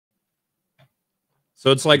So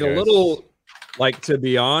it's like a Yes. little, like, to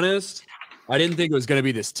be honest, I didn't think it was going to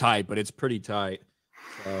be this tight, but it's pretty tight.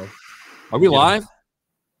 So, are we live?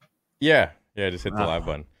 Yeah. Just hit the live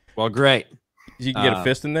button. Well, great. You can get a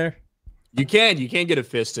fist in there. You can get a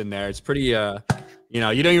fist in there. It's pretty, you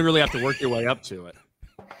don't even really have to work your way up to it.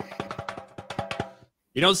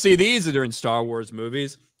 You don't see these that are in Star Wars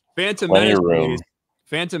movies. Phantom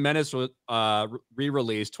Menace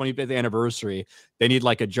re-released 25th anniversary. They need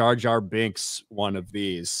like a Jar Jar Binks one of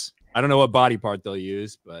these. I don't know what body part they'll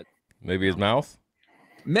use, but maybe his mouth.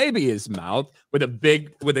 Maybe his mouth with a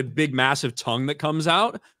big massive tongue that comes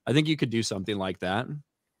out. I think you could do something like that.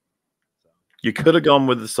 You could have gone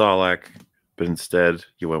with the Sarlacc, but instead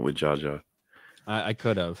you went with Jar Jar. I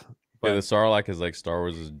could have. Yeah, the Sarlacc is like Star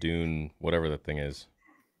Wars' Dune, whatever the thing is.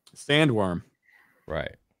 Sandworm.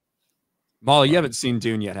 Right. Molly, you haven't seen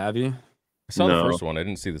Dune yet, have you? I saw the first one. I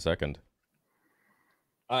didn't see the second.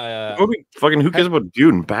 Fucking who cares about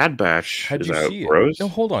Dune? Bad Batch. How'd you see bros? it? No,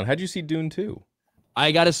 hold on. How'd you see Dune 2?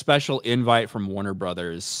 I got a special invite from Warner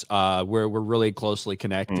Brothers. We're really closely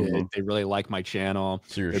connected. Mm-hmm. They really like my channel.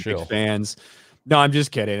 So you're big fans. No, I'm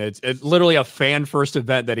just kidding. It's literally a fan first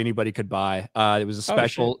event that anybody could buy. It was a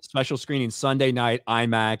special screening Sunday night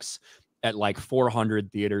IMAX at like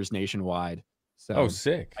 400 theaters nationwide. So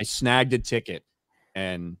sick! I snagged a ticket,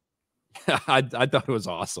 and I thought it was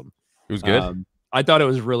awesome. It was good. I thought it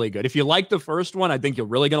was really good. If you like the first one, I think you're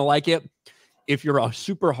really gonna like it. If you're a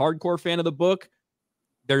super hardcore fan of the book,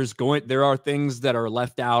 there are things that are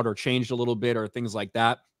left out or changed a little bit or things like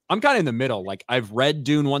that. I'm kind of in the middle. Like, I've read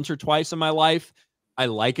Dune once or twice in my life. I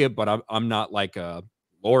like it, but I'm not like a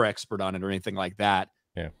lore expert on it or anything like that.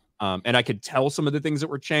 Yeah. And I could tell some of the things that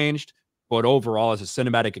were changed, but overall, as a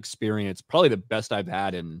cinematic experience, probably the best I've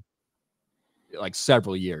had in like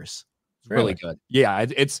several years. It's really good. Yeah,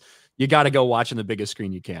 you got to go watch on the biggest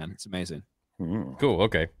screen you can. It's amazing. Cool.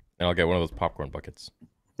 Okay, and I'll get one of those popcorn buckets.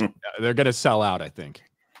 Yeah, they're gonna sell out, I think.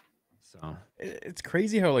 So it's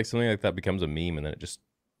crazy how like something like that becomes a meme and then it just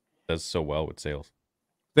does so well with sales.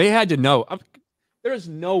 They had to know. There's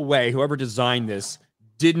no way whoever designed this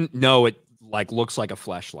didn't know it like looks like a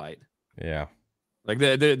fleshlight. Yeah. Like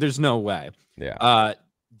there's no way. Yeah.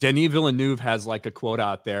 Denis Villeneuve has like a quote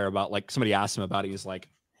out there about, like, somebody asked him about it. He's like,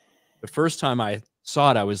 the first time I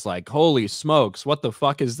saw it, I was like, holy smokes, what the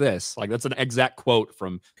fuck is this? Like, that's an exact quote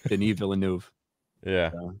from Denis Villeneuve.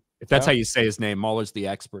 Yeah. If that's how you say his name, Mahler's the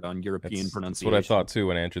expert on European pronunciation. That's what I thought too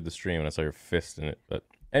when I entered the stream and I saw your fist in it. But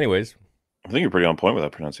anyways, I think you're pretty on point with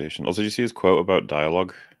that pronunciation. Also, did you see his quote about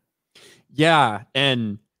dialogue? Yeah,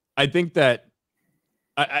 and I think that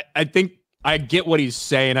I think I get what he's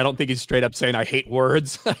saying. I don't think he's straight up saying I hate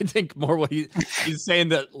words. I think more what he's saying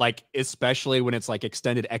that, like, especially when it's like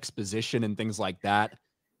extended exposition and things like that.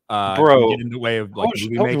 Bro, get in the way of like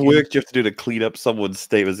how much work do you have to do to clean up someone's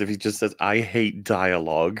statements if he just says I hate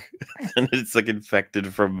dialogue and it's like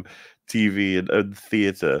infected from TV and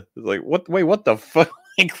theater? It's like, what? Wait, what the fuck?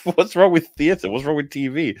 Like, what's wrong with theater? What's wrong with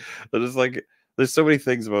TV? There's like, there's so many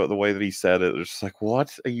things about the way that he said it. It's just like,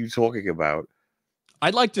 what are you talking about?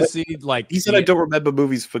 I'd like to see, like, he said, I don't remember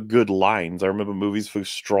movies for good lines. I remember movies for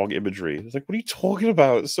strong imagery. It's like, what are you talking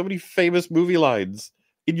about? So many famous movie lines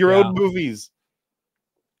in your own movies.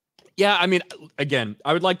 Yeah, I mean, again,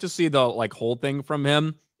 I would like to see the like whole thing from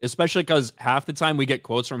him, especially because half the time we get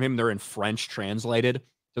quotes from him, they're in French translated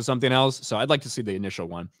to something else. So I'd like to see the initial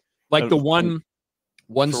one, like the one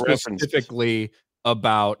specifically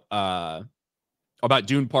about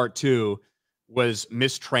Dune Part 2 was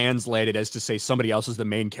mistranslated as to say somebody else is the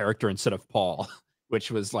main character instead of Paul, which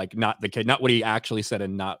was like not the case, not what he actually said,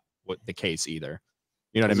 and not what the case either.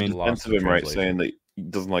 You know what I mean? Lots of him, right, saying that he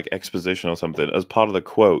doesn't like exposition or something. As part of the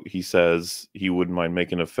quote, he says he wouldn't mind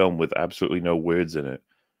making a film with absolutely no words in it.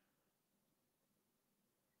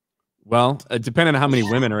 Well, depending on how many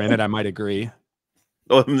women are in it, I might agree.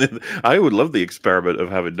 I would love the experiment of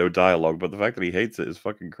having no dialogue, but the fact that he hates it is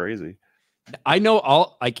fucking crazy. I know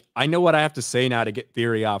I know what I have to say now to get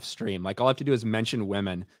theory off stream. Like, all I have to do is mention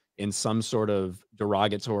women in some sort of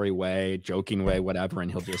derogatory way, joking way, whatever, and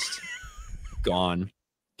he'll just gone.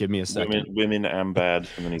 Give me a second. Women and bad,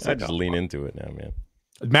 and then he's like, just lean into it now, man.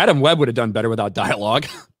 Madam Web would have done better without dialogue.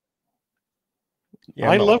 Yeah,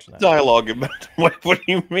 I love dialogue in Madam Web. What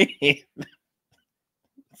do you mean?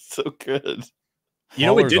 It's so good. You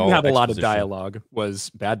know, it didn't have a lot of dialogue. Was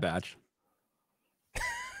Bad Batch.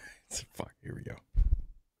 Fuck, here we go.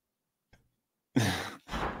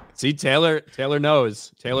 See, Taylor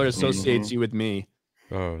knows. Taylor associates you with me.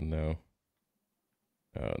 Oh no.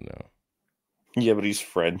 Oh no. Yeah, but he's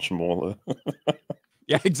French, Mola.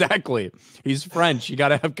 Yeah, exactly. He's French. You got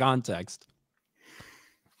to have context.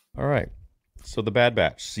 All right. So the Bad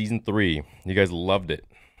Batch, season 3. You guys loved it.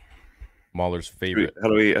 Mahler's favorite. How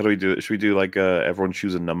do we do it? Should we do like everyone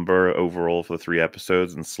choose a number overall for the 3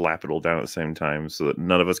 episodes and slap it all down at the same time so that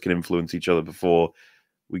none of us can influence each other before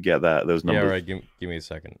we get those numbers? Yeah, right. Give me a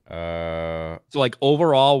second. So like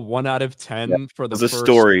overall, 1 out of 10 for the first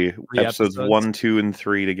story. Episodes 1, 2, and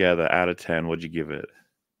 3 together out of 10. What'd you give it?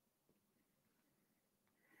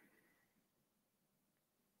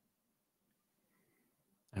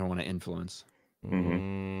 I don't want to influence.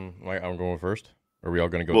 I'm going first. Or are we all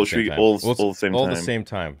going to go? Well, at the same time? all the same all time. the same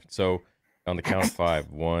time. So on the count of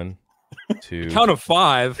 5. 1, 2. Count of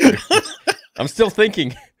 5. I'm still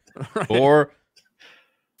thinking. Right. 4,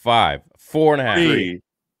 5, 4.5.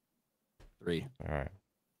 3. All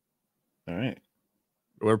right.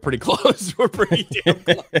 We're pretty close. We're pretty damn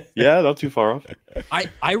close. Yeah, not too far off.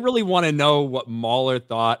 I really want to know what Mahler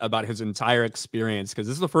thought about his entire experience, because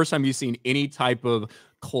this is the first time you've seen any type of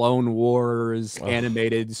Clone Wars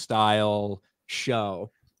animated style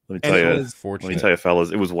show. Let me tell you,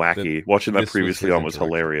 fellas, it was wacky. Watching that previously on was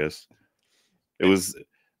hilarious. It's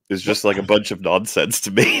just like a bunch of nonsense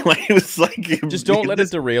to me. Like it was like just don't let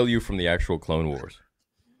it derail you from the actual Clone Wars.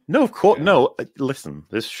 No, of course, no. Listen,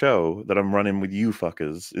 this show that I'm running with you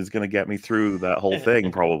fuckers is gonna get me through that whole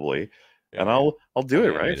thing probably, and I'll do it,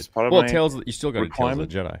 right? It's part of my Tales. You still got to Tales of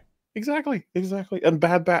the Jedi. Exactly. And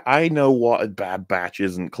Bad Batch. I know what a Bad Batch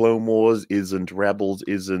isn't. Clone Wars isn't. Rebels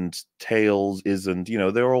isn't. Tales isn't. You know,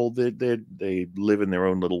 they're all they live in their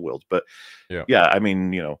own little world. But yeah. I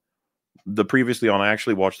mean, you know, the previously on. I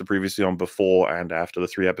actually watched the previously on before and after the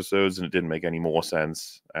 3 episodes, and it didn't make any more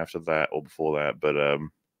sense after that or before that. But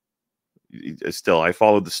still, I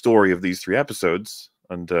followed the story of these 3 episodes,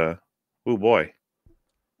 and oh boy.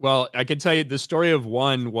 Well, I can tell you the story of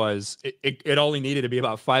 1 was it only needed to be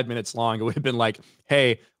about 5 minutes long. It would have been like,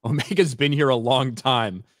 hey, Omega's been here a long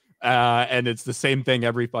time, and it's the same thing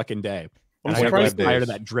every fucking day. And I got tired of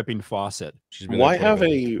that dripping faucet. Why have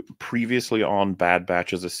a previously on Bad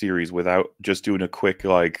Batch as a series without just doing a quick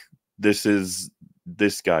like this is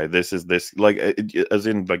this guy, this is this, like as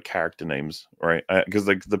in like character names, right? Because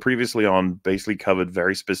like the previously on basically covered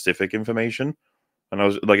very specific information, and I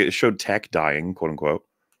was like, it showed Tech dying, quote unquote.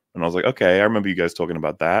 And I was like, okay, I remember you guys talking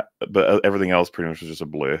about that, but everything else pretty much was just a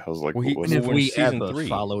blur. I was like, if we ever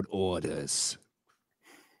followed orders.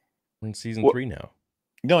 We're in season 3 now.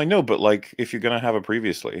 No, I know, but like, if you're gonna have a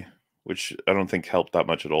previously, which I don't think helped that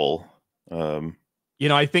much at all. You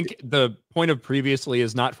know, I think the point of previously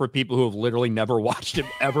is not for people who have literally never watched it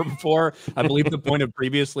ever before. I believe the point of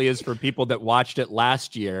previously is for people that watched it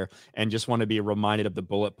last year and just want to be reminded of the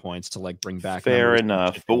bullet points to like bring back. Fair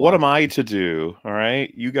enough. But what am I to do? All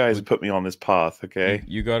right. You guys put me on this path. Okay.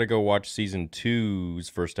 You got to go watch season 2's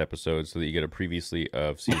first episode so that you get a previously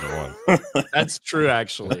of season 1. That's true.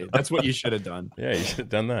 Actually, that's what you should have done. Yeah, you should have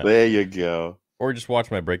done that. There you go. Or just watch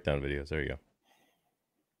my breakdown videos. There you go.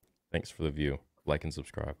 Thanks for the view. Like and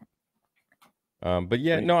subscribe. But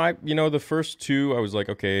yeah, no, the first 2 I was like,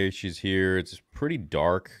 okay, she's here. It's pretty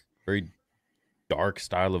dark, very dark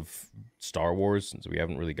style of Star Wars, since we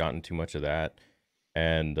haven't really gotten too much of that,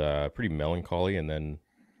 and pretty melancholy. And then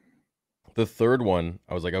the 3rd one,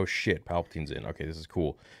 I was like, oh shit, Palpatine's in. Okay, this is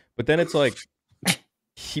cool. But then it's like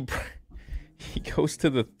he goes to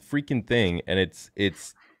the freaking thing, and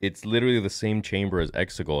it's literally the same chamber as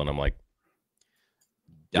Exegol, and I'm like,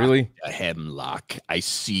 really? Hemlock, I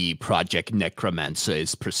see Project Necromancer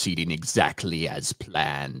is proceeding exactly as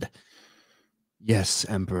planned. Yes,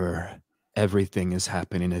 Emperor. Everything is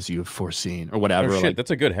happening as you've foreseen. Or whatever. Oh, shit,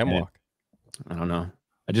 that's a good Hemlock. I don't know.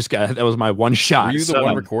 I just got that was my one shot. Were you the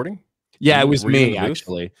one recording? Yeah, it was me,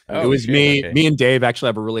 actually. Oh, it was me. Okay. Me and Dave actually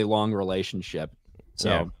have a really long relationship. So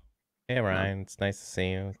yeah. Hey Ryan, it's nice to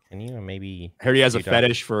see you. Can you maybe I heard he has a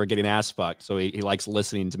fetish for getting ass fucked, so he likes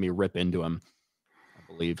listening to me rip into him.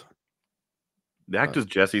 Believe the actor's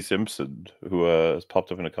Jesse Simpson, who has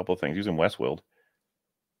popped up in a couple of things. He's in Westworld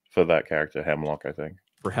for that character Hemlock, I think.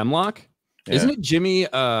 For Hemlock, isn't it Jimmy?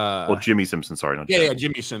 Well, Jimmy Simpson. Sorry, not yeah,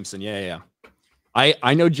 Jimmy Simpson. Yeah.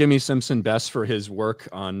 I know Jimmy Simpson best for his work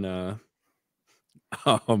on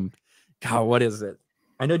God, what is it?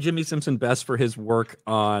 I know Jimmy Simpson best for his work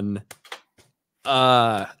on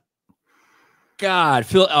God,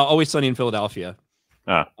 Always Sunny in Philadelphia.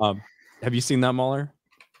 Have you seen that, Mahler?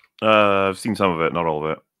 I've seen some of it, not all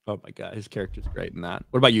of it. Oh my god, his character's great in that.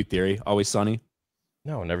 What about you, Theory? Always Sunny?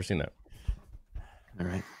 No, never seen that. All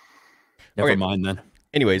right. Never mind then.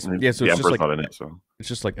 Anyways, yeah, so it's just like not in it, so it's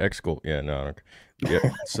just like Exegol. Yeah, no.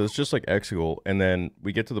 Yeah, so it's just like Exegol, and then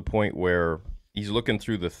we get to the point where he's looking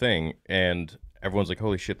through the thing, and everyone's like,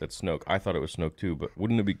 "Holy shit, that's Snoke!" I thought it was Snoke too, but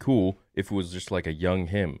wouldn't it be cool if it was just like a young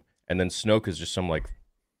him? and then Snoke is just some like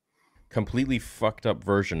completely fucked up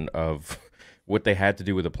version of what they had to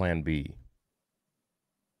do with a plan B.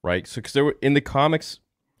 Right? So, because in the comics,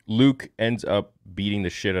 Luke ends up beating the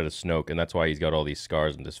shit out of Snoke, and that's why he's got all these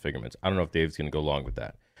scars and disfigurements. I don't know if Dave's going to go along with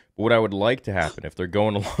that. But what I would like to happen, if they're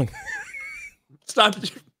going along... Stop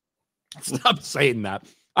saying that.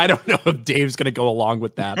 I don't know if Dave's going to go along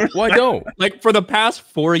with that. Well, I don't. Like, for the past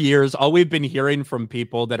 4 years, all we've been hearing from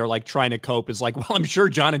people that are, like, trying to cope is like, well, I'm sure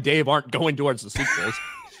John and Dave aren't going towards the sequels.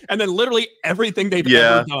 And then literally everything they've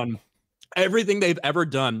ever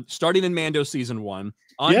done, starting in Mando season 1,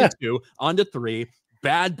 on to 2, on to 3,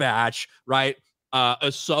 Bad Batch, right?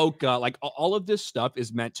 Ahsoka, like all of this stuff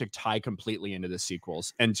is meant to tie completely into the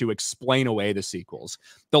sequels and to explain away the sequels.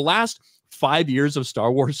 The last 5 years of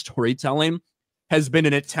Star Wars storytelling has been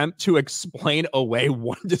an attempt to explain away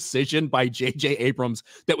one decision by J.J. Abrams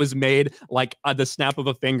that was made like the snap of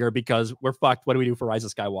a finger because we're fucked. What do we do for Rise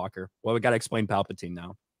of Skywalker? Well, we got to explain Palpatine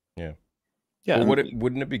now. Yeah. Yeah. Well,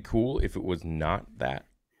 wouldn't it be cool if it was not that?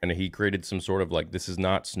 And he created some sort of like, this is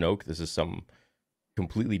not Snoke. This is some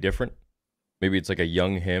completely different. Maybe it's like a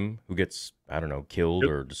young him who gets, I don't know, killed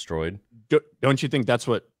or destroyed. Don't you think that's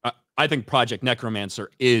what... I think Project Necromancer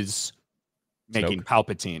is making Snoke?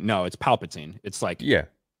 Palpatine. No, it's Palpatine. It's like... Yeah.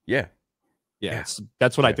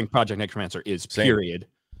 That's what I think Project Necromancer is, period.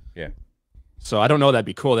 Yeah. So I don't know that'd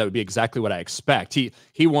be cool. That would be exactly what I expect.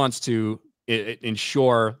 He wants to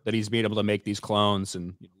ensure that he's being able to make these clones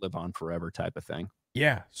and live on forever type of thing.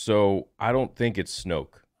 Yeah. So I don't think it's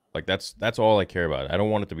Snoke. Like that's all I care about. I don't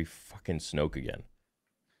want it to be fucking Snoke again.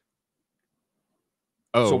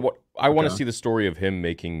 Oh. So what I want to see the story of him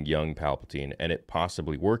making young Palpatine and it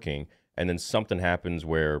possibly working, and then something happens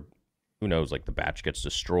where, who knows, like the batch gets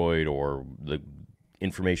destroyed or the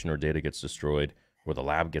information or data gets destroyed or the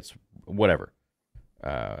lab gets whatever.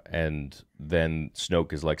 And then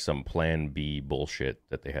Snoke is like some plan B bullshit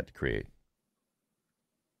that they had to create.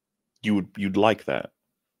 You'd like that.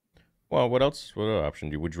 Well, what else? What other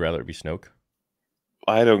option would you rather it be Snoke?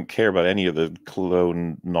 I don't care about any of the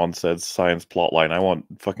clone nonsense science plotline. I want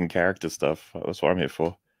fucking character stuff. That's what I'm here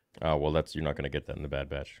for. Oh, well, you're not going to get that in the Bad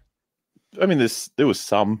Batch. I mean,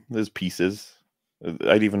 there's pieces.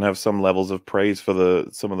 I'd even have some levels of praise for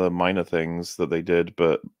some of the minor things that they did,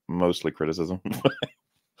 but mostly criticism.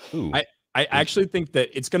 Ooh. I actually think that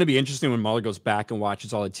it's going to be interesting when Mahler goes back and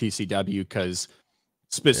watches all the TCW, because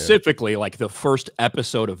specifically, like the first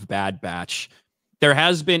episode of Bad Batch, there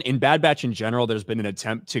has been, in Bad Batch in general, there's been an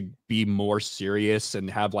attempt to be more serious and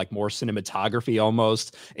have like more cinematography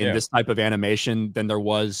almost in this type of animation than there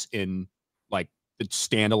was in like the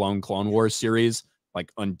standalone Clone Wars series.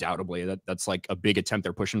 Like undoubtedly, that's like a big attempt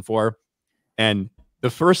they're pushing for. And the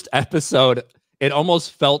first episode, it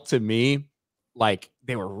almost felt to me like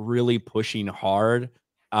they were really pushing hard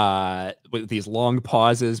with these long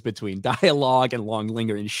pauses between dialogue and long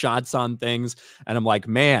lingering shots on things. And I'm like,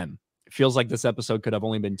 man, it feels like this episode could have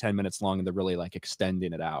only been 10 minutes long and they're really like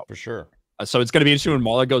extending it out. For sure. So it's going to be interesting when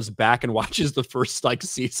Mala goes back and watches the first like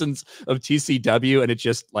seasons of TCW, and it's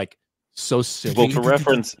just like so silly. Well, for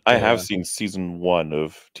reference, I have seen season 1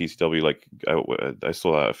 of TCW. Like I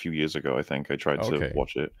saw that a few years ago. I think I tried to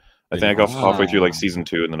watch it. I think I got halfway through like season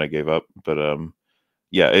 2 and then I gave up. But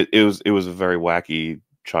yeah, it was a very wacky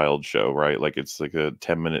child show, right? Like it's like a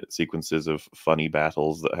 10-minute sequences of funny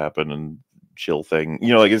battles that happen and chill thing.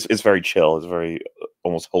 You know, like it's very chill. It's very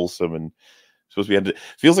almost wholesome and supposed to be.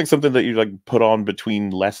 Feels like something that you like put on between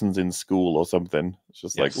lessons in school or something. It's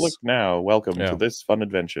just like, look now, welcome to this fun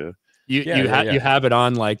adventure. You have it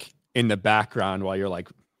on like in the background while you're like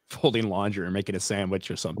folding laundry or making a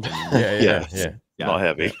sandwich or something. Yeah. Not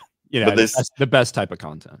heavy. You know, but that's the best type of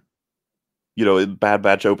content. You know, Bad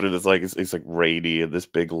Batch opening is like it's like rainy and this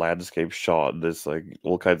big landscape shot and there's like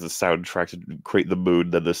all kinds of soundtracks to create the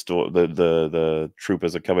mood. Then the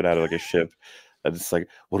troopers are coming out of like a ship. And it's like,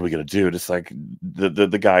 what are we gonna do? And it's like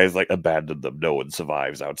the guy is like abandoned them. No one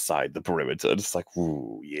survives outside the perimeter. And it's like,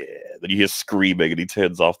 ooh, yeah. Then you hear screaming, and he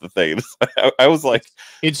turns off the thing. I was like,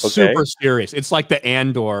 it's super serious. It's like the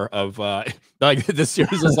Andor of like the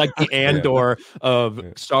series is like the Andor of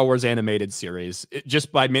Star Wars animated series.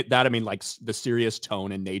 Just by that, I mean like the serious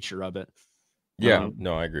tone and nature of it. Yeah,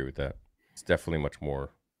 no, I agree with that. It's definitely much more.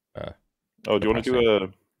 Do you want to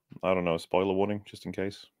do I don't know, spoiler warning just in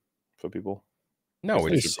case for people? No,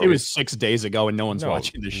 it was 6 days ago, and no one's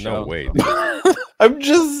watching the show. No way. I'm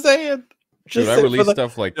just saying. Dude, I release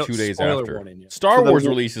stuff like 2 days after. Warning, Star Wars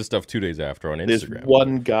releases stuff 2 days after on Instagram. There's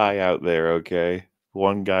one guy out there, okay?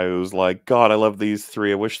 One guy who's like, God, I love these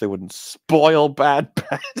 3. I wish they wouldn't spoil Bad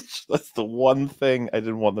Batch. That's the one thing I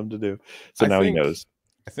didn't want them to do. So now he knows.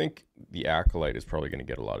 I think The Acolyte is probably going to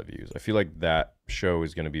get a lot of views. I feel like that show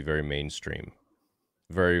is going to be very mainstream,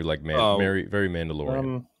 very like very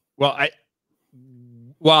Mandalorian.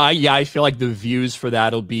 Yeah, I feel like the views for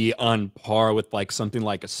that'll be on par with like something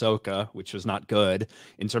like Ahsoka, which was not good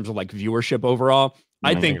in terms of like viewership overall.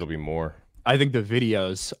 I think it'll be more. I think the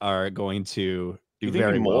videos are going to do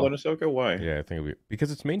very more well. than Ahsoka? Why? Yeah, I think it'll be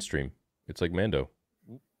because it's mainstream. It's like Mando.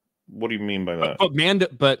 What do you mean by that?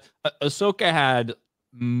 But Ahsoka had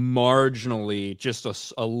marginally just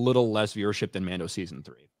a little less viewership than Mando season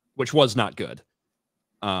 3, which was not good.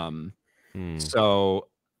 So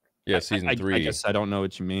yeah, season 3. I guess I don't know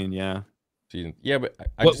what you mean. Yeah,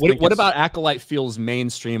 but what about Acolyte feels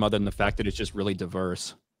mainstream other than the fact that it's just really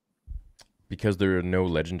diverse? Because there are no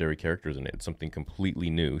legendary characters in it. It's something completely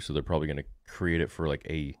new, so they're probably going to create it for like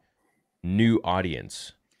a new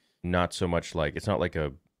audience. Not so much like it's not like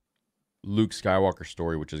a Luke Skywalker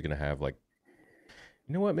story, which is going to have like,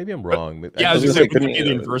 you know what? Maybe I'm wrong. Yeah, I was going to say, could be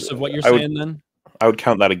the inverse of what you're saying then? I would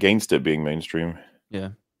count that against it being mainstream. Yeah.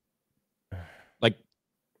 Like,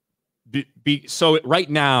 so right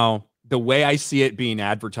now, the way I see it being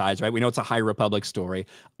advertised, right? We know it's a High Republic story.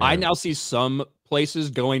 Yeah. I now see some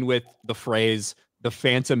places going with the phrase, the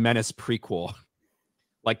Phantom Menace prequel.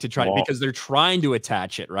 Like to try, because they're trying to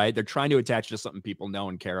attach it, right? They're trying to attach it to something people know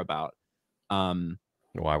and care about.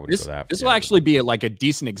 Why would this, this will actually be like a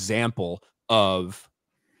decent example of,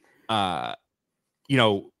 you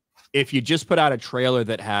know, if you just put out a trailer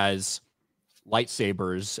that has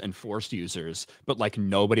lightsabers and Force users, but like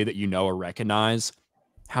nobody that you know or recognize,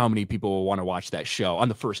 how many people will want to watch that show on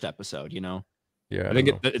the first episode? You know? Yeah, I think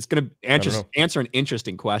it's going to answer an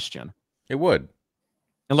interesting question. It would,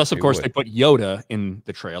 unless of course they put Yoda in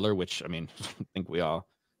the trailer, which I mean, I think we all,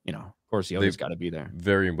 you know, of course Yoda's got to be there.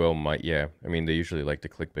 Very well might, yeah. I mean, they usually like to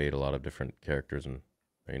clickbait a lot of different characters, and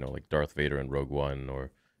you know, like Darth Vader in Rogue One,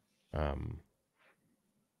 or I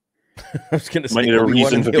was gonna say might need a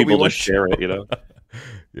reason for people to share it, you know.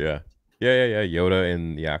 yeah. Yoda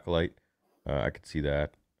in The Acolyte, I could see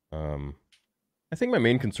that. I think my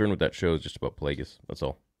main concern with that show is just about Plagueis. That's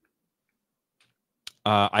all.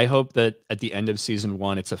 I hope that at the end of season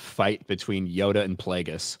 1, it's a fight between Yoda and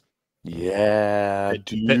Plagueis. Yeah,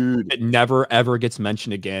 dude. It never ever gets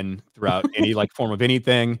mentioned again throughout any like form of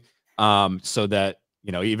anything. So that,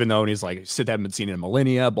 you know, even though he's like, Sith haven't been seen in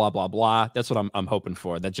millennia, blah blah blah. That's what I'm hoping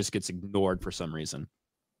for. That just gets ignored for some reason.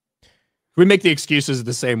 If we make the excuses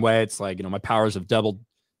the same way, it's like, you know, my powers have doubled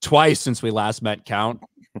twice since we last met. Count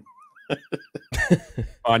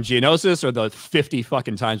on Geonosis, or the 50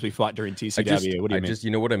 fucking times we fought during TCW? What do you mean?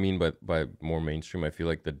 You know what I mean by more mainstream? I feel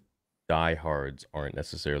like the diehards aren't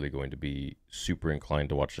necessarily going to be super inclined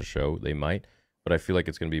to watch the show. They might, but I feel like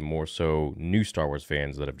it's going to be more so new Star Wars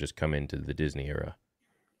fans that have just come into the Disney era.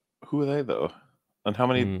 Who are they though? And how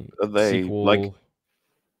many are they? Sequel like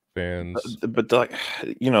fans, but like,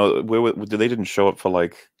 you know, they didn't show up for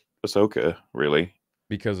like Ahsoka, really,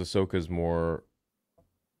 because Ahsoka's more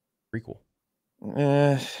prequel.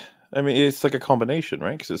 I mean, it's like a combination,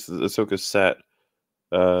 right? Because Ahsoka's set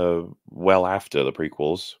well after the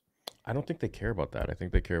prequels. I don't think they care about that. I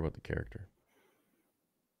think they care about the character.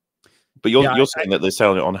 But you're saying that they're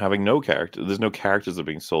selling it on having no character. There's no characters that are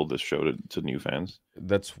being sold this show to new fans.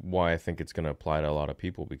 That's why I think it's going to apply to a lot of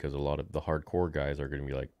people, because a lot of the hardcore guys are going to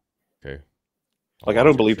be like, okay. Like, I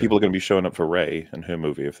don't believe people are going to be showing up for Rey and her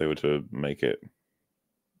movie if they were to make it,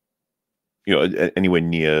 you know, anywhere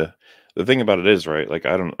near. The thing about it is, right? Like,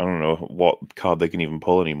 I don't know what card they can even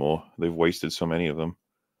pull anymore. They've wasted so many of them.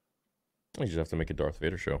 You just have to make a Darth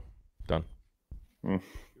Vader show. Done.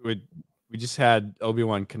 We just had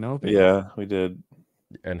Obi-Wan Kenobi. Yeah, we did.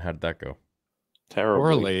 And how did that go? Terribly.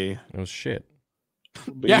 Poorly. It was shit.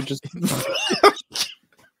 But yeah. You just...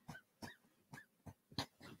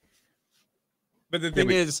 But the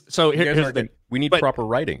thing is, so here's the thing. We need proper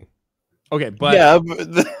writing. Okay, but yeah,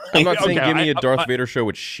 I'm not saying give me a Darth Vader show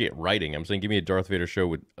with shit writing. I'm saying give me a Darth Vader show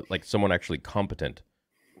with like someone actually competent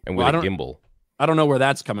and with a gimbal. I don't know where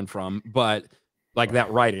that's coming from, but like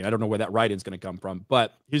that writing, I don't know where that writing is going to come from.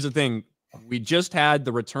 But here's the thing: we just had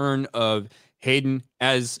the return of Hayden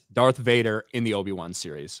as Darth Vader in the Obi-Wan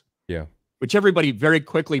series. Yeah, which everybody very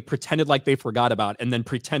quickly pretended like they forgot about, and then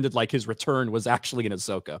pretended like his return was actually in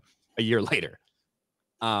Ahsoka a year later.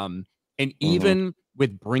 And even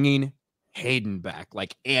with bringing Hayden back,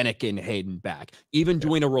 like Anakin Hayden back, even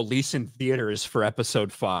doing a release in theaters for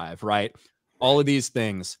episode 5, right? All of these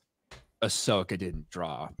things, Ahsoka didn't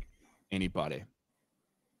draw anybody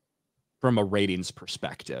from a ratings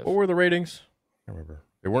perspective. What were the ratings? I remember.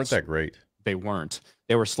 They weren't that great. They weren't.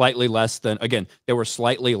 They were slightly less than, again, they were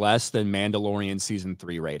slightly less than Mandalorian season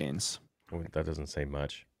 3 ratings. Well, that doesn't say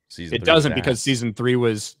much. Season It 3 was doesn't, because ass. season 3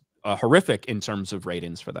 was horrific in terms of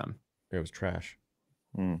ratings for them. It was trash.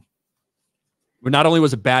 Hmm. But not only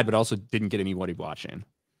was it bad, but also didn't get anybody watching.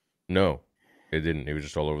 No, it didn't. It was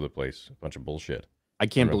just all over the place. A bunch of bullshit. I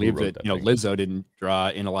can't know who believe wrote that, that thing. Lizzo didn't draw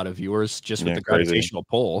in a lot of viewers just with Yeah, the crazy. gravitational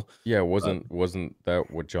pull. Yeah, wasn't that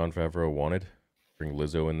what Jon Favreau wanted? Bring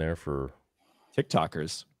Lizzo in there for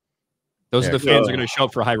TikTokers. Those Yeah, are the fans that are yeah. going to show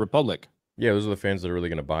up for High Republic. Yeah, those are the fans that are really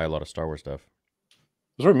going to buy a lot of Star Wars stuff.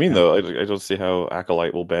 That's what I mean, though. I don't see how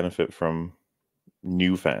Acolyte will benefit from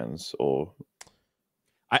new fans or.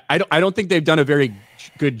 I don't think they've done a very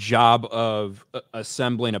good job of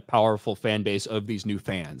assembling a powerful fan base of these new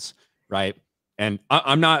fans, right? And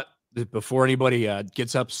I'm not, before anybody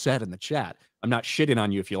gets upset in the chat, I'm not shitting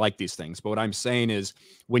on you if you like these things. But what I'm saying is,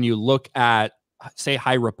 when you look at, say,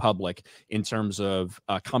 High Republic in terms of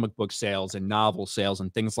comic book sales and novel sales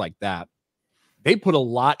and things like that, they put a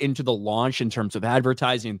lot into the launch in terms of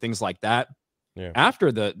advertising and things like that. Yeah. After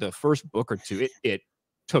the first book or two, it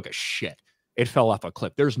took a shit. It fell off a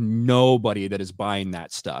cliff. There's nobody that is buying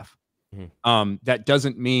that stuff. Mhm. That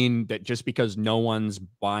doesn't mean that just because no one's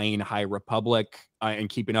buying High Republic and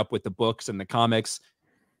keeping up with the books and the comics,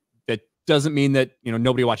 that doesn't mean that,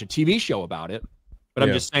 nobody watch a TV show about it. But I'm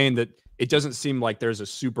Yeah. just saying that it doesn't seem like there's a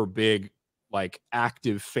super big, like,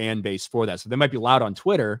 active fan base for that. So they might be loud on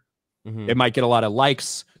Twitter. Mhm. It might get a lot of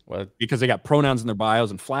likes Well, because they got pronouns in their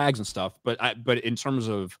bios and flags and stuff. But in terms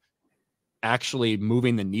of actually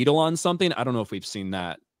moving the needle on something, I don't know if we've seen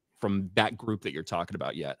that from that group that you're talking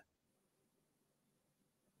about yet.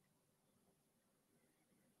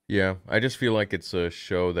 yeah, I just feel like it's a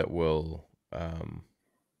show that will. I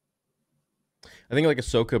think like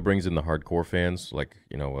Ahsoka brings in the hardcore fans, like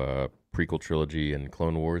prequel trilogy and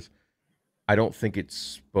Clone Wars. I don't think it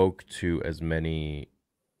spoke to as many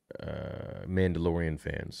Mandalorian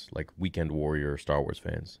fans, like Weekend Warrior, Star Wars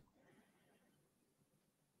fans.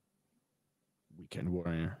 Weekend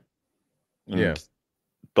Warrior. Yeah.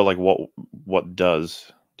 But like, what do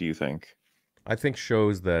you think? I think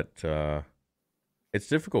shows that it's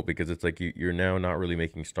difficult because it's like you're now not really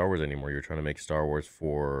making Star Wars anymore. You're trying to make Star Wars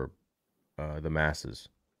for the masses,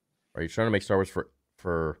 right? You're trying to make Star Wars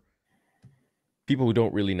for people who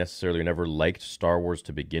don't really necessarily or never liked Star Wars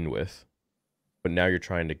to begin with, but now you're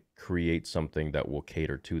trying to create something that will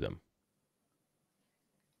cater to them.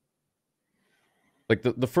 Like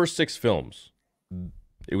the first 6 films,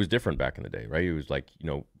 it was different back in the day, right? It was like,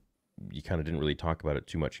 you kind of didn't really talk about it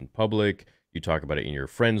too much in public. You talk about it in your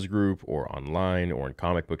friends group or online or in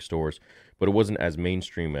comic book stores, but it wasn't as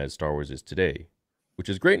mainstream as Star Wars is today, which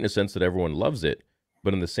is great in the sense that everyone loves it,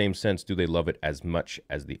 but in the same sense, do they love it as much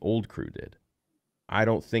as the old crew did? I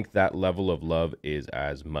don't think that level of love is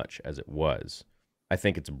as much as it was. I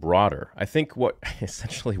think it's broader. I think what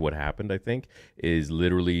happened, is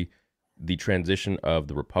literally the transition of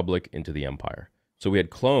the Republic into the Empire. So we had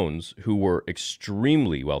clones who were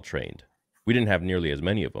extremely well trained. We didn't have nearly as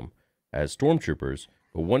many of them as stormtroopers,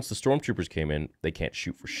 but once the stormtroopers came in, they can't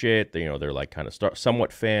shoot for shit. They're like kind of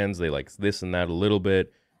somewhat fans. They like this and that a little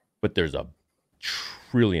bit, but there's a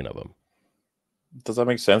trillion of them. Does that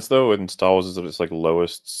make sense though? In Star Wars, is its like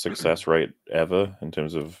lowest success rate ever in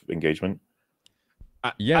terms of engagement?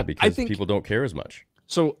 Yeah, because people don't care as much.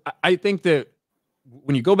 So I think that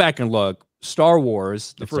when you go back and look, Star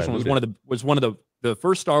Wars, the first one the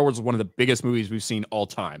first Star Wars was one of the biggest movies we've seen all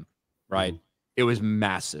time, right? Mm-hmm. It was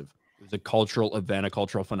massive. It was a cultural event, a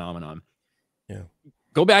cultural phenomenon. Yeah.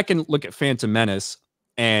 Go back and look at Phantom Menace,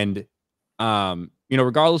 and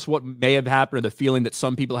regardless of what may have happened or the feeling that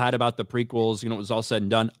some people had about the prequels, it was all said and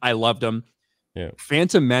done, I loved them. Yeah.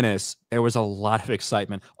 Phantom Menace, there was a lot of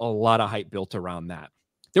excitement, a lot of hype built around that.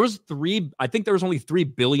 There was only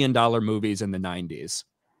 $3 billion movies in the 90s.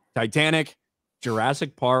 Titanic,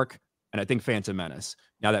 Jurassic Park, and I think Phantom Menace.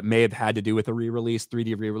 Now that may have had to do with a re-release,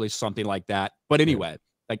 3D re-release, something like that. But anyway,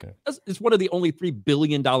 it's one of the only $3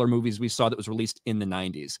 billion movies we saw that was released in the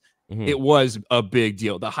 90s. Mm-hmm. It was a big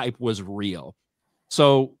deal. The hype was real.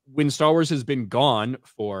 So when Star Wars has been gone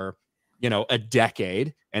for, a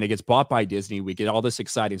decade and it gets bought by Disney, we get all this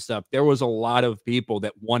exciting stuff. There was a lot of people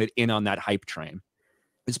that wanted in on that hype train,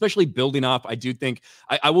 especially building off. I do think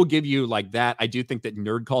I will give you like that. I do think that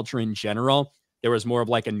nerd culture in general, there was more of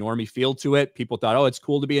like a normie feel to it. People thought, oh, it's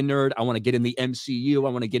cool to be a nerd. I want to get in the MCU. I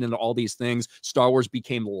want to get into all these things. Star Wars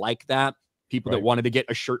became like that. People that wanted to get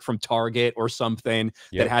a shirt from Target or something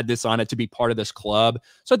that had this on it to be part of this club.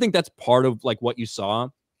 So I think that's part of like what you saw.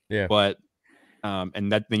 Yeah. But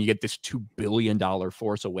and then you get this $2 billion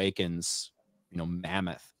Force Awakens,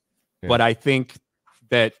 mammoth. Yeah. But I think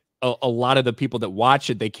that a lot of the people that watch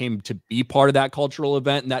it, they came to be part of that cultural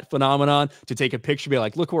event and that phenomenon, to take a picture, be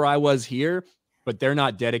like, look where I was here. But they're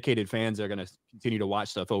not dedicated fans. They're going to continue to watch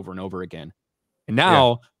stuff over and over again. And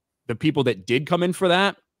now the people that did come in for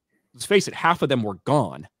that, let's face it, half of them were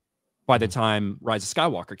gone by the time Rise of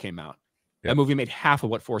Skywalker came out. That movie made half of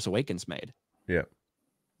what Force Awakens made. Yeah.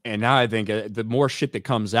 And now I think the more shit that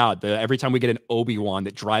comes out, every time we get an Obi-Wan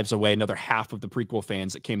that drives away another half of the prequel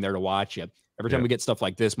fans that came there to watch it, every time we get stuff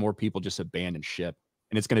like this, more people just abandon ship.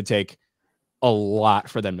 And it's going to take a lot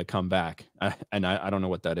for them to come back. And I don't know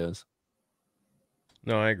what that is.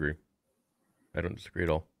 No, I agree. I don't disagree at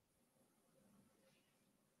all.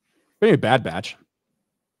 Maybe Bad Batch.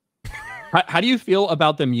 How do you feel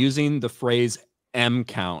about them using the phrase M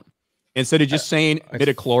count instead of just saying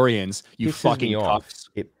midichlorians? You fucking cuffs.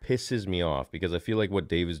 It pisses me off because I feel like what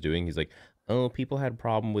Dave is doing, he's like, oh, people had a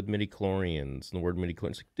problem with midichlorians and the word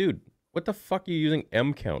midichlorians. Like, dude, what the fuck are you using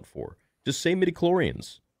M count for? Just say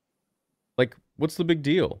midichlorians. Like, what's the big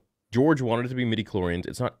deal? George wanted it to be midichlorians.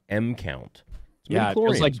 It's not M count. Yeah, it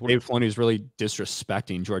feels like Dave Filoni is really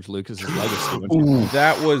disrespecting George Lucas's legacy.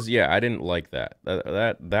 That was, I didn't like that.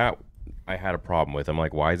 That I had a problem with. I'm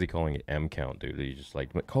like, why is he calling it M count, dude? He just like,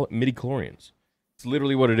 call it midichlorians. It's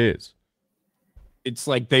literally what it is. It's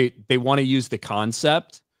like they want to use the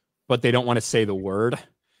concept, but they don't want to say the word.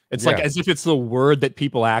 It's like as if it's the word that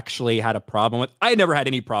people actually had a problem with. I never had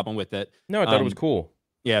any problem with it. No, I thought it was cool.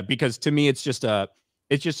 Yeah, because to me, it's just a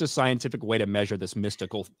scientific way to measure this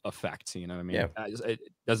mystical effect. You know what I mean? Yeah. It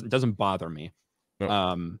doesn't bother me.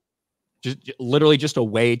 No. Just literally just a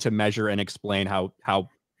way to measure and explain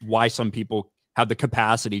why some people have the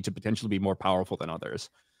capacity to potentially be more powerful than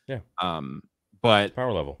others. Yeah. But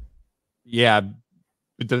power level. Yeah.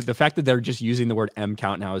 The fact that they're just using the word M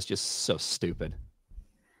count now is just so stupid.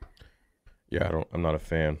 Yeah, I'm not a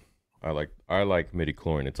fan. I like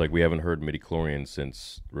midichlorian. It's like we haven't heard midichlorian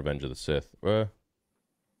since Revenge of the Sith.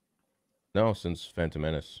 No, since Phantom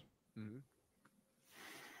Menace.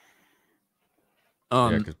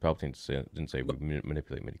 Yeah, because Palpatine didn't say we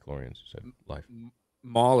manipulate midichlorians. He said life.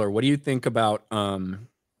 Mahler, what do you think about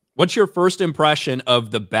what's your first impression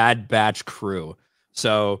of the Bad Batch crew?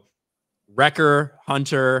 So Wrecker,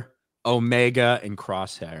 Hunter, Omega, and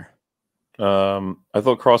Crosshair. I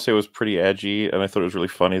thought Crosshair was pretty edgy, and I thought it was really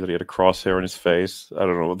funny that he had a crosshair in his face. I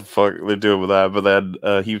don't know what the fuck they're doing with that, but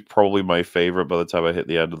then he's probably my favorite by the time I hit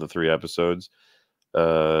the end of the 3 episodes.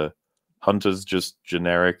 Hunter's just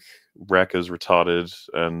generic, Wrecker's retarded,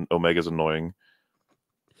 and Omega's annoying.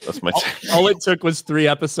 That's my take. All it took was 3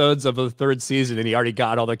 episodes of the 3rd season, and he already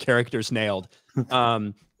got all the characters nailed.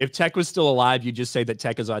 If Tech was still alive, you'd just say that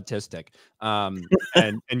Tech is autistic,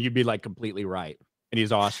 and you'd be like completely right, and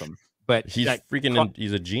he's awesome. But he's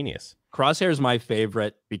he's a genius. Crosshair is my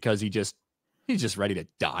favorite because he's just ready to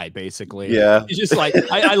die, basically. Yeah. He's just like,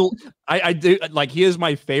 I do like, he is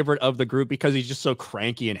my favorite of the group because he's just so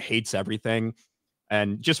cranky and hates everything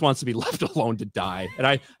and just wants to be left alone to die.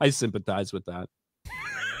 And I sympathize with that.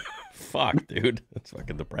 Fuck, dude. That's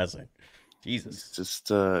fucking depressing. Jesus. It's just,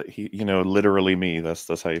 literally me.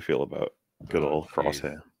 That's how you feel about good old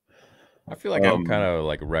Crosshair. I feel like I'm kind of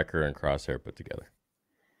like Wrecker and Crosshair put together.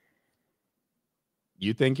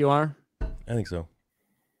 You think you are? I think so.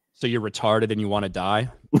 So you're retarded and you want to die?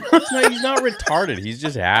 He's not retarded. He's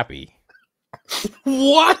just happy.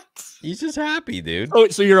 What? He's just happy, dude. Oh,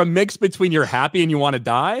 so you're a mix between you're happy and you want to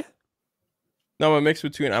die? No, I'm a mix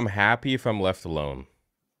between I'm happy if I'm left alone.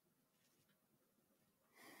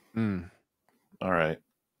 All right.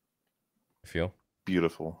 I feel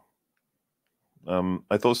beautiful.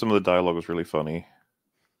 I thought some of the dialogue was really funny.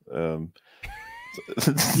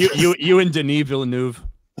 You and Denis Villeneuve.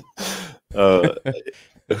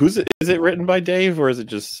 Is it written by Dave or is it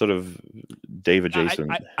just sort of Dave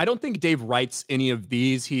adjacent? I don't think Dave writes any of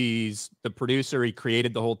these. He's the producer. He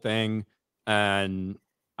created the whole thing, and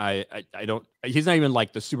I don't. He's not even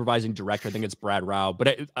like the supervising director. I think it's Brad Rao,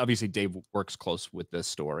 but obviously Dave works close with this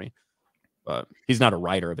story, but he's not a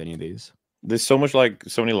writer of any of these. There's so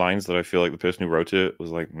many lines that I feel like the person who wrote it was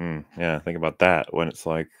like, yeah, think about that. When it's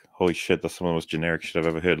like, holy shit, that's some of the most generic shit I've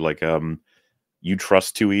ever heard. Like, you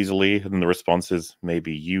trust too easily, and the response is,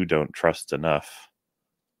 maybe you don't trust enough.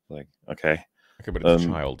 Like, okay, but it's a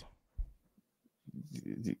child.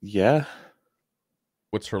 Yeah.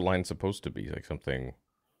 What's her line supposed to be? Like something.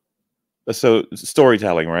 So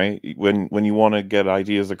storytelling, right? When you want to get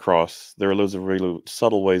ideas across, there are loads of really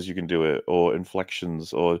subtle ways you can do it, or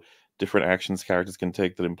inflections, or different actions characters can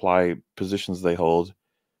take that imply positions they hold.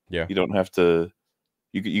 Yeah, you don't have to.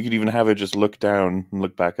 You could even have it just look down and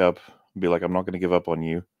look back up and be like, "I'm not going to give up on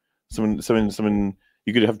you." Someone.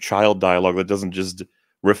 You could have child dialogue that doesn't just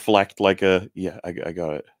reflect like a I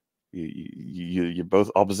got it. You're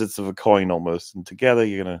both opposites of a coin almost, and together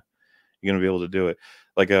you're gonna be able to do it.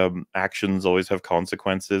 Like actions always have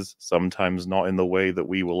consequences, sometimes not in the way that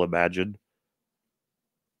we will imagine.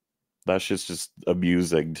 That's just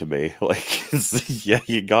amusing to me. Like, yeah,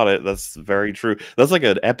 you got it. That's very true. That's like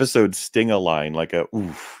an episode stinger line, like a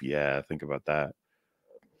oof, yeah, think about that.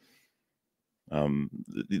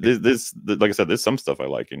 This like I said, there's some stuff I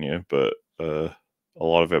like in you, but a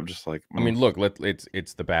lot of it I'm just like I mean, look,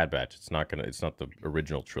 it's the Bad Batch. It's not the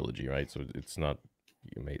original trilogy, right? So it's not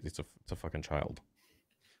it's a fucking child.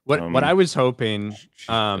 What I was hoping, she's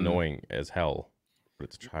annoying as hell, but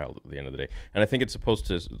it's a child at the end of the day. And I think it's supposed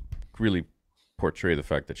to really portray the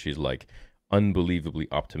fact that she's like unbelievably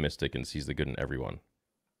optimistic and sees the good in everyone,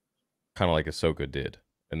 kind of like Ahsoka did,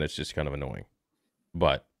 and that's just kind of annoying.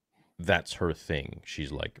 But that's her thing.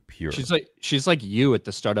 She's like pure. She's like you at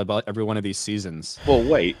the start of every one of these seasons. Well,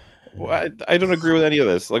 wait. I don't agree with any of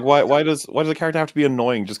this. Like, why does the character have to be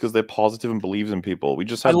annoying just because they're positive and believes in people? We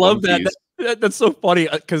just had. I love that's so funny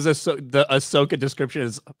because the Ahsoka description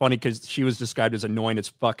is funny because she was described as annoying as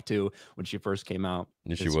fuck too when she first came out.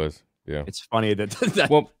 Yeah, she was. Yeah, it's funny that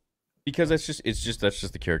well, because that's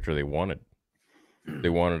just the character they wanted. They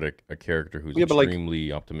wanted a character who's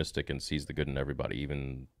extremely optimistic and sees the good in everybody.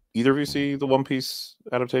 Even either of you see the One Piece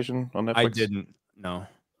adaptation on Netflix? I didn't. No.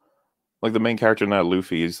 Like the main character now,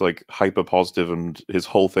 Luffy, is like hyper positive, and his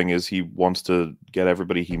whole thing is he wants to get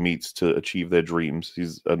everybody he meets to achieve their dreams.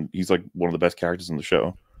 He's like one of the best characters in the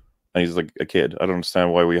show, and he's like a kid. I don't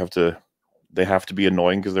understand why they have to be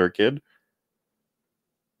annoying because they're a kid.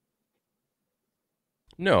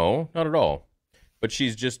 No, not at all. But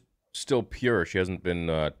she's just still pure. She hasn't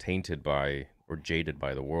been tainted by or jaded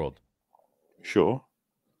by the world. Sure.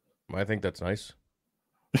 I think that's nice.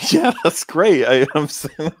 Yeah, that's great. I'm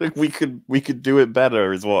saying like we could do it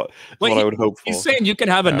better is what I would hope for. He's saying you can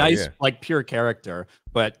have a nice like pure character,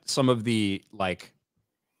 but some of the like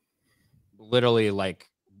literally like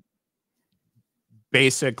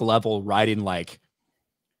basic level writing, like,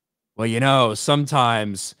 well, you know,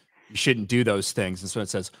 sometimes you shouldn't do those things, and so it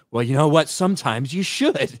says, well, you know what, sometimes you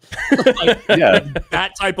should. Like, yeah,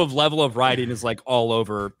 that type of level of writing is like all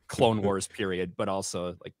over Clone Wars period, but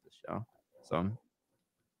also like the show. So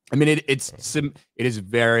I mean, it is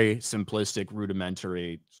very simplistic,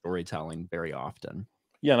 rudimentary storytelling very often.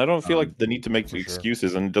 Yeah, and I don't feel like the need to make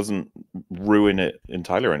excuses, and it doesn't ruin it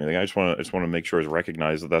entirely or anything. I just want to make sure it's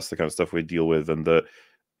recognized that that's the kind of stuff we deal with, and that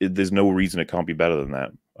there's no reason it can't be better than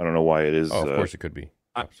that. I don't know why it is. Oh, of course it could be.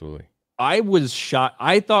 Absolutely. I was shocked.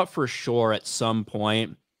 I thought for sure at some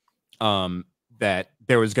point that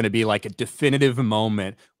there was going to be like a definitive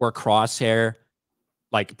moment where Crosshair,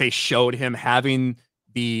 like they showed him having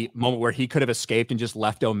the moment where he could have escaped and just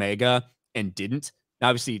left Omega and didn't. Now,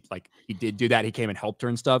 obviously, like he did do that. He came and helped her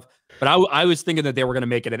and stuff. But I was thinking that they were going to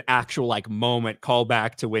make it an actual like moment call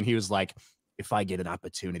back to when he was like, if I get an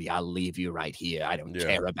opportunity, I'll leave you right here. I don't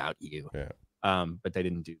care about you. Yeah. But they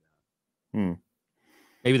didn't do that.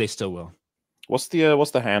 Maybe they still will. What's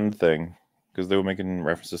the hand thing? Because they were making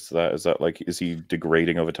references to that. Is that like, is he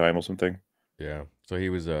degrading over time or something? Yeah. So he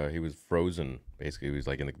was frozen. Basically, he was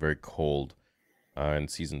like in the very cold in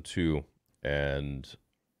season 2, and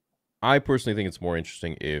I personally think it's more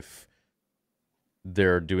interesting if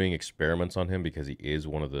they're doing experiments on him because he is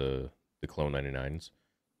one of the Clone 99s.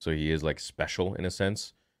 So he is like special in a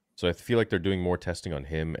sense. So I feel like they're doing more testing on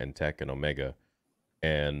him and Tech and Omega.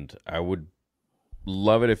 And I would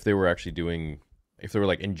love it if they were actually if they were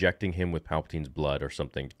like injecting him with Palpatine's blood or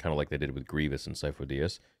something, kind of like they did with Grievous and Sifo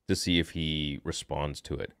Dyas, to see if he responds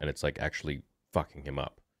to it. And it's like actually fucking him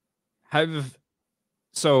up. Have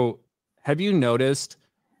you noticed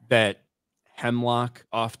that Hemlock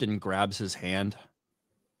often grabs his hand?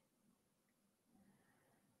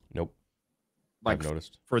 Nope. Like I've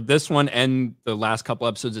noticed. For this one and the last couple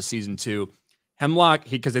episodes of season 2, Hemlock,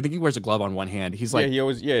 because I think he wears a glove on one hand. He's like,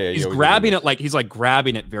 he's grabbing it, like he's like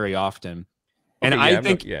grabbing it very often. And I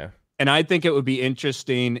think it would be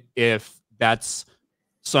interesting if that's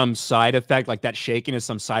some side effect, like that shaking is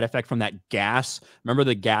some side effect from that gas. Remember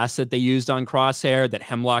the gas that they used on Crosshair that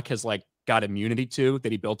Hemlock has like got immunity to,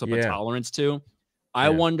 that he built up a tolerance to? I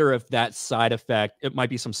wonder if that side effect, it might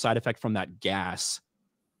be some side effect from that gas,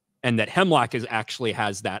 and that Hemlock actually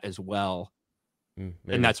has that as well.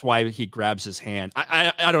 And that's why he grabs his hand.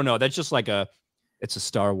 I don't know. That's just like it's a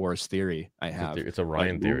Star Wars theory I have. It's a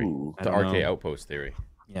Ryan theory. It's an RK Outpost theory.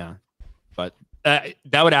 Yeah. But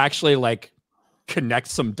that would actually like connect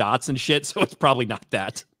some dots and shit, so it's probably not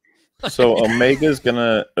that. So Omega's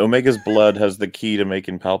blood has the key to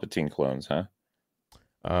making Palpatine clones, huh?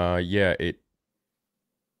 Yeah, it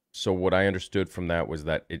So what I understood from that was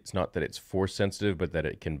that it's not that it's force sensitive, but that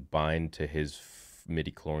it can bind to his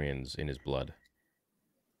midi-chlorians in his blood.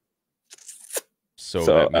 So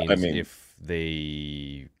So that means I mean, if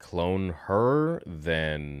they clone her,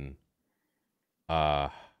 then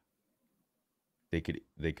they could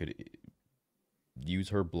use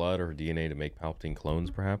her blood or her DNA to make Palpatine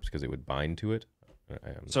clones, perhaps, because it would bind to it.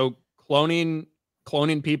 So cloning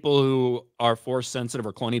people who are force sensitive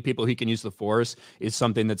or cloning people who can use the force is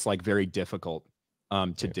something that's like very difficult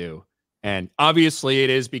to do. And obviously it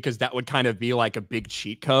is, because that would kind of be like a big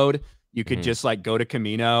cheat code. You could just like go to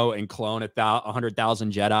Camino and clone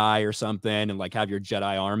 100,000 Jedi or something and like have your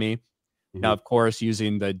Jedi army. Now, of course,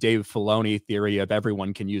 using the Dave Filoni theory of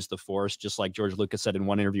everyone can use the force, just like George Lucas said in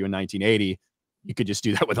one interview in 1980, you could just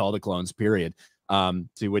do that with all the clones, period. So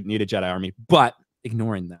you wouldn't need a Jedi army. But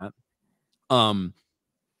ignoring that,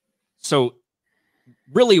 so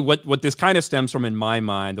really what this kind of stems from in my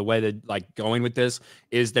mind, the way that like going with this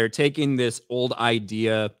is they're taking this old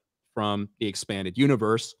idea from the expanded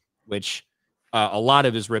universe, which a lot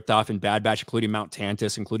of is ripped off in Bad Batch, including Mount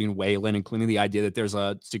Tantus, including Wayland, including the idea that there's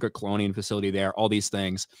a secret cloning facility there, all these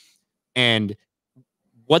things. And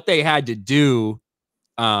what they had to do,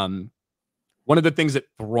 one of the things that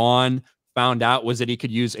Thrawn found out was that he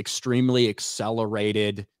could use extremely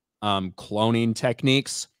accelerated cloning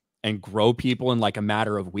techniques and grow people in like a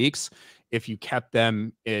matter of weeks if you kept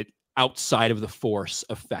them outside of the force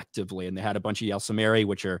effectively. And they had a bunch of Yelsameri,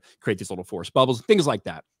 which create these little force bubbles, things like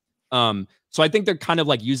that. So I think they're kind of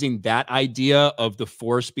like using that idea of the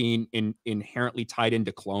force being inherently tied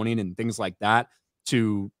into cloning and things like that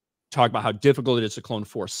to talk about how difficult it is to clone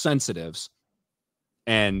force sensitives.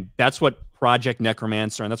 And that's what Project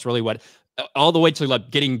Necromancer, and that's really what, all the way to like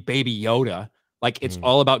getting Baby Yoda, like it's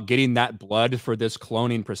all about getting that blood for this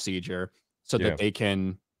cloning procedure so that they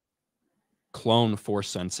can clone force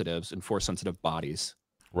sensitives and force sensitive bodies.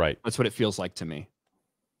 Right. That's what it feels like to me.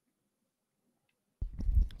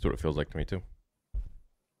 That's what it feels like to me too.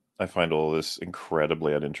 I find all this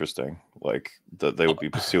incredibly uninteresting. Like that they would be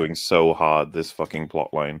pursuing so hard this fucking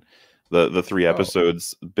plot line. The 3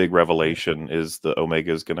 episodes big revelation is that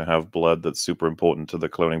Omega's going to have blood that's super important to the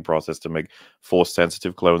cloning process to make force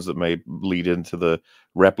sensitive clones that may lead into the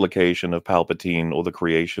replication of Palpatine or the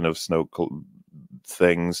creation of Snoke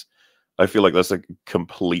things. I feel like that's a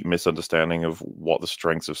complete misunderstanding of what the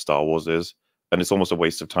strengths of Star Wars is. And it's almost a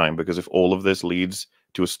waste of time, because if all of this leads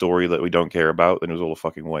to a story that we don't care about, then it was all a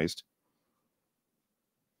fucking waste.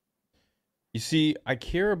 You see, I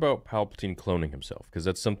care about Palpatine cloning himself, because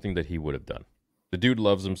that's something that he would have done. The dude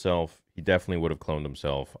loves himself. He definitely would have cloned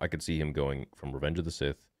himself. I could see him going from Revenge of the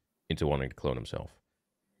Sith into wanting to clone himself.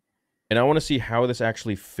 And I want to see how this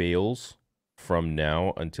actually fails from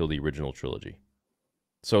now until the original trilogy.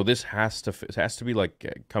 So this has to be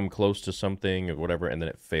like come close to something or whatever, and then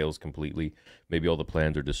it fails completely. Maybe all the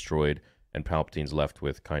plans are destroyed, and Palpatine's left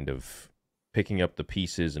with kind of picking up the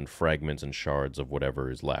pieces and fragments and shards of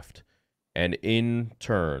whatever is left. And in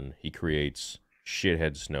turn, he creates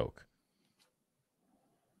shithead Snoke.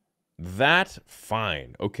 That,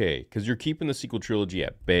 fine. Okay, because you're keeping the sequel trilogy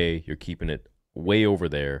at bay. You're keeping it way over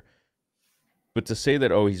there. But to say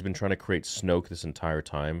that, oh, he's been trying to create Snoke this entire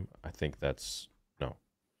time, I think that's... no.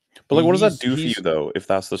 But like, what does that do for you, though, if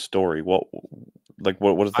that's the story? What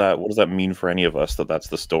does that mean for any of us, that that's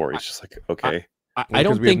the story? It's just like, okay. I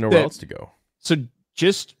don't think we have nowhere else to go. So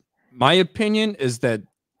just my opinion is that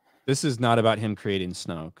this is not about him creating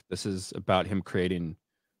Snoke. This is about him creating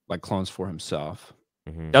like clones for himself.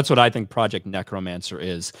 That's what I think Project Necromancer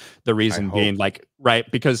is. The reason being like, right,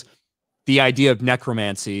 because the idea of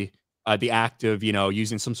necromancy, the act of,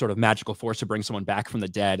 using some sort of magical force to bring someone back from the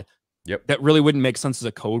dead, that really wouldn't make sense as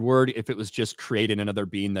a code word if it was just creating another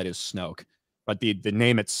being that is Snoke. But the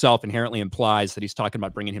name itself inherently implies that he's talking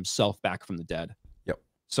about bringing himself back from the dead.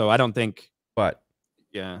 So I don't think... But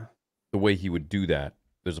yeah, the way he would do that,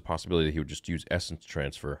 there's a possibility that he would just use essence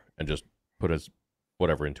transfer and just put his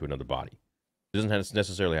whatever into another body. It doesn't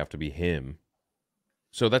necessarily have to be him.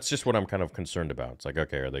 So that's just what I'm kind of concerned about. It's like,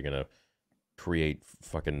 okay, are they going to create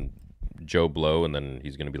fucking Joe Blow, and then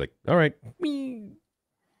he's going to be like, all right, me.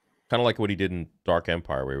 Kind of like what he did in Dark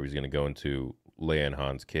Empire, where he's going to go into Leia and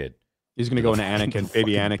Han's kid. He's going to go into Anakin,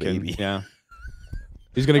 baby Anakin. Baby. Yeah.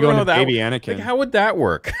 He's going to go into baby Anakin. Like, how would that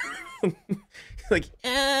work? Like,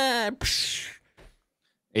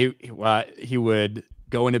 he would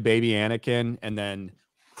go into baby Anakin and then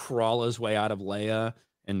crawl his way out of Leia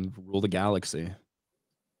and rule the galaxy.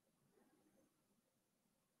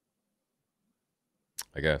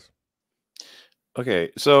 I guess.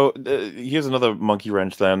 Okay, so here's another monkey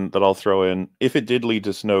wrench then that I'll throw in. If it did lead to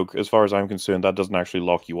Snoke, as far as I'm concerned, that doesn't actually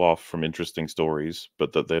lock you off from interesting stories,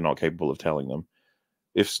 but that they're not capable of telling them.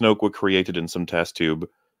 If Snoke were created in some test tube,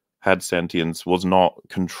 had sentience, was not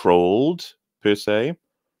controlled per se,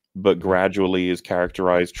 but gradually is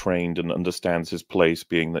characterized, trained, and understands his place,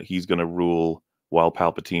 being that he's going to rule while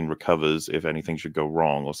Palpatine recovers if anything should go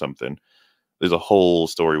wrong or something. There's a whole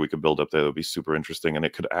story we could build up there that would be super interesting, and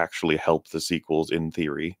it could actually help the sequels in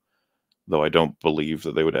theory, though I don't believe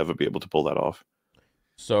that they would ever be able to pull that off.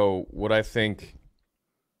 So what I think,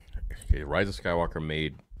 okay, Rise of Skywalker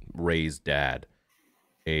made Rey's dad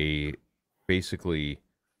a basically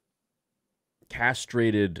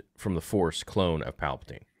castrated from the Force clone of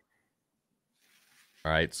Palpatine.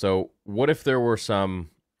 All right, so what if there were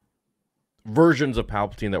some versions of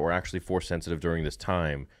Palpatine that were actually Force sensitive during this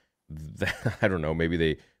time? I don't know,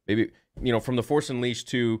 maybe from the Force Unleashed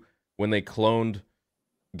 2, when they cloned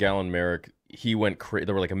Galen Merrick, he went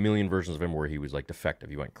there were like a million versions of him where he was like defective.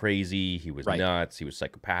 He went crazy, he was nuts, he was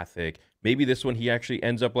psychopathic. Maybe this one he actually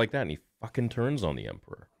ends up like that and he fucking turns on the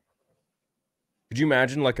Emperor. Could you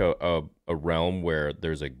imagine like a realm where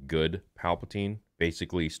there's a good Palpatine,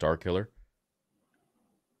 basically Starkiller?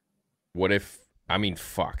 What if, I mean,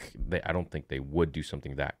 fuck, I don't think they would do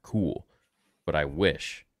something that cool, but I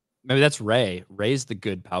wish. Maybe that's Rey. Rey's the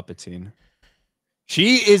good Palpatine.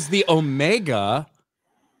 She is the Omega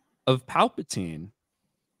of Palpatine.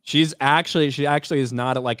 She actually is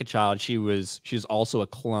not like a child. She's also a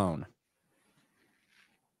clone.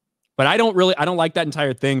 But I don't like that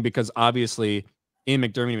entire thing because obviously Ian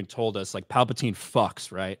McDermott even told us like Palpatine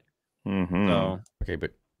fucks, right? Mm-hmm. So okay,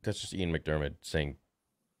 but that's just Ian McDermott saying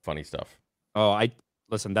funny stuff. Oh,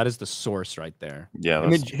 listen, that is the source right there. Yeah,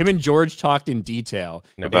 him and George talked in detail.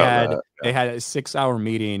 They had a 6-hour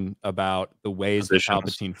meeting about the ways that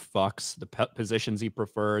Palpatine fucks, the positions he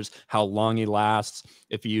prefers, how long he lasts,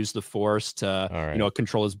 if he used the Force to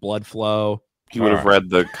control his blood flow. He would have read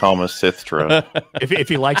the Karma Sithra. if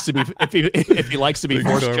he likes to be if he likes to be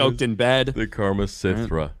Force choked in bed. The Karma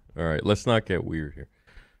Sithra. All right, let's not get weird here.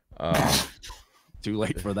 Too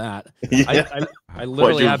late for that. Yeah. I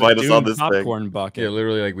literally have a Dune popcorn bucket. Yeah,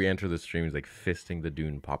 literally, like we enter the stream, he's like fisting the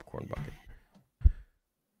Dune popcorn bucket.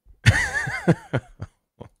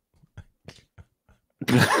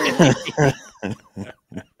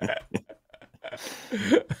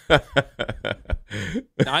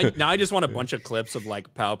 Now I just want a bunch of clips of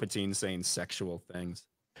like Palpatine saying sexual things.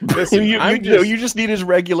 Listen, you just need his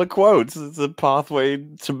regular quotes. It's a pathway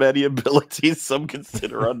to many abilities some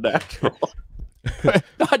consider unnatural.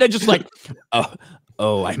 I just like,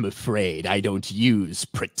 oh, I'm afraid I don't use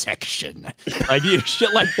protection. Like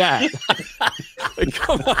shit like that. Like,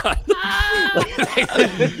 come on.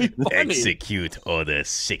 Execute Order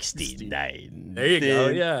 69. There you go.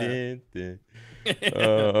 Yeah.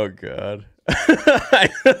 Oh God.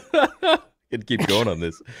 Can keep going on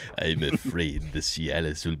this. I'm afraid the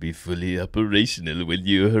Cialis will be fully operational when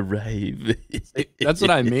you arrive. That's what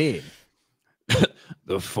I mean.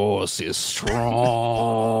 The Force is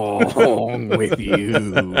strong with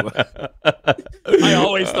you. I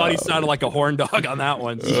always thought he sounded like a horn dog on that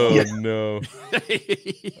one. Oh no!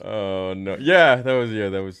 Oh no! Yeah, that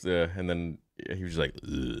was. And then he was like,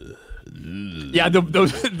 ugh. Yeah,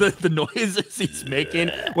 the noises he's making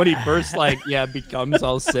when he first becomes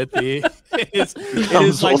all Sithy. It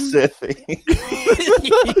is like Sithy.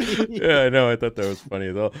 Yeah, I know. I thought that was funny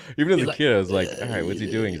as well. Even as a kid, I was like, all right, what's he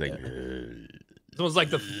doing? He's like. It's almost like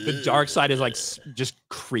the dark side is like just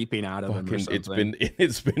creeping out of him. Or something.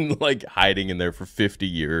 It's been like hiding in there for 50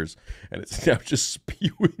 years, and it's now just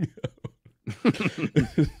spewing out.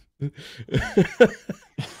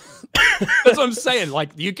 That's what I'm saying.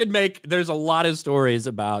 Like there's a lot of stories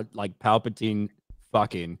about like Palpatine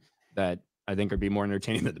fucking that I think would be more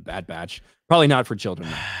entertaining than the Bad Batch. Probably not for children.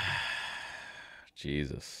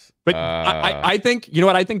 Jesus. But I think, you know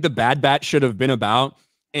what I think the Bad Batch should have been about?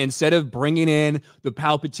 Instead of bringing in the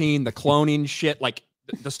Palpatine, the cloning shit, like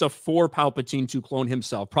the stuff for Palpatine to clone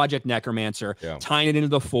himself, Project Necromancer, tying it into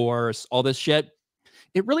the Force, all this shit,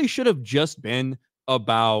 it really should have just been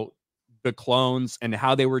about the clones and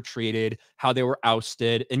how they were treated, how they were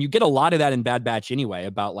ousted. And you get a lot of that in Bad Batch anyway,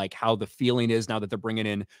 about like how the feeling is now that they're bringing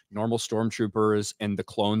in normal stormtroopers and the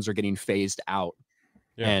clones are getting phased out.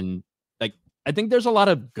 Yeah. And like, I think there's a lot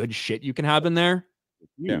of good shit you can have in there.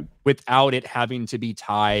 Yeah. Without it having to be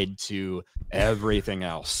tied to everything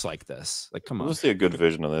else like this. Like, come on. We'll see a good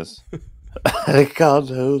vision of this. I can't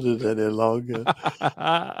hold it any longer.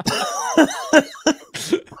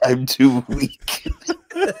 I'm too weak.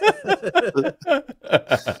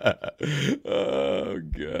 Oh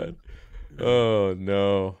God. Oh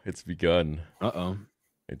no, it's begun. Uh-oh.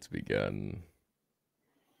 It's begun.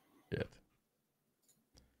 Shit.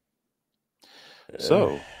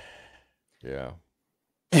 So. Yeah.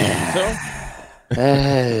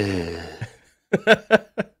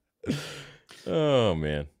 Oh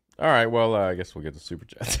man. All right. Well, I guess we'll get the super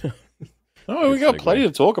chat. Oh, we got plenty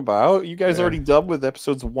to talk about. You guys Yeah. already done with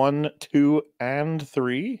episodes 1, 2, and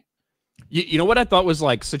 3. You know what I thought was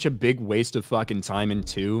like such a big waste of fucking time in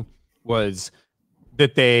 2 was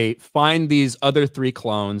that they find these other 3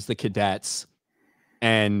 clones, the cadets,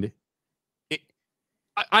 and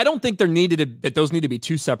I don't think that those need to be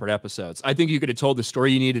 2 separate episodes. I think you could have told the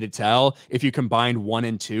story you needed to tell if you combined 1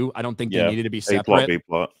 and 2. I don't think they needed to be separate.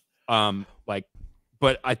 A-plot, B-plot.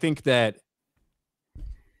 But I think that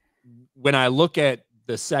when I look at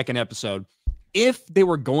the second episode, if they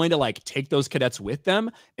were going to like take those cadets with them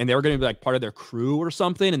and they were going to be like part of their crew or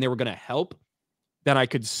something and they were going to help, then I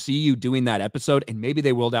could see you doing that episode, and maybe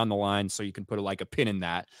they will down the line, so you can put like a pin in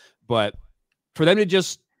that. But for them to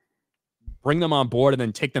just bring them on board and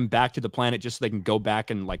then take them back to the planet just so they can go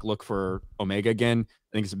back and like look for Omega again, I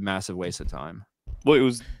think it's a massive waste of time. Well, it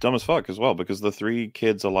was dumb as fuck as well, because the 3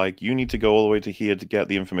 kids are like, you need to go all the way to here to get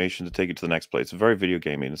the information to take it to the next place. It's very video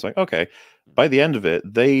gamey. It's like, okay. By the end of it,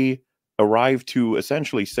 they arrive to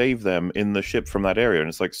essentially save them in the ship from that area. And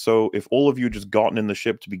it's like, so if all of you just gotten in the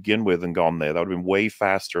ship to begin with and gone there, that would have been way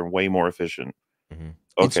faster and way more efficient. Mm-hmm.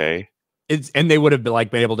 Okay. And they would have been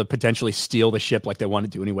like been able to potentially steal the ship like they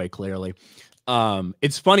wanted to anyway, clearly.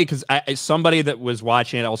 It's funny because somebody that was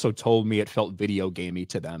watching it also told me it felt video gamey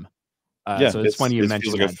to them. So it's funny you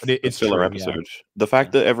mentioned like that, but it's filler true, episode. yeah. The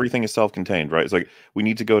fact that everything is self-contained, right? It's like we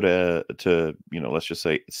need to go to let's just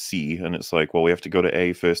say C, and it's like, well, we have to go to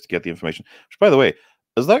A first to get the information. Which, by the way,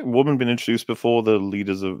 has that woman been introduced before? The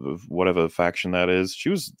leaders of whatever faction that is, she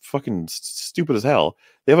was fucking stupid as hell.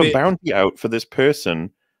 They have a bounty out for this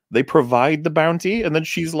person. They provide the bounty, and then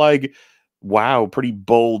she's like, "Wow, pretty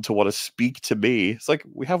bold to want to speak to me." It's like,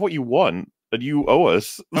 we have what you want. And you owe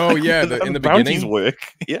us. Oh like, yeah, in the bounties beginning work.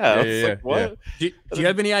 Yeah, yeah, like, what? yeah. Do you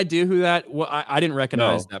have any idea who that? Well, I didn't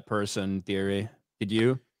recognize that person. Theory, did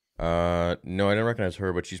you? No, I didn't recognize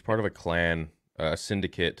her, but she's part of a clan, a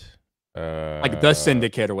syndicate. Like the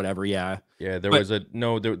syndicate or whatever. Yeah. Yeah,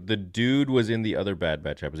 the dude was in the other Bad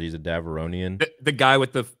Batch episode. He's a Daveronian. The guy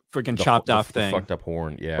with the freaking chopped off thing, the fucked up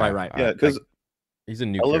horn. Yeah, right. Yeah, because he's a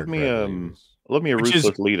new. I love me a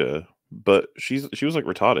ruthless leader. But she was like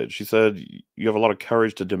retarded. She said, you have a lot of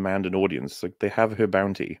courage to demand an audience. Like, they have her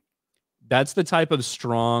bounty. That's the type of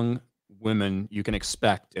strong women you can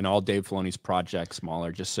expect in all Dave Filoni's projects,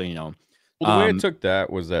 Smaller, just so you know. Well, the way I took that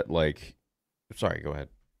was that, like... Sorry, go ahead.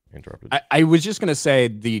 I interrupted. I was just going to say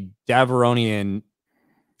the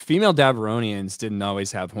female Daveronians didn't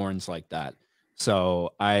always have horns like that.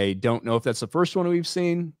 So I don't know if that's the first one we've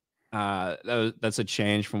seen. That's a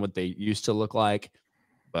change from what they used to look like.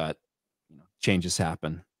 But... changes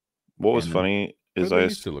happen. What was funny is they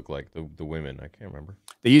used to look like the women. I can't remember.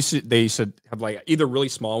 They used to have like either really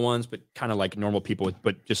small ones, but kind of like normal people,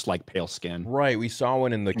 but just like pale skin. Right. We saw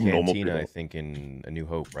one in the cantina, I think, in A New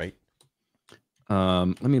Hope, right?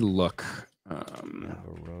 Let me look.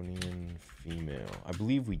 Daveronian female. I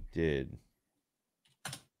believe we did.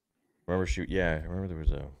 Remember I remember there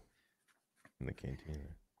was in the cantina.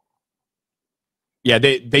 Yeah,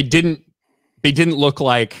 they didn't look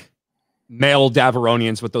like male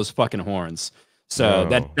Daveronians with those fucking horns. So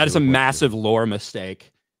that is a massive lore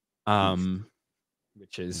mistake.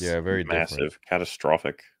 Which is very massive, different.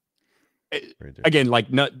 Catastrophic. Again, like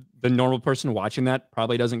the normal person watching that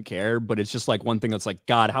probably doesn't care, but it's just like one thing that's like,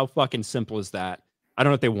 God, how fucking simple is that? I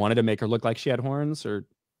don't know if they wanted to make her look like she had horns or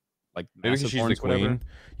like maybe she's horns, the queen. whatever.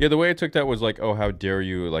 Yeah, the way I took that was like, oh, how dare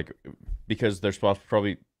you, like, because they're supposed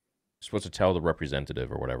to tell the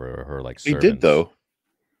representative or whatever, or her like servants. They did though.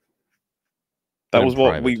 That was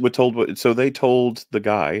what we were told. So they told the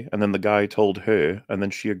guy, and then the guy told her, and then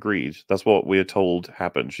she agreed. That's what we were told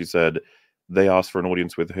happened. She said they asked for an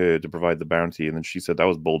audience with her to provide the bounty, and then she said that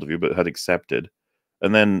was bold of you, but had accepted.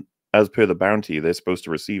 And then, as per the bounty, they're supposed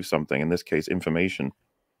to receive something. In this case, information.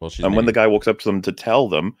 Well, and when the guy walks up to them to tell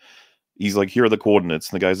them, he's like, "Here are the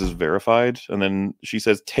coordinates." And the guy says, "Verified." And then she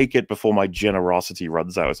says, "Take it before my generosity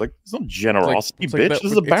runs out." It's like, it's not generosity, bitch. This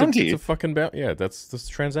is a bounty. It's a fucking bounty. Yeah, that's this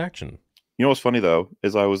transaction. You know what's funny though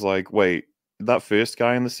is I was like, wait, that first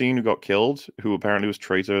guy in the scene who got killed, who apparently was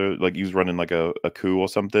traitor, like he was running like a coup or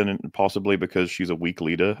something, and possibly because she's a weak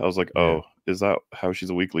leader. I was like, oh, is that how she's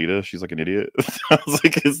a weak leader? She's like an idiot. I was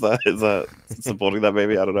like, is that supporting that?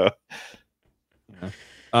 Maybe I don't know.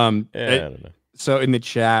 I don't know. So in the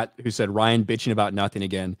chat, who said Ryan bitching about nothing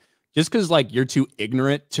again? just because like you're too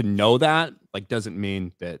ignorant to know that, like doesn't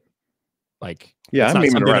mean that like Yeah, it's I'm not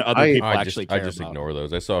memeing something around. that other people I actually care just about. ignore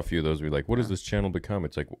those. I saw a few of those. Be like, what does this channel become?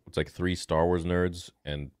 It's like 3 Star Wars nerds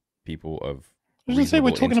and people of I was gonna say we're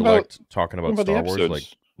reasonable talking about intellect talking about the Star Wars.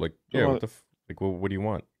 episodes. Like Talking yeah, about- like what do you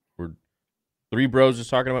want? We're 3 bros just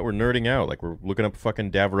talking about we're nerding out. Like we're looking up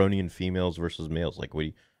fucking Davronian females versus males. Like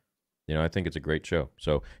you know, I think it's a great show.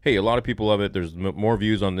 So hey, a lot of people love it. There's more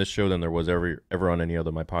views on this show than there was ever on any other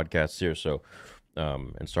of my podcasts here. So,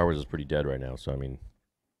 and Star Wars is pretty dead right now. So I mean.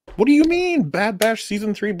 What do you mean? Bad Batch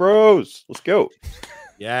season 3, bros. Let's go.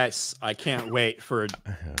 Yes, I can't wait for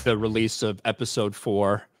the release of episode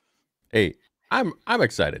 4. Hey, I'm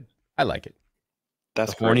excited. I like it.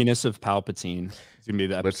 That's the horniness of Palpatine. It's gonna be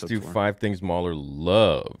the Let's episode do 4. 5 things Mahler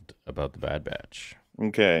loved about the Bad Batch.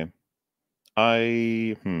 Okay.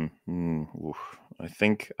 I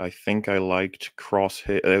think I liked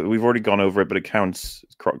Crosshair. We've already gone over it, but it counts.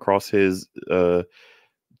 Crosshair's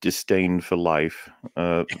disdain for life.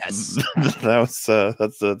 Yes. that's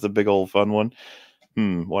a big old fun one.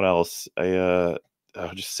 What else?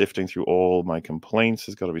 Just sifting through all my complaints.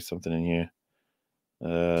 There's got to be something in here.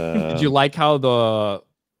 Did you like how the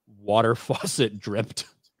water faucet dripped?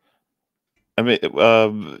 I mean,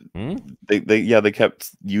 they kept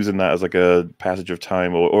using that as like a passage of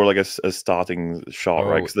time or like a starting shot,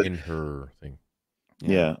 right? In her thing.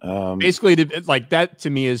 Yeah. Basically, like that to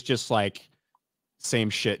me is just like same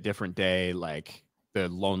shit, different day. Like the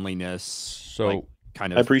loneliness. So like,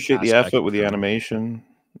 kind of. I appreciate the effort with the animation.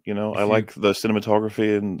 You know, I like the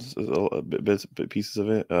cinematography and pieces of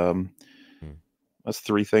it. That's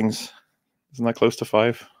 3 things. Isn't that close to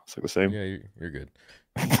 5? It's like the same. Yeah, you're good.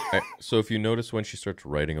 So if you notice when she starts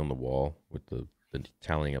writing on the wall with the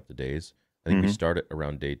tallying up the days, I think we start at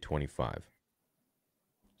around day 25.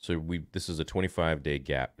 So this is a 25-day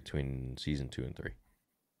gap between season 2 and 3.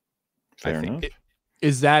 Fair enough.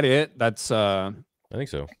 Is that it? That's I think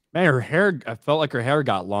so. Man, her hair. I felt like her hair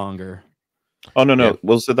got longer. Oh no. Yeah.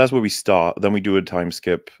 Well, so that's where we start. Then we do a time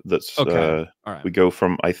skip. That's okay. All right. We go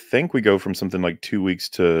from. I think we go from something like 2 weeks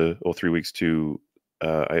to or 3 weeks to.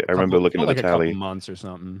 I remember looking at the tally. A couple months or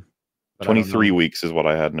something. 23 weeks is what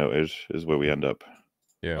I had noted. Is where we end up.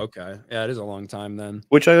 Yeah. Okay. Yeah, it is a long time then.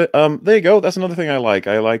 Which there you go. That's another thing I like.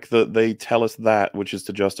 I like that they tell us that, which is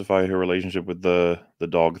to justify her relationship with the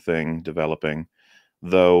dog thing developing.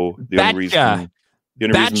 Though the only reason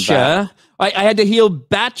Batcha. I had to heal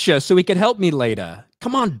Batcha so he could help me later.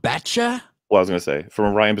 Come on, Batcha. Well, I was going to say, from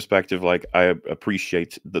a writing perspective, like I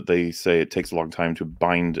appreciate that they say it takes a long time to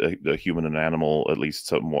bind a human and an animal, at least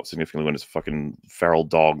somewhat significantly, when it's a fucking feral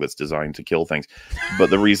dog that's designed to kill things. But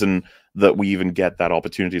the reason that we even get that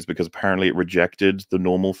opportunity is because apparently it rejected the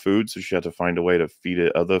normal food, so she had to find a way to feed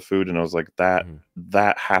it other food. And I was like, that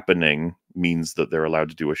happening means that they're allowed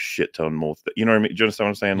to do a shit ton more. You know what I mean? Do you understand what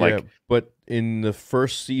I'm saying? Yeah, like, but in the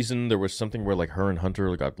first season, there was something where like her and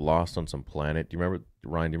Hunter got lost on some planet. Do you remember,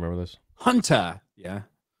 Ryan? Do you remember this? Hunter. Yeah.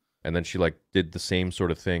 And then she like did the same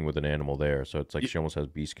sort of thing with an animal there. So it's like she almost has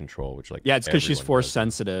beast control, which like it's because she's force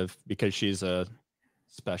sensitive because she's a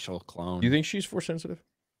special clone. Do you think she's force sensitive?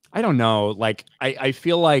 I don't know. Like I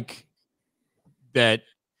feel like that.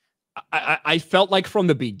 I felt like from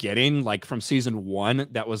the beginning, like from season 1,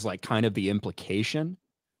 that was like kind of the implication,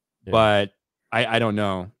 but I don't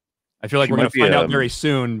know. I feel like we're gonna find out very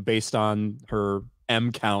soon based on her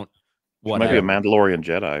M count. She might be a Mandalorian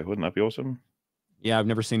Jedi. Wouldn't that be awesome? Yeah, I've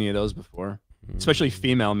never seen any of those before, especially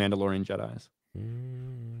female Mandalorian Jedis.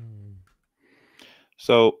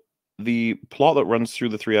 So the plot that runs through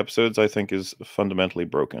the 3 episodes, I think, is fundamentally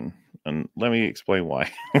broken, and let me explain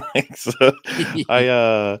why.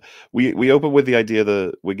 We open with the idea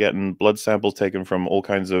that we're getting blood samples taken from all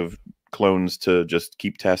kinds of clones to just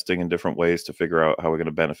keep testing in different ways to figure out how we're going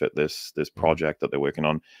to benefit this project that they're working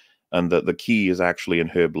on. And that the key is actually in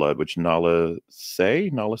her blood, which Nala say,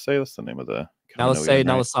 that's the name of the...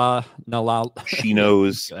 She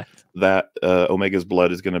knows that Omega's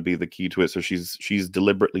blood is going to be the key to it, so she's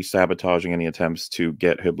deliberately sabotaging any attempts to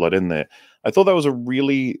get her blood in there. I thought that was a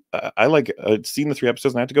really... I'd seen the 3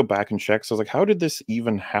 episodes, and I had to go back and check, so I was like, how did this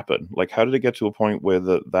even happen? Like, how did it get to a point where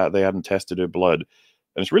that they hadn't tested her blood?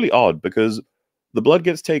 And it's really odd, because the blood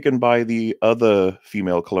gets taken by the other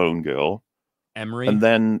female clone girl, Emery, and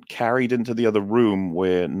then carried into the other room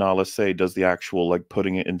where Nala Say does the actual like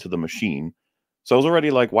putting it into the machine. So I was already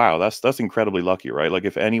like, wow, that's incredibly lucky, right? Like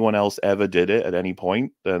if anyone else ever did it at any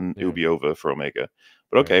point, then it would be over for Omega.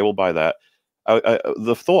 But okay, we'll buy that.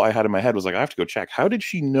 The thought I had in my head was like, I have to go check. How did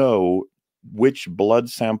she know which blood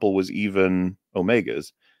sample was even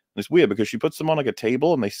Omega's? And it's weird because she puts them on like a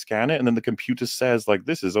table and they scan it, and then the computer says like,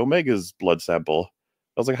 this is Omega's blood sample.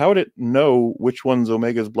 was like, how would it know which one's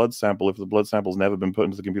Omega's blood sample if the blood sample's never been put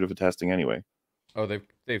into the computer for testing anyway? Oh,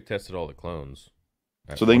 they've tested all the clones.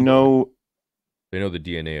 So they know they know the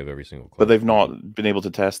DNA of every single clone. But they've not been able to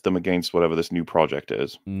test them against whatever this new project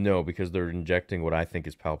is. No, because they're injecting what I think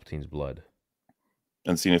is Palpatine's blood.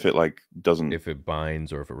 And seeing if it like doesn't, if it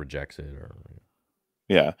binds or if it rejects it, or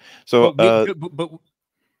yeah. So, but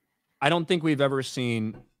I don't think we've ever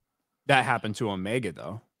seen that happen to Omega,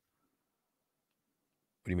 though.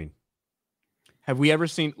 What do you mean? Have we ever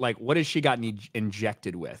seen like what has she gotten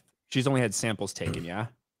injected with? She's only had samples taken, yeah.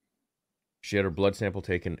 She had her blood sample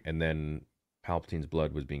taken, and then Palpatine's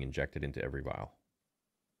blood was being injected into every vial.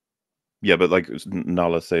 Yeah, but like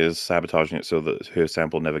Nala says, sabotaging it so that her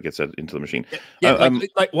sample never gets into the machine. Yeah,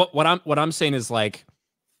 like what I'm saying is like,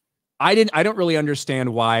 I don't really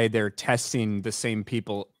understand why they're testing the same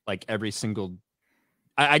people like every single.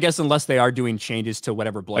 I guess unless they are doing changes to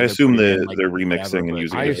whatever blood. I assume they're whatever, remixing and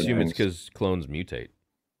using. I assume it's because clones mutate.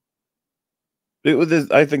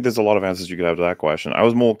 I think there's a lot of answers you could have to that question. I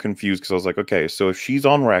was more confused because I was like, okay, so if she's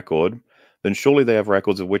on record, then surely they have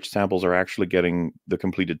records of which samples are actually getting the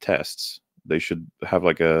completed tests. They should have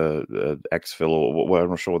like a exfil or well, I'm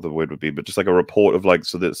not sure what the word would be, but just like a report of like,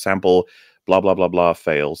 so that sample blah, blah, blah, blah,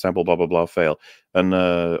 fail, sample blah, blah, blah, fail. And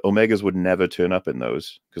Omegas would never turn up in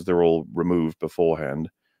those because they're all removed beforehand.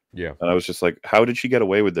 Yeah. And I was just like, how did she get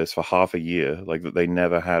away with this for half a year? Like that they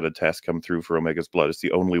never had a test come through for Omega's blood. It's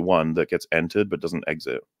the only one that gets entered but doesn't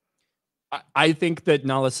exit. I think that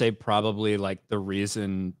Nala say probably like the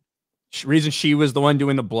reason she was the one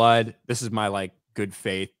doing the blood. This is my like good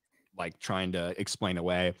faith, like trying to explain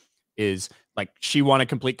away, is like she wanted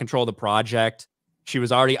complete control of the project. She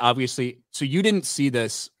was already obviously, so you didn't see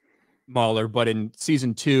this, Mahler, but in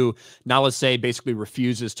season 2, Nala say basically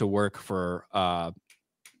refuses to work for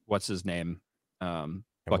what's his name?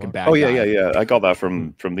 Fucking bad. Oh guy. yeah. I got that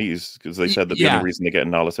from these because they said that the only reason they get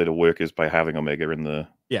Nala say to work is by having Omega in the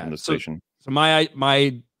station. So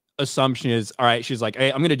my assumption is, all right, she's like,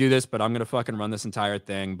 hey, I'm gonna do this, but I'm gonna fucking run this entire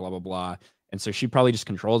thing, blah blah blah. And so she probably just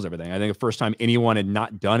controls everything. I think the first time anyone had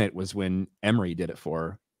not done it was when Emery did it for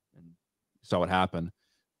her and saw what happened.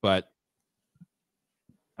 But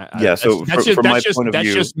so that's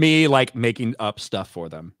view, just me like making up stuff for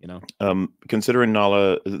them, you know. Considering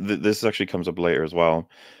Nala, this actually comes up later as well.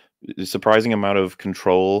 Surprising amount of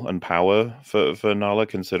control and power for Nala,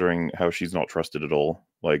 considering how she's not trusted at all.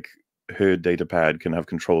 Like her data pad can have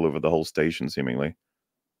control over the whole station, seemingly.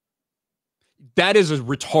 That is a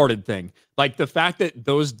retarded thing. Like the fact that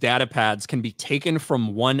those data pads can be taken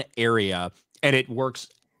from one area and it works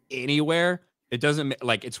anywhere. It doesn't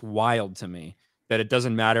like, it's wild to me that it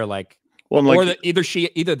doesn't matter. Like, well, or that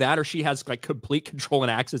either that or she has like complete control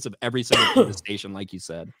and access of every single station, like you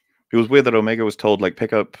said. It was weird that Omega was told, like,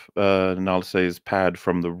 pick up Nalase's pad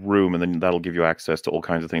from the room, and then that'll give you access to all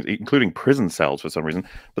kinds of things, including prison cells for some reason.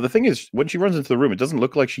 But the thing is, when she runs into the room, it doesn't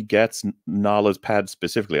look like she gets Nala's pad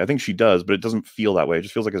specifically. I think she does, but it doesn't feel that way. It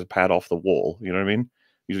just feels like it's a pad off the wall. You know what I mean?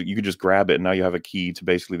 You could just grab it, and now you have a key to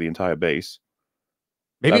basically the entire base.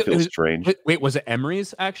 Maybe that feels strange. Wait, was it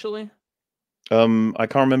Emery's, actually? I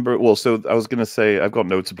can't remember. Well, so I was gonna say I've got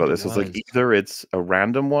notes about this. It's like either it's a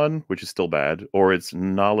random one, which is still bad, or it's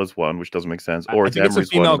Nala's one, which doesn't make sense, or it's Emery's one. I think it's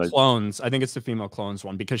the female clones. I think it's the female clones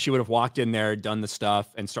one because she would have walked in there, done the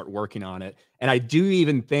stuff, and start working on it. And I do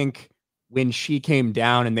even think when she came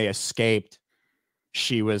down and they escaped,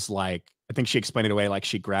 she was like, I think she explained it away like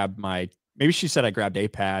she grabbed maybe she said I grabbed a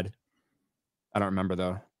pad. I don't remember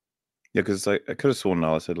though. Yeah, because I could have sworn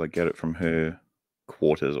Nala said like get it from her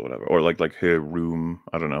quarters or whatever, or like her room.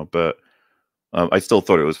 I don't know, but I still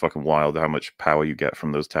thought it was fucking wild how much power you get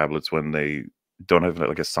from those tablets when they don't have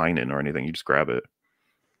like a sign in or anything. You just grab it.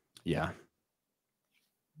 Yeah,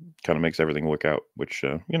 kind of makes everything work out, which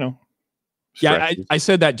you know. Yeah, I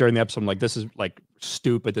said that during the episode. I'm like, this is like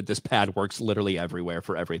stupid that this pad works literally everywhere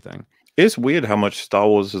for everything. It's weird how much Star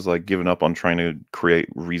Wars has like given up on trying to create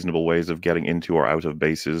reasonable ways of getting into or out of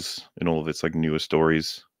bases in all of its like newer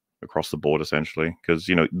stories across the board, essentially, because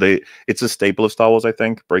you know it's a staple of Star Wars. I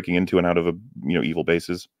think breaking into and out of evil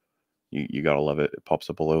bases, you gotta love it. It pops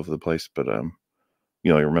up all over the place. But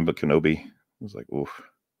you remember Kenobi? It was like, oof,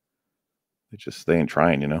 they ain't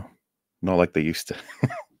trying, not like they used to.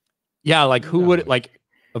 Yeah, like who would like?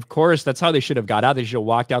 Of course, that's how they should have got out. They should have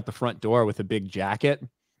walked out the front door with a big jacket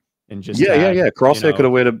and just yeah. Crosshair could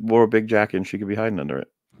have wore a big jacket and she could be hiding under it.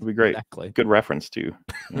 It'd be great. Exactly. Good reference too.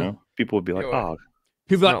 People would be like, oh.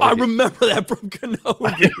 People like, I remember that from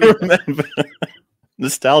Kenobi. I remember.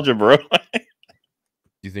 Nostalgia, bro. Do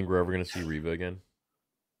you think we're ever gonna see Reva again?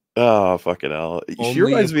 Oh, fucking hell. She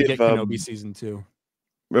reminds me of Kenobi season 2.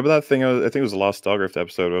 Remember that thing? I think it was the last Stargrift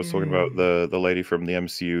episode. I was talking about the lady from the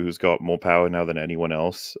MCU who's got more power now than anyone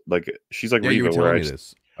else. Like she's like Yeah, you Reva, were where telling me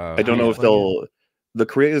this. I don't know if the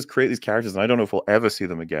creators create these characters, and I don't know if we'll ever see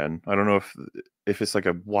them again. I don't know if it's like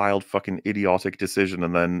a wild fucking idiotic decision,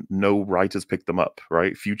 and then no writers pick them up.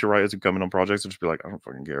 Right? Future writers who come in on projects will just be like, I don't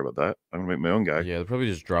fucking care about that. I'm gonna make my own guy. Yeah, they'll probably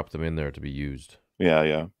just drop them in there to be used.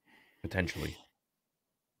 Yeah. Potentially.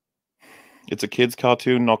 It's a kid's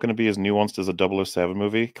cartoon, not going to be as nuanced as a 007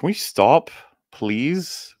 movie. Can we stop,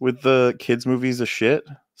 please, with the kids' movies of shit?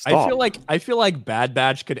 Stop. I feel like Bad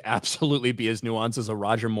Batch could absolutely be as nuanced as a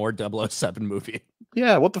Roger Moore 007 movie.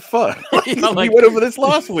 Yeah, what the fuck? Yeah, we went over this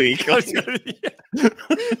last week.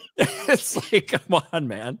 It's like, come on,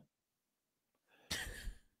 man.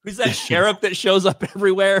 Who's that sheriff that shows up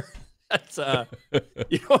everywhere? That's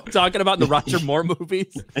you know what I'm talking about in the Roger Moore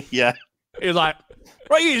movies? Yeah. He's like,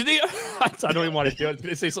 I don't even want to do it. I was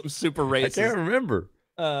gonna say something super racist. I can't remember.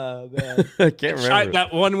 Man. I can't remember.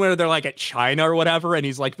 That one where they're like at China or whatever, and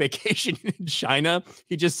he's like vacationing in China.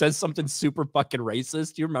 He just says something super fucking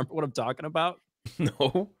racist. Do you remember what I'm talking about?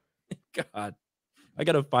 No. God, I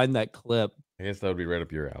gotta find that clip. I guess that would be right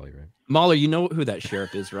up your alley, right? Mahler, you know who that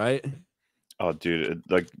sheriff is, right? Oh, dude,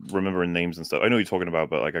 like remembering names and stuff. I know what you're talking about,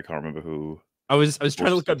 but like I can't remember who. I was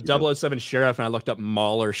trying to look up 007 sheriff, and I looked up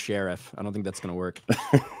Mahler sheriff. I don't think that's gonna work.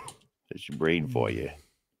 It's your brain for you.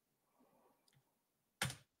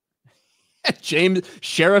 James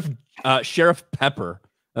Sheriff Pepper.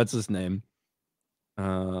 That's his name.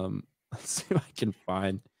 Let's see if I can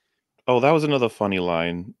find. Oh, that was another funny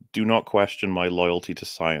line. Do not question my loyalty to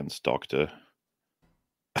science, Doctor.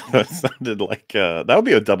 That sounded like that would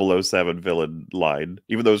be a 007 villain line,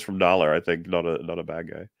 even though it's from Nala. I think not a bad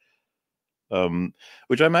guy.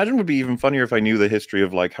 Which I imagine would be even funnier if I knew the history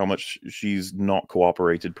of like how much she's not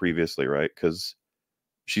cooperated previously, right? Because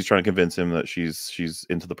she's trying to convince him that she's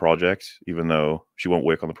into the project, even though she won't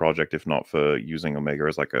work on the project if not for using Omega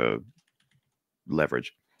as like a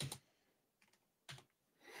leverage.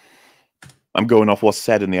 I'm going off what's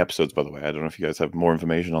said in the episodes, by the way. I don't know if you guys have more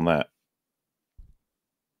information on that.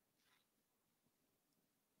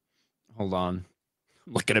 Hold on.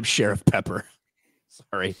 I'm looking up Sheriff Pepper.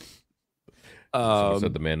 Sorry. Someone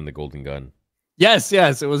said the man in the golden gun. Yes,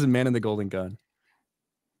 it was a man in the golden gun.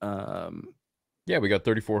 Yeah, we got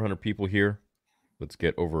 3,400 people here. Let's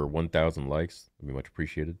get over 1,000 likes. That'd be much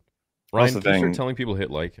appreciated. Ryan, can you start telling people to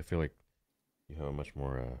hit like? I feel like you have a much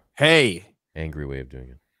more angry way of doing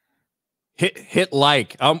it. Hit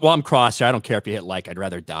like. Well, I'm cross here. I don't care if you hit like. I'd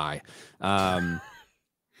rather die.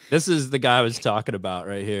 This is the guy I was talking about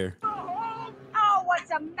right here. Oh, what's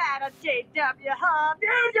the matter, JW Hub?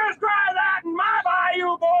 You just cry that in my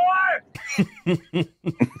bayou, boy!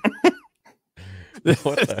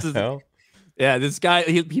 What the hell? Yeah, this guy,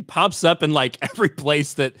 he pops up in like every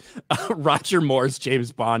place that Roger Moore's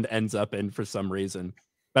James Bond ends up in for some reason.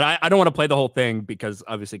 But I don't want to play the whole thing because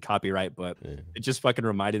obviously copyright, but it just fucking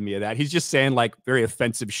reminded me of that. He's just saying like very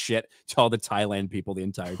offensive shit to all the Thailand people the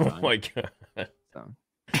entire time. Oh my God. So,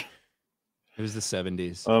 it was the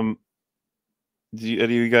 70s. Do any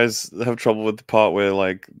of you guys have trouble with the part where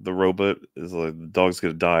like the robot is like the dog's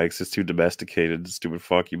gonna die because it's too domesticated? Stupid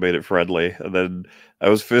fuck, you made it friendly. And then I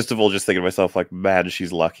was first of all just thinking to myself like, man,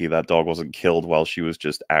 she's lucky that dog wasn't killed while she was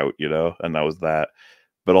just out, you know. And that was that.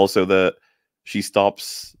 But also that she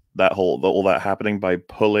stops that all that happening by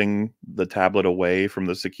pulling the tablet away from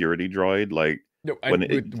the security droid, like. No,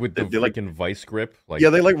 with the freaking vice grip, like yeah,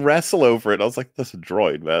 they like wrestle over it. I was like, "That's a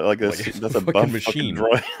droid, man! Like that's a fucking machine,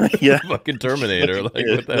 droid." Yeah, fucking Terminator. Like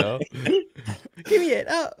what the hell? Give me it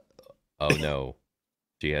up! Oh no,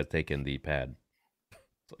 she has taken the pad.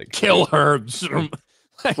 Like, kill her.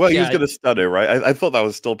 Well, he was gonna stun her, right? I thought that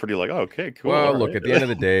was still pretty like, oh, okay, cool. Well, look, at the end of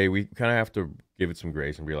the day, we kind of have to give it some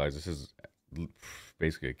grace and realize this is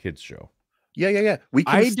basically a kids show. Yeah. We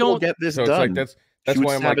can still get this done. It's like that's she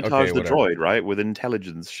why would I'm sabotage like, the droid, right? With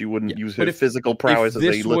intelligence. She wouldn't use her physical prowess as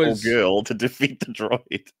a little girl to defeat the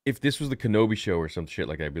droid. If this was the Kenobi show or some shit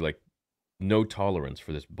like that, I'd be like, no tolerance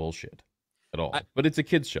for this bullshit at all. But it's a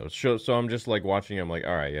kid's show. So I'm just like watching, I'm like,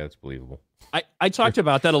 all right, yeah, it's believable. I talked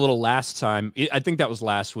about that a little last time. I think that was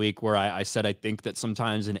last week where I said I think that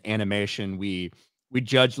sometimes in animation we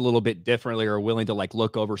judge a little bit differently or are willing to like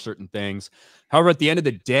look over certain things. However, at the end of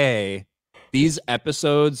the day, these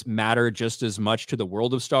episodes matter just as much to the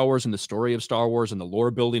world of Star Wars and the story of Star Wars and the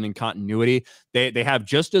lore building and continuity. They have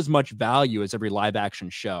just as much value as every live action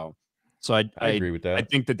show. So I agree with that. I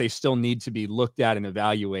think that they still need to be looked at and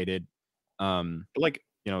evaluated, like,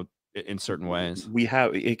 you know, in certain ways.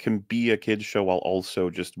 It can be a kid's show while also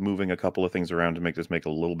just moving a couple of things around to make this make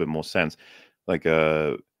a little bit more sense. Like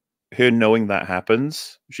her knowing that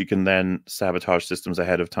happens, she can then sabotage systems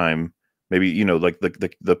ahead of time. Maybe, you know, like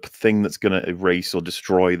the thing that's gonna erase or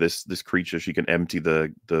destroy this creature, she can empty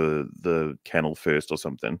the kennel first or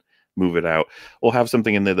something, move it out, or have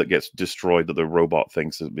something in there that gets destroyed that the robot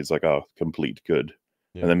thinks is like, oh, complete good,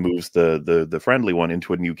 and then moves the friendly one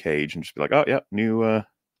into a new cage and just be like, oh yeah, new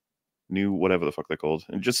whatever the fuck they're called,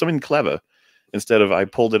 and just something clever. Instead of I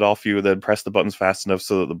pulled it off you and then press the buttons fast enough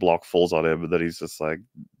so that the block falls on him, but then he's just like,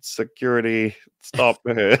 security, stop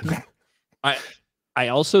it. I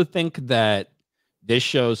also think that this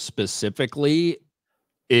show specifically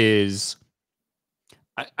is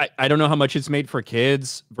I don't know how much it's made for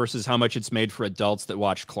kids versus how much it's made for adults that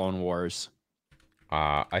watch Clone Wars.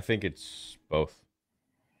 I think it's both.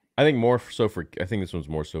 I think more so for. I think this one's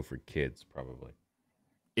more so for kids, probably.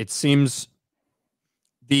 It seems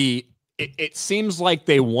it seems like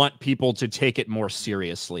they want people to take it more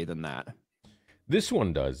seriously than that. This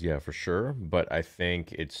one does, yeah, for sure. But I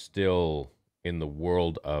think it's still in the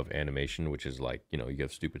world of animation, which is like, you know, you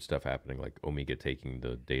have stupid stuff happening, like Omega taking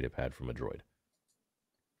the data pad from a droid.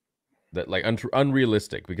 That like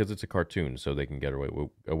unrealistic because it's a cartoon, so they can get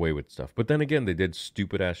away with stuff. But then again, they did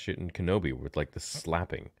stupid ass shit in Kenobi with like the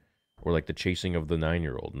slapping. Or like the chasing of the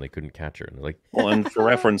 9-year-old, and they couldn't catch her. And they're like, well, and for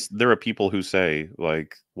reference, there are people who say,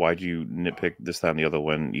 like, why do you nitpick this, that, and the other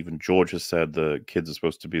when even George has said the kids are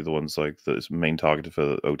supposed to be the ones, like, the main target for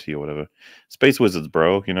the OT or whatever. Space wizards,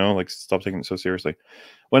 bro, you know? Like, stop taking it so seriously.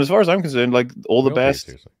 When, as far as I'm concerned, like, all the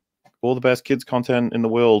best kids content in the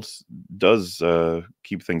world does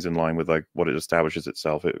keep things in line with like what it establishes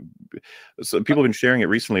itself. So people have been sharing it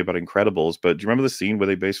recently about Incredibles, but do you remember the scene where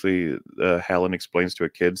they basically Helen explains to her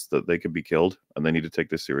kids that they could be killed and they need to take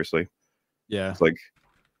this seriously? Yeah, it's like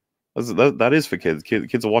that is for kids.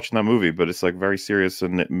 Kids are watching that movie, but it's like very serious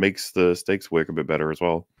and it makes the stakes work a bit better as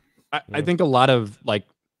well. I think a lot of like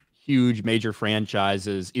huge major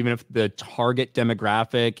franchises, even if the target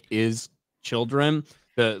demographic is children,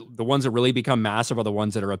 the ones that really become massive are the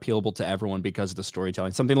ones that are appealable to everyone because of the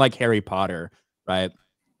storytelling. Something like Harry Potter, right?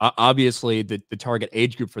 Obviously, the target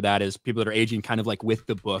age group for that is people that are aging kind of like with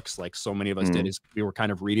the books, like so many of us did, is we were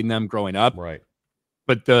kind of reading them growing up. Right.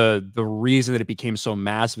 But the reason that it became so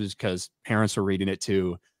massive is because parents were reading it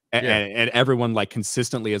too. And everyone like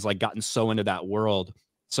consistently has like gotten so into that world.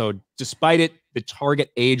 So despite it, the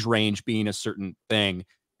target age range being a certain thing,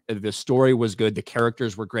 the story was good. The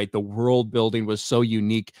characters were great. The world building was so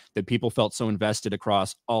unique that people felt so invested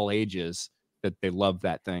across all ages that they loved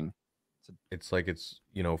that thing. It's like it's,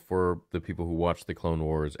 you know, for the people who watch the Clone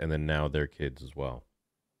Wars and then now their kids as well.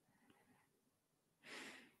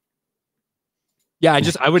 Yeah,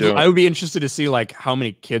 I would be interested to see like how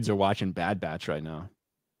many kids are watching Bad Batch right now.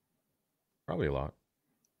 Probably a lot.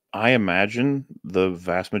 I imagine the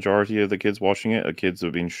vast majority of the kids watching it are kids who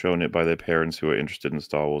have been shown it by their parents who are interested in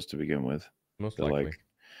Star Wars to begin with. Most They're likely.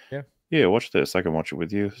 Like, yeah, watch this. I can watch it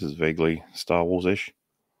with you. This is vaguely Star Wars-ish.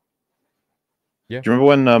 Yeah. Do you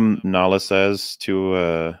remember when Nala says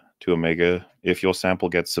to Omega, if your sample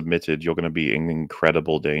gets submitted, you're going to be in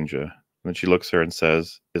incredible danger? And then she looks at her and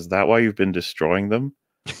says, is that why you've been destroying them?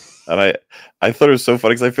 And I thought it was so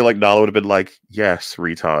funny because I feel like Nala would have been like, yes,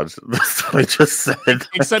 retard. That's what I just said.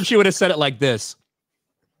 Except she would have said it like this.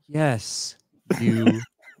 Yes, you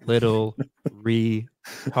little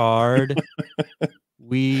retard.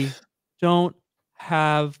 We don't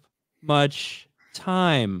have much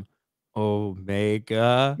time,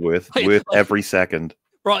 Omega. With every second.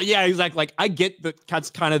 Bro, yeah, exactly. Like I get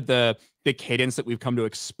that's kind of the cadence that we've come to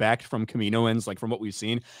expect from Kaminoans, like from what we've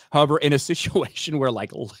seen. However, in a situation where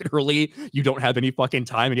like literally you don't have any fucking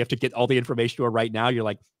time and you have to get all the information to her right now, you're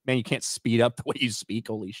like, man, you can't speed up the way you speak.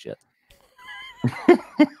 Holy shit.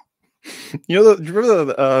 You know, do you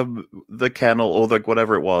remember the kennel or like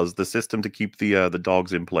whatever it was, the system to keep the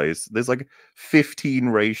dogs in place? There's like 15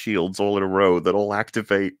 ray shields all in a row that all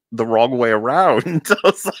activate the wrong way around. I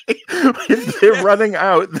was like, if they're running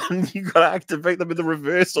out, then you gotta activate them in the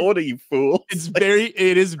reverse order, you fool.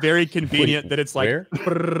 It is very convenient that it's like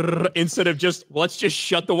instead of just let's just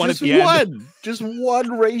shut the one at the end. Just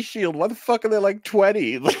one ray shield. Why the fuck are there like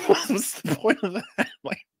 20? Like, what's the point of that?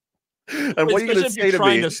 Like, and what are you going to say to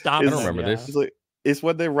me? I don't remember this. It's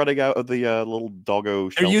when they're running out of the little doggo.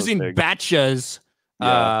 They're using Batcha's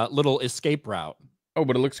little escape route. Oh,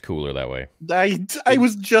 but it looks cooler that way. I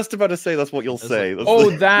was just about to say that's what you'll say.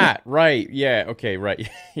 Like, that right? Yeah. Okay. Right.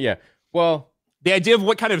 Yeah. Well, the idea of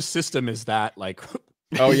what kind of system is that? Like,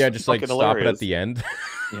 oh yeah, just like stop it at the end.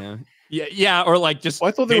 Yeah, or like just. Well,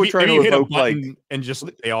 I thought they were trying to evoke like and just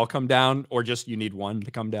they all come down, or just you need one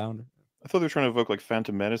to come down. I thought they were trying to evoke like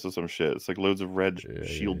Phantom Menace or some shit. It's like loads of red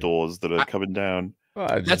shield doors that are coming down. Well,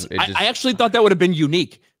 I actually thought that would have been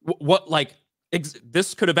unique.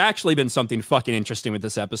 This could have actually been something fucking interesting with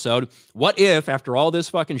this episode. What if after all this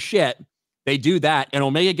fucking shit, they do that and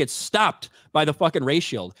Omega gets stopped by the fucking ray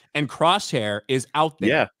shield and Crosshair is out there.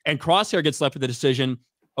 Yeah. And Crosshair gets left with the decision,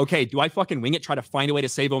 okay, do I fucking wing it, try to find a way to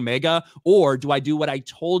save Omega? Or do I do what I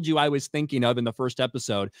told you I was thinking of in the first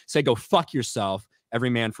episode? Say, go fuck yourself, every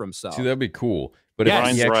man for himself. See, that'd be cool. But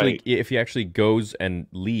if he actually goes and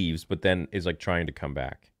leaves, but then is like trying to come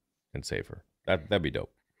back and save her, that'd be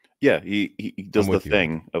dope. Yeah, he does the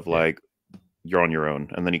thing of like, you're on your own,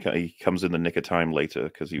 and then he comes in the nick of time later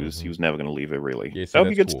because he was never going to leave it. Really, Yeah, that would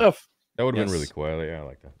be good stuff. That would have been really cool. I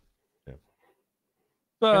like that.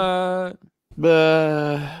 Yeah.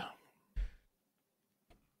 But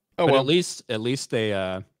at least they.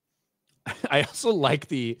 I also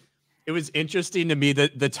like it was interesting to me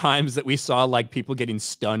that the times that we saw like people getting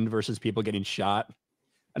stunned versus people getting shot,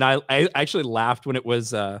 and I actually laughed when it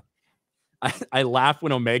was. I laughed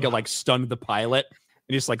when Omega like stunned the pilot and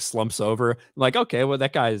he just like slumps over. I'm like, okay, well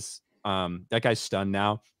that guy's stunned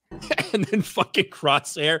now. And then fucking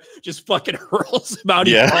Crosshair just fucking hurls him out.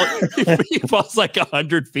 He falls like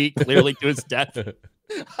 100 feet clearly to his death. I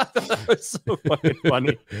thought that was so fucking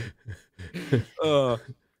funny.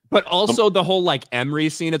 But also the whole like Emery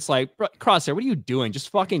scene, it's like, Crosshair, what are you doing? Just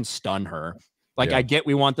fucking stun her. Like, I get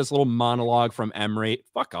we want this little monologue from Emery.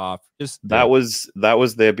 Fuck off. That was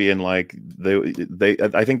there being like they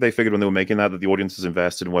I think they figured when they were making that the audience is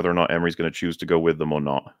invested in whether or not Emery's going to choose to go with them or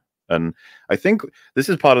not. And I think this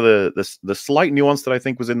is part of the slight nuance that I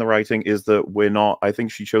think was in the writing is that we're not. I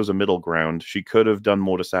think she chose a middle ground. She could have done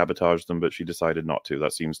more to sabotage them, but she decided not to.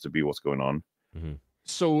 That seems to be what's going on. Mm-hmm.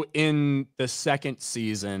 So in the second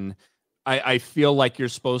season, I feel like you're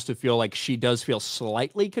supposed to feel like she does feel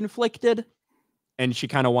slightly conflicted. And she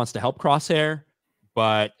kind of wants to help Crosshair,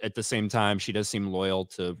 but at the same time, she does seem loyal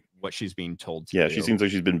to what she's being told to do. She seems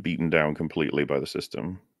like she's been beaten down completely by the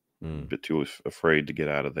system. A bit too afraid to get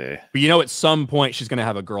out of there. But at some point, she's going to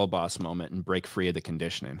have a girl boss moment and break free of the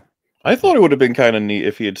conditioning. I thought it would have been kind of neat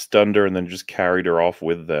if he had stunned her and then just carried her off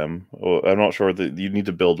with them. I'm not sure that you need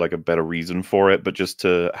to build like a better reason for it, but just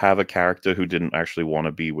to have a character who didn't actually want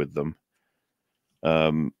to be with them.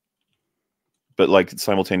 But like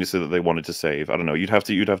simultaneously that they wanted to save. I don't know. You'd have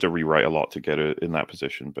to rewrite a lot to get it in that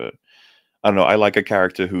position. But I don't know. I like a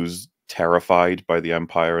character who's terrified by the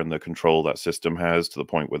Empire and the control that system has to the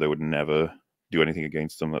point where they would never do anything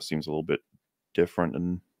against them. That seems a little bit different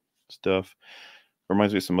and stuff.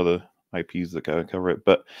 Reminds me of some other IPs that cover it.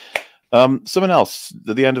 But something else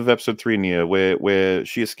at the end of episode 3 Nia, where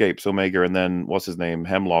she escapes Omega, and then what's his name,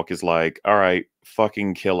 Hemlock, is like, all right,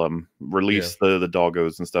 fucking kill him, release the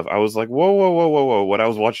doggos and stuff. I was like, whoa. When I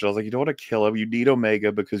was watching, I was like, you don't want to kill him. You need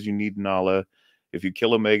Omega because you need Nala. If you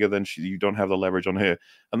kill Omega, then you don't have the leverage on her.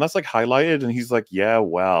 And that's like highlighted, and he's like, yeah,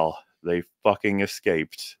 well, they fucking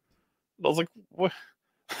escaped. I was like, what?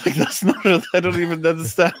 Like, that's not. I don't even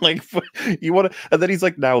understand. Like, you want to, and then he's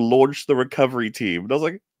like, now launch the recovery team. And I was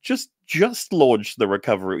like, just launch the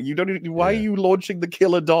recovery. You don't even, why are you launching the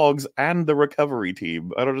killer dogs and the recovery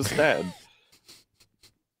team? I don't understand.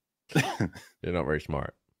 You're not very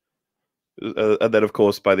smart. And then, of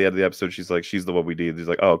course, by the end of the episode, she's like, she's the one we need. He's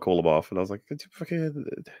like, oh, call him off. And I was like,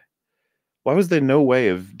 why was there no way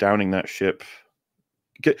of downing that ship?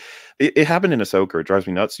 It happened in Ahsoka. It drives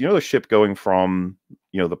me nuts. You know, the ship going from,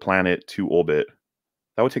 the planet to orbit,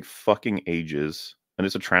 that would take fucking ages. And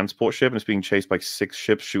it's a transport ship, and it's being chased by 6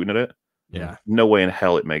 ships shooting at it. Yeah. No way in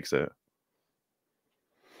hell it makes it.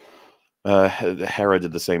 Hera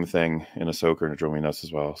did the same thing in Ahsoka, and it drove me nuts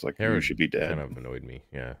as well. It's like, Hera, you should be dead. Kind of annoyed me.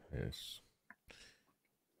 Yeah. Yes.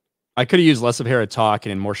 I could have used less of Hera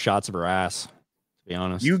talking and more shots of her ass, to be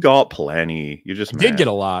honest. You got plenty. You just did get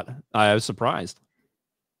a lot. I was surprised.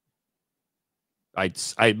 I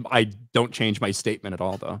don't change my statement at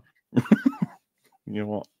all, though. You know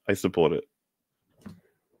what? I support it.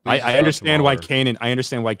 I understand why Kanan. I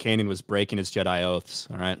understand why Kanan was breaking his Jedi oaths.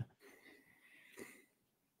 All right.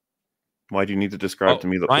 Why do you need to describe to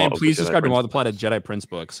me the Ryan, plot? Please describe to me all the plot of Jedi Prince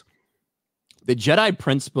books. The Jedi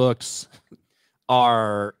Prince books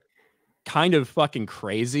are kind of fucking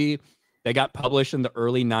crazy. They got published in the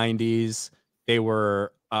early 90s. They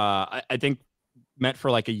were, I think, meant for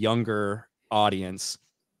like a younger audience.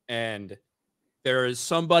 And there is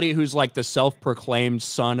somebody who's like the self-proclaimed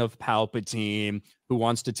son of Palpatine who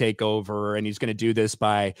wants to take over, and he's going to do this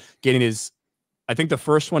by getting his, I think the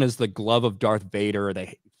first one is the glove of Darth Vader, or the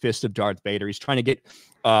fist of Darth Vader. He's trying to get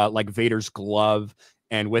like Vader's glove,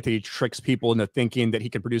 and with it, he tricks people into thinking that he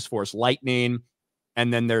can produce Force lightning.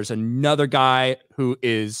 And then there's another guy who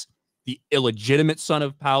is the illegitimate son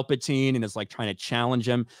of Palpatine and is like trying to challenge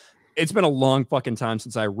him. It's been a long fucking time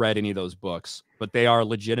since I read any of those books, but they are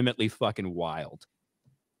legitimately fucking wild.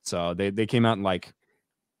 So they came out in like,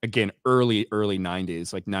 again, early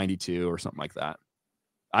 90s, like 92 or something like that.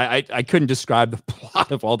 I couldn't describe the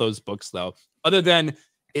plot of all those books though, other than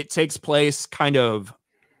it takes place kind of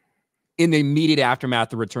in the immediate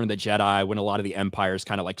aftermath of Return of the Jedi, when a lot of the Empire is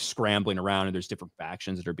kind of like scrambling around and there's different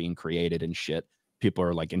factions that are being created and shit. People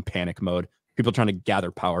are like in panic mode. People trying to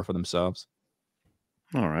gather power for themselves.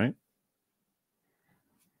 All right.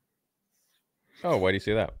 Oh, why do you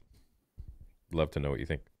say that? Love to know what you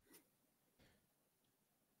think.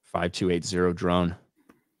 5280 drone.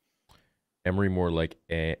 Emery more like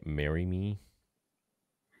marry me.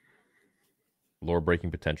 Lore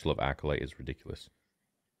breaking potential of Acolyte is ridiculous.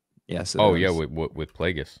 Yes. Oh yeah, with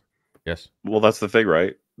Plagueis. Yes. Well, that's the thing,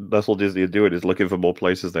 right? That's what Disney are doing, is looking for more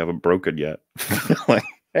places they haven't broken yet. Like,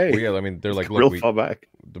 hey, Well, yeah, I mean, they're like, real look, far back.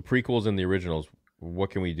 the prequels and the originals. What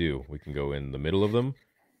can we do? We can go in the middle of them,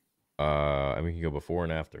 and we can go before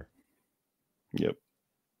and after. Yep.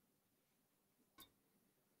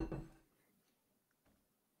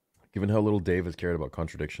 Given how little Dave has cared about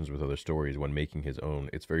contradictions with other stories when making his own,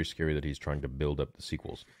 it's very scary that he's trying to build up the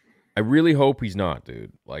sequels. I really hope he's not,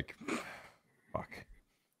 dude. Like, fuck.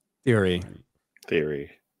 Theory.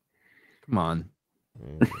 Come on.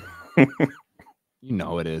 Mm. You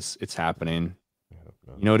know it is. It's happening.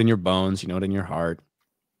 You know it in your bones. You know it in your heart.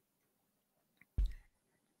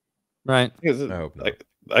 Right. I hope not.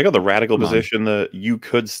 I got the radical position that you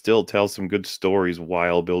could still tell some good stories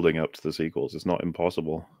while building up to the sequels. It's not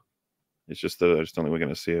impossible. It's just that I just don't think we're going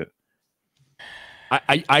to see it.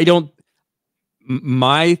 I don't.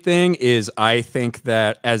 My thing is, I think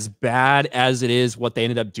that as bad as it is what they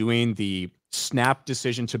ended up doing, the snap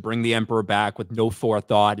decision to bring the Emperor back with no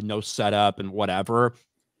forethought and no setup and whatever,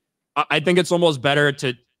 I think it's almost better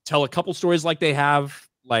to tell a couple stories like they have,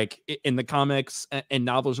 like in the comics and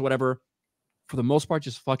novels or whatever. For the most part,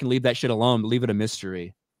 just fucking leave that shit alone. Leave it a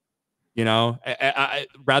mystery. You know,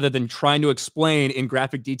 rather than trying to explain in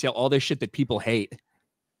graphic detail all this shit that people hate,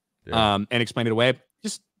 and explain it away.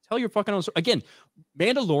 Just tell your fucking own story. Again,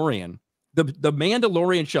 Mandalorian, the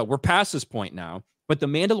Mandalorian show. We're past this point now, but the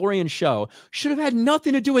Mandalorian show should have had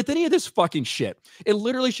nothing to do with any of this fucking shit. It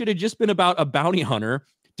literally should have just been about a bounty hunter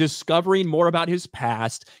discovering more about his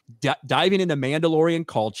past, diving into Mandalorian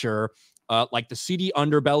culture, like the seedy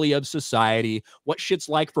underbelly of society, what shit's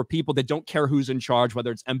like for people that don't care who's in charge, whether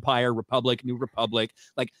it's Empire, Republic, New Republic.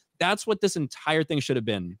 Like, that's what this entire thing should have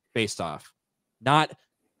been based off, not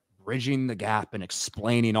bridging the gap and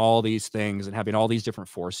explaining all these things and having all these different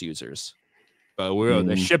Force users. But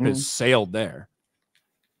the ship has sailed there.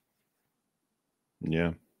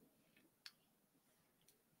 Yeah.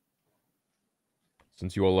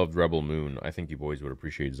 Since you all loved Rebel Moon, I think you boys would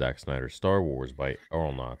appreciate Zack Snyder's Star Wars by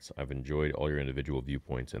Aeronauts. I've enjoyed all your individual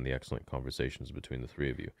viewpoints and the excellent conversations between the three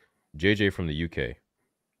of you. JJ from the UK.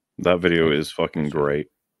 That video is fucking great.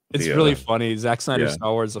 It's really funny. Zack Snyder's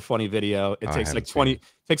Star Wars is a funny video. It takes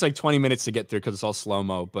like 20 minutes to get through because it's all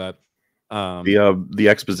slow-mo, but the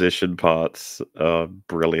exposition parts are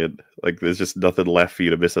brilliant. Like, there's just nothing left for you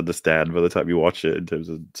to misunderstand by the time you watch it in terms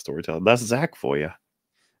of storytelling. That's Zach for you.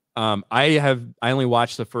 I only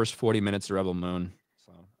watched the first 40 minutes of Rebel Moon,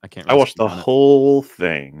 so I can't. I watched the whole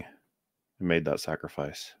thing and made that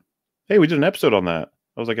sacrifice. Hey, we did an episode on that.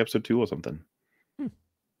 That was like episode 2 or something.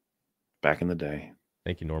 Back in the day.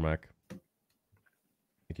 Thank you, Normac.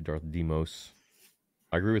 Thank you, Darth Demos.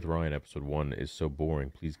 I agree with Ryan. Episode 1 is so boring.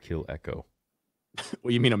 Please kill Echo.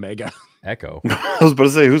 What, you mean Omega? Echo. I was about to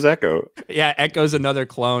say, who's Echo? Yeah, Echo's another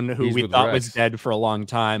clone who He's we with thought Rex. was dead for a long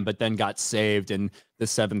time, but then got saved in the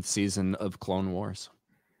 7th season of Clone Wars.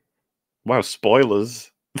 Wow,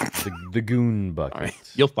 spoilers. The Goon Bucket. All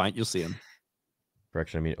right. You'll see him.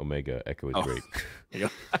 Correction, I mean Omega. Echo is great. There you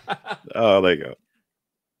go. Oh, there you go.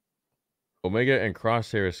 Omega and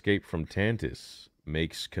Crosshair escape from Tantis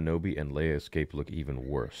makes Kenobi and Leia escape look even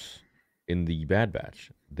worse. In the Bad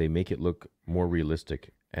Batch, they make it look more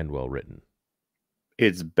realistic and well written.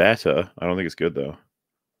 It's better. I don't think it's good though.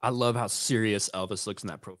 I love how serious Elvis looks in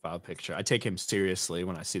that profile picture. I take him seriously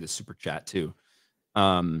when I see the super chat too.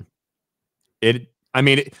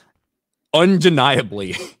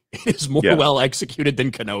 Undeniably, it is more well executed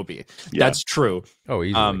than Kenobi. Yeah. That's true. Oh,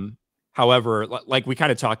 easily. However, like we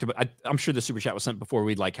kind of talked about, I'm sure the super chat was sent before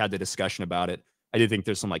we like had the discussion about it. I did think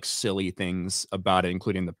there's some like silly things about it,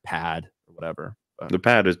 including the pad or whatever. But the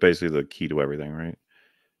pad is basically the key to everything, right?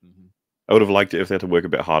 Mm-hmm. I would have liked it if they had to work a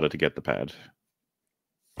bit harder to get the pad.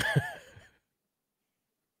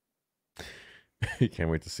 You can't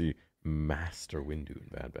wait to see Master Windu in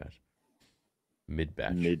Bad Batch.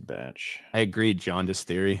 Mid-batch. Mid-batch. I agree, Jaundice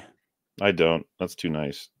theory. I don't. That's too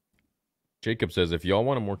nice. Jacob says, if y'all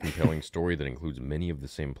want a more compelling story that includes many of the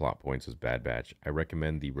same plot points as Bad Batch, I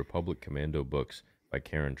recommend the Republic Commando books by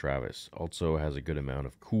Karen Travis. Also has a good amount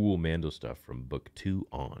of cool Mando stuff from book 2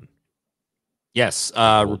 on. Yes,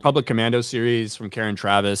 Republic Commando series from Karen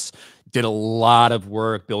Travis did a lot of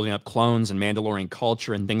work building up clones and Mandalorian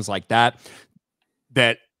culture and things like that.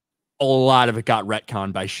 That a lot of it got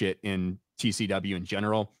retconned by shit in TCW in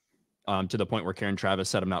general, to the point where Karen Travis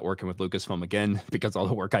said, I'm not working with Lucasfilm again because all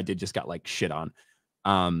the work I did just got like shit on.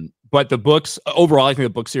 But the books overall, I think the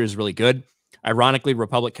book series is really good. Ironically,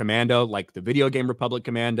 Republic Commando, like the video game Republic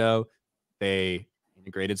Commando, they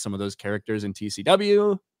integrated some of those characters in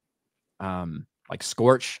TCW. Like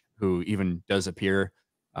Scorch, who even does appear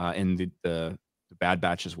in the Bad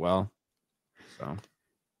Batch as well. So,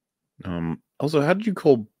 also, how did you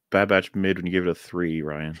call Bad Batch mid when you gave it a 3,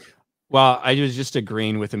 Ryan? well, I was just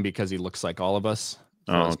agreeing with him because he looks like all of us.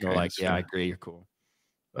 So Oh, I was more okay, like, that's yeah, I fair. agree, you're cool.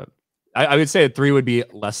 But I would say a 3 would be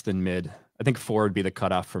less than mid. I think 4 would be the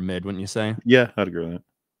cutoff for mid, wouldn't you say? Yeah, I'd agree with that.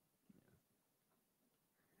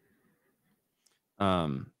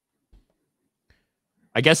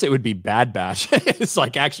 I guess it would be Bad Batch. It's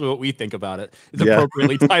like actually what we think about it. It's Yeah.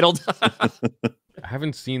 appropriately titled. I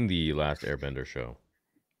haven't seen the last Airbender show.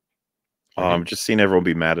 Just seen everyone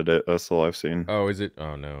be mad at it. That's all I've seen. Oh, is it?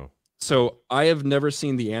 Oh, no. So I have never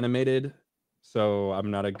seen the animated, so I'm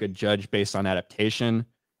not a good judge based on adaptation.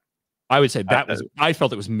 I would say that was, I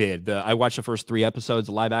felt it was mid. I watched the first 3 episodes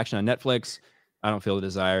of live action on Netflix. I don't feel the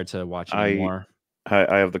desire to watch it anymore.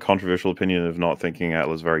 I have the controversial opinion of not thinking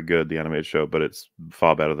Atlas very good, the animated show, but it's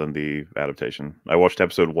far better than the adaptation. I watched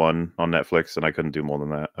episode 1 on Netflix and I couldn't do more than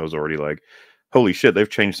that. I was already like, holy shit, they've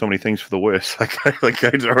changed so many things for the worse. I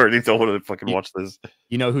already don't want to fucking watch this.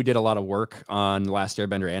 You know who did a lot of work on Last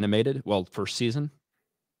Airbender animated? Well, first season?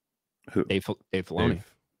 Who? Dave Filoni.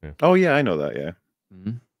 Yeah. Oh, yeah, I know that, yeah.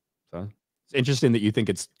 Mm-hmm. So it's interesting that you think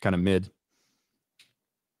it's kind of mid.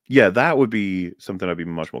 Yeah, that would be something I'd be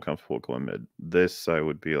much more comfortable calling mid. This, I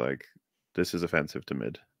would be like, this is offensive to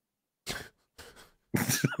mid.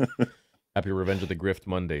 Happy Revenge of the Grift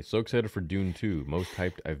Monday. So excited for Dune 2. Most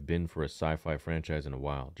hyped I've been for a sci-fi franchise in a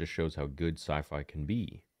while. Just shows how good sci-fi can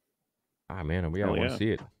be. Ah, man, I want to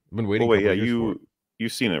see it. I've been waiting. Oh, wait, yeah,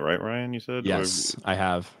 you've seen it, right, Ryan? You said? Yes, I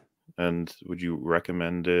have. And would you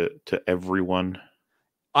recommend it to everyone?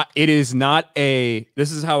 It is not a,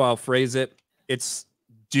 this is how I'll phrase it. It's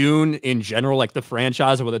Dune in general, like the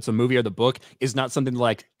franchise, whether it's a movie or the book, is not something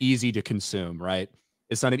like easy to consume, right?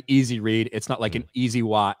 It's not an easy read. It's not like an easy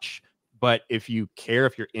watch. But if you care,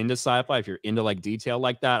 if you're into sci-fi, if you're into like detail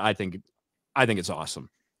like that, I think it's awesome.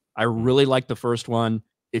 I really like the first one.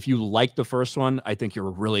 If you like the first one, I think you're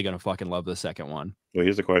really gonna fucking love the second one. Well,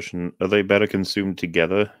 here's the question: are they better consumed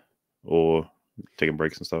together, or taking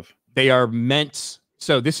breaks and stuff? They are meant.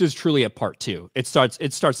 So this is truly a part 2. It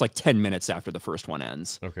starts like 10 minutes after the first one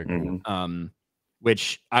ends. Okay, cool.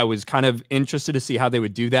 Which I was kind of interested to see how they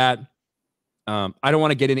would do that. I don't want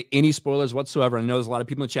to get into any spoilers whatsoever. I know there's a lot of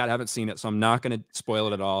people in the chat haven't seen it, so I'm not going to spoil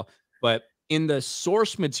it at all. But in the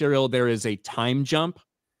source material, there is a time jump.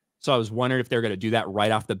 So I was wondering if they're going to do that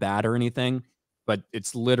right off the bat or anything. But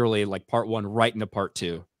it's literally like part 1 right into part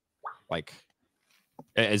 2. Like,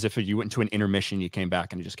 as if you went to an intermission, you came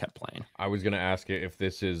back and you just kept playing. I was gonna ask you if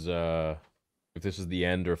this is the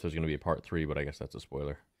end or if there's gonna be a part 3, but I guess that's a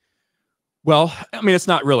spoiler. Well, I mean, it's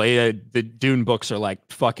not really. The Dune books are like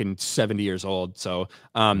fucking 70 years old. So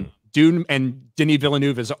Dune, and Denis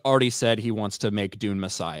Villeneuve has already said he wants to make Dune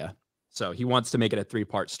Messiah. So he wants to make it a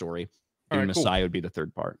 3-part story. Dune Messiah would be the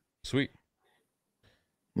 3rd part. Sweet.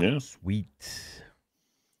 Yeah. Sweet.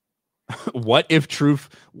 What if True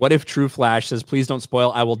Flash says, please don't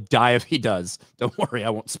spoil, I will die if he does. Don't worry, I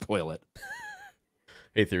won't spoil it.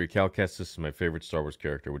 Hey, Theory, Cal Kestis is my favorite Star Wars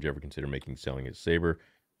character. Would you ever consider selling his saber,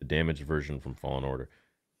 the damaged version from Fallen Order?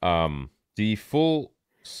 The full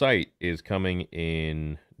site is coming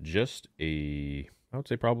in just I would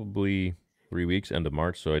say probably 3 weeks, end of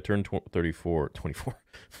March. So I turned 34,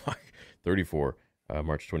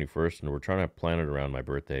 March 21st, and we're trying to plan it around my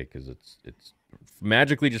birthday because it's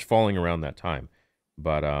magically just falling around that time.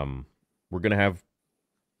 But we're gonna have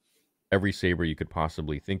every saber you could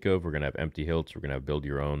possibly think of. We're gonna have empty hilts. We're gonna have build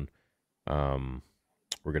your own.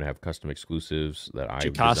 We're gonna have custom exclusives that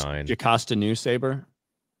I've designed. Jocasta new saber.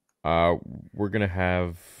 We're gonna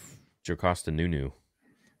have Jocasta Nunu.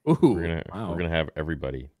 Ooh, we're gonna have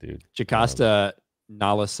everybody, dude. Jocasta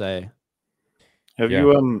Nalase. Have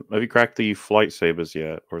you cracked the flight sabers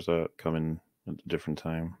yet, or is that coming at a different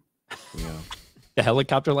time? Yeah. The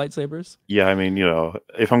helicopter lightsabers? Yeah, I mean,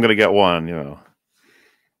 if I'm gonna get one,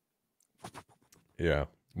 Yeah.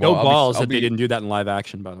 No Well, balls that they didn't do that in live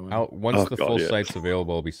action, by the way. Once the full site's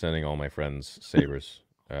available, I'll be sending all my friends sabers.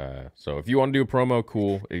 So if you want to do a promo,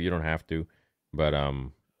 cool. You don't have to. But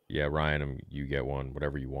yeah, Ryan, you get one,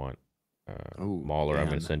 whatever you want. Mauler, I'm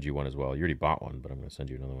going to send you one as well. You already bought one, but I'm going to send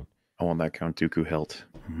you another one. I want that Count Dooku hilt.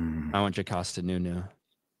 I want Jocasta Nunu.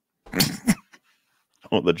 I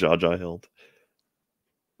want the Jar Jar hilt.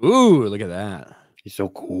 Ooh, look at that. He's so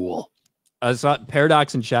cool. I saw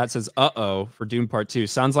Paradox in chat says, "Uh-oh" for Dune Part 2.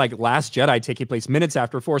 Sounds like Last Jedi taking place minutes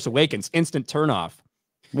after Force Awakens. Instant turnoff.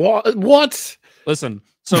 What? Listen,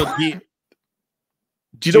 so the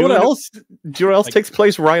Do you know what else? Do you know what else takes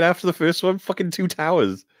place right after the first one? Fucking Two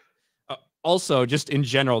Towers. Also, just in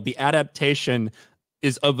general, the adaptation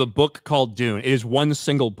is of a book called Dune. It is one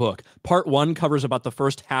single book. Part 1 covers about the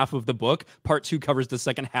first half of the book. Part 2 covers the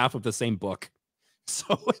second half of the same book.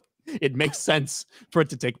 So it makes sense for it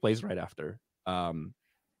to take place right after.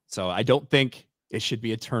 So I don't think it should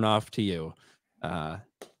be a turnoff to you,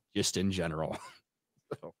 just in general.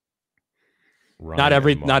 So, not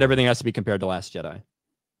everything has to be compared to Last Jedi.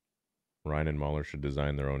 Ryan and Mauler should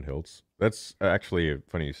design their own hilts. That's actually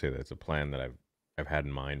funny you say that. It's a plan that I've had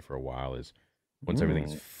in mind for a while. Is once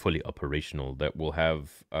everything's fully operational, that we'll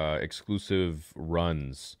have exclusive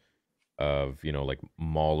runs of like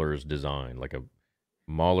Mauler's design, like a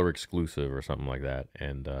Mauler exclusive or something like that,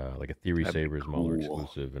 and like a Theory Sabers Mauler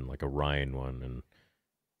exclusive, and like a Ryan one,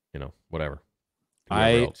 and whatever.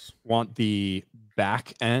 I want the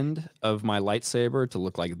back end of my lightsaber to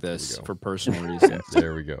look like this for personal reasons.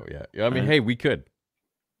 There we go. Yeah. I mean, hey, we could.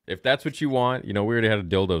 If that's what you want, we already had a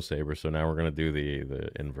dildo saber, so now we're gonna do the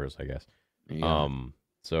inverse, I guess. Yeah.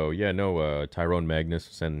 So yeah, no, Tyrone Magnus,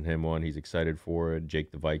 sending him one. He's excited for it.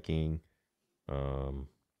 Jake the Viking,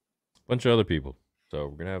 bunch of other people. So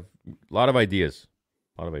we're gonna have a lot of ideas.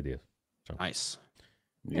 So. Nice.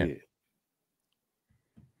 Yeah.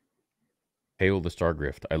 Hail the Star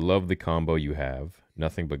Grift. I love the combo you have.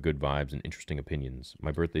 Nothing but good vibes and interesting opinions.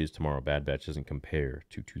 My birthday is tomorrow. Bad Batch doesn't compare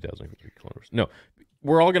to 2003 Clone Wars. No,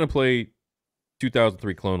 we're all going to play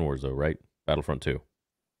 2003 Clone Wars, though, right? Battlefront 2.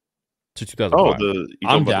 To 2005.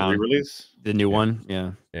 I'm down. The re-release? The new one?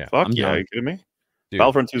 Yeah. Fuck I'm yeah, down. are you kidding me? Dude,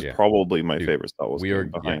 Battlefront 2 is probably my favorite Star Wars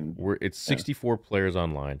game behind. It's 64 players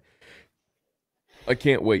online. I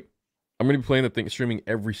can't wait. I'm going to be playing that thing, streaming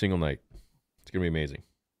every single night. It's going to be amazing.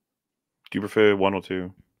 Do you prefer 1 or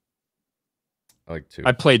 2? I like 2.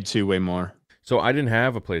 I played 2 way more. So I didn't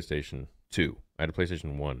have a PlayStation 2. I had a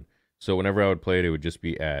PlayStation 1. So whenever I would play it, it would just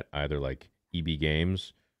be at either like EB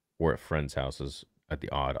Games or at friends' houses at the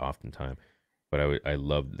often time. But I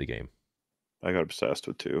loved the game. I got obsessed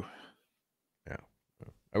with 2. Yeah.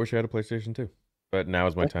 I wish I had a PlayStation 2. But now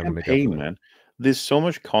is my time to make up for man. There's so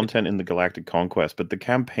much content in the Galactic Conquest, but the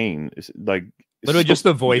campaign is like... Literally just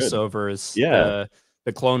the voiceovers. Yeah.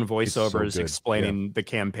 The clone voiceovers so explaining the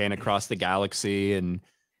campaign across the galaxy and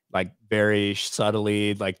like very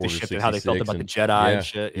subtly like the ship and how they felt about the Jedi and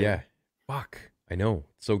shit. Yeah. Fuck. I know.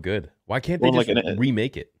 It's so good. Why can't they just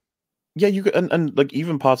remake it? Yeah, you could, and like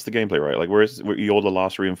even parts of the gameplay, right? Like where you're the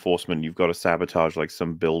last reinforcement, you've got to sabotage like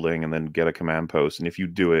some building and then get a command post, and if you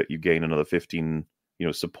do it, you gain another 15,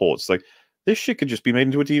 supports. Like this shit could just be made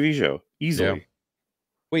into a TV show easily. Yeah.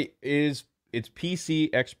 Wait, it's PC,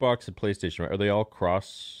 Xbox, and PlayStation, right? Are they all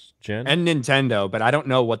cross-gen? And Nintendo, but I don't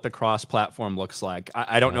know what the cross-platform looks like.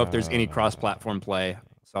 I don't know if there's any cross-platform play,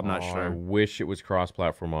 so I'm not sure. I wish it was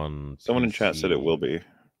cross-platform on Someone PC. in chat said it will be,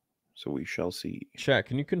 so we shall see. Chat,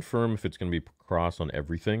 can you confirm if it's going to be cross on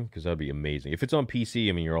everything? Because that'd be amazing. If it's on PC,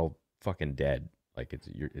 I mean, you're all fucking dead. Like, it's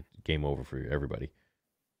game over for everybody.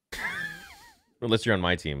 Unless you're on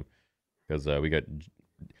my team. Because I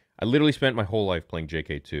literally spent my whole life playing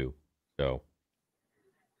JK2. So,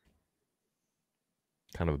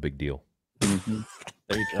 kind of a big deal. Mm-hmm.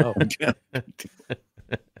 There you go.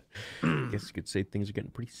 I guess you could say things are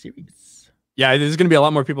getting pretty serious. Yeah, there's going to be a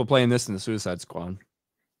lot more people playing this than the Suicide Squad.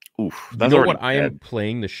 Oof. You know what I am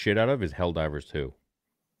playing the shit out of is Helldivers 2.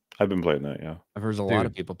 I've been playing that, yeah. I've heard a lot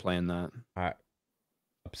of people playing that.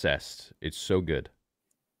 Obsessed. It's so good.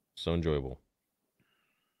 So enjoyable.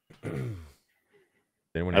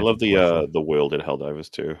 I love the world in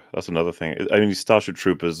Helldivers too. That's another thing. I mean, Starship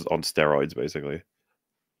Troopers on steroids, basically.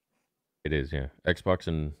 It is, yeah. Xbox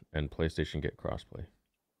and PlayStation get crossplay.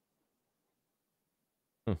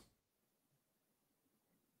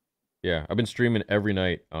 Yeah, I've been streaming every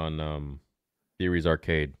night on Theories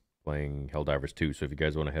Arcade playing Helldivers 2. So if you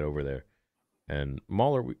guys want to head over there, and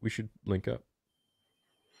Mauler, we should link up.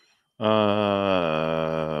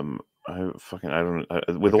 I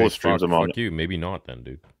don't with all the streams I'm on. Fuck you, maybe not then,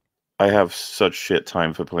 dude. I have such shit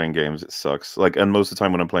time for playing games. It sucks. Like, and most of the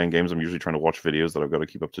time when I'm playing games, I'm usually trying to watch videos that I've got to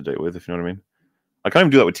keep up to date with. If you know what I mean. I can't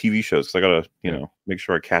even do that with TV shows because I gotta, you know, make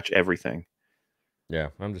sure I catch everything. Yeah,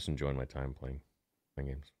 I'm just enjoying my time playing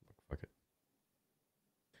games. Fuck it.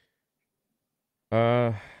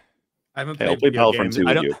 I haven't Hey, I'll played play video Battlefront games. 2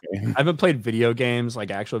 I with don't. you. Okay? I haven't played video games,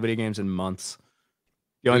 like actual video games, in months.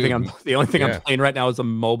 The only thing yeah. I'm playing right now is a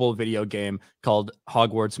mobile video game called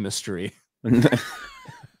Hogwarts Mystery.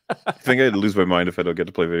 I think I'd lose my mind if I don't get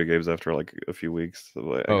to play video games after like a few weeks.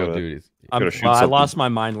 So I gotta, dude, I lost my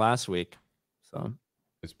mind last week. So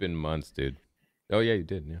it's been months, dude. Oh yeah, you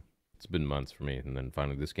did. Yeah, it's been months for me, and then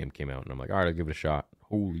finally this game came out, and I'm like, all right, I'll give it a shot.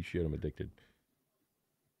 Holy shit, I'm addicted.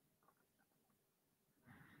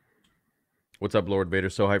 What's up, Lord Vader?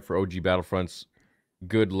 So hyped for OG Battlefronts.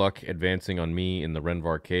 Good luck advancing on me in the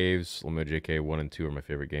Renvar Caves. Limit JK 1 and 2 are my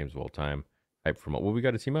favorite games of all time. Hype from well, we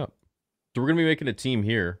got to team up. So we're gonna be making a team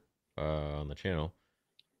here on the channel,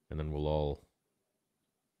 and then we'll all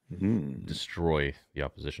destroy the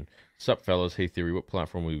opposition. Sup, fellas? Hey, Theory, what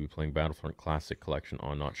platform will you be playing Battlefront Classic Collection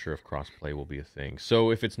on? Not sure if crossplay will be a thing. So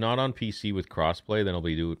if it's not on PC with crossplay, then I'll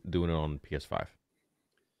be doing it on PS5.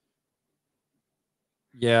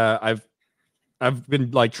 yeah, I've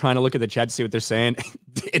been like trying to look at the chat to see what they're saying.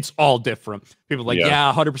 It's all different. People are like,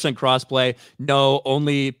 yeah, 100% crossplay. No,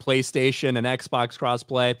 only PlayStation and Xbox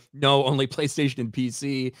crossplay. No, only PlayStation and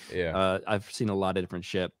PC. Yeah. I've seen a lot of different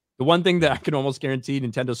shit. The one thing that I can almost guarantee,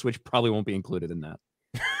 Nintendo Switch probably won't be included in that.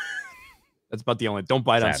 That's about the only. Don't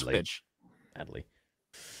buy it on Switch. Sadly.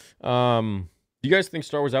 Do you guys think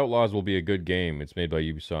Star Wars Outlaws will be a good game? It's made by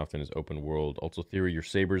Ubisoft and is open world. Also, Theory, your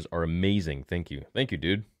sabers are amazing. Thank you. Thank you,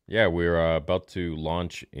 dude. Yeah, we're about to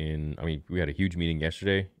launch in... I mean, we had a huge meeting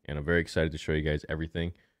yesterday, and I'm very excited to show you guys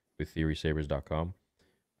everything with TheorySabers.com.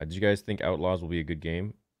 Did you guys think Outlaws will be a good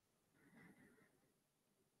game?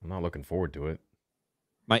 I'm not looking forward to it.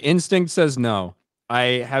 My instinct says no.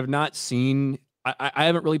 I have not seen... I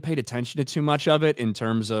haven't really paid attention to too much of it in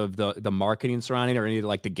terms of the marketing surrounding it or any of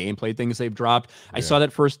like the gameplay things they've dropped. Yeah. I saw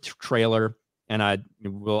that first trailer, and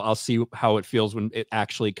I'll see how it feels when it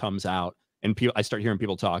actually comes out. And I start hearing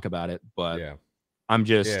people talk about it, but I'm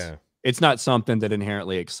just, it's not something that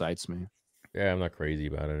inherently excites me. Yeah, I'm not crazy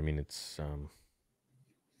about it. I mean, it's,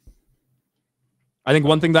 I think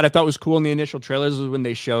one thing that I thought was cool in the initial trailers was when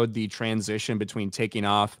they showed the transition between taking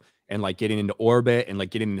off and like getting into orbit and like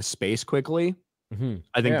getting into space quickly.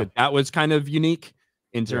 I think that was kind of unique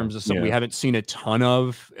in terms of something we haven't seen a ton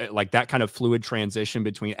of, like that kind of fluid transition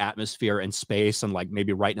between atmosphere and space and like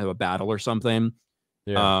maybe right into a battle or something.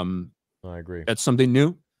 Yeah. I agree. That's something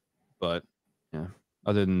new, but yeah.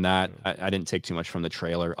 Other than that, I didn't take too much from the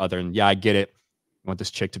trailer. Other than I get it. I want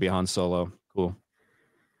this chick to be Han Solo. Cool.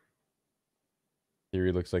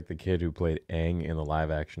 Theory looks like the kid who played Aang in the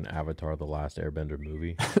live-action Avatar: The Last Airbender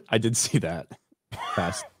movie. I did see that.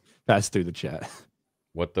 Pass through the chat.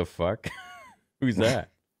 What the fuck? Who's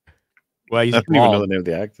that? Well, he's I don't even know the name of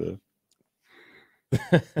the actor.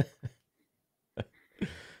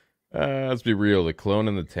 Let's be real. The clone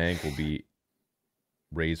in the tank will be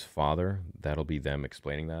Rey's father. That'll be them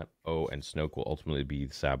explaining that. Oh, and Snoke will ultimately be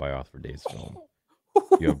Sabayoth for Days film.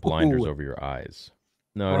 You have blinders over your eyes.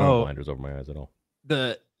 No, I don't have blinders over my eyes at all.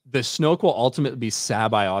 The Snoke will ultimately be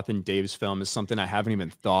Sabayoth in Dave's film is something I haven't even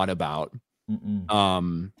thought about.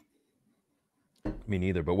 Me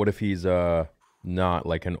neither. But what if he's not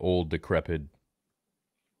like an old decrepit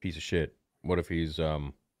piece of shit? What if he's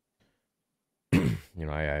you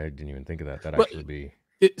know, I didn't even think of that. That actually would be...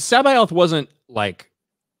 Sabayoth wasn't like...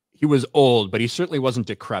 He was old, but he certainly wasn't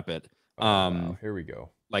decrepit. Wow. Here we go.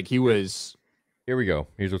 Like he was... Here we go.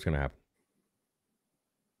 Here's what's going to happen.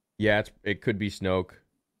 Yeah, it could be Snoke.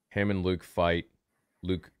 Him and Luke fight.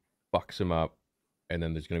 Luke fucks him up. And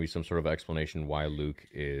then there's going to be some sort of explanation why Luke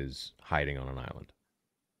is hiding on an island.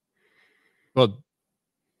 Well...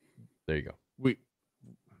 There you go.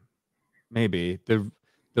 Maybe.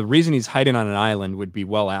 The reason he's hiding on an island would be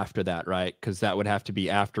well after that, right? Because that would have to be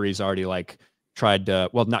after he's already like tried to,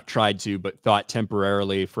 well, not tried to, but thought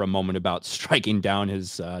temporarily for a moment about striking down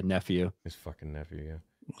his nephew. His fucking nephew, yeah.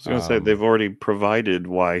 I was gonna say they've already provided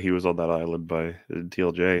why he was on that island by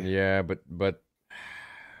TLJ. Yeah, but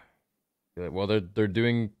well, they're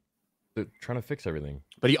trying to fix everything.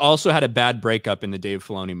 But he also had a bad breakup in the Dave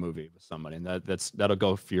Filoni movie with somebody, and that'll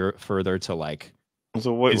go further to like his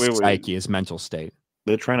psyche, his mental state.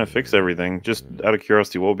 They're trying to fix everything. Just out of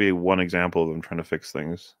curiosity, what would be one example of them trying to fix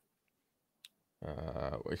things?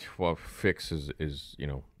 Well, fix is you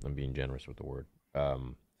know, I'm being generous with the word.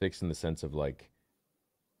 Fix in the sense of like,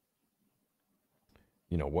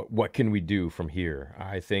 you know, what can we do from here?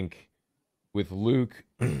 I think with Luke,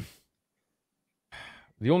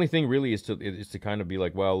 The only thing really is to kind of be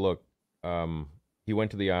like, well, look, he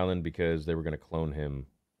went to the island because they were going to clone him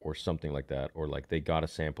or something like that, or like they got a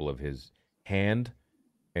sample of his hand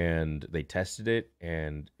and they tested it,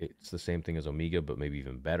 and it's the same thing as Omega, but maybe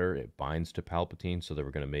even better. It binds to Palpatine, so they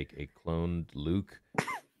were going to make a cloned Luke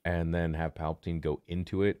and then have Palpatine go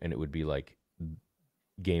into it, and it would be like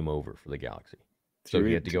game over for the galaxy. So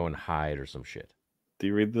he had to go and hide or some shit. Do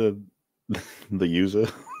you read the user?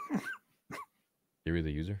 You read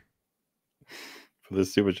the user? For the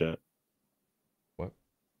super chat. What?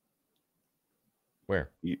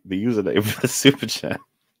 Where? The username for the super chat.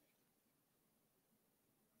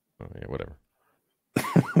 Oh, yeah, whatever.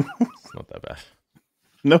 It's not that bad.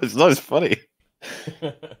 No, it's not. It's funny.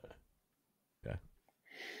 Yeah.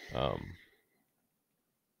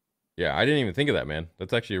 Yeah, I didn't even think of that, man.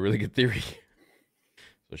 That's actually a really good theory.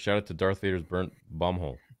 So shout out to Darth Vader's burnt bomb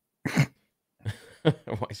hole.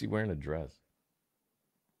 Why is he wearing a dress?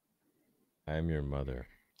 I'm your mother.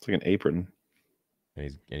 It's like an apron.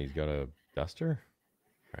 And he's got a duster?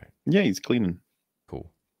 Right. Yeah, he's cleaning.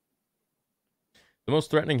 Cool. The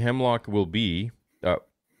most threatening Hemlock will be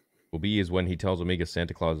is when he tells Omega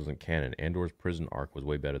Santa Claus isn't canon. Andor's prison arc was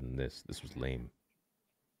way better than this. This was lame.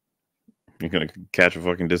 You're gonna catch a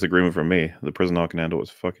fucking disagreement from me. The prison arc in Andor was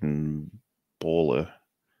fucking baller.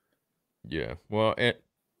 Yeah. Well,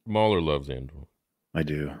 Mahler loves Andor. I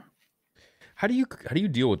do. How do you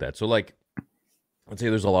deal with that? So like, let's say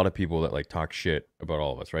there's a lot of people that like talk shit about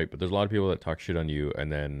all of us, right? But there's a lot of people that talk shit on you,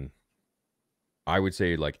 and then I would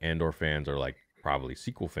say like Andor fans are like probably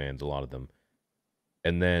sequel fans, a lot of them,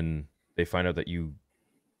 and then they find out that you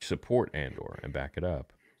support Andor and back it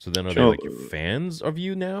up. So then are they like your fans of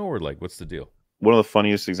you now, or like what's the deal? One of the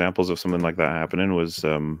funniest examples of something like that happening was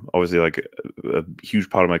obviously like a huge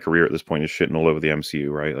part of my career at this point is shitting all over the MCU,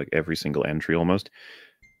 right? Like every single entry almost.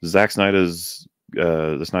 Zack Snyder's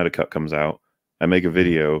the Snyder Cut comes out. I make a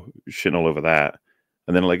video shitting all over that,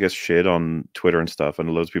 and then like gets shit on Twitter and stuff, and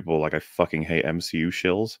loads of people are like, I fucking hate MCU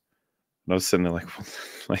shills. And I was sitting there like,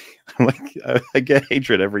 I get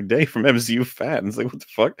hatred every day from MCU fans. Like, what the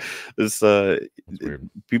fuck? This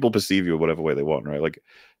people perceive you whatever way they want, right? Like,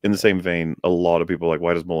 in the same vein, a lot of people are like,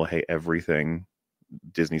 why does Muller hate everything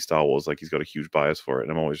Disney Star Wars? Like, he's got a huge bias for it.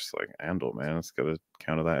 And I'm always just like, Andor, man, it's got to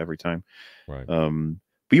counter that every time. Right.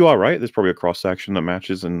 But you are right. There's probably a cross section that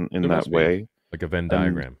matches in that way, like a Venn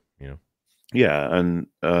diagram, you know. Yeah, and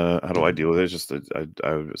how do I deal with it? It's just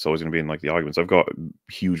it's always going to be in like the arguments. I've got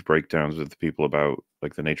huge breakdowns with people about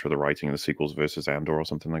like the nature of the writing in the sequels versus Andor or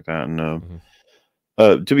something like that.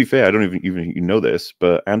 And to be fair, I don't even know this,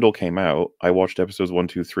 but Andor came out. I watched episodes 1,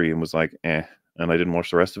 2, 3 and was like, and I didn't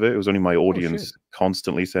watch the rest of it. It was only my audience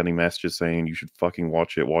constantly sending messages saying you should fucking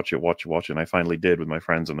watch it. And I finally did with my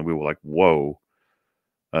friends, and then we were like, whoa.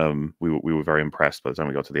 We were very impressed by the time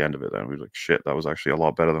we got to the end of it. Then we were like, shit, that was actually a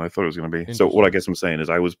lot better than I thought it was going to be. So what I guess I'm saying is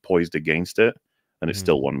I was poised against it, and it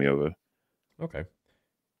still won me over. Okay.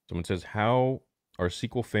 Someone says, how are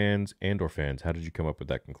sequel fans and/or fans? How did you come up with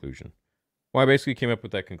that conclusion? Well, I basically came up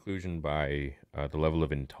with that conclusion by the level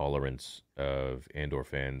of intolerance of Andor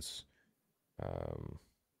fans,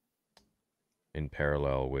 in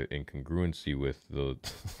parallel with incongruency with the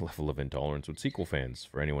level of intolerance with sequel fans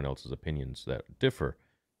for anyone else's opinions that differ.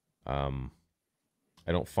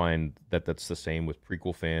 I don't find that that's the same with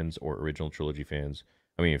prequel fans or original trilogy fans.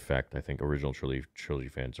 I mean, in fact, I think original trilogy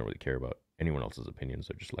fans don't really care about anyone else's opinions.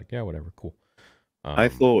 They're just like, yeah, whatever, cool. I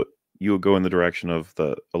thought you would go in the direction of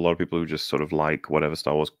a lot of people who just sort of like whatever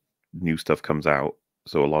Star Wars new stuff comes out.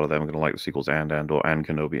 So a lot of them are going to like the sequels and Andor and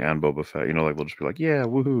Kenobi and Boba Fett. You know, like they'll just be like, yeah,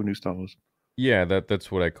 woohoo, new Star Wars. Yeah,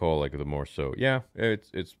 that's what I call like the more so. Yeah,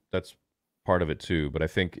 that's part of it too. But I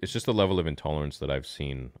think it's just the level of intolerance that I've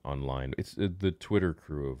seen online. It's the Twitter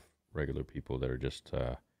crew of regular people that are just,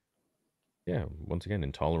 once again,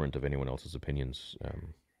 intolerant of anyone else's opinions.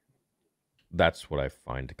 That's what I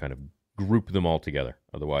find to kind of group them all together.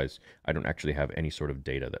 Otherwise, I don't actually have any sort of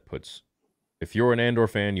data that puts, if you're an Andor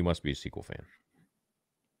fan, you must be a sequel fan.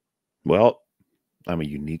 Well, I'm a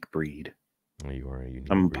unique breed. You are a unique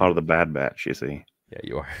I'm breed. part of the Bad Batch, you see. Yeah,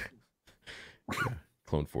 you are. Yeah.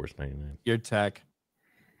 Clone Force 99. Your tech.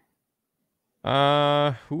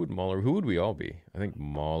 Who would we all be? I think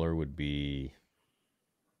Mahler would be...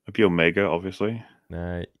 I'd be Omega, obviously.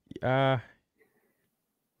 Fuck,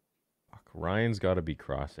 Ryan's got to be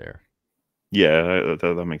Crosshair. Yeah,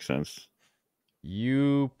 that makes sense.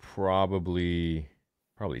 You probably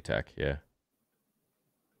Tech, yeah.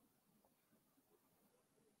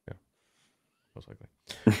 Most likely.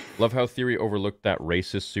 Love how Theory overlooked that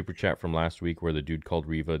racist super chat from last week where the dude called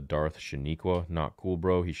Reva Darth Shaniqua. Not cool,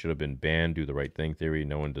 bro. He should have been banned. Do the right thing, Theory.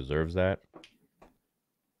 No one deserves that.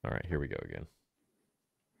 All right, here we go again.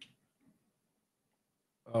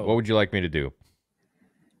 Oh. What would you like me to do?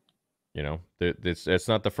 You know, it's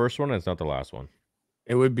not the first one, and it's not the last one.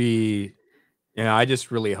 It would be, I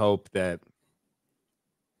just really hope that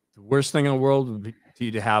the worst thing in the world would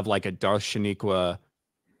be to have like a Darth Shaniqua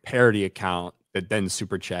parody account that then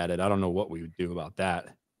super chatted. I don't know what we would do about that.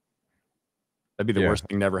 That'd be the worst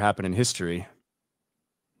thing that ever happened in history.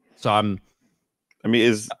 So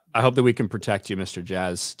I hope that we can protect you, Mr.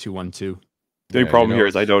 Jazz 212. The only problem here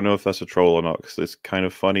is I don't know if that's a troll or not, because it's kind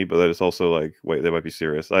of funny, but then it's also like, wait, they might be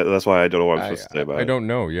serious. That's why I don't know what I'm supposed to say about it. I don't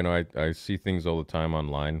know. You know, I see things all the time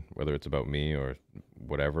online, whether it's about me or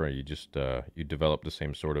whatever. You just you develop the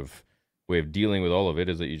same sort of way of dealing with all of it,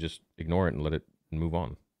 is that you just ignore it and let it move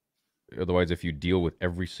on. Otherwise, if you deal with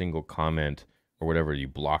every single comment or whatever, you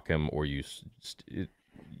block them or you'll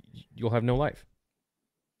have no life.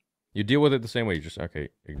 You deal with it the same way. You just, okay,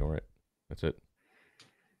 ignore it. That's it.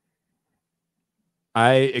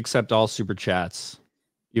 I accept all super chats,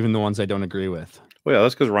 even the ones I don't agree with. Well, yeah,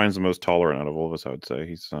 that's because Ryan's the most tolerant out of all of us, I would say.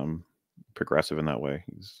 He's progressive in that way.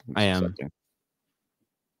 I am. Accepting.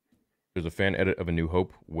 There's a fan edit of A New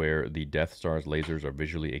Hope where the Death Star's lasers are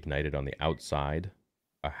visually ignited on the outside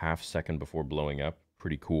a half second before blowing up.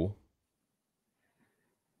 Pretty cool.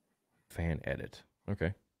 Fan edit.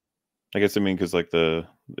 Okay. I guess because like it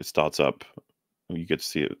starts up, you get to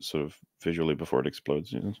see it sort of visually before it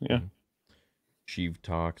explodes. Yeah. Mm-hmm. Sheev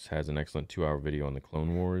Talks has an excellent 2-hour video on the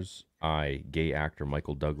Clone Wars. Gay actor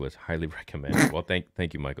Michael Douglas, highly recommend. Well,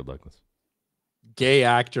 thank you, Michael Douglas. Gay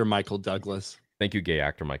actor Michael Douglas. Thank you, gay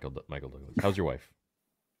actor Michael Douglas. How's your wife?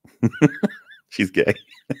 She's gay.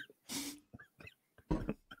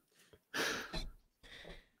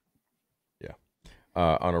 Yeah.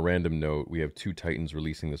 On a random note, we have 2 titans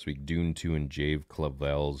releasing this week: Dune 2 and Jave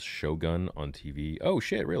Clavel's Shogun on TV. Oh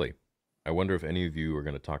shit, really? I wonder if any of you are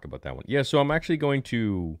going to talk about that one. Yeah, so I'm actually going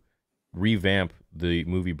to revamp the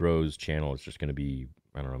Movie Bros channel. It's just going to be,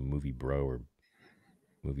 I don't know, Movie Bro or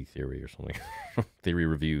Movie Theory or something. Theory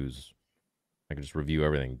reviews. I can just review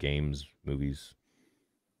everything. Games, movies.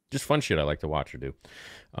 Just fun shit I like to watch or do.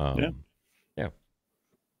 Yeah.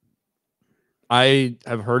 I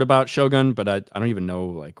have heard about Shogun, but I don't even know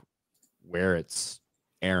like where it's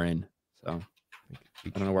airing. So I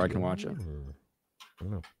don't know where I can watch it. I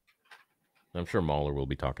don't know. I'm sure Mahler will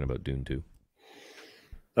be talking about Dune too.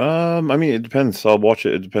 I mean, it depends. I'll watch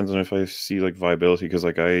it. It depends on if I see like viability, because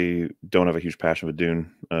like I don't have a huge passion for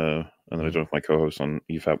Dune, and then I don't know if my co-host on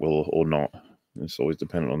EFAP will or not. It's always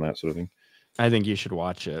dependent on that sort of thing. I think you should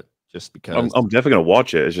watch it just because. I'm definitely gonna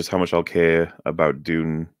watch it. It's just how much I'll care about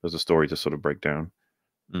Dune as a story to sort of break down.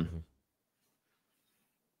 Mm-hmm.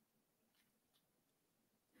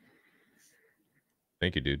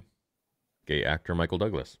 Thank you, dude. Gay actor Michael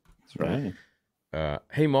Douglas. That's right.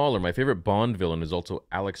 Hey Mahler, my favorite Bond villain is also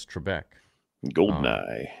Alex Trebek.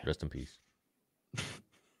 Goldeneye. Rest in peace.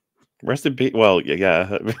 Rest in peace. Well,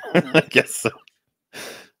 yeah, I guess so.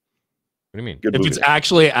 What do you mean? Good if movie. it's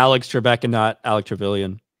actually Alex Trebek and not Alec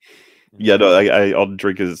Trevelyan. Yeah, no, I'll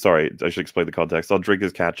drink his. Sorry, I should explain the context. I'll drink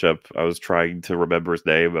his ketchup. I was trying to remember his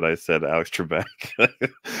name, but I said Alex Trebek.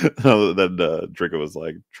 Then Drinker was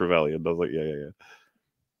like Trevelyan. I was like, yeah.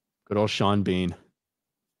 Good old Sean Bean.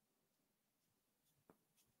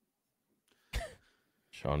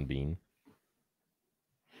 Sean Bean.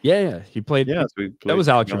 Yeah, he played. Yeah, that was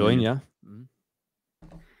Alec Trevelyan. Yeah.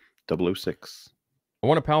 006. I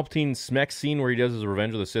want a Palpatine Smek scene where he does his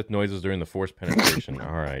Revenge of the Sith noises during the Force penetration.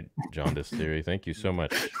 All right, Jaundice Theory. Thank you so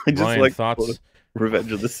much. I just Ryan, like thoughts?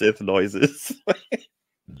 Revenge of the Sith noises.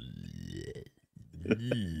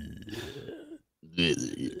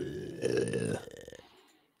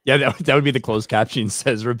 Yeah, that would be the closed caption.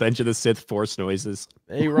 Says Revenge of the Sith Force noises.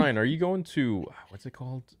 Hey Ryan, are you going to what's it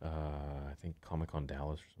called? I think Comic-Con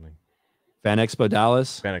Dallas or something. Fan Expo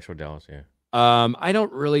Dallas. Fan Expo Dallas, yeah. I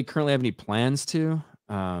don't really currently have any plans to.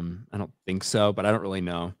 I don't think so, but I don't really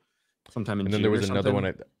know. Sometime in And then June there was or another something.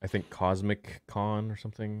 one. I think Cosmic Con or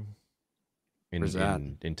something. Where's that?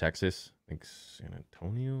 In Texas? I think San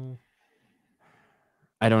Antonio.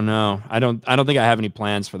 I don't know. I don't think I have any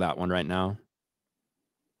plans for that one right now.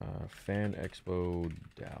 Fan Expo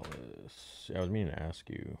Dallas. I was meaning to ask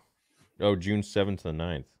you. Oh, June 7th to the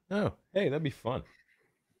 9th. Oh, hey, that'd be fun.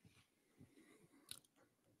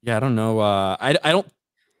 Yeah, I don't know. I don't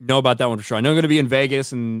know about that one for sure. I know I'm going to be in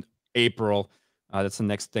Vegas in April. That's the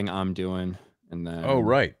next thing I'm doing. And then. Oh,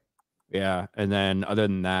 right. Yeah, and then other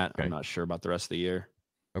than that, Okay. I'm not sure about the rest of the year.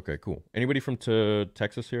 Okay, cool. Anybody from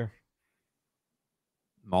Texas here?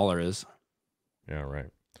 Mahler is. Yeah, right.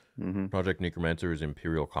 Mm-hmm. Project Necromancer is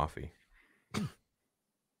Imperial Coffee.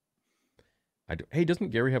 Hey, doesn't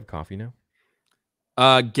Gary have coffee now?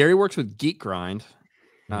 Gary works with Geek Grind,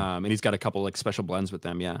 Hmm. and he's got a couple like special blends with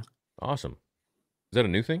them. Yeah. Awesome. Is that a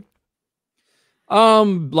new thing?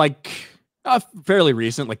 Like fairly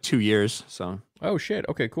recent, like 2 years. So Oh shit.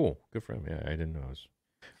 Okay, cool. Good for him. Yeah, I didn't know.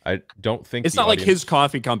 I don't think it's the not like his audience-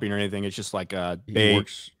 coffee company or anything. It's just like he they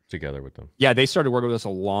works together with them. yeah, they started working with us a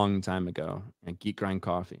long time ago at Geek Grind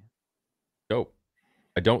Coffee. Dope.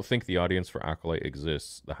 I don't think the audience for Acolyte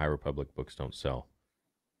exists. The High Republic books don't sell.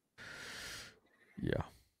 Yeah.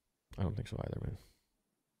 I don't think so either, man.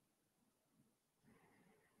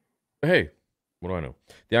 But hey, what do I know?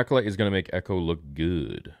 The Acolyte is going to make Echo look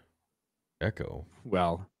good. Echo?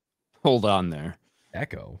 Well, hold on there.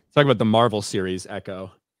 Echo? Talk about the Marvel series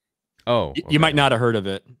Echo. Oh. You might not have heard of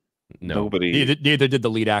it. No. Nobody. Neither did the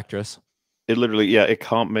lead actress. It literally, yeah, it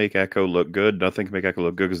can't make Echo look good. Nothing can make Echo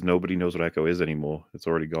look good because nobody knows what Echo is anymore. It's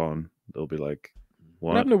already gone. They'll be like, What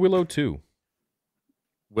what? happened to Willow 2?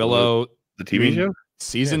 Willow, The you TV mean show?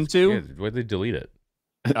 season 2? Yeah, why'd they delete it?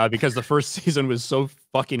 Because the first season was so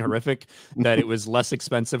fucking horrific that it was less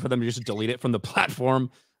expensive for them to just delete it from the platform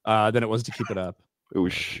than it was to keep it up. It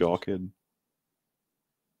was shocking.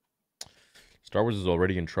 Star Wars is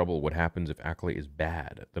already in trouble. What happens if Acolyte is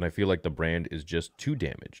bad? Then I feel like the brand is just too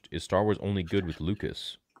damaged. Is Star Wars only good with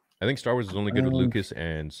Lucas? I think Star Wars is only good with Lucas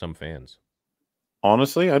and some fans.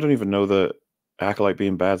 Honestly, I don't even know that Acolyte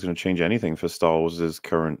being bad is going to change anything for Star Wars'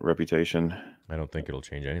 current reputation. I don't think it'll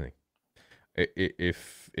change anything.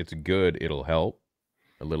 If it's good, it'll help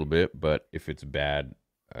a little bit, but if it's bad,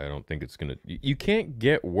 I don't think it's gonna. You can't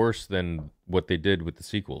get worse than what they did with the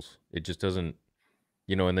sequels. It just doesn't,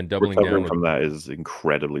 and then doubling Recovering down from with, that is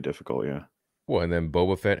incredibly difficult, yeah. well, and then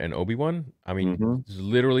Boba Fett and Obi-Wan. I mean, Mhm. it's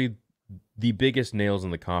literally the biggest nails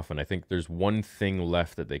in the coffin. I think there's one thing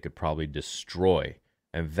left that they could probably destroy,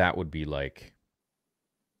 and that would be like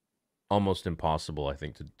almost impossible, I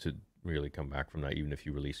think, to really come back from that, even if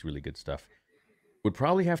you release really good stuff. Would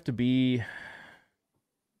probably have to be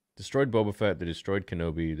destroyed Boba Fett, they destroyed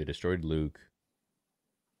Kenobi, they destroyed Luke.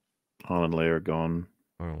 Han and Leia are gone.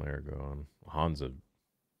 Oh, there we go. Han's a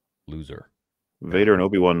loser. Vader and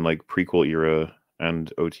Obi-Wan, like prequel era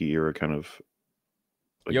and OT era, kind of.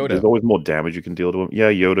 Like, Yoda. There's always more damage you can deal to him. Yeah,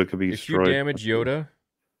 Yoda could be If you destroyed. damage Yoda,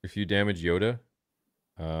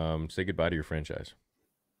 say goodbye to your franchise.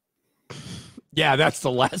 Yeah, that's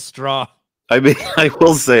the last straw. I mean, I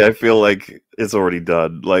will say, I feel like it's already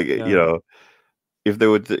done. Like, Yeah. if they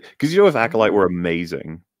would, because if Acolyte were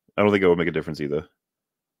amazing, I don't think it would make a difference either.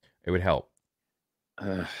 It would help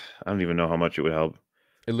I don't even know how much it would help.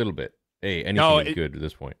 a little bit. Hey, anything is it- good at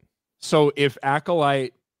this point. So if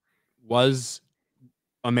Acolyte was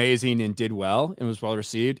amazing and did well and was well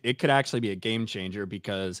received, it could actually be a game changer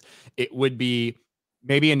because it would be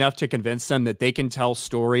maybe enough to convince them that they can tell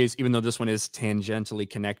stories, even though this one is tangentially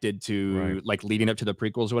connected to Right. like leading up to the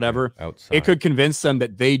prequels or whatever. Outside. It could convince them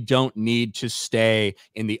that they don't need to stay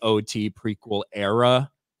in the OT prequel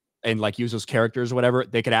era and like use those characters or whatever.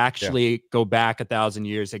 They could actually go back 1,000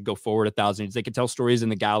 years. They could go forward 1,000 years. They could tell stories in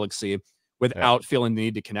the galaxy without feeling the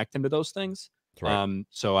need to connect them to those things. That's right.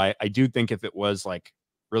 So I do think if it was like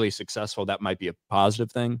really successful, that might be a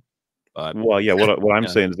positive thing. But Well, yeah, what I'm Yeah.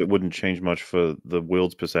 saying is it wouldn't change much for the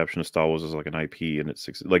world's perception of Star Wars as like an IP, and it's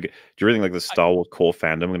like, do you really think like the Star Wars core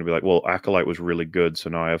fandom going to be like, well, Acolyte was really good, so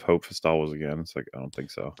now I have hope for Star Wars again? It's like, I don't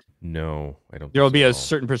think so. No, I don't. there will think be so a at all.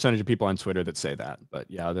 certain percentage of people on Twitter that say that.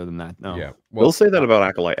 But yeah, other than that, no. Yeah. We'll say that about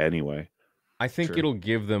Acolyte anyway. I think True. it'll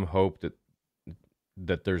give them hope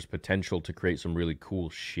that there's potential to create some really cool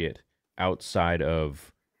shit outside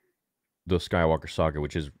of the Skywalker saga,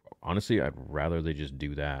 which is honestly, I'd rather they just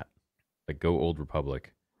do that. Like go Old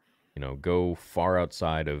Republic, go far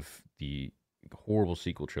outside of the horrible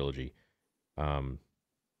sequel trilogy.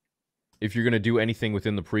 If you're gonna do anything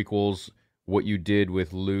within the prequels, what you did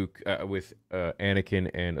with Luke, with Anakin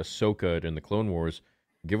and Ahsoka in the Clone Wars,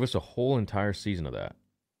 give us a whole entire season of that,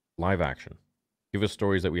 live action. Give us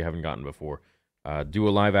stories that we haven't gotten before. Do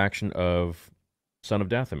a live action of Son of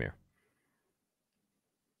Dathomir.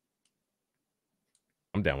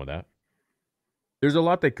 I'm down with that. There's a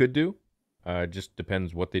lot they could do. It just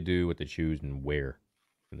depends what they do, what they choose, and where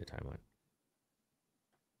in the timeline.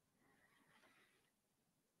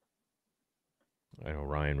 I know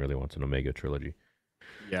Ryan really wants an Omega trilogy.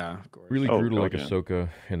 Yeah, of course. Really Oh, grew to God, like yeah. Ahsoka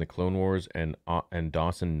in the Clone Wars, and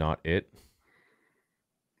Dawson not it.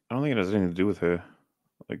 I don't think it has anything to do with her.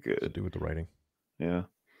 Like, To do with the writing. yeah.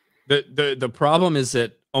 The problem is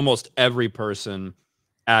that almost every person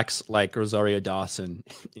acts like Rosario Dawson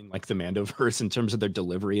in like the Mandoverse in terms of their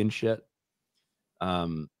delivery and shit.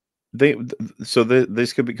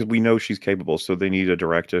 This could be because we know she's capable, so they need a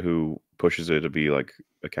director who pushes her to be like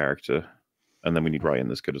a character, and then we need Ryan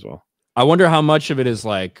this good as well. I wonder how much of it is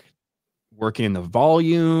like working in the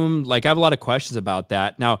volume. Like I have a lot of questions about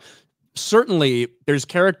that. Now, certainly there's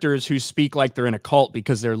characters who speak like they're in a cult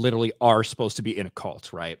because they're literally are supposed to be in a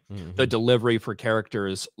cult, right? The delivery for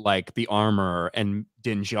characters like the Armor and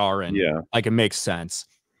Din Djarin, Yeah. like it makes sense.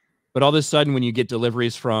 But all of a sudden, when you get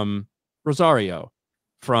deliveries from Rosario,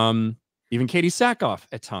 from even Katie Sackhoff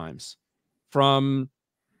at times, from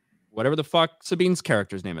whatever the fuck Sabine's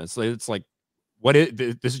character's name is, it's like,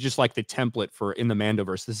 this is just like the template for in the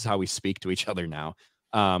Mandoverse. This is how we speak to each other now,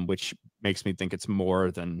 which makes me think it's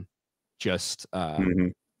more than just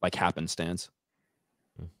like happenstance.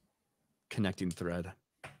 Connecting thread.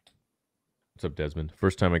 What's up, Desmond?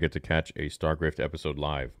 First time I get to catch a Stargrift episode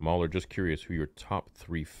live. Mauler, just curious who your top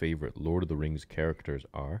 3 favorite Lord of the Rings characters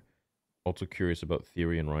are. Also curious about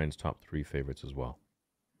Theory and Ryan's top 3 favorites as well.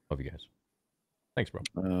 Love you guys. Thanks, bro.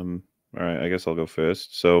 All right, I guess I'll go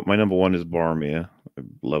first. So my number 1 is Boromir. I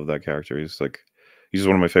love that character. He's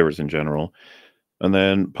one of my favorites in general. And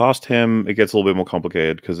then past him, it gets a little bit more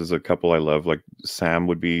complicated because there's a couple I love. Like Sam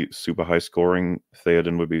would be super high scoring.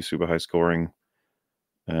 Theoden would be super high scoring.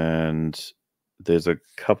 And there's a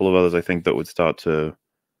couple of others I think that would start to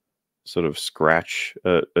sort of scratch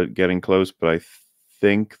at getting close. But I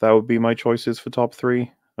think that would be my choices for top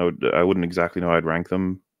 3. I wouldn't exactly know how I'd rank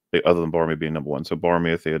them other than Boromir being number 1. So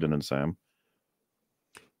Boromir, Theoden, and Sam.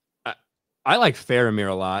 I like Faramir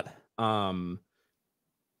a lot.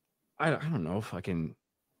 I don't know if I can.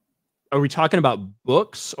 Are we talking about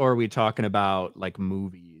books or are we talking about like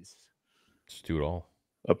movies? Just do it all.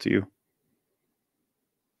 Up to you.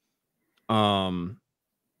 I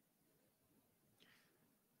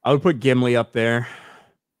would put Gimli up there.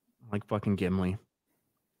 I like fucking Gimli.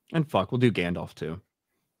 And fuck, we'll do Gandalf too.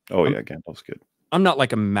 Oh yeah, Gandalf's good. I'm not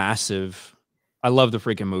like a massive. I love the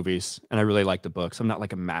freaking movies and I really like the books. I'm not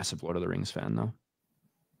like a massive Lord of the Rings fan though.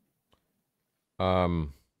 I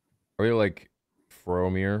really like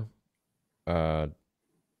Fromir,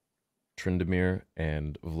 Tryndamere,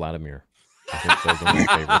 and Vladimir. I think those are my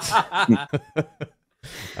favorites.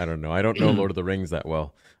 I don't know. I don't know Lord of the Rings that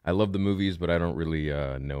well. I love the movies, but I don't really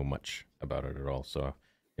know much about it at all. So,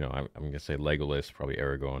 you know, I'm going to say Legolas, probably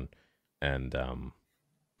Aragorn, and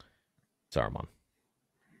Saruman.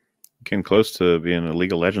 Came close to being a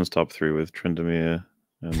League of Legends top 3 with Tryndamere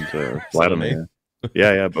and Vladimir.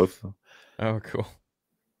 Yeah, both. Oh, cool.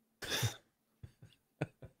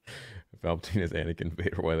 Palpatine is Anakin.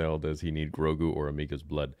 Vader. Why the hell does he need Grogu or Amiga's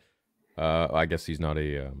blood? I guess he's not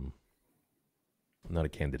a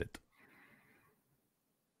candidate.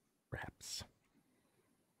 Perhaps.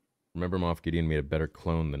 Remember, Moff Gideon made a better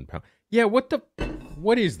clone than Yeah,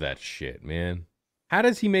 what is that shit, man? How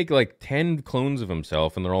does he make like 10 clones of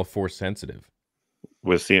himself and they're all Force sensitive?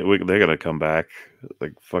 They're gonna come back.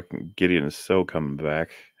 Like fucking Gideon is so coming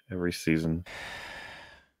back every season.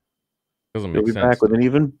 Doesn't He'll make be sense. back with an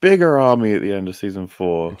even bigger army at the end of season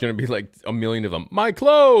 4. It's gonna be like a million of them. My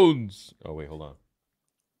clones. Oh wait, hold on.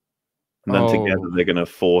 And then together they're gonna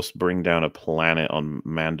bring down a planet on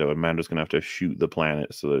Mando, and Mando's gonna have to shoot the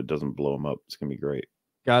planet so that it doesn't blow him up. It's gonna be great.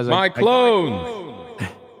 Guys, My clones.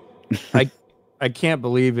 I can't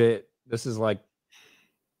believe it. This is like,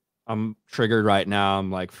 I'm triggered right now. I'm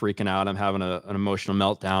like freaking out. I'm having an emotional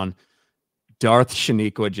meltdown. Darth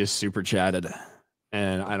Shaniqua just super chatted,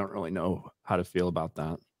 and I don't really know how to feel about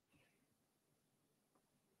that.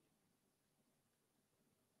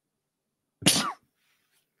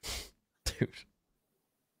 Dude.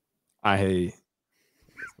 I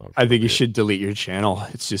think you should delete your channel.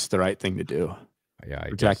 It's just the right thing to do. Yeah, I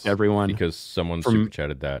protect guess everyone. Because someone super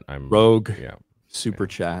chatted that. I'm Rogue. Yeah. Super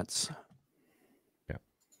chats. Yeah.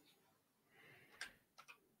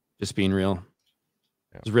 Just being real.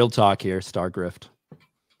 Yeah. It's real talk here, Star Grift.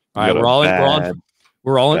 All right, we're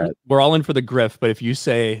all in for the grift, but if you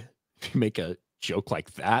make a joke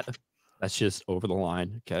like that, that's just over the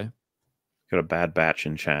line, okay? Got a bad batch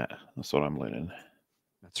in chat. That's what I'm learning.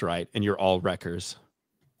 That's right. And you're all wreckers.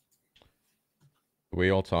 The way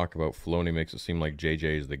y'all talk about Filoni makes it seem like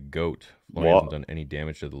JJ is the GOAT. Filoni hasn't done any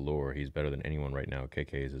damage to the lore. He's better than anyone right now.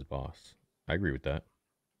 KK is his boss. I agree with that.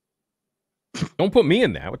 Don't put me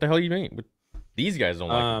in that. What the hell you mean? These guys don't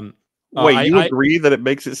like him. Wait, you agree that it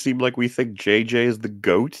makes it seem like we think JJ is the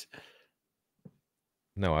GOAT?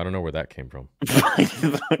 No, I don't know where that came from.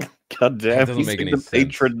 God damn, doesn't he's make like any the sense.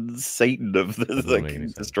 patron Satan of this,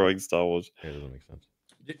 like, destroying Star Wars. It doesn't make sense.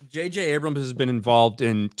 J.J. Abrams has been involved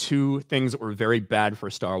in 2 things that were very bad for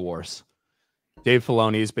Star Wars. Dave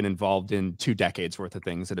Filoni has been involved in 2 decades worth of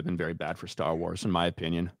things that have been very bad for Star Wars, in my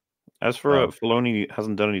opinion. As for Filoni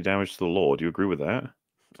hasn't done any damage to the lore, do you agree with that?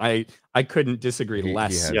 I couldn't disagree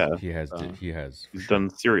less. He has. He's done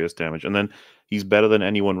serious damage, and then he's better than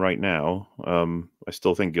anyone right now. I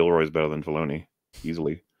still think Gilroy is better than Filoni,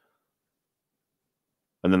 easily.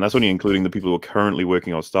 And then that's only including the people who are currently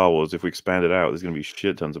working on Star Wars. If we expand it out, there's going to be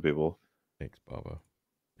shit tons of people. Thanks, Baba.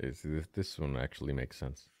 This one actually makes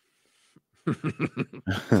sense.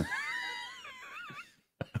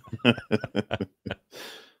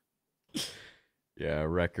 Yeah,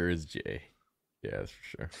 Wrecker is Jay. Yeah, that's for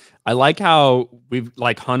sure. I like how we've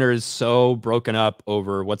Hunter's so broken up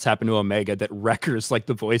over what's happened to Omega that Wrecker's like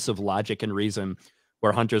the voice of logic and reason,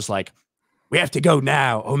 where Hunter's like, we have to go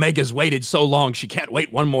now. Omega's waited so long, she can't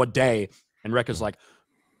wait one more day. And Wrecker's like,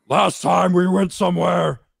 last time we went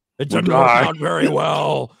somewhere, it didn't work out very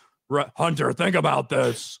well. Hunter, think about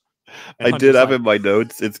this. And I did have in my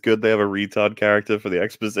notes, it's good they have a retard character for the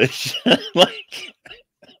exposition.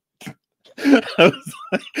 I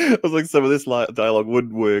was like, some of this dialogue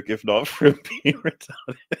wouldn't work if not for him being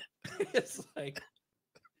retarded. It's like,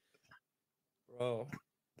 bro,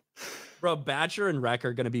 Batcher and Wrecker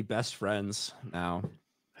are going to be best friends now.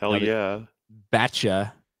 Hell yeah.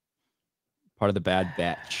 Batcha. Part of the Bad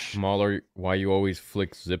Batch. Mauler, why you always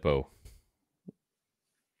flick Zippo?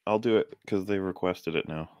 I'll do it because they requested it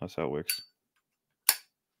now. That's how it works.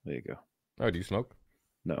 There you go. Oh, do you smoke?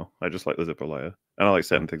 No, I just like the Zippo lighter. And I like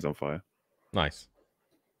setting things on fire. Nice.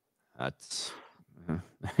 That's... there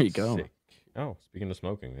you go. Sick. Oh, speaking of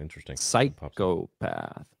smoking, interesting.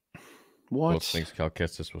 Psychopath. What? Both thinks Cal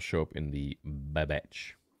Kestis will show up in the Bad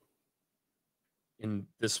Batch. In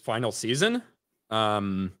this final season?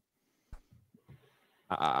 I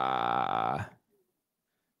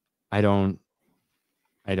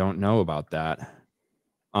don't know about that.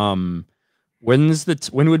 When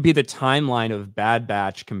would be the timeline of Bad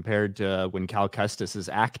Batch compared to when Cal Kestis is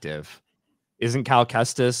active? Isn't Cal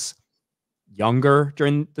Kestis younger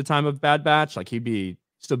during the time of Bad Batch? Like he'd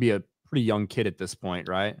still be a pretty young kid at this point,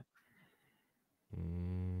 right?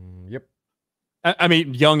 Yep. I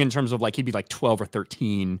mean, young in terms of like he'd be like 12 or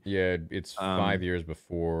 13. Yeah, it's 5 years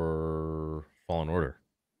before Fallen Order.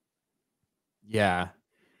 Yeah.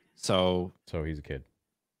 So he's a kid.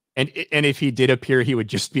 And if he did appear, he would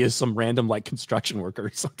just be as some random like construction worker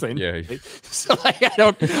or something. Yeah. So like,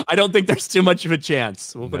 I don't think there's too much of a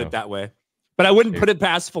chance. We'll put it that way. But I wouldn't put it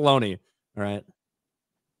past Filoni. All right.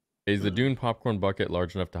 Is the Dune popcorn bucket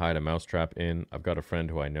large enough to hide a mousetrap in? I've got a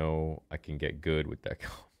friend who I know I can get good with that.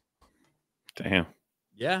 Damn.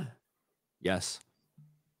 Yeah. Yes.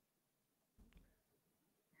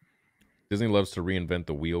 Disney loves to reinvent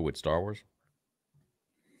the wheel with Star Wars.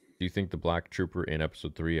 Do you think the Black Trooper in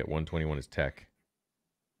Episode 3 at 121 is tech?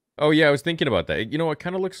 Oh, yeah, I was thinking about that. It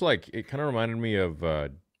kind of looks like... It kind of reminded me of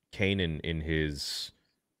Kanan in his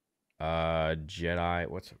Jedi...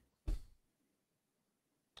 What's it?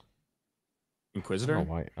 Inquisitor?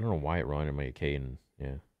 I don't know why it reminded me of Kanan.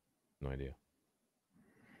 Yeah, no idea.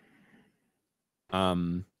 I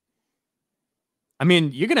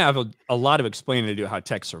mean, you're going to have a lot of explaining to do how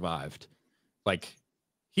Tech survived. Like,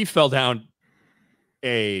 he fell down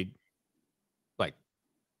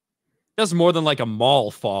that's more than like a mall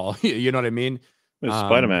fall. You know what I mean?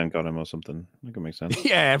 Spider-Man got him or something. That could make sense.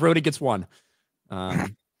 Yeah, everybody gets one.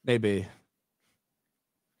 Maybe.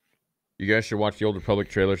 You guys should watch the Old Republic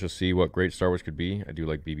trailers to see what great Star Wars could be. I do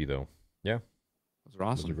like BB though. Yeah, those are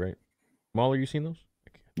awesome. Those are great. Mahler, you seen those?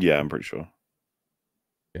 Yeah, I'm pretty sure.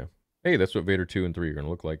 Yeah. Hey, that's what Vader 2 and 3 are gonna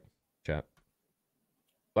look like. Chat.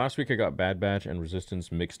 Last week I got Bad Batch and Resistance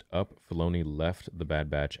mixed up. Filoni left the Bad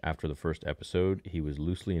Batch after the first episode. He was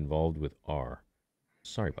loosely involved with R.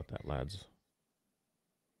 Sorry about that, lads.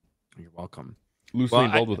 You're welcome. Loosely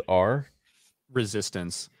involved with R?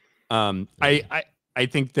 Resistance. I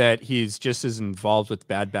think that he's just as involved with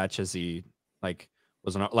Bad Batch as he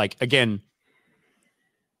was an again.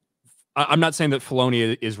 I'm not saying that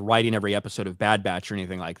Filoni is writing every episode of Bad Batch or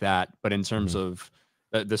anything like that, but in terms of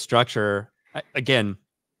the structure, again,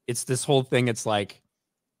 it's this whole thing. It's like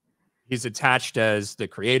he's attached as the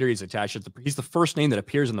creator. He's attached as he's the first name that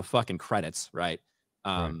appears in the fucking credits, right?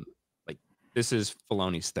 Like this is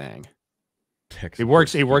Filoni's thing. He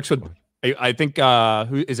works with. I think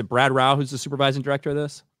who is it? Brad Rao, who's the supervising director of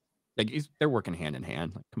this. Like they're working hand in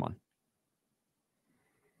hand. Like, come on.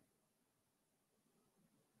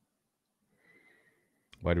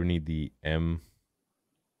 Why do we need the M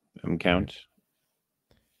count?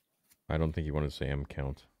 I don't think you wanted to say M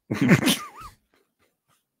count.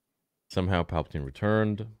 Somehow Palpatine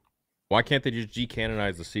returned. Why can't they just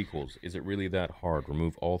G-canonize the sequels? Is it really that hard?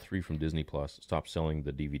 Remove all 3 from Disney Plus. Stop selling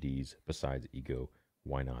the DVDs. Besides Ego,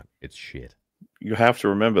 why not? It's shit. you have to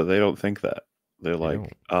remember they don't think that. They're They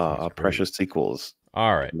like, don't. That's precious sequels.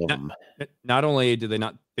 All right. Love them. Not only do they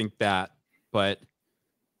not think that, but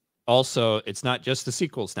also it's not just the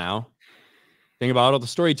sequels now. Think about all the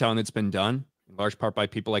storytelling that's been done, in large part by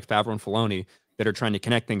people like Favreau and Filoni, that are trying to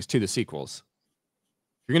connect things to the sequels.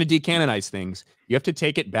 If you're going to decanonize things, you have to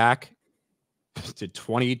take it back to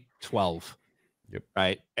 2012. Yep.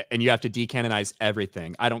 Right. And you have to decanonize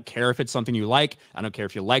everything. I don't care if it's something you like. I don't care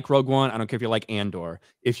if you like Rogue One. I don't care if you like Andor.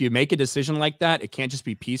 If you make a decision like that, it can't just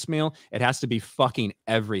be piecemeal. It has to be fucking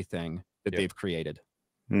everything that they've created.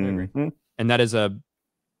 Mm-hmm. And that is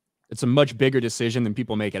it's a much bigger decision than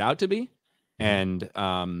people make it out to be. And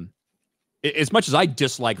as much as I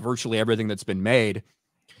dislike virtually everything that's been made,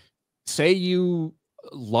 say you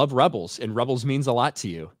love Rebels and Rebels means a lot to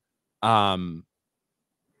you.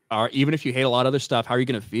 Or even if you hate a lot of other stuff, how are you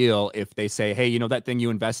going to feel if they say, hey, you know, that thing you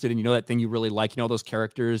invested in, you know, that thing you really like, you know, those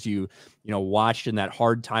characters you watched in that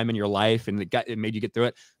hard time in your life and it made you get through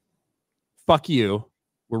it. Fuck you.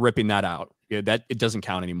 We're ripping that out. Yeah, that it doesn't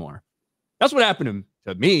count anymore. That's what happened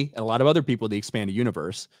to me and a lot of other people in the expanded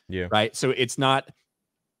universe. Yeah. Right. So it's not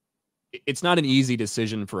an easy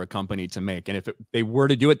decision for a company to make. And if they were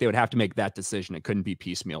to do it, they would have to make that decision. It couldn't be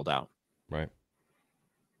piecemealed out. Right.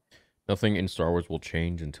 Nothing in Star Wars will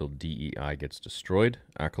change until DEI gets destroyed.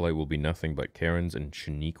 Acolyte will be nothing but Karens and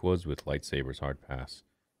Shaniquas with lightsabers. Hard pass.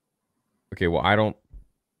 Okay, well, I don't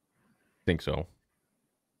think so.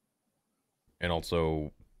 And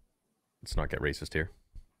also, let's not get racist here.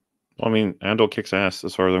 I mean, Andor kicks ass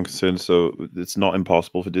as far as I'm concerned, so it's not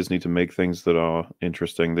impossible for Disney to make things that are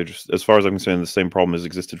interesting. They just, as far as I'm concerned, the same problem has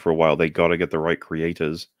existed for a while. They got to get the right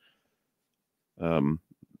creators.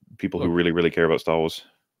 People who really, really care about Star Wars.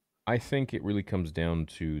 I think it really comes down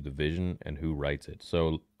to the vision and who writes it.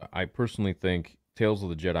 So I personally think Tales of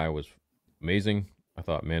the Jedi was amazing. I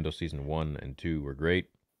thought Mando season 1 and 2 were great.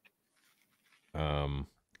 What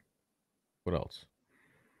else?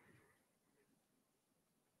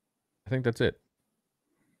 I think that's it.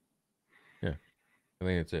 Yeah, I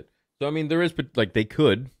think that's it. So I mean, there is like they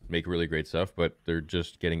could make really great stuff, but they're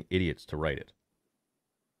just getting idiots to write it.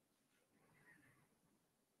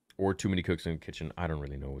 Or too many cooks in the kitchen. I don't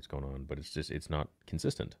really know what's going on, but it's not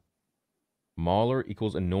consistent. Mauler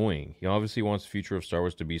equals annoying. He obviously wants the future of Star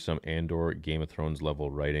Wars to be some Andor, Game of Thrones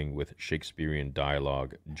level writing with Shakespearean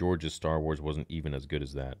dialogue. George's Star Wars wasn't even as good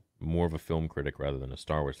as that. More of a film critic rather than a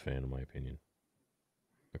Star Wars fan, in my opinion.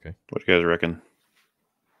 Okay. What do you guys reckon?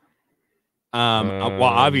 Well,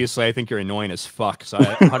 obviously, I think you're annoying as fuck. So I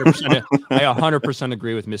 100%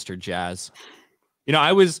 agree with Mr. Jazz. You know,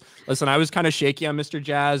 I was kind of shaky on Mr.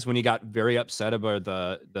 Jazz when he got very upset about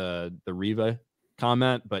the Reva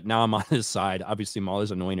comment, but now I'm on his side. Obviously,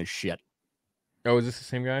 Mauler's annoying as shit. Oh, is this the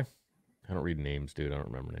same guy? I don't read names, dude. I don't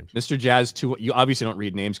remember names. Mr. Jazz, too. You obviously don't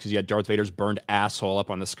read names because you had Darth Vader's burned asshole up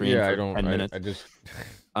on the screen for 10 minutes. I just...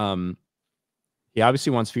 He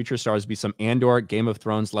obviously wants future stars to be some Andor, Game of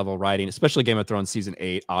Thrones level writing, especially Game of Thrones season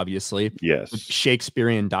 8, obviously. Yes. With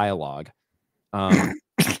Shakespearean dialogue.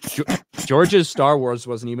 George's Star Wars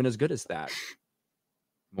wasn't even as good as that.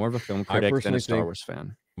 More of a film critic than a Star Wars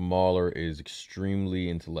fan. Mauler is extremely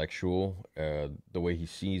intellectual. The way he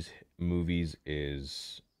sees movies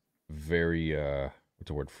is very, what's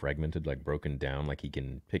the word, fragmented, like broken down, like he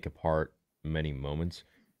can pick apart many moments.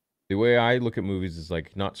 The way I look at movies is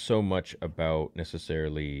like not so much about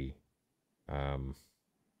necessarily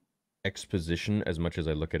exposition as much as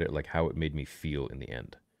I look at it like how it made me feel in the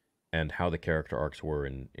end and how the character arcs were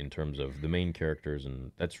in terms of the main characters.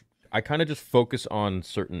 And I kind of just focus on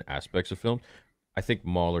certain aspects of film. I think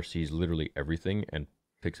Mauler sees literally everything and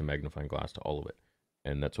takes a magnifying glass to all of it.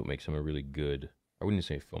 And that's what makes him a really good, I wouldn't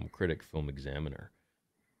say film critic, film examiner.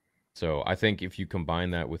 So I think if you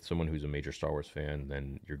combine that with someone who's a major Star Wars fan,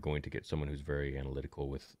 then you're going to get someone who's very analytical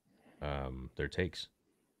with their takes.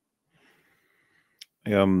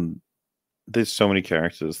 There's so many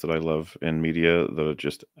characters that I love in media that are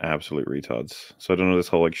just absolute retards. So I don't know this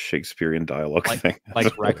whole like Shakespearean dialogue thing.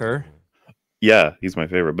 Like Wrecker. Yeah, he's my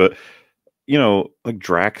favorite. But you know, like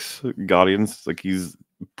Drax, Guardians, like he's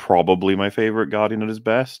probably my favorite Guardian at his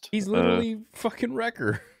best. He's literally fucking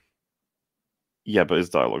Wrecker. Yeah, but his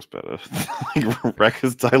dialogue's better. Like,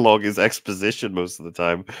 Wrecker's dialogue is exposition most of the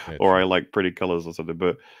time, or I like pretty colors or something.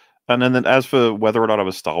 But and then as for whether or not I'm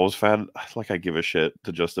a Star Wars fan, like I give a shit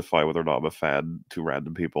to justify whether or not I'm a fan to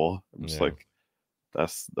random people. I'm just like,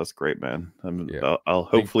 that's great, man. I'll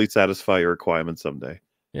hopefully satisfy your requirements someday.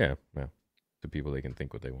 Yeah, to people they can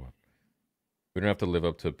think what they want. We don't have to live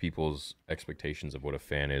up to people's expectations of what a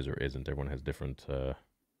fan is or isn't. Everyone has different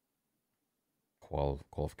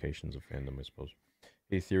qualifications of fandom, I suppose.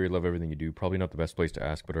 Hey, Theory, love everything you do. Probably not the best place to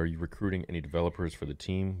ask, but are you recruiting any developers for the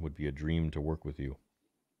team? Would be a dream to work with you.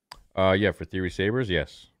 Yeah, for Theory Sabers,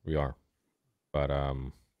 yes, we are. But yeah,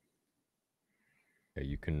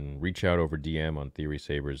 you can reach out over DM on Theory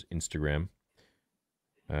Sabers Instagram.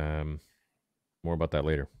 More about that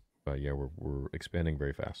later. But yeah, we're expanding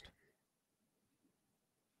very fast.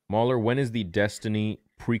 Mauler, when is the Destiny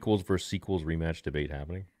prequels versus sequels rematch debate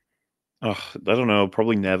happening? Oh, I don't know.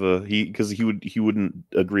 Probably never. Because he wouldn't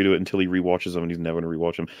agree to it until he rewatches them, and he's never going to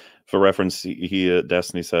rewatch them. For reference, he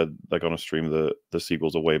Destiny said like on a stream the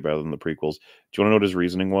sequels are way better than the prequels. Do you want to know what his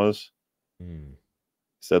reasoning was? He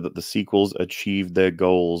said that the sequels achieved their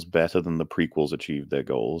goals better than the prequels achieved their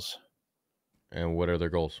goals. And what are their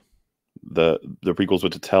goals? The prequels were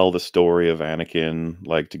to tell the story of Anakin,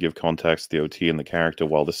 like to give context to the OT and the character,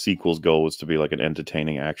 while the sequel's goal was to be like an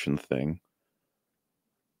entertaining action thing.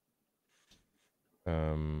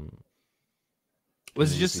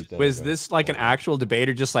 Was this like an actual debate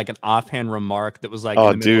or just like an offhand remark that was like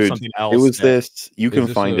Oh, in the middle dude, of something else? it was this. You Is can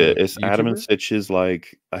this find a it. It's Adam and YouTuber? Sitch's,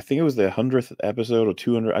 like, I think it was their 100th episode or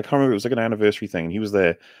 200. I can't remember. It was like an anniversary thing. And he was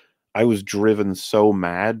there. I was driven so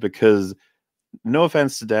mad because, no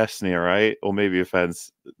offense to Destiny, all right? Or maybe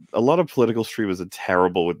offense. A lot of political streamers are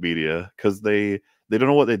terrible with media because they don't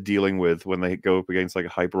know what they're dealing with when they go up against like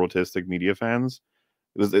hyper autistic media fans.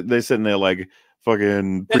 They're sitting there like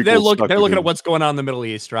fucking. They're prequels suck looking at because- what's going on in the Middle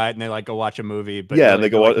East, right? And they like go watch a movie, but Yeah, really and they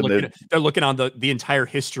go they're, out like, and they're looking on the entire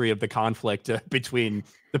history of the conflict between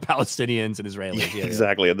the Palestinians and Israelis. Yeah,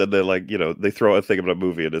 exactly. And then they're like, they throw a thing about a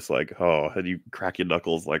movie and it's like, oh, and you crack your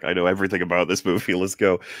knuckles like, I know everything about this movie. Let's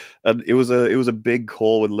go. And it was a big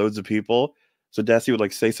call with loads of people. So Desi would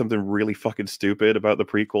like say something really fucking stupid about the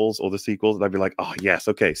prequels or the sequels, and I'd be like, oh yes,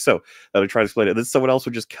 okay. So and I'd try to explain it. And then someone else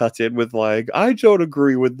would just cut in with like, I don't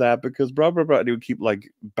agree with that because blah blah blah. And he would keep like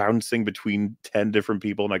bouncing between 10 different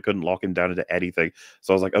people, and I couldn't lock him down into anything.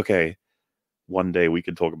 So I was like, okay, one day we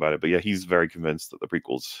can talk about it. But yeah, he's very convinced that the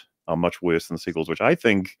prequels are much worse than the sequels, which I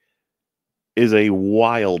think is a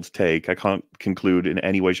wild take. I can't conclude in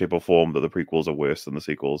any way, shape, or form that the prequels are worse than the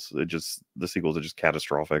sequels. The sequels are just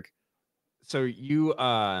catastrophic. So you've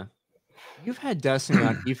had Destiny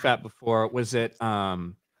on EFAP before. Was it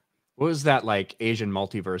what was that like Asian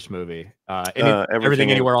multiverse movie? Everything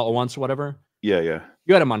Anywhere All at Once or whatever? Yeah.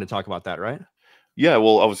 You had him on to talk about that, right? Yeah,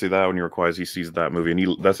 well, obviously that when he requires, he sees that movie,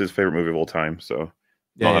 and that's his favorite movie of all time. So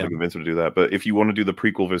not having convinced him to do that. But if you want to do the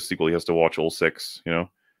prequel versus sequel, he has to watch all 6. Yeah.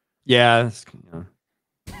 And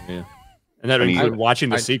that would include watching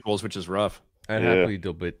the sequels, which is rough. I'd happily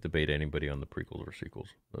debate anybody on the prequels or sequels.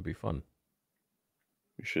 That'd be fun.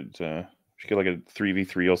 We should get like a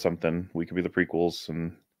 3v3 or something. We could be the prequels,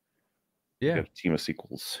 and get a team of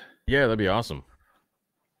sequels. Yeah, that'd be awesome.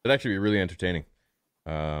 It'd actually be really entertaining.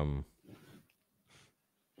 Yeah.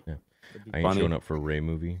 I ain't showing up for a Ray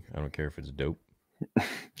movie. I don't care if it's dope. Can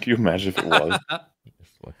you imagine if it was?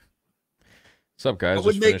 What's up, guys?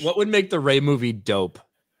 What would make the Ray movie dope?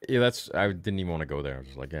 Yeah, I didn't even want to go there. I was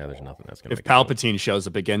just like, yeah, there's nothing that's gonna. If Palpatine shows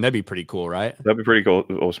up again, that'd be pretty cool, right? That'd be pretty cool.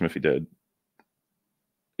 Awesome if he did.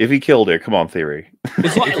 If he killed her, come on, Theory.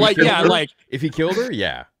 It's if he killed her,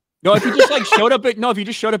 yeah. No, if he just like showed up. No, if he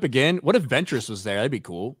just showed up again. What if Ventress was there? That'd be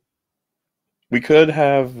cool. We could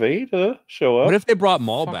have Vader show up. What if they brought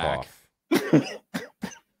Maul back?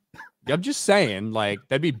 I'm just saying, like,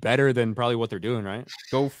 that'd be better than probably what they're doing, right?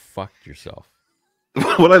 Go fuck yourself.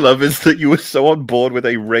 What I love is that you were so on board with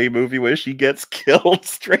a Rey movie where she gets killed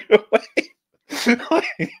straight away.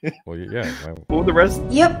 Well, yeah. Well, the rest.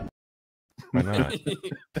 Yep. Why not?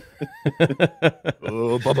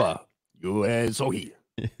 Oh, Baba, you are so here.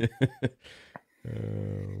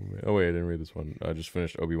 Oh wait, I didn't read this one. I just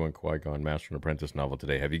finished Obi-Wan Qui-Gon Master and Apprentice novel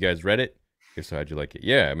today. Have you guys read it? If so, how'd you like it?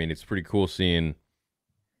 Yeah, I mean, it's pretty cool seeing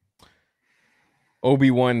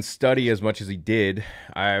Obi-Wan study as much as he did.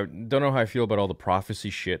 I don't know how I feel about all the prophecy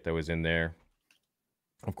shit that was in there.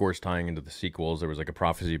 Of course, tying into the sequels, there was like a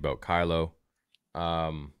prophecy about Kylo.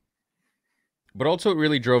 But also it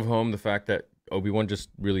really drove home the fact that Obi-Wan just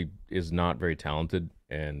really is not very talented,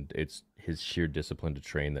 and it's his sheer discipline to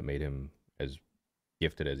train that made him as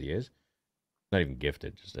gifted as he is. Not even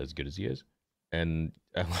gifted, just as good as he is. And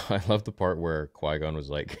I love the part where Qui-Gon was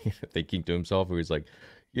like thinking to himself, he was like,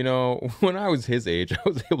 you know, when I was his age, I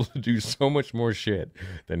was able to do so much more shit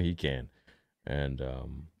than he can. And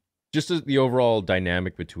just the overall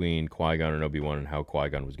dynamic between Qui-Gon and Obi-Wan, and how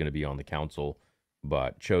Qui-Gon was going to be on the council,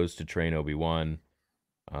 but chose to train Obi-Wan.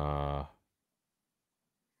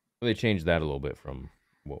 They changed that a little bit from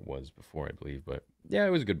what was before, I believe. But yeah,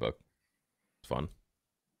 it was a good book. It's fun.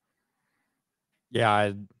 Yeah,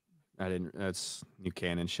 I didn't. That's new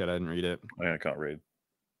canon shit. I didn't read it. I can't read.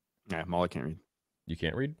 Yeah, Molly can't read. You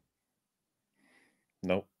can't read?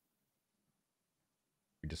 Nope.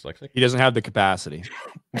 You dyslexic? He doesn't have the capacity.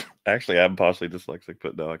 Actually, I'm partially dyslexic,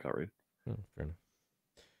 but no, I can't read. Oh, fair enough.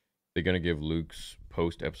 They're gonna give Luke's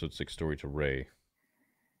post episode 6 story to Rey.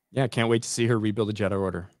 Yeah, can't wait to see her rebuild the Jedi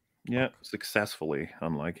Order. Yeah, successfully,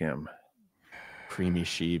 unlike him. Creamy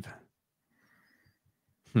Sheev.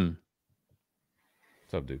 What's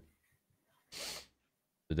up, dude?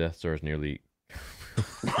 The Death Star is nearly.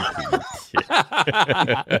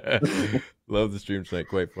 Love the stream tonight.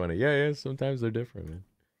 Quite funny. Yeah. Sometimes they're different, man.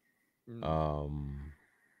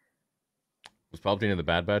 Was Palpatine in the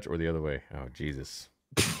Bad Batch or the other way? Oh, Jesus.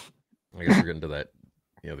 I guess we're getting to that.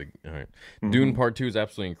 Yeah, all right. Dune Part 2 is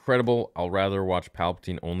absolutely incredible. I'll rather watch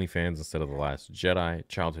Palpatine OnlyFans instead of The Last Jedi.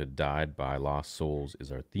 Childhood Died by Lost Souls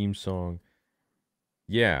is our theme song.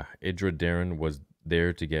 Yeah, Idra Darren was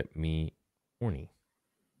there to get me horny.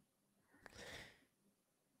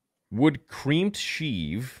 Would Creamed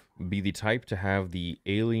Sheev be the type to have the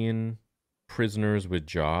alien prisoners with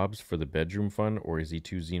jobs for the bedroom fun, or is he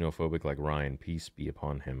too xenophobic like Ryan? Peace be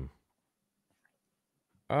upon him.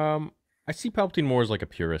 I see Palpatine more as like a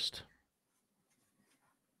purist.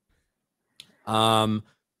 I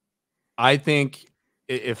think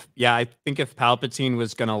if Palpatine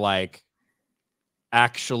was gonna like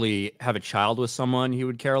actually have a child with someone, he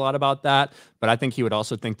would care a lot about that. But I think he would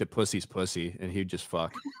also think that pussy's pussy, and he'd just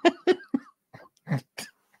fuck.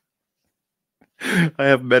 I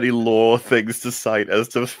have many lore things to cite as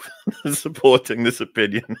to supporting this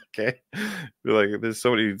opinion. Okay, like there's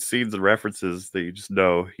so many scenes and references that you just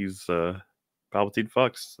know he's Palpatine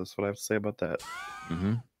fucks. That's what I have to say about that.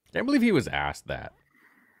 Can't believe he was asked that.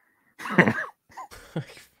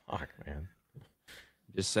 Fuck, man.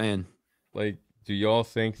 Just saying. Like, do y'all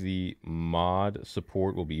think the mod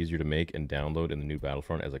support will be easier to make and download in the new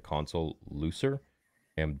Battlefront as a console looser?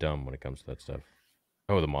 I'm dumb when it comes to that stuff.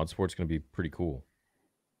 Oh, the mod support's going to be pretty cool.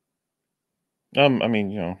 I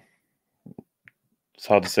mean, it's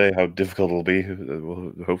hard to say how difficult it'll be.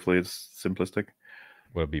 Hopefully, it's simplistic.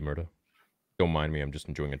 What up, B Murda? Don't mind me. I'm just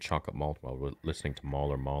enjoying a chocolate malt while we're listening to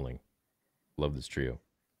Mauler Mauling. Love this trio.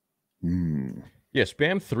 Yeah,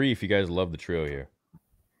 spam 3 if you guys love the trio here.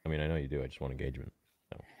 I mean, I know you do. I just want engagement.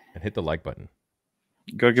 So, and hit the like button.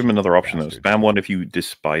 Go give him another option though. Bastard. Spam 1 if you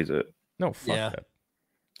despise it. No, fuck Yeah. that.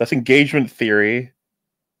 That's engagement theory.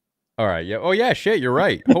 All right, yeah. Oh, yeah, shit, you're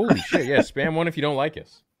right. Holy shit, yeah. Spam 1 if you don't like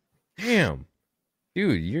us. Damn.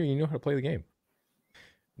 Dude, you know how to play the game.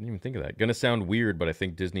 Didn't even think of that. Gonna sound weird, but I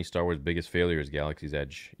think Disney Star Wars' biggest failure is Galaxy's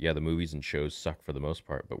Edge. Yeah, the movies and shows suck for the most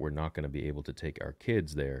part, but we're not going to be able to take our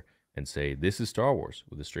kids there and say, this is Star Wars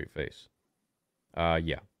with a straight face.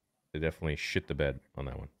 Yeah. They definitely shit the bed on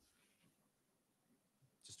that one.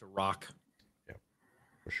 Just a rock. Yeah,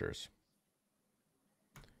 for sure.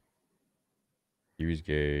 Yuri's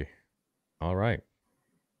gay. All right.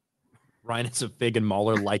 Ryan is a fig and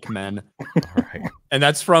Mauler like men. All right. And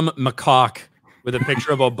that's from Macaque with a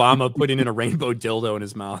picture of Obama putting in a rainbow dildo in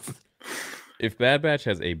his mouth. If Bad Batch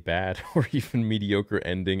has a bad or even mediocre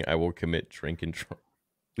ending, I will commit drink and drunk.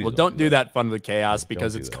 Well, don't do that fun with chaos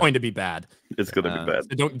because do it's that. going to be bad. It's going to be bad.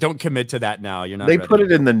 So don't commit to that now. You're not. They ready. put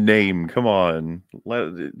it in the name. Come on.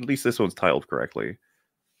 At least this one's titled correctly.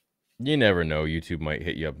 You never know. YouTube might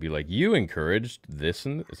hit you up and be like, you encouraged this,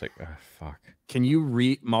 and it's like, ah, fuck. Can you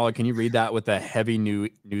read, Molly? Can you read that with a heavy New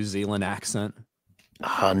Zealand accent?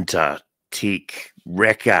 Hunter, Tick,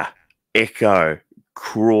 Wrecker, Echo,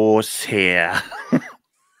 Crosshair.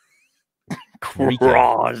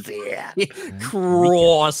 Crosshair.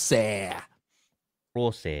 Crosshair.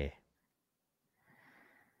 Crosshair.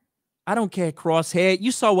 I don't care, Crosshair.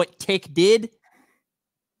 You saw what Tick did.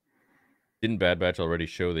 Didn't Bad Batch already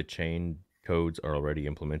show that chain codes are already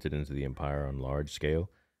implemented into the Empire on large scale?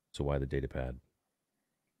 So why the data pad?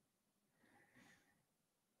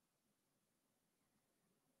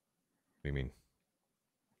 What do you mean?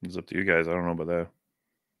 It's up to you guys. I don't know about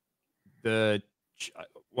that.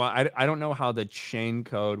 I don't know how the chain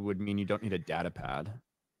code would mean you don't need a data pad.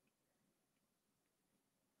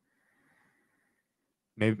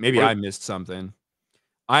 Maybe I missed something.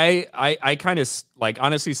 I kind of like,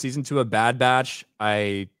 honestly, season 2 of Bad Batch,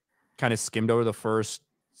 I kind of skimmed over the first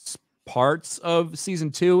parts of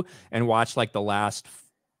season 2 and watched like the last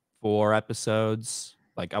 4 episodes.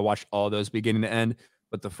 Like I watched all those beginning to end,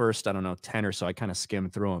 but the first, I don't know, 10 or so, I kind of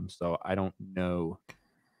skimmed through them. So I don't know.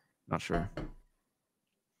 Not sure.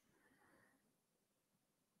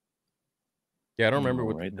 Yeah, I don't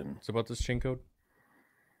remember Then. what's about this chain code.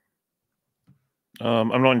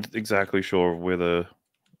 I'm not exactly sure what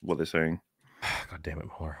they're saying. God damn it,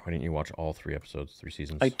 Muller. Why didn't you watch all 3 episodes, 3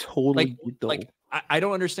 seasons? I totally Like, don't. like I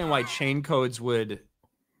don't understand why chain codes would.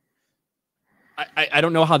 I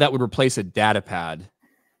don't know how that would replace a data pad.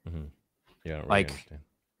 Mm-hmm. Yeah, I don't really Like, understand.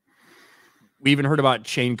 we even heard about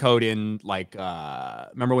chain code in like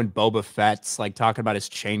remember when Boba Fett's like talking about his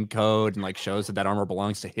chain code and like shows that armor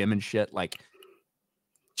belongs to him and shit. Like,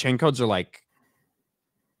 chain codes are like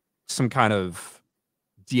some kind of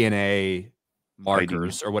DNA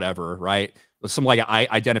markers or whatever, right? Some like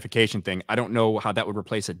identification thing. I don't know how that would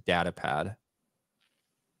replace a data pad.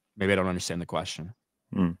 Maybe I don't understand the question.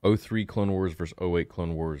 03 Clone Wars versus 08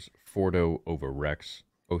 Clone Wars. Fordo over Rex.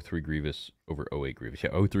 03 Grievous over 08 Grievous.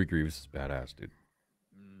 Yeah, 03 Grievous is badass, dude.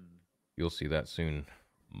 You'll see that soon.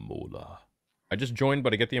 Mola. I just joined,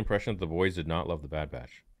 but I get the impression that the boys did not love the Bad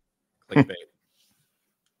Batch. Clickbait.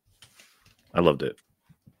 I loved it.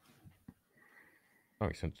 Oh,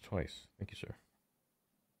 he sent it twice. Thank you, sir.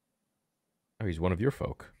 Oh, he's one of your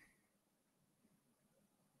folk.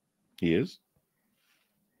 He is?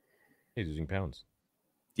 He's using pounds.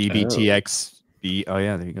 DBTXB. Oh,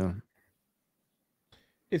 yeah, there you go.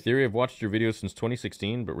 Hey, Theory, I've watched your videos since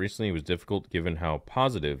 2016, but recently it was difficult given how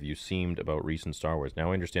positive you seemed about recent Star Wars.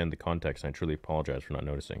 Now I understand the context, and I truly apologize for not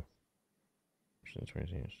noticing.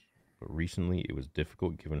 But recently it was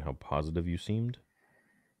difficult given how positive you seemed.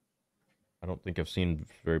 I don't think I've seen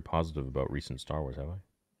very positive about recent Star Wars, have I?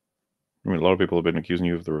 I mean, a lot of people have been accusing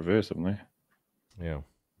you of the reverse, haven't they? Yeah.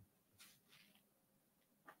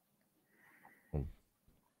 Well,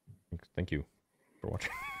 thank you for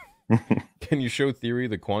watching. Can you show Theory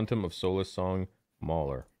the Quantum of Solace song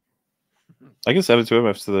Mauler? I can send it to him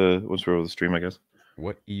after once we're over the stream, I guess.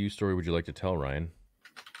 What EU story would you like to tell, Ryan?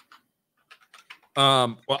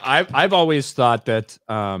 Well, I've always thought that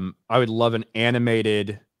I would love an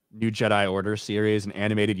animated New Jedi Order series, an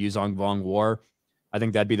animated Yuzong Vong War. I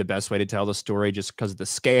think that'd be the best way to tell the story, just because of the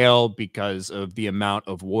scale, because of the amount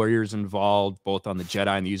of warriors involved, both on the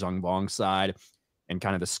Jedi and the Yuzong Vong side, and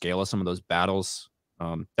kind of the scale of some of those battles.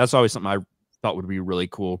 That's always something I thought would be really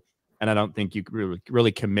cool. And I don't think you could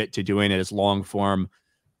really commit to doing it as long form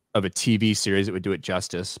of a TV series that would do it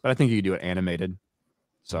justice. But I think you could do it animated.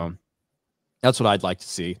 So that's what I'd like to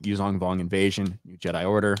see. Yuzong Vong Invasion, New Jedi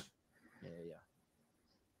Order. Yeah.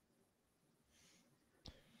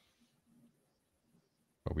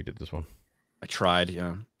 Oh, we did this one. I tried,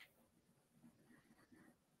 yeah.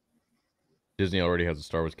 Disney already has a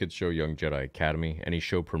Star Wars kids show, Young Jedi Academy. Any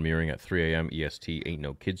show premiering at 3 a.m. EST ain't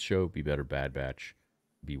no kids show. Be better, Bad Batch.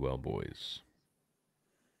 Be well, boys.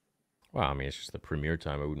 Well, I mean, it's just the premiere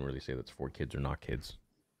time. I wouldn't really say that's for kids or not kids.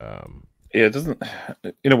 Yeah, it doesn't.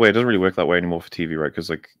 In a way, it doesn't really work that way anymore for TV, right?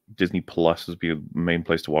 Because like Disney Plus is the main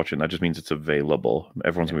place to watch it, and that just means it's available.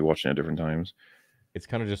 Everyone's gonna be watching it at different times. It's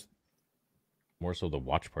kind of just more so the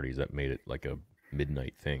watch parties that made it like a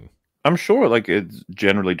midnight thing. I'm sure, like, it's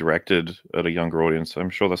generally directed at a younger audience. I'm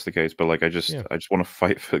sure that's the case, but like, I just want to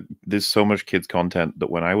fight for. There's so much kids content that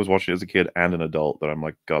when I was watching it as a kid and an adult, that I'm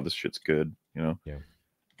like, God, this shit's good. You know? Yeah.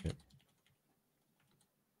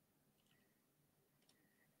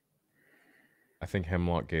 I think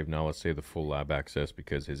Hemlock gave Nalase the full lab access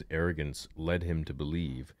because his arrogance led him to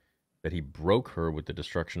believe that he broke her with the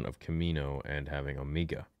destruction of Camino and having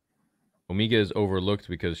Omega. Omega is overlooked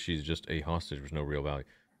because she's just a hostage with no real value.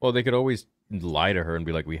 Well, they could always lie to her and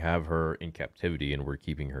be like, we have her in captivity and we're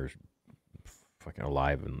keeping her fucking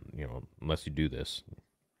alive, and unless you do this.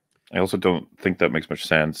 I also don't think that makes much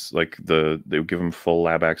sense. Like they would give him full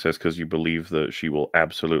lab access because you believe that she will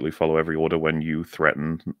absolutely follow every order when you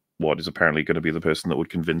threaten what is apparently going to be the person that would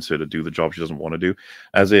convince her to do the job she doesn't want to do.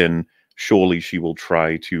 As in, surely she will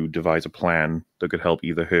try to devise a plan that could help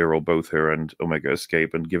either her or both her and Omega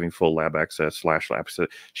escape, and giving full lab access / lab access.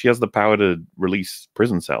 She has the power to release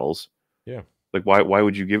prison cells. Yeah. Like, why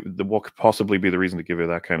would you give what could possibly be the reason to give her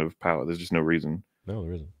that kind of power? There's just no reason. No,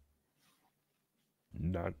 there isn't.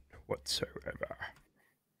 None whatsoever.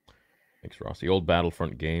 Thanks, Ross. The old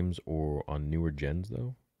Battlefront games or on newer gens,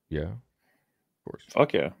 though? Yeah. Of course.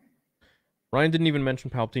 Fuck yeah. Ryan didn't even mention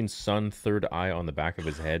Palpatine's son, third eye on the back of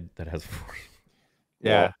his head that has force.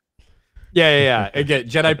 Yeah. Yeah. Again,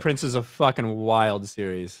 Jedi Prince is a fucking wild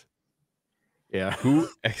series. Yeah. Who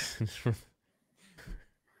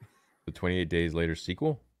the 28 Days Later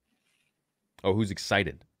sequel? Oh, who's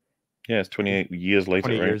excited? Yeah, it's 28 years later,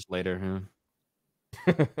 20 right? years later,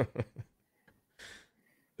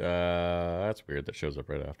 That's weird. That shows up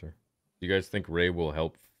right after. Do you guys think Rey will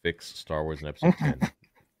help fix Star Wars in Episode 10?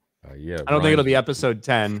 Yeah. I don't think it'll be Episode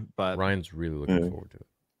 10, but Ryan's really looking forward to it.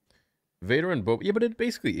 Vader and Boba. Yeah, but it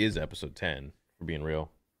basically is Episode 10, for being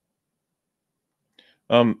real.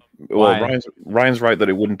 Well, Why? Ryan's right that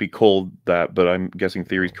it wouldn't be called that, but I'm guessing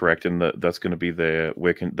Theory's correct in that that's going to be their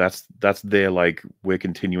that's their like we're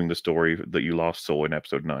continuing the story that you last saw in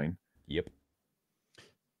episode 9. Yep.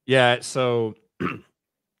 Yeah, so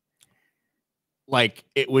like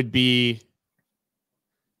it would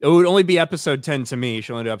only be episode 10 to me. You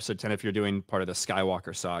should only do episode 10 if you're doing part of the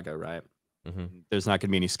Skywalker saga, right? Mm-hmm. There's not going to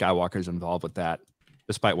be any Skywalkers involved with that,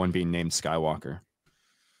 despite one being named Skywalker.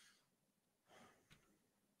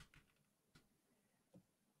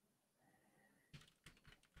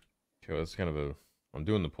 Okay, well, it's kind of a. I'm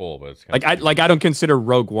doing the poll, but it's kind like I don't consider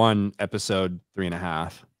Rogue One episode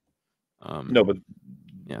 3.5. No, but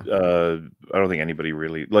yeah, I don't think anybody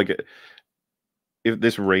really like it. If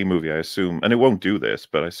this Rey movie, I assume, and it won't do this,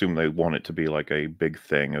 but I assume they want it to be like a big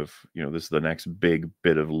thing of, this is the next big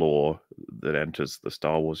bit of lore that enters the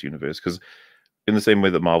Star Wars universe. Because in the same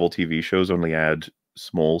way that Marvel TV shows only add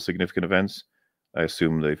small significant events, I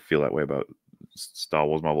assume they feel that way about Star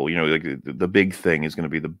Wars Marvel. Like the big thing is going to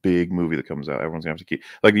be the big movie that comes out. Everyone's going to have to keep,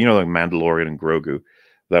 like Mandalorian and Grogu.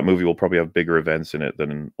 That movie will probably have bigger events in it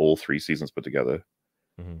than in all 3 seasons put together.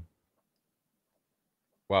 Mm-hmm.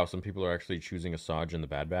 Wow, some people are actually choosing Asajj in the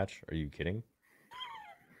Bad Batch. Are you kidding?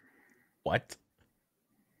 What?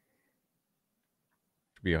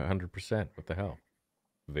 Should be 100%. What the hell?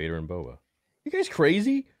 Vader and Boba. You guys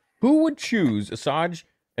crazy? Who would choose Asajj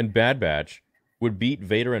and Bad Batch would beat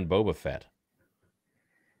Vader and Boba Fett?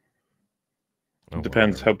 It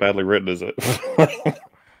depends how badly written is it.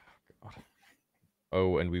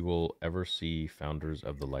 Oh, and we will ever see Founders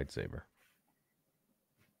of the Lightsaber.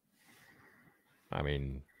 I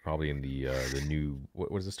mean, probably in the new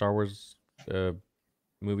what is the Star Wars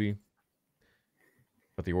movie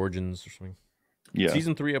about the origins or something? Yeah.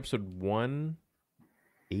 Season 3, episode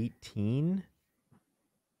 118.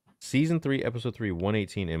 Season 3, episode 3,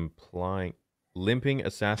 118, implying limping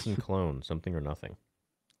assassin clone, something or nothing.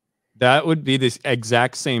 that would be this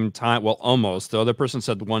exact same time. Well, almost. The other person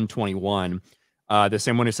said 121. The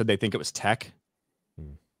same one who said they think it was Tech.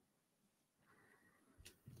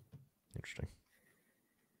 Interesting.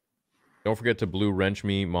 Don't forget to blue wrench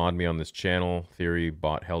me, mod me on this channel. Theory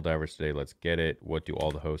bought Helldivers today. Let's get it. What do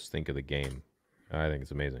all the hosts think of the game? I think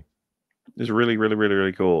it's amazing. It's really, really, really,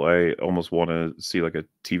 really cool. I almost want to see like a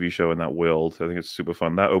TV show in that world. I think it's super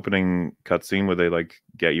fun. That opening cutscene where they like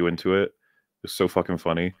get you into it is so fucking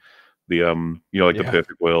funny. The the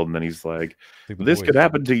perfect world, and then he's like, "This could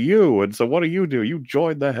happen to you," and so what do? You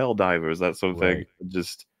join the Helldivers, that sort of thing.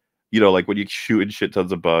 Just like when you shoot and shit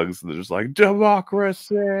tons of bugs, and they're just like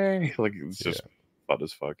democracy. Like it's just fun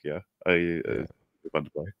as fuck. Yeah, it's fun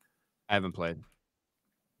to play. I haven't played.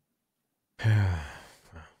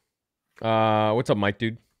 What's up, Mike,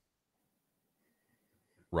 dude?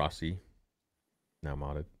 Rossi, now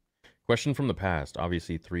modded. Question from the past.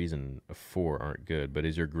 Obviously, 3s and 4 aren't good, but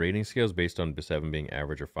is your grading scales based on 7 being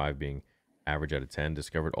average or 5 being average out of 10?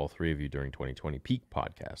 Discovered all 3 of you during 2020 peak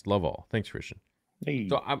podcast. Love all. Thanks, Christian. Hey.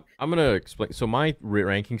 So I'm gonna explain. So my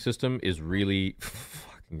ranking system is really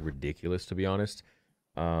fucking ridiculous, to be honest.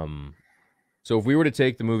 So if we were to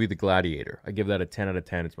take the movie The Gladiator, I give that a 10 out of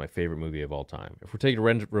 10. It's my favorite movie of all time. If we're taking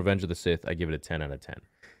Revenge of the Sith, I give it a 10 out of 10.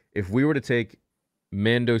 If we were to take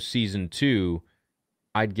Mando Season 2,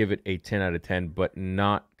 I'd give it a 10 out of 10, but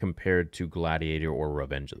not compared to Gladiator or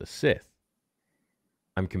Revenge of the Sith.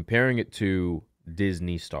 I'm comparing it to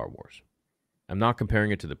Disney Star Wars. I'm not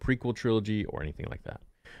comparing it to the prequel trilogy or anything like that.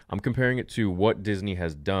 I'm comparing it to what Disney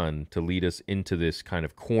has done to lead us into this kind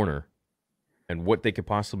of corner and what they could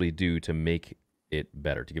possibly do to make it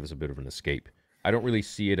better, to give us a bit of an escape. I don't really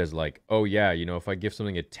see it as like, oh yeah, if I give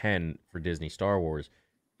something a 10 for Disney Star Wars,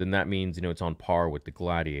 then that means, it's on par with The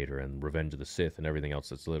Gladiator and Revenge of the Sith and everything else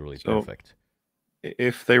that's literally perfect.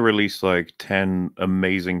 If they release like 10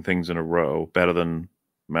 amazing things in a row, better than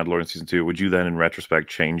Mandalorian Season 2, would you then in retrospect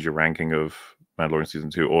change your ranking of Mandalorian Season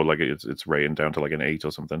 2, or like it's rated down to like an 8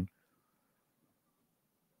 or something?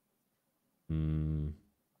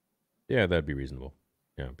 Yeah, that'd be reasonable.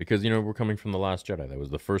 Yeah, because, we're coming from The Last Jedi. That was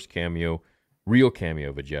the first real cameo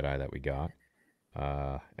of a Jedi that we got.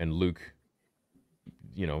 And Luke,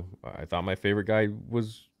 I thought my favorite guy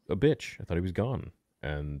was a bitch. I thought he was gone.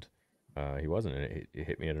 And he wasn't. And it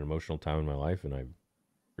hit me at an emotional time in my life, and I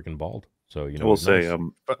freaking bawled. So, I will say,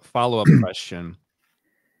 follow-up question.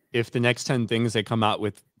 If the next 10 things they come out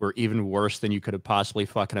with were even worse than you could have possibly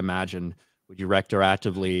fucking imagined, would you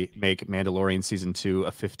retroactively make Mandalorian Season 2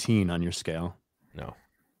 a 15 on your scale? No.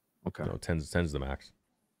 Okay. No, 10's the max.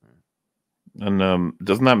 And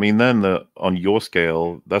doesn't that mean then that on your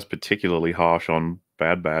scale, that's particularly harsh on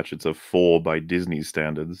Bad Batch? It's a 4 by Disney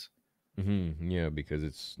standards. Yeah, because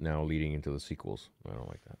it's now leading into the sequels. I don't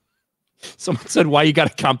like that. Someone said, "Why you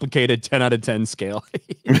got a complicated 10 out of 10 scale?"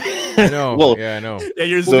 I know. Well, Yeah, I know. Yeah,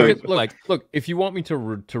 you're So- Look, like, look. If you want me to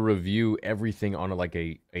review everything on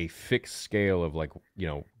a fixed scale of like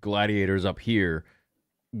gladiators up here,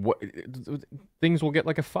 what things will get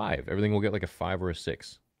like a 5. Everything will get like a 5 or a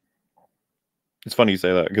 6. It's funny you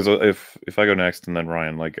say that because if I go next and then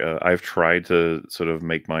Ryan, like I've tried to sort of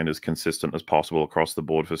make mine as consistent as possible across the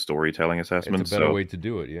board for storytelling assessments. It's a better so way to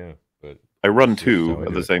do it, yeah. But I run it's just how two I at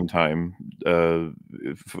do the it. same time,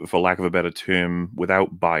 for lack of a better term,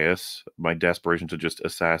 without bias. My desperation to just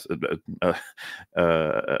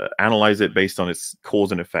analyze it based on its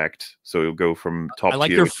cause and effect. So it'll go from top I like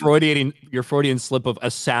tier. your which is- Freudian slip of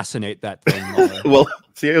assassinate that thing. Mueller. well,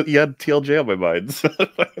 see, you had TLJ on my mind, so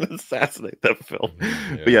I can assassinate that film.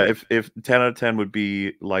 Mhm, But yeah, if 10 out of 10 would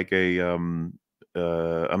be like a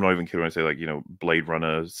I'm not even kidding when I say like Blade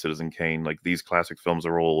Runner, Citizen Kane, like these classic films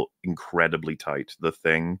are all incredibly tight. The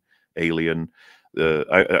Thing, Alien,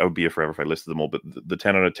 I would be here forever if I listed them all. But the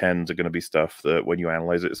 10 out of 10s are going to be stuff that when you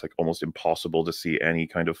analyze it, it's like almost impossible to see any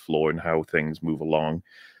kind of flaw in how things move along.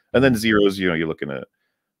 And then zeros, you're looking at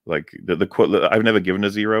like I've never given a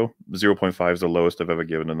 0.5 is the lowest I've ever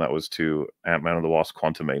given, and that was to Ant-Man and the Wasp: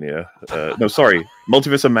 Quantumania. No, sorry,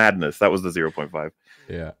 Multiverse of Madness. That was the 0.5.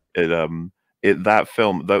 Yeah. That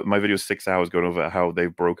film, my video is 6 hours going over how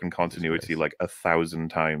they've broken continuity Christ. like 1,000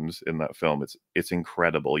 times in that film. It's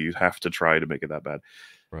incredible. You have to try to make it that bad.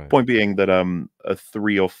 Right. Point being that a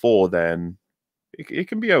 3 or 4 then it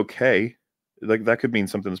can be okay. Like that could mean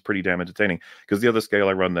something that's pretty damn entertaining. Because the other scale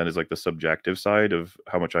I run then is like the subjective side of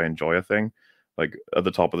how much I enjoy a thing. Like at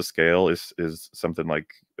the top of the scale is something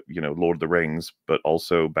like Lord of the Rings, but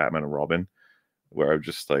also Batman and Robin, where I'm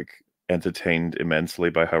just like entertained immensely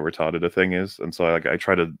by how retarded a thing is. And so I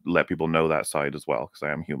try to let people know that side as well, because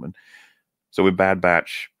I am human. So with Bad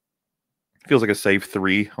Batch, it feels like a safe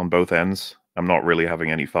 3 on both ends. I'm not really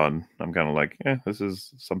having any fun. I'm kind of like, this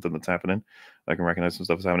is something that's happening. I can recognize some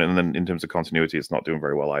stuff is happening. And then in terms of continuity, it's not doing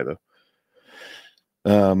very well either.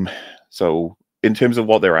 So in terms of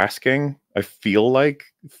what they're asking, I feel like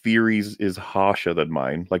Theory's is harsher than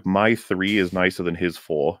mine. Like my 3 is nicer than his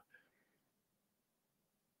 4.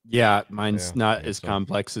 Yeah, mine's Yeah, I not think as so.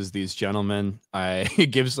 complex as these gentlemen. I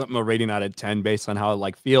give something a rating out of 10 based on how I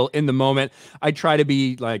like feel in the moment. I try to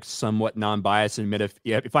be like somewhat non-biased and admit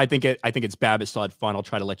if I think it's bad but still had fun, I'll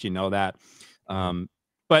try to let you know that.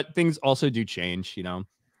 But things also do change,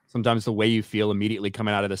 Sometimes the way you feel immediately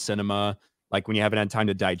coming out of the cinema, like when you haven't had time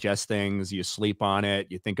to digest things, you sleep on it,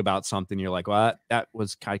 you think about something, you're like, well, that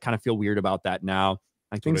was I kind of feel weird about that now.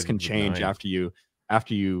 Like That's what I things can did with change 9.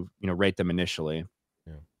 after you rate them initially.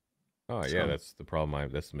 Oh yeah, that's the problem.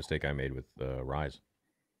 That's the mistake I made with Rise.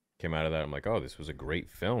 Came out of that, I'm like, oh, this was a great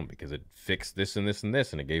film because it fixed this and this and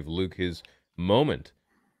this, and it gave Luke his moment.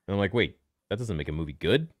 And I'm like, wait, that doesn't make a movie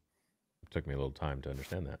good. It took me a little time to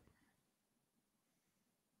understand that.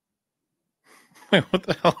 Wait, what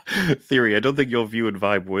the hell? Theory, I don't think your view and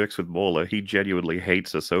vibe works with Mauler. He genuinely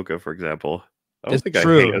hates Ahsoka, for example. I don't It's think I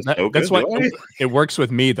true. hate Ahsoka. That's why do I? it works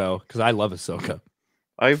with me though, because I love Ahsoka.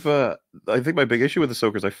 I think my big issue with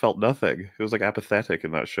Ahsoka is I felt nothing. It was like apathetic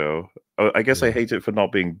in that show. I guess I Yeah. hate it for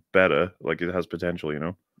not being better. Like it has potential,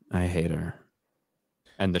 I hate her.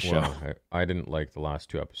 And the show. Well, I didn't like the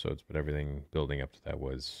last 2 episodes, but everything building up to that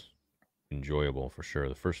was enjoyable for sure.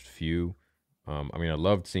 The first few, I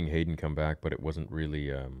loved seeing Hayden come back, but it wasn't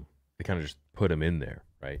really. They kind of just put him in there,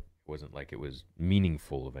 right? It wasn't like it was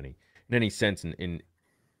meaningful in any sense in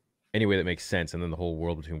any way that makes sense. And then the whole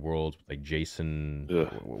World Between Worlds, like Jason, Ugh.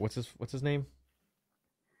 what's his name?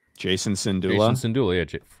 Jason Syndulla. Jason Syndulla,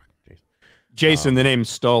 yeah. Jason, the name's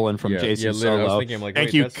stolen from Jason literally, Solo. I was thinking, I'm like, Thank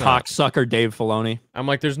wait, you, that's not- cocksucker Dave Filoni. I'm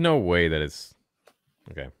like, there's no way that it's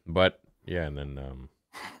okay, but yeah, and then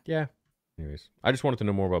yeah. Anyways, I just wanted to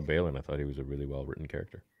know more about Balin. I thought he was a really well written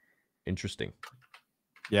character. Interesting.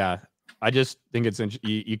 Yeah, I just think it's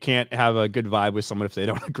you can't have a good vibe with someone if they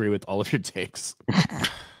don't agree with all of your takes.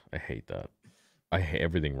 I hate that. I hate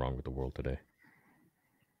everything wrong with the world today.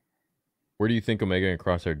 Where do you think Omega and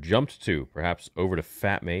Crosshair jumped to? Perhaps over to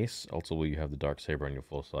Fat Mace. Also, will you have the Darksaber on your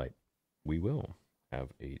full sight? We will have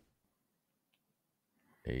a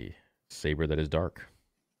saber that is dark.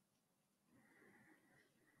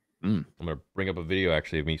 I'm going to bring up a video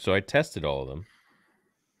actually of me. So I tested all of them.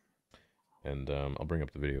 And I'll bring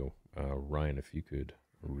up the video. Ryan, if you could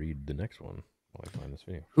read the next one while I find this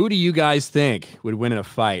video. Who do you guys think would win in a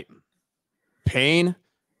fight? Pain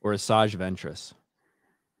or Asajj Ventress?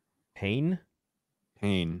 Pain?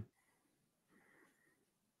 Pain.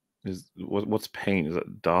 What's pain? Is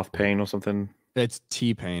it Darth Pain or something? It's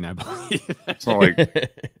T-Pain, I believe. It's not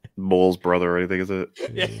like Maul's brother or anything, is it?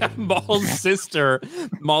 Yeah, Maul's sister.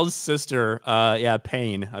 Maul's sister. Yeah,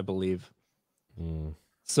 Pain, I believe.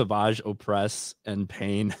 Savage, Oppress, and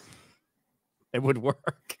Pain. It would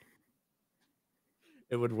work.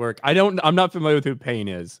 It would work. I'm not familiar with who Pain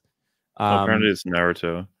is. Apparently it's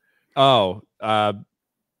Naruto. Oh, I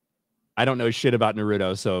don't know shit about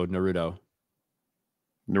Naruto, so Naruto.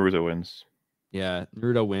 Naruto wins. Yeah,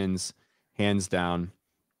 Naruto wins, hands down.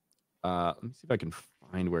 Let me see if I can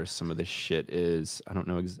find where some of this shit is. I don't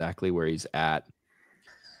know exactly where he's at.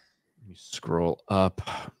 Let me scroll up.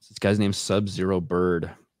 This guy's name's Sub-Zero Bird.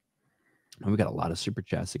 Oh, we got a lot of super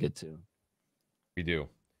chats to get to. We do.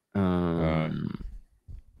 Here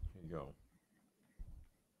you go.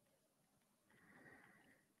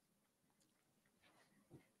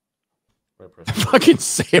 Fucking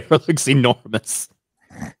Saber looks enormous.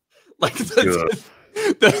 Like so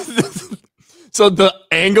the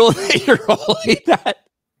angle that you're holding that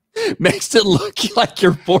makes it look like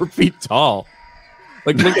you're 4 feet tall.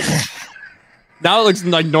 Like look at now it looks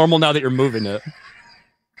like normal now that you're moving it.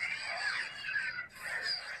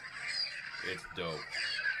 It's dope.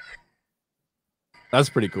 That's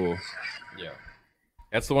pretty cool. Yeah.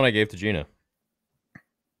 That's the one I gave to Gina.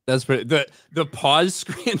 That's pretty. The pause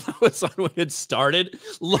screen that was on when it started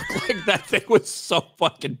looked like that thing was so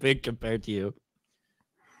fucking big compared to you.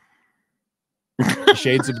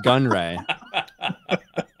 Shades of Gunray.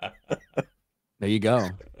 There you go.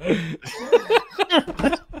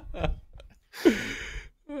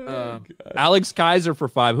 Alex Kaiser for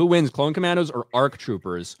 5. Who wins, Clone Commandos or Arc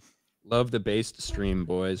Troopers? Love the based stream,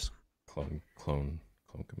 boys. Clone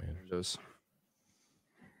Commanders. Those.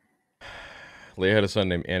 Leia had a son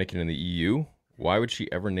named Anakin in the EU. Why would she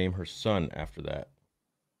ever name her son after that?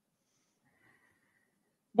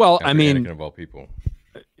 Well, After I mean, Anakin of all people.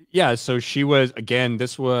 Yeah, so she was, again,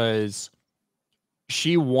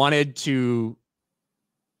 she wanted to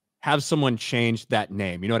have someone change that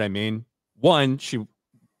name. You know what I mean? One, she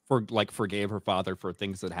forgave her father for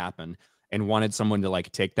things that happened and wanted someone to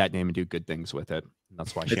like take that name and do good things with it. And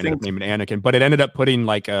that's why she ended up naming Anakin. But it ended up putting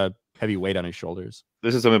like a heavy weight on his shoulders.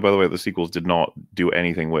 This is something, by the way, the sequels did not do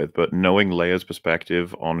anything with, but knowing Leia's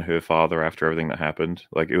perspective on her father after everything that happened,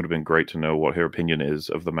 like it would have been great to know what her opinion is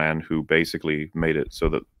of the man who basically made it so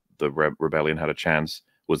that the rebellion had a chance,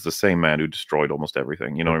 was the same man who destroyed almost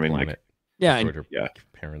everything. You know what I mean? Planet. Like, yeah, Destroyed and her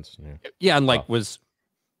parents. yeah, and like was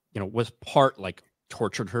part like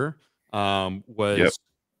tortured her. Was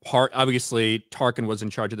part, obviously Tarkin was in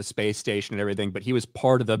charge of the space station and everything, but he was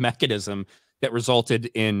part of the mechanism that resulted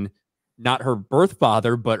in not her birth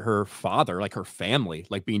father, but her father, like her family,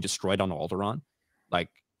 like being destroyed on Alderaan. Like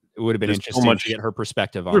it would have been interesting to get her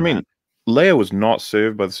perspective on that. Leia was not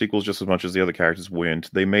served by the sequels just as much as the other characters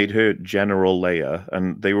weren't. They made her General Leia,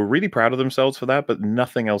 and they were really proud of themselves for that, but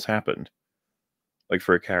nothing else happened. Like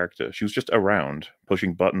for a character, she was just around,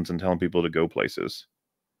 pushing buttons and telling people to go places.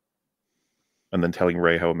 And then telling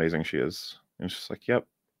Rey how amazing she is. And it's just like, yep,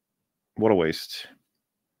 what a waste.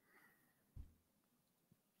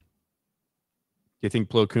 Do you think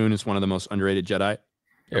Plo Koon is one of the most underrated Jedi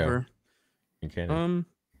ever? You can.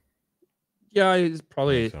 Yeah, he's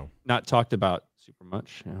probably not talked about super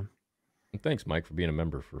much. Yeah. And thanks, Mike, for being a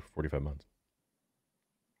member for 45 months.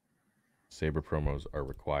 Saber promos are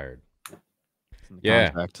required. Yeah.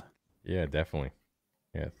 Contract. Yeah, definitely.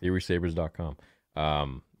 Yeah,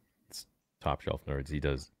 theorysabers.com. It's Top Shelf Nerds. He's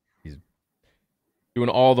doing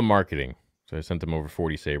all the marketing. So I sent him over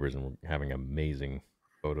 40 sabers, and we're having amazing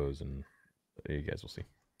photos, and you guys will see.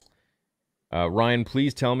 Ryan,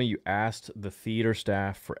 please tell me you asked the theater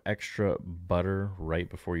staff for extra butter right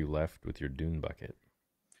before you left with your Dune bucket.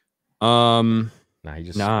 I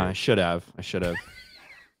should have.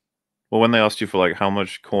 Well, when they asked you for like how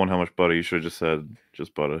much corn, how much butter, you should have just said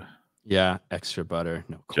just butter. Yeah, extra butter,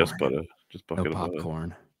 no corn. Just butter, just bucket no of butter. popcorn.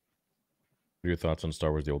 What are your thoughts on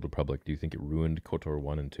Star Wars: The Old Republic? Do you think it ruined KOTOR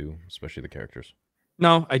 1 and 2, especially the characters?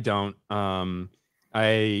 No, I don't.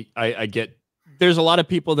 I get. There's a lot of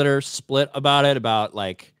people that are split about it, about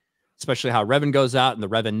like, especially how Revan goes out in the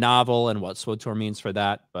Revan novel and what SWTOR means for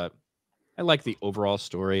that. But I like the overall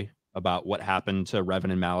story about what happened to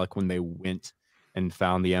Revan and Malak when they went and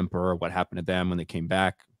found the Emperor, what happened to them when they came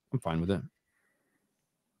back. I'm fine with it.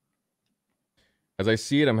 As I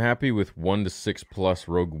see it, I'm happy with 1 to 6 plus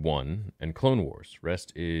Rogue One and Clone Wars.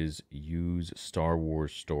 Rest is use Star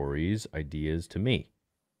Wars stories, ideas to me.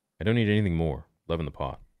 I don't need anything more. Loving the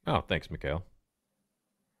pot. Oh, thanks, Mikhail.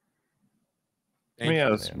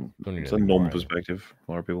 It's a normal perspective.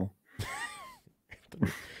 A lot of people.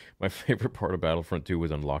 My favorite part of Battlefront 2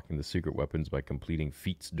 was unlocking the secret weapons by completing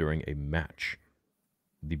feats during a match.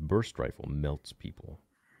 The burst rifle melts people.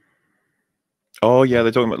 Oh yeah,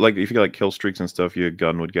 they're talking about like if you get like kill streaks and stuff, your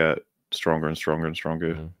gun would get stronger and stronger and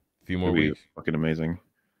stronger. A few more It'd be weeks. fucking amazing.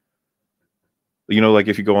 You know, like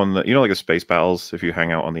if you go on the, you know, like the space battles, if you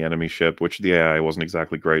hang out on the enemy ship, which the AI wasn't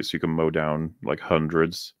exactly great, so you can mow down like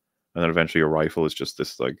hundreds, and then eventually your rifle is just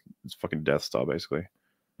this like it's fucking Death Star basically.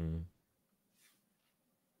 Mm.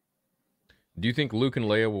 Do you think Luke and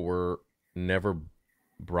Leia were never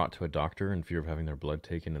brought to a doctor in fear of having their blood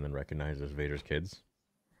taken and then recognized as Vader's kids?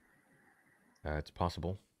 It's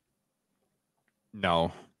possible.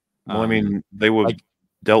 No. Well, I mean, they were like-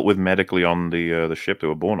 dealt with medically on the ship they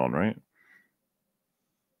were born on, right?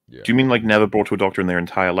 Yeah. Do you mean like never brought to a doctor in their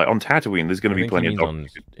entire life? On Tatooine, there's going to be plenty of doctors. on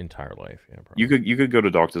his entire life. Yeah, probably. You could go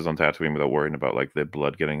to doctors on Tatooine without worrying about like their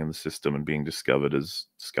blood getting in the system and being discovered as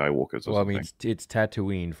Skywalkers or Well, I something. mean, it's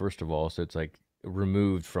Tatooine first of all, so it's like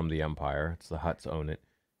removed from the Empire. It's the Hutts own it,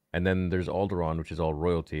 and then there's Alderaan, which is all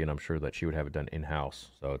royalty, and I'm sure that she would have it done in house.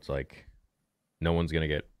 So it's like no one's gonna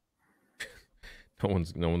get no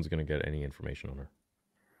one's gonna get any information on her.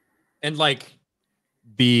 And like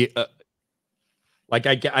the like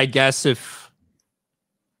I guess if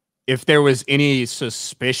there was any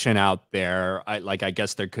suspicion out there, I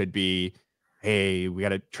guess there could be, hey, we got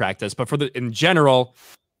to track this. But in general,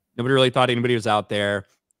 nobody really thought anybody was out there.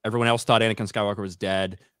 Everyone else thought Anakin Skywalker was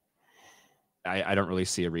dead. I don't really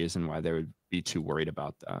see a reason why they would be too worried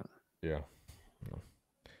about that. Yeah.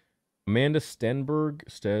 Amanda Stenberg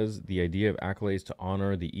says the idea of accolades to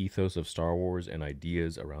honor the ethos of Star Wars and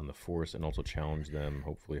ideas around the Force and also challenge them,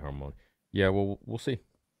 hopefully harmonic. Yeah, well, we'll see.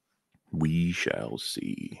 We shall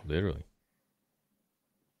see. Literally.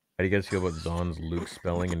 How do you guys feel about Zahn's Luke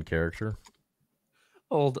spelling and character?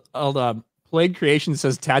 Hold Plague Creation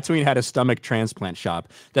says Tatooine had a stomach transplant shop.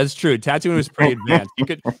 That's true. Tatooine was pretty advanced. You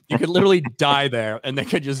could literally die there, and they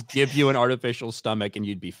could just give you an artificial stomach, and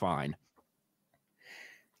you'd be fine.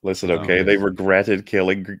 Listen, okay, they regretted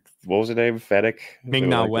killing. What was her name? Fennec. Ming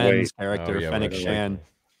Na Wen's character, Fennec Shan.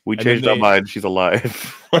 We changed our mind. She's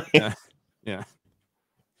alive. Yeah.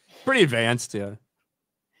 Pretty advanced, yeah. How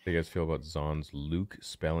do you guys feel about Zahn's Luke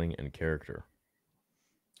spelling and character?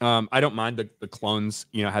 I don't mind the clones,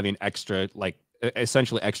 having extra,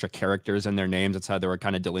 essentially extra characters in their names. That's how they were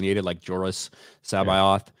kind of delineated, like Joruus,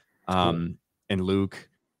 Sabaoth, and Luke.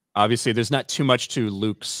 Obviously, there's not too much to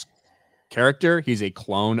Luke's character. He's a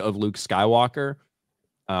clone of Luke Skywalker.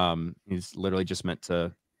 He's literally just meant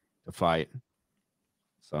to fight.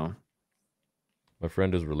 So, my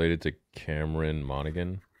friend is related to Cameron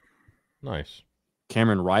Monaghan. Nice.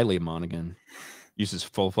 Cameron Riley Monaghan. Uses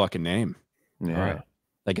full fucking name. Yeah. All right.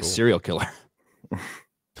 Like a serial killer.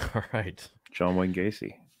 All right. John Wayne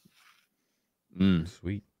Gacy.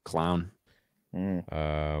 Sweet. Clown.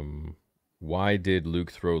 Why did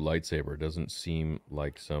Luke throw lightsaber? Doesn't seem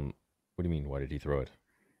like some... What do you mean, why did he throw it?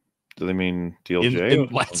 Do they mean DLJ? In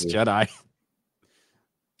Last Jedi.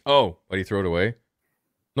 Oh, why did he throw it away?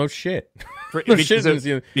 No shit.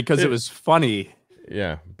 Because it was funny.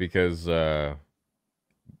 Yeah, because... what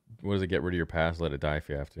does it? Get rid of your past, let it die if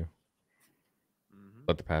you have to.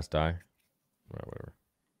 Let the past die. Right, whatever.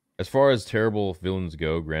 As far as terrible villains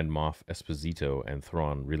go, Grand Moff Esposito and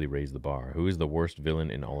Thrawn really raised the bar. Who is the worst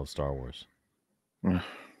villain in all of Star Wars?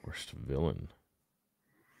 Worst villain.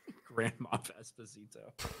 Grand Moff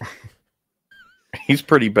Esposito. He's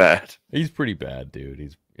pretty bad. He's pretty bad, dude.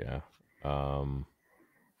 He's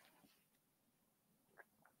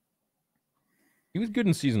he was good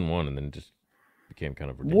in season 1 and then just became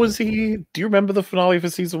kind of ridiculous. Was he? Do you remember the finale for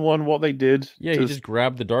season 1? What they did? Yeah, he just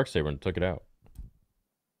grabbed the Darksaber and took it out.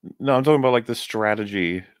 No, I'm talking about like the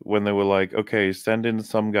strategy when they were like, okay, send in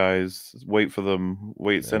some guys, wait for them,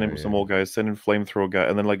 send in some more guys, send in flamethrower guy,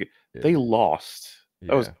 and then like they lost.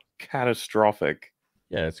 That was catastrophic.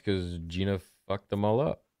 Yeah, it's because Gina fucked them all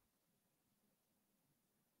up.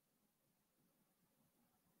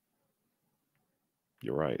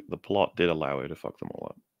 You're right. The plot did allow her to fuck them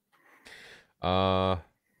all up.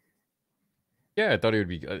 Yeah, I thought he would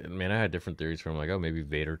be. Man, I had different theories from like, oh, maybe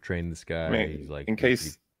Vader trained this guy. I mean, he's like, in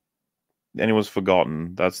case anyone's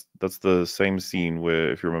forgotten, that's the same scene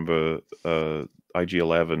where, if you remember,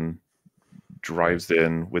 IG-11 drives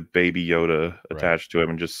in with Baby Yoda attached to him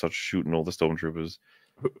and just starts shooting all the stormtroopers.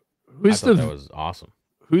 That was awesome.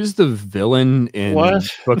 Who's the villain in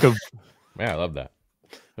Book of? Yeah, I love that.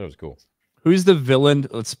 That was cool. Who's the villain?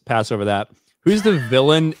 Let's pass over that. Who's the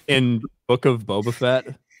villain in Book of Boba Fett?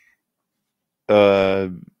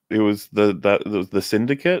 It was the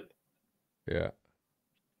Syndicate. Yeah,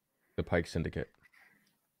 the Pike Syndicate.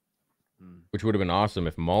 Which would have been awesome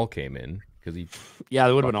if Maul came in, because he Yeah,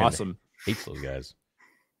 that would have been fucking awesome. hates those guys.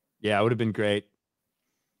 Yeah, it would have been great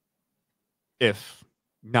if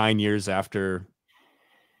 9 years after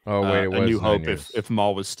Oh wait, it A was New 9 Hope, years. if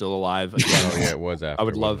Maul was still alive again. Oh yeah, it was after. I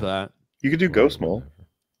would love wasn't it? that. You could do Well, Ghost it was Maul.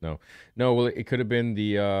 after. No. Well, it could have been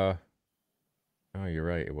the. Oh, you're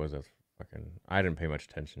right. It was a fucking. I didn't pay much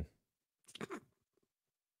attention.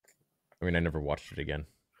 I mean, I never watched it again.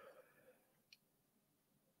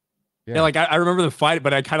 Yeah, like I remember the fight,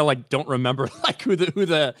 but I kind of like don't remember like who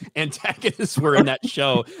the antagonists were in that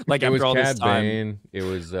show. Like it after was all this Cad time, Bane. It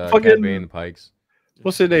was Cad Fucking- Bane, the Pikes.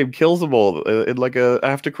 What's her name? Kills them all in like a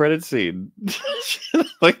after credit scene.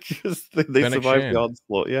 Like 'cause they Fennec survived Shand. the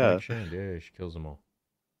onslaught. Yeah. Fennec Shand, yeah, she kills them all.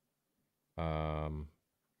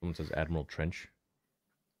 Someone says Admiral Trench.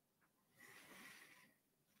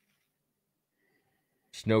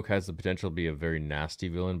 Snoke has the potential to be a very nasty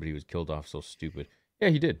villain, but he was killed off so stupid. Yeah,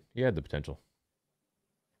 he did. He had the potential.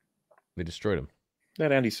 They destroyed him.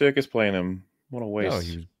 That Andy Serkis playing him. What a waste. Oh,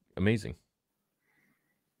 he was amazing.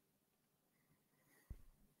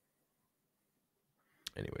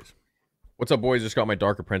 Anyways. What's up, boys? Just got my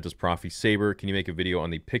Dark Apprentice Profi Saber. Can you make a video on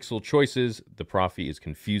the pixel choices? The Profi is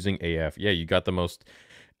confusing AF. Yeah, you got the most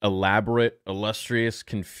elaborate, illustrious,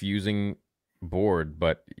 confusing board,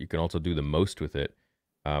 but you can also do the most with it.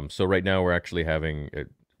 So right now we're actually having...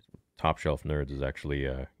 Top Shelf Nerds is actually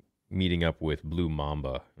meeting up with Blue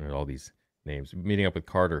Mamba, and all these names. Meeting up with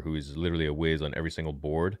Carter, who is literally a whiz on every single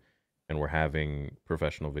board, and we're having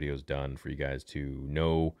professional videos done for you guys to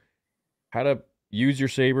know how to use your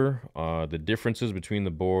Saber, the differences between the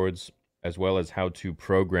boards, as well as how to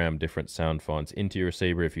program different sound fonts into your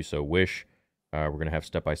Saber if you so wish. We're going to have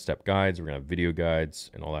step-by-step guides, we're going to have video guides,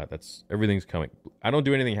 and all that. Everything's coming. I don't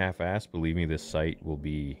do anything half-assed. Believe me, this site will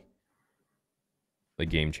be a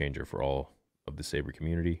game changer for all of the Saber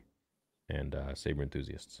community and Saber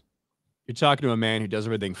enthusiasts. you're talking to a man who does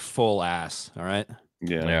everything full ass. All right,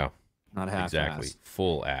 Yeah. not half Exactly. ass.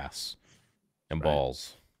 Full ass and Right.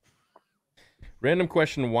 balls. Random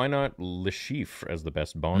question, why not Le Chiffre as the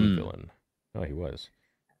best Bond villain? Oh, he was.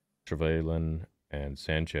 Trevelyan and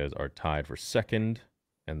Sanchez are tied for second,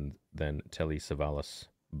 and then Telly Savalas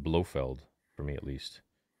Blofeld, for me at least.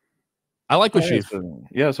 I like Le Yeah, Chiffre.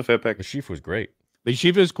 it's a fair pick. Le Chiffre was great. Le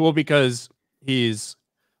Chiffre is cool because he's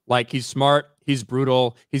smart, he's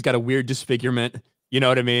brutal, he's got a weird disfigurement. You know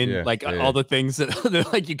what I mean? Yeah, like yeah, all the things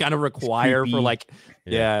that like you kind of require for creepy. like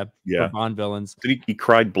Yeah. Yeah. for Bond villains. He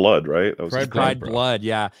cried blood, right? That was his Cried thing. Cried bro. blood,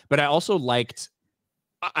 yeah. But I also liked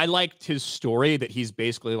his story that he's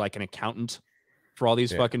basically like an accountant for all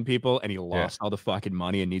these Yeah. fucking people, and he lost all the fucking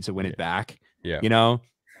money and needs to win it back. Yeah. You know?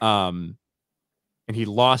 And he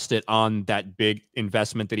lost it on that big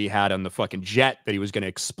investment that he had on the fucking jet that he was going to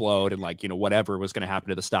explode, and like, whatever was going to happen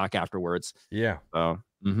to the stock afterwards. Yeah.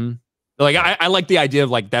 So, like, I like the idea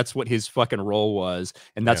of like, that's what his fucking role was.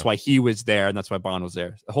 And that's Yeah. why he was there. And that's why Bond was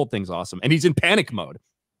there. The whole thing's awesome. And he's in panic mode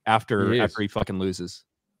after He is. he fucking loses.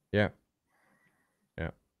 Yeah.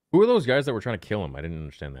 Yeah. Who are those guys that were trying to kill him? I didn't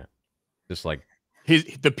understand that. Just like,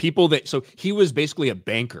 The people so he was basically a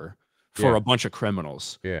banker for Yeah. a bunch of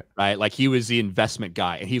criminals. yeah. Right. Like he was the investment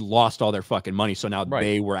guy and he lost all their fucking money. So now Right.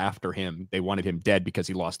 they were after him. They wanted him dead because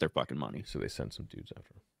he lost their fucking money. So they sent some dudes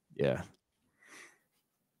after him. Yeah.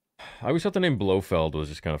 I always thought the name Blofeld was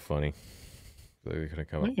just kind of funny. They could have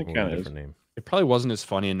come up Yeah, it with a kinda different name. It probably wasn't as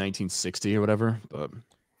funny in 1960 or whatever, but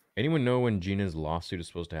Anyone know when Gina's lawsuit is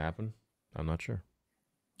supposed to happen? I'm not sure.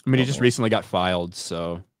 I mean, he just recently got filed.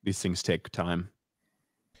 So these things take time.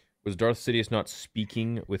 Was Darth Sidious not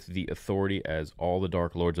speaking with the authority as all the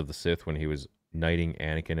Dark Lords of the Sith when he was knighting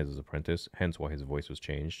Anakin as his apprentice? Hence why his voice was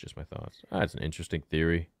changed. Just my thoughts. That's an interesting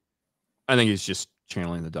theory. I think he's just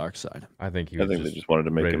channeling the dark side. I think he I was think they just just wanted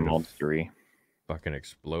to make ready him to monstery. fucking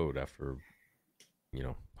explode after,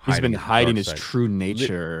 He's been hiding his dark side. true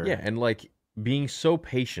nature. Yeah, and like being so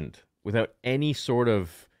patient without any sort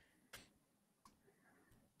of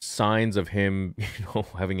signs of him,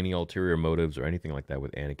 having any ulterior motives or anything like that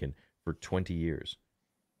with Anakin for 20 years.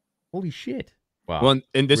 Holy shit. Wow. Well,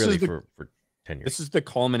 and this really is the for 10 years. this is the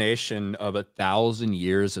culmination of 1,000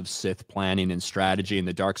 years of Sith planning and strategy and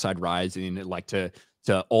the dark side rising, like to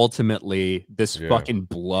ultimately this Yeah. fucking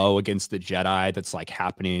blow against the Jedi that's like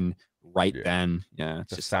happening right Yeah. then. Yeah,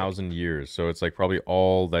 It's just 1,000 years. So it's like probably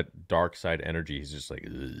all that dark side energy. He's just like,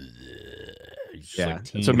 he's just yeah. like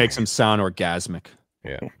So it makes teeming. him sound orgasmic.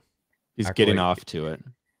 Yeah. He's Act getting like- off to it.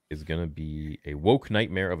 Is going to be a woke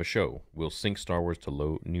nightmare of a show. Will sink Star Wars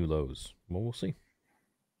to new lows. Well, we'll see.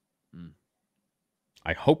 Hmm.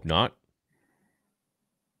 I hope not.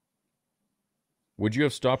 Would you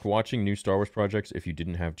have stopped watching new Star Wars projects if you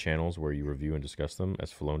didn't have channels where you review and discuss them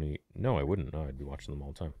as Filoni? No, I wouldn't. No, I'd be watching them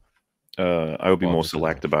all the time. I would be Well, more this is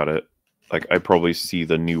select nice. about it. Like, I'd probably see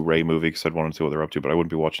the new Ray movie because I'd want to see what they're up to, but I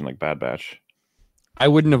wouldn't be watching like Bad Batch. I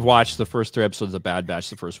wouldn't have watched the first 3 episodes of Bad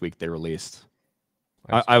Batch the first week they released.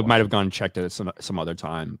 I might have gone and checked it at some other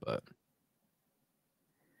time, but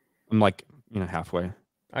I'm like, halfway.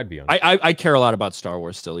 I'd be on. I care a lot about Star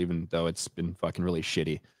Wars still, even though it's been fucking really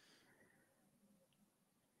shitty.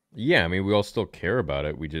 Yeah, I mean, we all still care about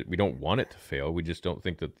it. We don't want it to fail. We just don't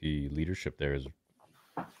think that the leadership there they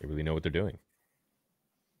really know what they're doing.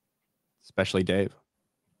 Especially Dave.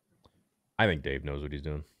 I think Dave knows what he's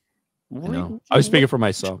doing. I was speaking for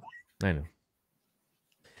myself. I know.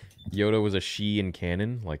 Yoda was a she in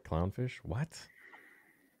canon, like clownfish. What?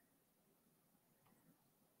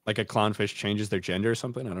 Like a clownfish changes their gender or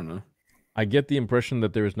something? I don't know. I get the impression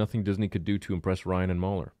that there is nothing Disney could do to impress Ryan and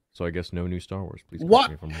Mahler. So I guess no new Star Wars. Please correct What?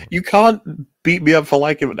 me if I'm wrong. You can't beat me up for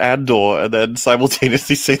liking Andor and then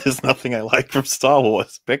simultaneously say there's nothing I like from Star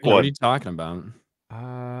Wars. Pick What one. are you talking about?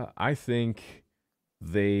 I think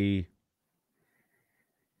they...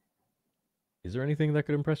 Is there anything that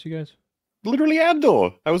could impress you guys? Literally Andor.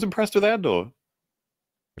 I was impressed with Andor.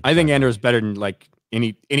 I think Andor is better than like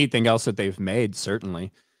anything else that they've made,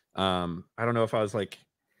 certainly. I don't know if I was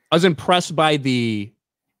impressed by the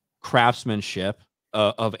craftsmanship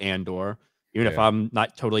of Andor, even if I'm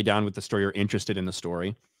not totally down with the story or interested in the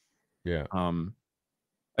story. Yeah.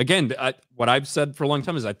 Again, what I've said for a long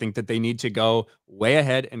time is I think that they need to go way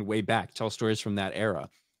ahead and way back, tell stories from that era.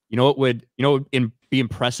 It would be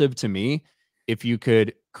impressive to me if you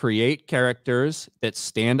could create characters that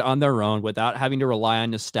stand on their own without having to rely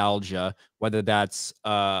on nostalgia, whether that's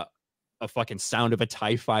a fucking sound of a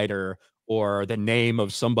TIE fighter or the name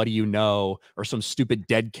of somebody or some stupid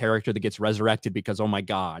dead character that gets resurrected because, oh my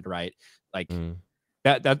God, right? Like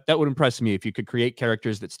that would impress me if you could create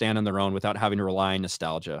characters that stand on their own without having to rely on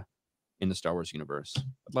nostalgia in the Star Wars universe.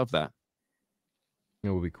 I'd love that.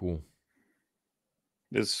 It would be cool.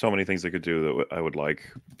 There's so many things they could do that I would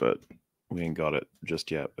like, but we ain't got it just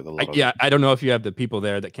yet with a lot of I don't know if you have the people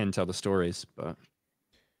there that can tell the stories, but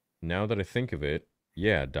Now that I think of it,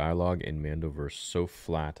 yeah, dialogue in Mandoverse so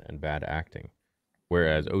flat and bad acting.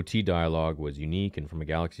 Whereas OT dialogue was unique and from a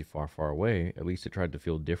galaxy far, far away, at least it tried to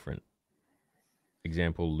feel different.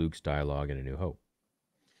 Example, Luke's dialogue in A New Hope.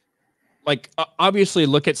 like obviously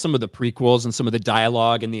look at some of the prequels and some of the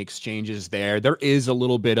dialogue and the exchanges there. There is a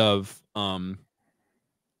little bit of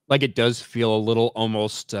like it does feel a little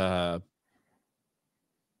almost theater-esque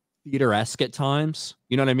at times.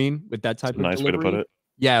 You know what I mean? With that type of nice way to put it.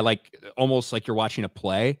 Yeah, like almost like you're watching a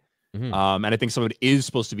play. Mhm. And I think some of it is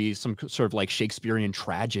supposed to be some sort of like Shakespearean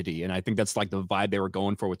tragedy. And I think that's like the vibe they were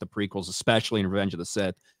going for with the prequels, especially in Revenge of the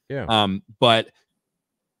Sith. Yeah. But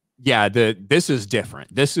yeah, this is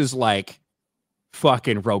different. This is like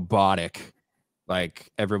fucking robotic.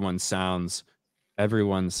 Like everyone sounds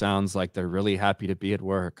like they're really happy to be at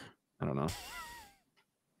work. I don't know.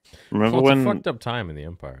 Remember Well, it's when a fucked up time in the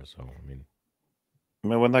Empire, so I mean,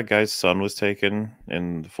 remember when that guy's son was taken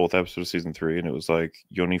in the 4th episode of season 3, and it was like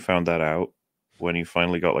you only found that out when you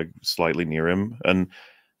finally got like slightly near him, and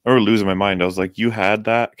I remember losing my mind. I was like, you had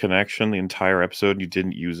that connection the entire episode, and you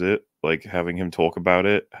didn't use it. Like having him talk about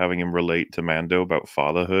it, having him relate to Mando about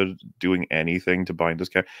fatherhood, doing anything to bind his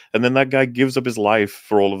character, and then that guy gives up his life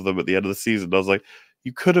for all of them at the end of the season. I was like,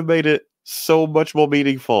 you could have made it so much more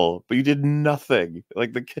meaningful, but you did nothing.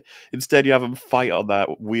 Like instead, you have him fight on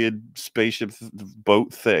that weird spaceship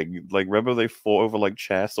boat thing. Like remember they fought over like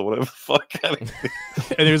chess or whatever the fuck. And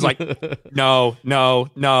it was like, no.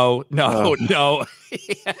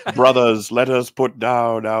 Brothers, let us put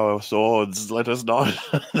down our swords. Let us not.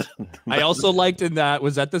 I also liked in that,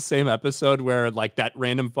 was that the same episode where like that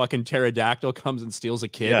random fucking pterodactyl comes and steals a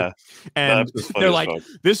kid? Yeah, and they're like,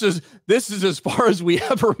 this is as far as we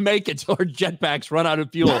ever make it till our jetpacks run out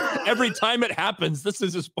of fuel. Every time it happens, this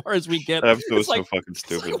is as far as we get. That episode was like, so fucking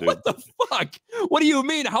stupid, dude. What the fuck? What do you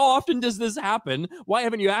mean? How often does this happen? Why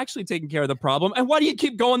haven't you actually taken care of the problem? And why do you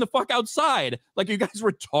keep going the fuck outside? Like, you guys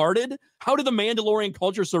retarded? How did the Mandalorian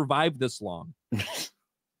culture survive this long?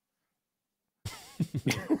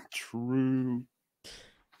 True.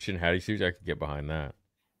 Shin Hattie series, I could get behind that.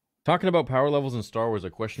 Talking about power levels in Star Wars,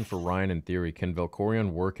 a question for Ryan in theory. Can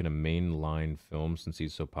Valkorion work in a mainline film since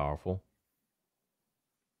he's so powerful?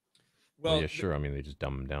 Well, yeah, sure. I mean, they just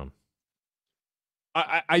dumb him down.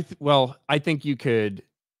 I think you could.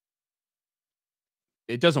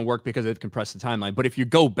 It doesn't work because it compressed the timeline. But if you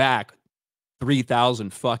go back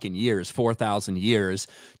 3,000 fucking years, 4,000 years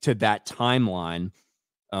to that timeline,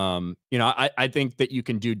 You know, I think that you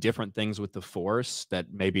can do different things with the Force that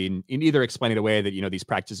maybe in either explain it away that, you know, these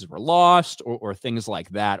practices were lost or things like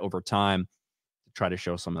that over time to try to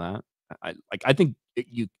show some of that. I think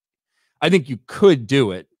I think you could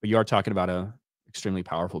do it, but you are talking about a extremely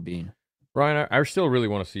powerful being. Ryan, I still really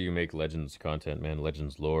want to see you make Legends content, man.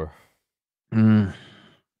 Legends lore.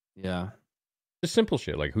 Yeah. Just simple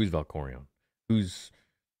shit like who's Valkorion, who's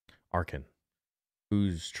Arkin,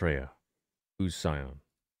 who's Treya, who's Scion.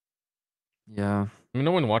 Yeah. I mean,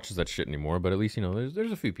 no one watches that shit anymore, but at least you know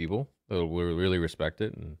there's a few people that will really respect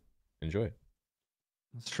it and enjoy it.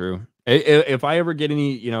 That's true. If I ever get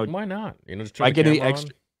any, you know, Why not? You know, just if turn I the get any camera extra,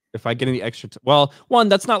 on. if I get any extra, well, one,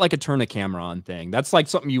 that's not like a turn the camera on thing. That's like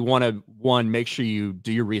something you want to, one, make sure you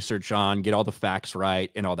do your research on, get all the facts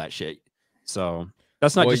right and all that shit. So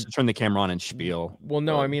that's not Well, just to turn the camera on and spiel. Well,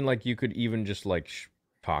 no, but- I mean like you could even just like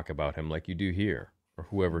talk about him like you do here or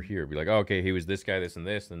whoever here. Be like, oh, okay, he was this guy, this, and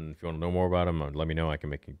this, and if you want to know more about him, let me know. I can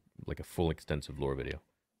make like a full extensive lore video.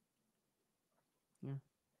 Yeah. It'd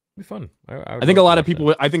be fun. I think a lot of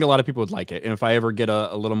people. I think a lot of people would like it, and if I ever get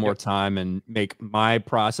a little more time and make my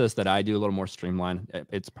process that I do a little more streamlined,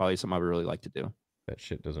 it's probably something I would really like to do. That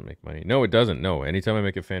shit doesn't make money. No, it doesn't. No, anytime I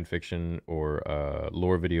make a fan fiction or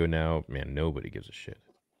lore video now, man, nobody gives a shit.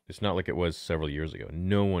 It's not like it was several years ago.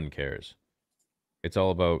 No one cares. It's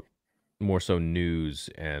all about more so news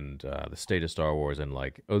and the state of Star Wars and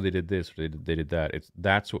like, oh, they did this, or they did that.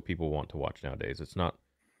 That's what people want to watch nowadays. It's not.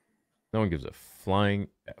 No one gives a flying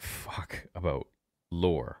fuck about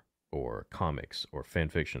lore or comics or fan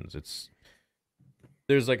fictions.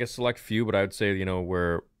 There's like a select few, but I would say, you know,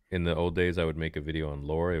 where in the old days I would make a video on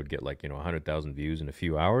lore, it would get like, you know, 100,000 views in a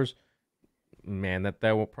few hours. Man, that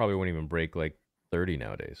probably won't even break like 30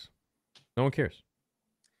 nowadays. No one cares.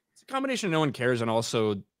 It's a combination of no one cares and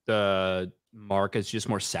also the market is just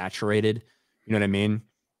more saturated. You know what I mean?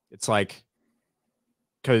 It's like,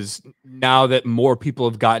 because now that more people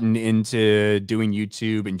have gotten into doing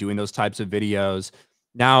YouTube and doing those types of videos,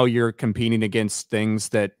 now you're competing against things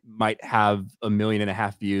that might have 1.5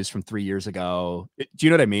 million views from 3 years ago. Do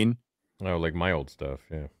you know what I mean? Oh, like my old stuff,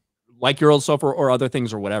 yeah. Like your old stuff or other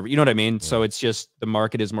things or whatever. You know what I mean? Yeah. So it's just the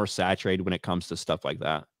market is more saturated when it comes to stuff like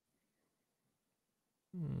that.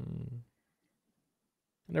 I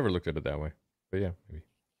never looked at it that way, but yeah, maybe.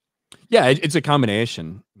 Yeah, it's a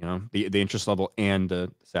combination, you know, the interest level and the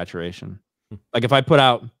saturation. Like if I put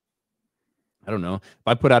out, I don't know, if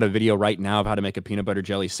I put out a video right now of how to make a peanut butter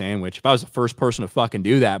jelly sandwich, if I was the first person to fucking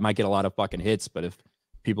do that, I might get a lot of fucking hits. But if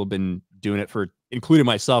people have been doing it for, including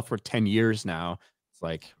myself, for 10 years now, it's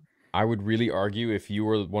like. I would really argue if you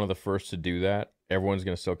were one of the first to do that, everyone's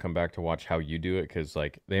going to still come back to watch how you do it because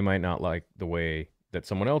like they might not like the way that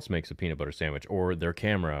someone else makes a peanut butter sandwich or their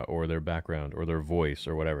camera or their background or their voice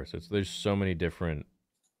or whatever. So there's so many different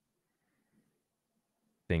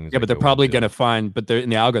things. Yeah, but they're probably going to find, but they're in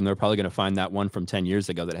the algorithm, they're probably going to find that one from 10 years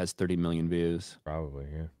ago that has 30 million views. Probably,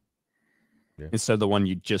 yeah. Instead of the one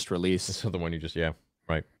you just released. Instead of the one you just, yeah,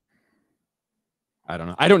 right. I don't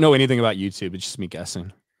know. I don't know anything about YouTube. It's just me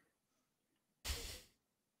guessing.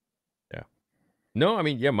 Yeah. No, I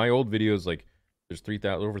mean, yeah, my old videos, like, there's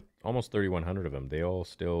 3,000, over almost 3,100 of them. They all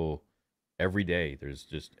still, every day, there's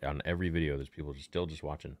just, on every video, there's people still just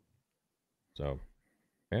watching. So,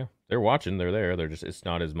 yeah, they're watching, they're there. They're just, it's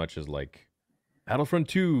not as much as, like, Battlefront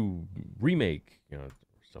 2 remake, you know,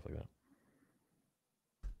 stuff like that.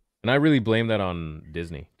 And I really blame that on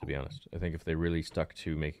Disney, to be honest. I think if they really stuck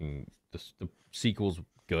to making the sequels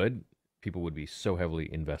good, people would be so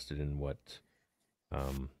heavily invested in what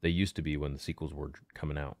they used to be when the sequels were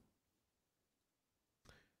coming out.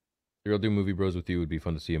 I'll do Movie Bros with you. It would be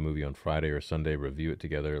fun to see a movie on Friday or Sunday, review it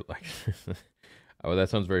together. Like, oh, that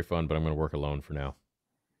sounds very fun, but I'm going to work alone for now.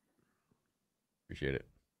 Appreciate it.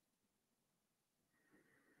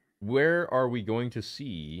 Where are we going to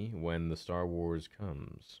see when the Star Wars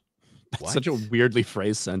comes? That's such a weirdly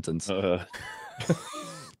phrased sentence.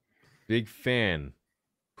 Big fan.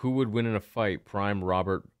 Who would win in a fight, Prime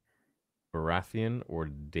Robert Baratheon or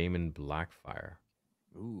Daemon Blackfire?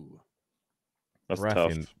 Ooh. That's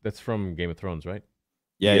Baratheon, tough. that's from Game of Thrones, right?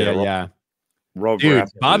 Yeah. Rogue Dude,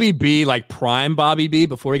 Baratheon Bobby is- B, like prime Bobby B,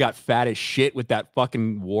 before he got fat as shit with that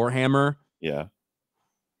fucking Warhammer. Yeah.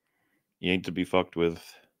 You ain't to be fucked with.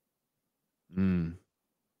 That's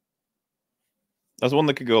one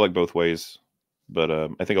that could go like both ways. But I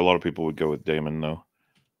think a lot of people would go with Damon, though.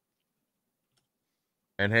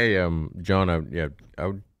 And hey, John, I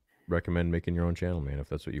would recommend making your own channel, man, if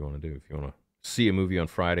that's what you want to do. If you want to see a movie on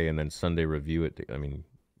Friday and then Sunday review it, I mean,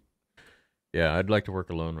 yeah, I'd like to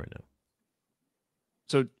work alone right now.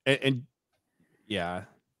 So, and yeah,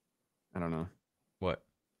 I don't know. What?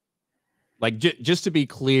 Like, just to be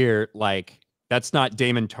clear, like, that's not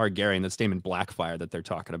Daemon Targaryen. That's Daemon Blackfire that they're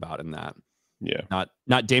talking about in that. Yeah.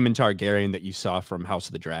 Not Daemon Targaryen that you saw from House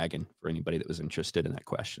of the Dragon, for anybody that was interested in that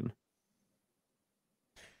question.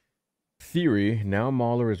 Theory, now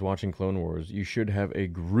Mahler is watching Clone Wars. You should have a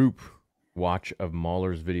group watch of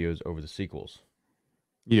Mahler's videos over the sequels.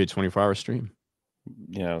 You did a 24-hour stream.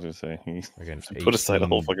 Yeah, I was gonna say Again, put aside a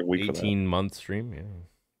whole fucking week for that. 18-month stream, yeah.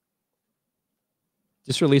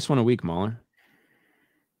 Just release one a week, Mahler.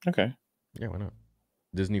 Okay. Yeah, why not?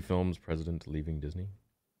 Disney Films president leaving Disney.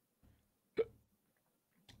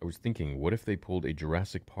 I was thinking, what if they pulled a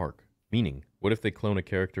Jurassic Park? Meaning, what if they clone a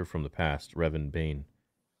character from the past, Revan Bane?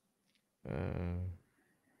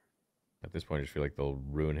 At this point, I just feel like they'll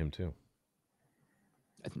ruin him too.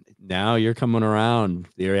 Now you're coming around,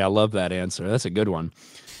 Theory. I love that answer. That's a good one.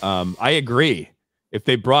 I agree. If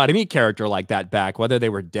they brought any character like that back, whether they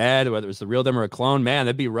were dead, whether it was the real them or a clone, man,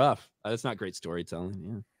 that'd be rough. That's not great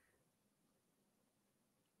storytelling.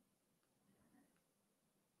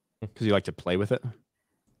 Yeah. Because you like to play with it.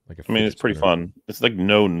 Like I mean, it's pretty fun. It's like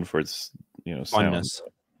known for its, Funness. sound.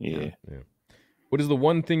 Yeah. What is the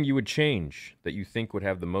one thing you would change that you think would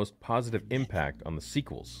have the most positive impact on the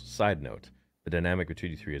sequels? Side note, the dynamic with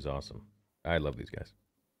 2D3 is awesome. I love these guys.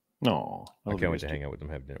 No, I can't wait to hang out with them.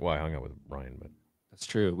 Have dinner. Well, I hung out with Ryan, but That's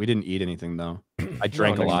true. We didn't eat anything though. I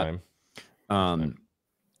drank a next lot. time.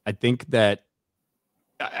 I think that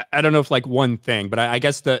I don't know if like one thing, but I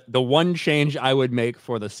guess the one change I would make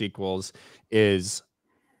for the sequels is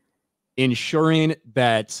ensuring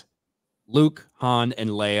that Luke, Han, and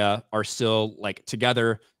Leia are still like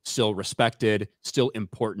together, still respected, still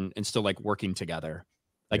important, and still like working together.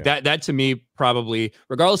 Like that to me, probably,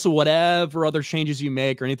 regardless of whatever other changes you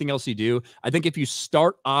make or anything else you do, I think if you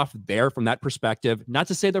start off there from that perspective, not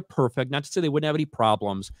to say they're perfect, not to say they wouldn't have any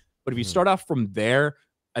problems, but if you start off from there,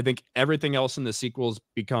 I think everything else in the sequels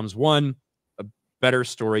becomes a better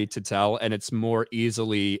story to tell, and it's more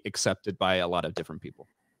easily accepted by a lot of different people.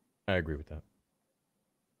 I agree with that.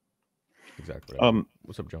 Exactly.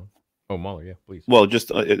 What's up, John? Oh, Mahler, yeah, please. Well,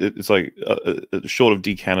 just it's like short of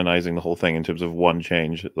decanonizing the whole thing in terms of one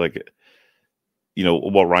change, like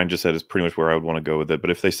what Ryan just said is pretty much where I would want to go with it. But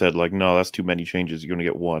if they said like, no, that's too many changes, you're going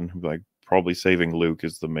to get one. Like probably saving Luke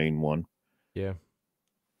is the main one. Yeah.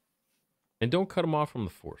 And don't cut him off from the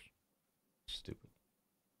Force. Stupid.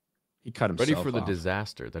 He cut himself Ready for the off.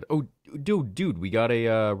 disaster. That dude, we got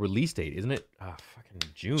a release date, isn't it? Fucking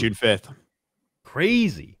June. June 5th.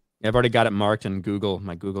 Crazy. I've already got it marked in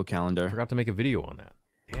my Google Calendar. I forgot to make a video on that.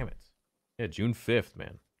 Damn it. Yeah, June 5th,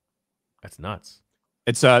 man. That's nuts.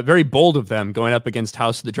 It's very bold of them going up against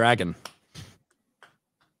House of the Dragon.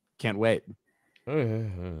 Can't wait. Me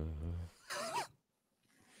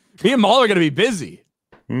and Maul are going to be busy.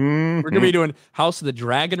 Mm-hmm. We're going to be doing House of the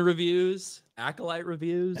Dragon reviews, Acolyte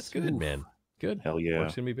reviews. That's good, man. Good. Hell yeah.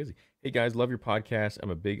 Work's going to be busy. Hey, guys, love your podcast. I'm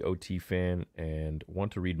a big OT fan and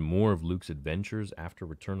want to read more of Luke's adventures after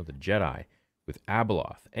Return of the Jedi with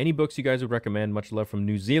Abeloth. Any books you guys would recommend? Much love from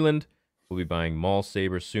New Zealand. We'll be buying Maul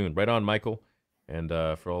Saber soon. Right on, Michael. And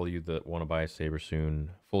for all of you that want to buy a Saber soon,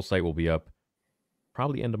 full site will be up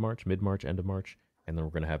probably end of March, mid-March, end of March. And then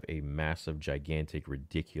we're going to have a massive, gigantic,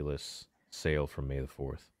 ridiculous sale from May the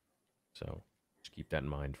 4th. So just keep that in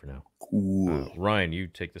mind for now. Cool. Ryan, you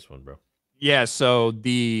take this one, bro. Yeah, so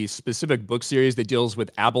the specific book series that deals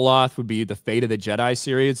with Abeloth would be the Fate of the Jedi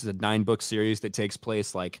series. It's a 9-book series that takes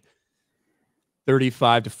place like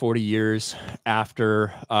 35 to 40 years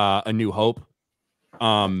after A New Hope.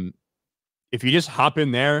 If you just hop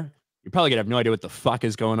in there, you're probably gonna have no idea what the fuck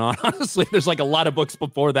is going on. Honestly, there's like a lot of books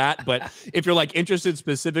before that, but if you're like interested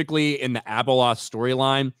specifically in the Abeloth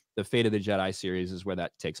storyline, the Fate of the Jedi series is where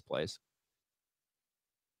that takes place.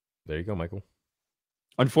 There you go, Michael.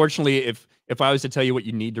 Unfortunately, if I was to tell you what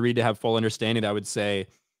you need to read to have full understanding, I would say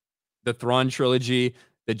the Thrawn trilogy,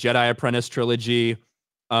 the Jedi Apprentice trilogy,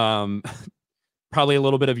 probably a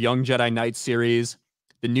little bit of Young Jedi Knight series,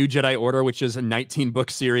 the New Jedi Order, which is a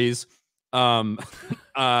 19-book series,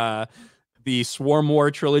 the Swarm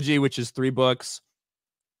War trilogy, which is 3 books,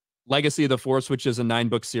 Legacy of the Force, which is a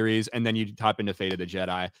 9-book series, and then you hop into Fate of the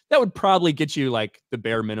Jedi. That would probably get you like the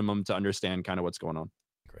bare minimum to understand kind of what's going on.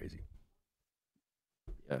 Crazy.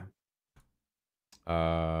 Yeah.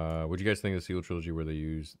 What do you guys think of the sequel trilogy where they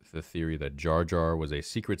used the theory that Jar Jar was a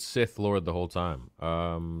secret Sith Lord the whole time?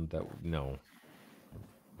 No.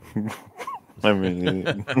 I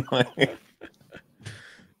mean,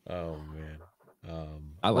 Oh man.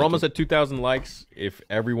 We're almost at 2,000 likes. If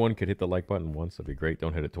everyone could hit the like button once, that'd be great.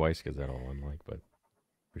 Don't hit it twice because that'll unlike, but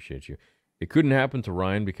appreciate you. It couldn't happen to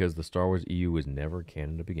Ryan because the Star Wars EU was never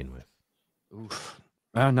canon to begin with. Oof.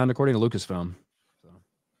 Not according to Lucasfilm. So.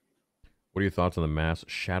 What are your thoughts on the mass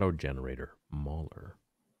shadow generator, Mauler?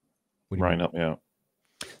 Right up, yeah.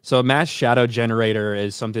 So a mass shadow generator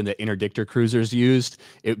is something that interdictor cruisers used.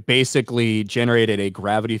 It basically generated a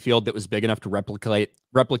gravity field that was big enough to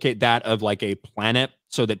replicate that of like a planet,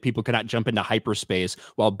 so that people could not jump into hyperspace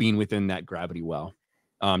while being within that gravity well.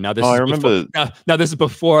 Now this I is remember. now this is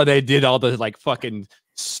before they did all the like fucking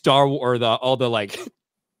Star Wars or all the like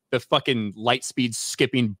the fucking light speed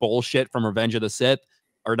skipping bullshit from Revenge of the Sith,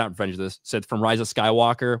 or not Revenge of the Sith, from Rise of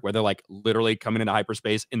Skywalker, where they're like literally coming into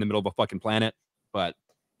hyperspace in the middle of a fucking planet. But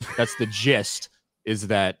that's the gist, is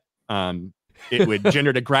that it would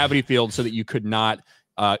generate a gravity field so that you could not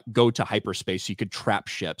go to hyperspace. You could trap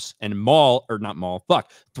ships. And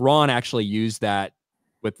Thrawn actually used that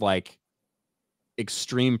with like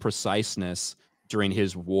extreme preciseness during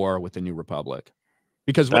his war with the New Republic.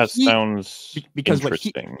 Because sounds interesting.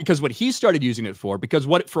 Because what he started using it for,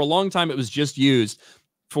 for a long time it was just used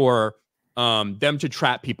for them to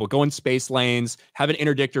trap people, go in space lanes, have an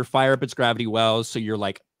interdictor fire up its gravity wells, so you're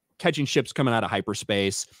like catching ships coming out of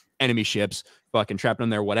hyperspace, enemy ships, fucking trapping them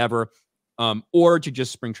there, whatever, or to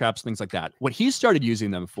just spring traps, things like that. What he started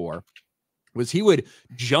using them for was he would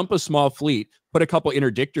jump a small fleet, put a couple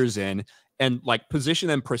interdictors in, and like position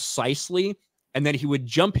them precisely, and then he would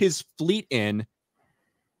jump his fleet in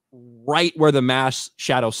right where the mass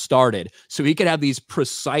shadow started, so he could have these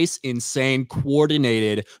precise, insane,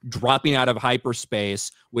 coordinated dropping out of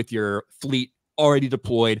hyperspace with your fleet already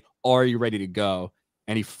deployed, already ready to go.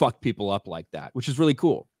 And he fucked people up like that, which is really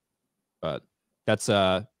cool. But that's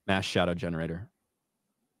a mass shadow generator.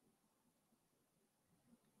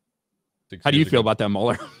 How do you feel about that,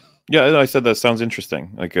 Mueller? Yeah, I said that sounds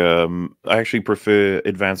interesting. Like, I actually prefer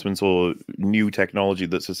advancements or new technology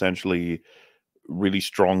that's essentially really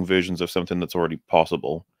strong versions of something that's already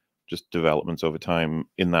possible, just developments over time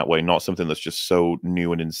in that way, not something that's just so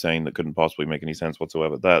new and insane that couldn't possibly make any sense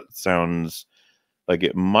whatsoever. That sounds like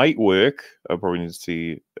it might work. I probably need to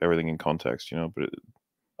see everything in context, but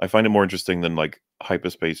I find it more interesting than like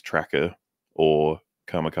hyperspace tracker or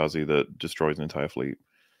kamikaze that destroys an entire fleet.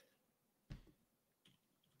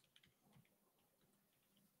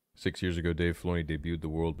 6 years ago, Dave Filoni debuted The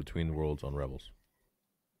World Between the Worlds on Rebels.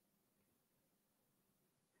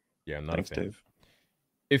 Yeah, I'm not a fan.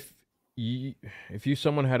 Dave. If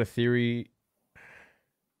someone had a theory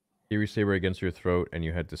saber against your throat and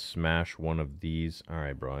you had to smash one of these, all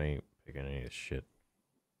right, bro, I ain't picking any of this shit.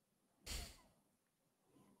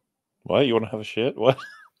 What? You want to have a shit? What?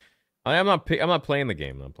 I'm not playing the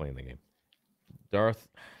game. I'm playing the game. Darth,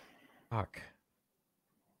 fuck.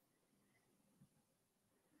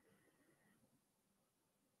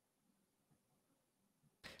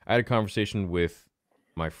 I had a conversation with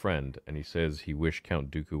my friend, and he says he wished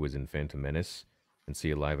Count Dooku was in Phantom Menace and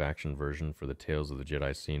see a live-action version for the Tales of the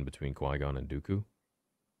Jedi scene between Qui-Gon and Dooku.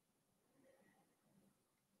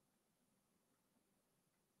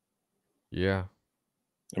 Yeah.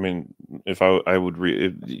 I mean, if I would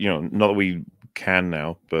not that we can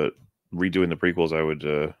now, but redoing the prequels, I would.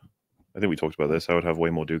 I think we talked about this. I would have way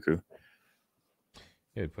more Dooku.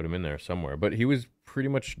 Yeah, I'd put him in there somewhere, but he was pretty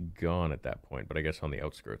much gone at that point. But I guess on the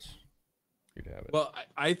outskirts, you'd have it. Well,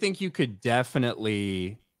 I think you could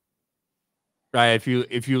definitely, right?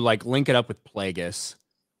 If you like link it up with Plagueis,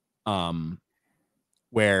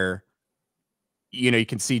 where you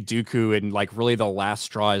can see Dooku, and like really the last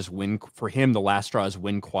straw is when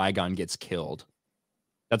Qui-Gon gets killed.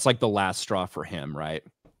 That's like the last straw for him, right?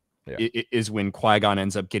 Yeah. It is when Qui-Gon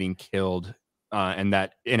ends up getting killed, and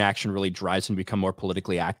that inaction really drives him to become more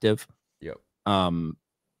politically active. Yep. I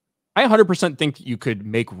 100% think you could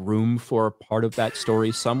make room for part of that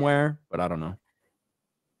story somewhere, but I don't know.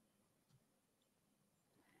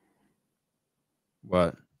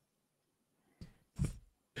 What?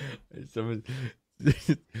 Someone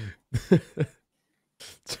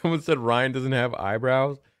said Ryan doesn't have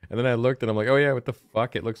eyebrows, and then I looked and I'm like, oh yeah, what the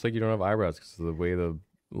fuck? It looks like you don't have eyebrows because of the way the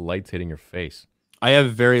light's hitting your face. I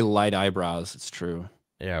have very light eyebrows. It's true.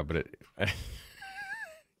 Yeah, but I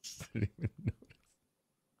didn't even know.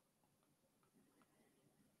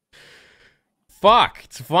 Fuck!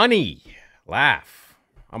 It's funny. Laugh.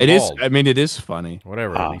 It is. I mean, it is funny.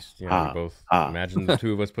 Whatever. At least we both imagine the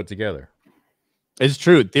two of us put together. It's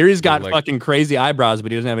true. Theory's got fucking crazy eyebrows,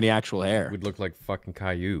 but he doesn't have any actual hair. We'd look like fucking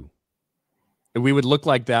Caillou. We would look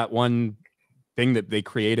like that one thing that they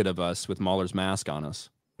created of us with Mauler's mask on us.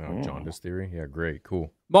 Oh, jaundice theory? Yeah, great.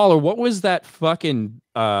 Cool. Mauler, what was that fucking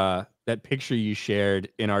that picture you shared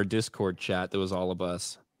in our Discord chat that was all of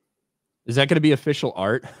us? Is that going to be official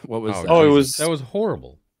art? What was that? Oh, it was that was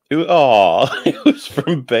horrible. It was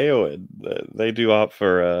from Baywin. They do art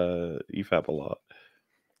for EFAP a lot.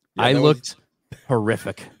 Yeah, I that looked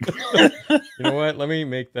horrific. You know what? Let me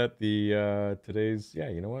make that the today's. Yeah,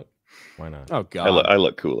 you know what? Why not? Oh God, I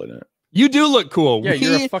look cool in it. you do look cool. Yeah,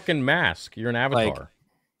 you're a fucking mask. You're an avatar.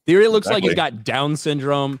 Theory looks like he's Exactly. got Down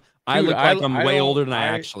syndrome. I Dude, look like I'm way don't- older than I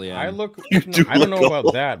actually am. I look. You do I don't know look about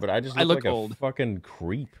old. that, but I just I look look like old. a fucking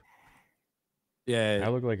creep. Yeah, I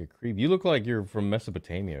look like a creep. You look like you're from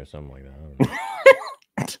Mesopotamia or something like that. I don't know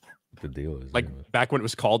what the deal is. like anyways. back when it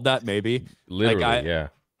was called that, maybe. Literally, yeah.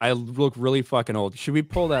 I look really fucking old. Should we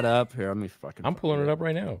pull that up here? Let me fucking. I'm pulling it up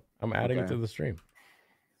right now. I'm adding it Okay. to the stream.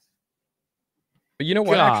 But you know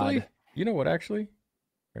what? God. Actually, you know what? Actually,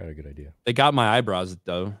 I got a good idea. They got my eyebrows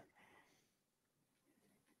though.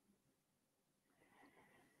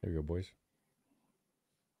 There you go, boys.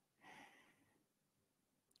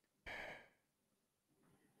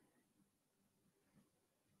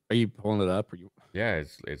 Are you pulling it up? Or you? Yeah,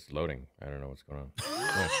 it's loading. I don't know what's going on.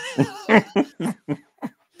 Yeah.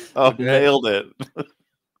 Oh, nailed it. All right,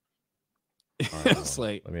 It's hold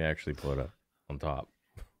on. like Let me actually pull it up on top.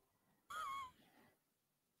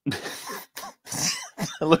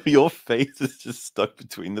 Look, your face is just stuck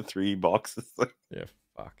between the three boxes. Yeah,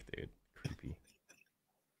 fuck, dude. Creepy.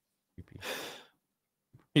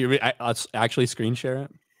 Creepy. let's actually screen share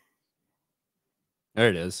it. There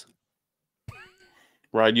it is.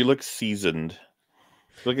 Ryan, you look seasoned.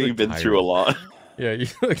 Look like Look you've been tired. through a lot. Yeah,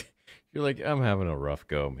 you're like, I'm having a rough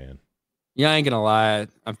go, man. Yeah, I ain't gonna lie.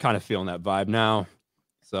 I'm kind of feeling that vibe now.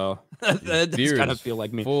 So that does Beard kind of is feel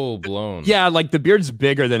like me. full blown. Yeah, like the beard's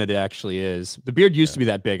bigger than it actually is. The beard used to be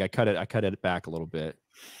that big. I cut it back a little bit.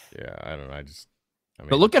 Yeah, I don't know. I mean,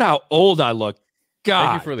 But look at how old I look.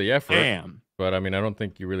 God, thank you for the effort. damn. But I mean, I don't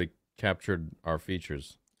think you really captured our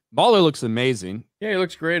features. Baller looks amazing. Yeah, he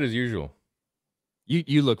looks great as usual.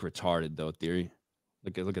 You look retarded though, Theory.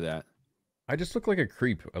 Look at that. I just look like a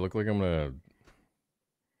creep. I look like I'm gonna.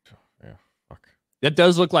 Yeah, fuck. That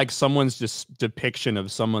does look like someone's just depiction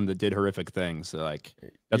of someone that did horrific things. So, like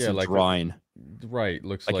that's Yeah, a like drawing. Right,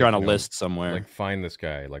 looks Like you're on a you know, list somewhere. Like find this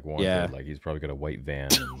guy, like wanted. Yeah. Like he's probably got a white van.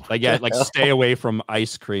 And, Like yeah, like stay away from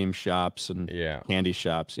ice cream shops and yeah, candy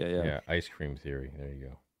shops. Yeah. yeah. Ice cream theory. There you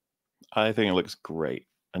go. I think it looks great.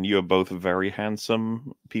 And you are both very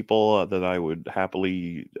handsome people that I would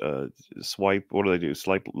happily swipe. What do they do?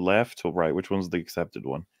 Swipe left or right? Which one's the accepted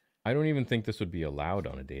one? I don't even think this would be allowed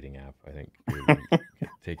on a dating app. I think it would get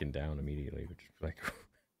taken down immediately. Which is like,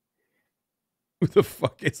 who the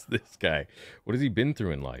fuck is this guy? What has he been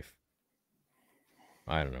through in life?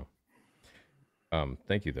 I don't know.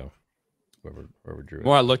 Thank you though. Whoever drew it. The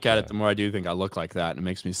more I look at it, the more I do think I look like that, and it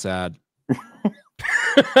makes me sad.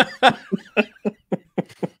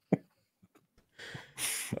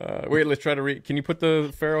 Wait, let's try to can you put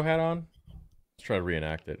the Pharaoh hat on? Let's try to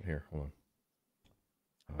reenact it. Here, hold on.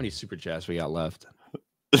 How many super chats we got left?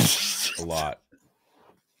 A lot.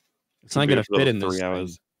 It's not gonna fit in this 3 thing.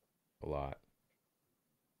 hours. A lot.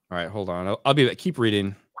 All right, hold on. I'll be back. Keep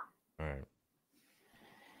reading. All right.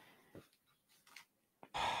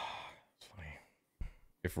 It's funny.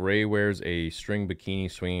 If Ray wears a string bikini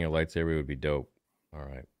swinging a lightsaber, it would be dope. All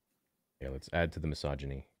right. Yeah, let's add to the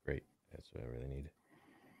misogyny. Great. That's what I really need.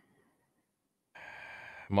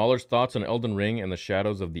 Mahler's thoughts on Elden Ring and the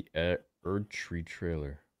shadows of the Erdtree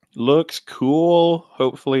trailer. Looks cool.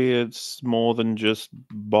 Hopefully, it's more than just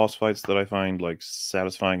boss fights that I find like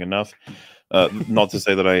satisfying enough. Not to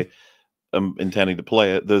say that I am intending to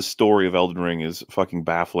play it. The story of Elden Ring is fucking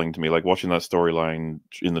baffling to me. Like watching that storyline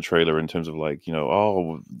in the trailer in terms of like, you know,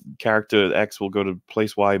 oh, character X will go to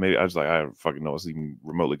place Y. Maybe I was like, I don't fucking know what's even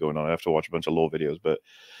remotely going on. I have to watch a bunch of lore videos, but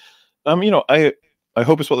you know, I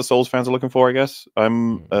hope it's what the Souls fans are looking for. I guess I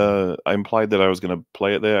implied that I was going to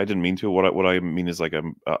play it there. I didn't mean to. What I mean is like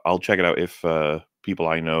I'll check it out if people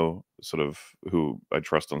I know, sort of who I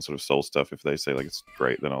trust on sort of Soul stuff, if they say like it's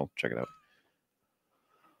great, then I'll check it out.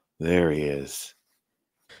 There he is.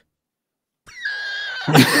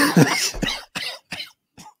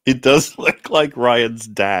 It does look like Ryan's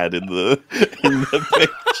dad in the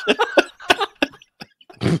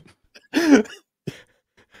picture.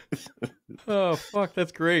 Oh, fuck,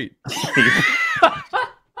 that's great.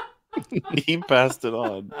 He passed it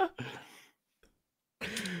on.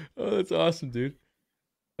 Oh, that's awesome, dude.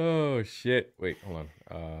 Oh, shit. Wait, hold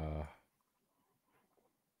on.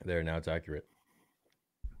 There, now it's accurate.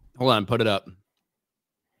 Hold on, put it up.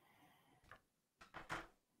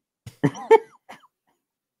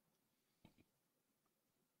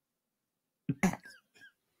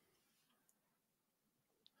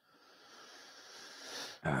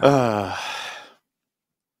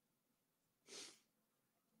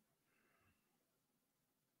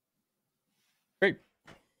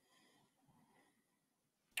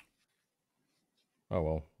 Oh,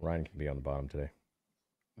 well, Ryan can be on the bottom today.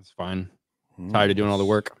 That's fine. Tired of doing all the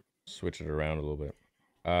work. Switch it around a little bit.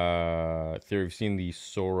 Theory, have you seen the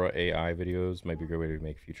Sora AI videos? Might be a great way to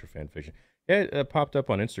make future fan fiction. Yeah, it popped up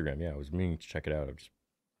on Instagram. Yeah, I was meaning to check it out. I just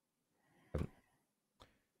haven't.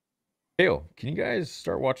 Hale, can you guys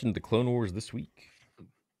start watching the Clone Wars this week?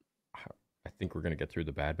 I think we're gonna get through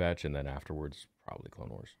the Bad Batch, and then afterwards, probably Clone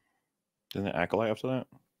Wars. Isn't it Acolyte after that?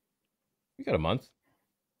 We got a month.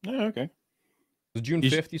 Oh, okay. The June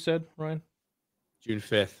 5th, you said, Ryan? June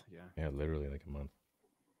 5th. Yeah. Yeah, literally like a month.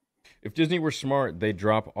 If Disney were smart, they'd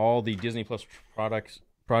drop all the Disney Plus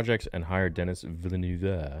projects and hire Denis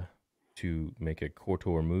Villeneuve to make a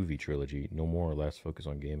KOTOR movie trilogy. No more or less focus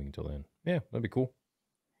on gaming until then. Yeah, that'd be cool.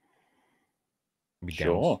 I'd be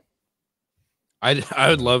Sure. I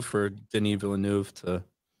would love for Denis Villeneuve to.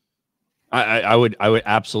 I would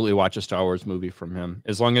absolutely watch a Star Wars movie from him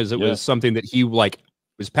as long as it was something that he like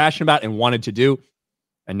was passionate about and wanted to do,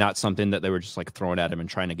 and not something that they were just like throwing at him and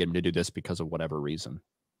trying to get him to do this because of whatever reason.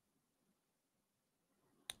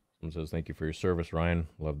 Someone says, thank you for your service, Ryan.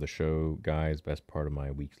 Love the show, guys. Best part of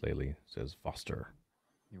my weeks lately, says Foster.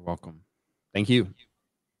 You're welcome. Thank you.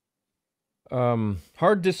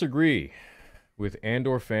 Hard disagree with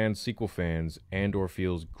Andor fans, sequel fans. Andor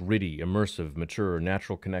feels gritty, immersive, mature,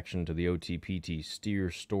 natural connection to the OTPT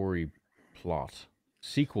steer story plot.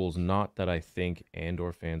 Sequels, not that I think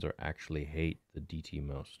Andor fans are actually hate the DT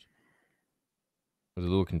most. I was a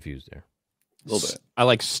little confused there. A little bit. I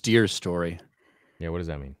like steer story. Yeah, what does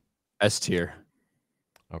that mean? S tier.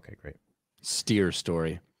 Okay, great. Steer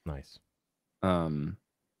story. Nice. Yeah,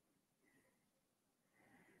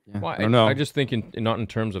 Well, I don't know. I just think not in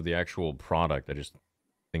terms of the actual product. I just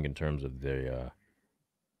think in terms of the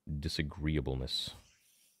disagreeableness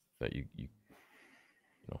that you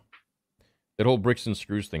know. That whole bricks and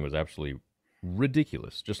screws thing was absolutely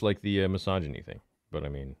ridiculous, just like the misogyny thing. But I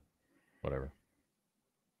mean, whatever.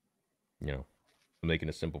 You know, I'm making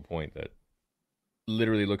a simple point that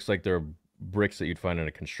literally looks like they're bricks that you'd find on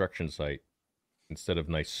a construction site instead of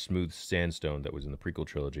nice smooth sandstone that was in the prequel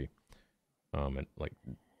trilogy. And like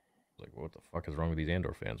what the fuck is wrong with these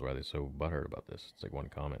Andor fans? Why are they so butthurt about this? It's like one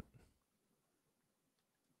comment.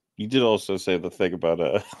 You did also say the thing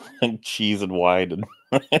about cheese and wine, and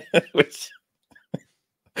which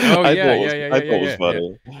I thought was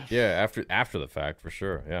funny. Yeah, after the fact, for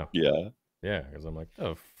sure. Yeah. Because I'm like,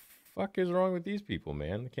 the fuck is wrong with these people,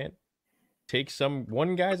 man? They can't take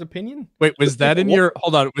one guy's opinion. Wait, was that in your?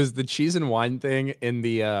 Hold on, was the cheese and wine thing in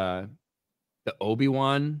the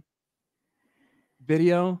Obi-Wan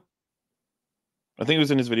video? I think it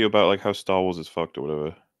was in his video about like how Star Wars is fucked or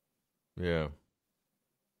whatever. Yeah.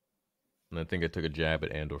 And I think I took a jab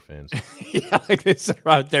at Andor fans. Yeah, like they sit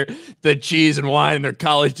out there, the cheese and wine and their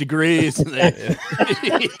college degrees. And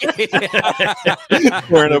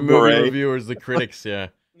Wearing a movie beret. reviewers, the critics, yeah.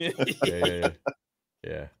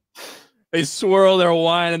 They swirl their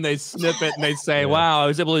wine and they snip it and they say, wow, I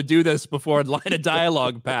was able to do this before a line of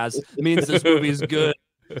dialogue passed. It means this movie is good.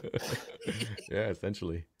 Yeah,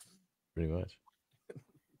 essentially. Pretty much.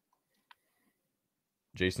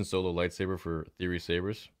 Jason Solo lightsaber for Theory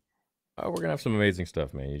Sabers. Oh, we're going to have some amazing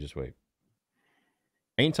stuff, man. You just wait.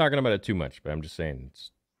 I ain't talking about it too much, but I'm just saying.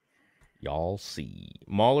 Y'all see.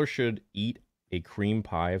 Mahler should eat a cream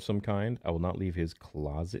pie of some kind. I will not leave his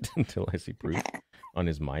closet until I see proof on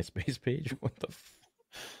his MySpace page. What the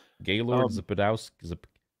Gaylord Zepikowski.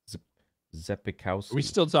 Are we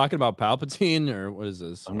still talking about Palpatine or what is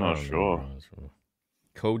this? I'm not sure.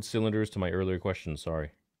 Code cylinders to my earlier question.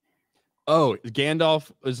 Sorry. Oh,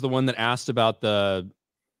 Gandalf is the one that asked about the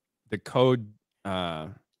code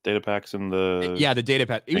Data packs in the the data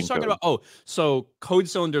pad. He was talking about so code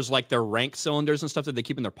cylinders, like their rank cylinders and stuff that they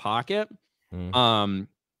keep in their pocket.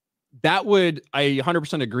 That would, I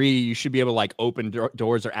 100% agree. You should be able to like open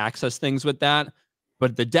doors or access things with that.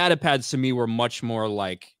 But the data pads to me were much more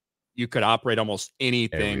like you could operate almost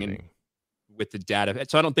anything with the data.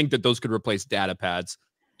 So I don't think that those could replace data pads.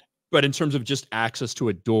 But in terms of just access to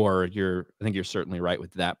a door, I think you're certainly right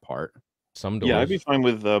with that part. Some doors. Yeah, I'd be fine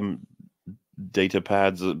with data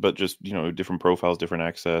pads, but just different profiles, different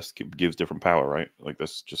access gives different power, right? Like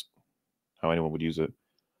that's just how anyone would use it.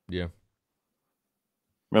 Yeah.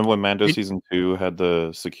 Remember when Mando season 2 had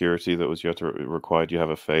the security that was required you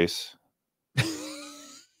have a face?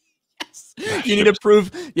 You need to prove,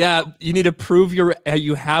 you need to prove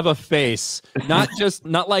you have a face,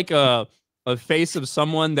 not like a face of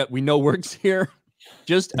someone that we know works here,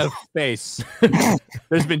 just a face.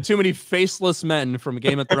 There's been too many faceless men from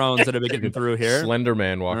Game of Thrones that have been getting through here. Slender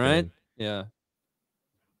Man walking in. Yeah.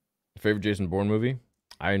 Favorite Jason Bourne movie?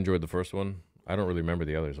 I enjoyed the first one. I don't really remember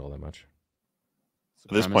the others all that much.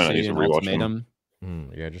 At this point, I need Supremacy to and rewatch them.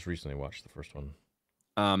 Ultimatum. Yeah, I just recently watched the first one,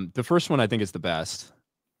 The first one I think is the best,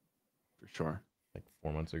 for sure. like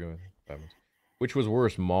 4 months ago, 5 months. Which was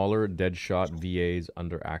worse, Mauler, Deadshot, VAs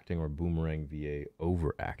underacting, or Boomerang VA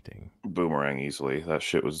overacting? Boomerang easily. That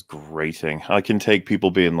shit was grating. I can take people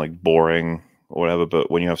being like boring or whatever, but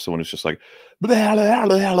when you have someone who's just like blah, blah,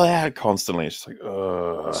 blah, blah, constantly, it's just like,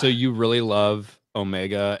 ugh. So you really love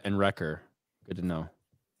Omega and Wrecker. Good to know.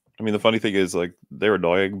 I mean, the funny thing is, like, they're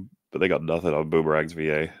annoying, but they got nothing on Boomerang's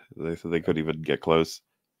VA. They couldn't even get close.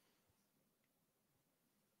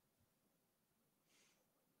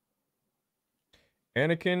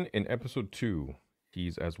 Anakin in Episode 2.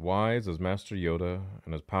 He's as wise as Master Yoda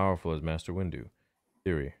and as powerful as Master Windu.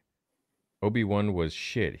 Theory. Obi-Wan was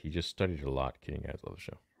shit. He just studied a lot. Kidding, guys. Love the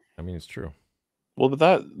show. I mean, it's true. Well,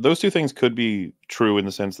 but those two things could be true in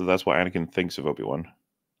the sense that that's what Anakin thinks of Obi-Wan.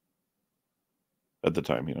 At the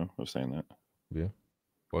time, of saying that. Yeah.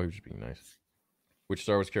 Well, he was just being nice. Which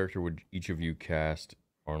Star Wars character would each of you cast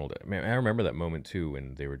Arnold? Man, I remember that moment too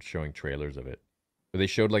when they were showing trailers of it. But they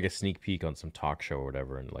showed like a sneak peek on some talk show or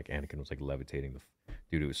whatever, and like Anakin was like levitating.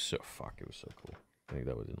 Dude, it was so cool. I think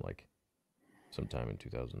that was in like sometime in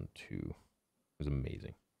 2002. It was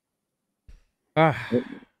amazing.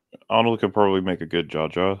 Arnold could probably make a good Jar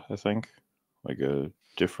Jar, I think. Like a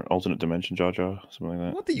different alternate dimension Jar Jar, something like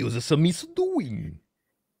that. What the use is Samis doing?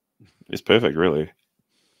 It's perfect, really.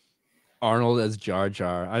 Arnold as Jar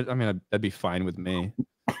Jar. I mean, that'd be fine with me.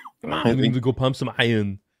 I need to go pump some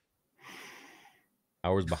iron.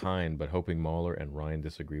 Hours behind, but hoping Mauler and Ryan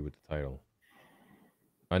disagree with the title.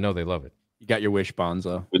 I know they love it. You got your wish,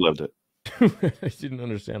 Bonzo. We loved it. I didn't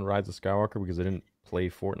understand Rise of Skywalker because I didn't play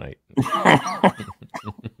Fortnite.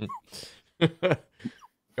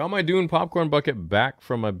 Got my Dune popcorn bucket back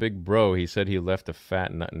from my big bro. He said he left a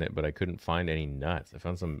fat nut in it, but I couldn't find any nuts. I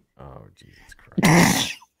found some. Oh, Jesus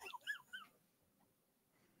Christ.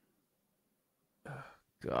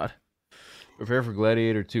 God. Prepare for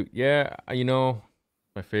Gladiator 2. Yeah,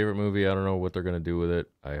 my favorite movie. I don't know what they're going to do with it.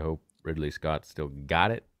 I hope Ridley Scott still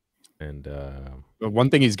got it. And But one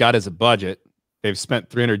thing he's got is a budget. They've spent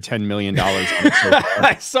 $310 million on it so far.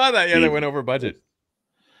 I saw that. Yeah, they went over budget.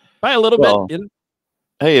 By a little bit.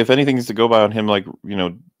 Hey, if anything's to go by on him, like,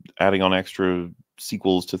 adding on extra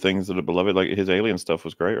sequels to things that are beloved, like his Alien stuff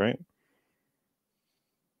was great, right?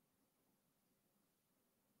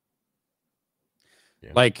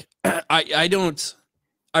 Yeah. Like, I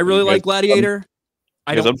really like Gladiator.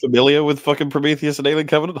 Because I'm familiar with fucking Prometheus and Alien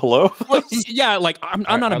Covenant. Hello? Well, yeah, like I'm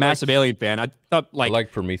not a massive Alien fan. I thought I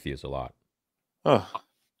like Prometheus a lot. Oh.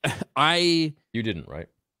 You didn't, right?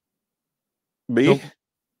 Me? Nope.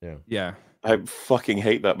 Yeah. I fucking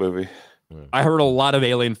hate that movie. I heard a lot of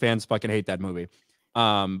Alien fans fucking hate that movie.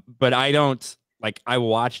 But I don't I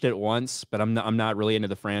watched it once, but I'm not really into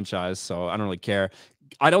the franchise, so I don't really care.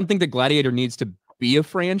 I don't think that Gladiator needs to be a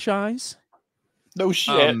franchise. No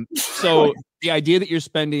shit. So the idea that you're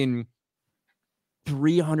spending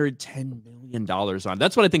 $310 million on,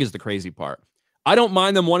 that's what I think is the crazy part. I don't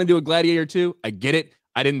mind them wanting to do a Gladiator 2. I get it.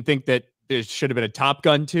 I didn't think that there should have been a Top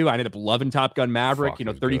Gun 2. I ended up loving Top Gun Maverick,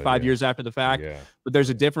 35 years after the fact. Yeah. But there's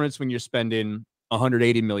a difference when you're spending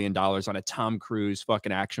 $180 million on a Tom Cruise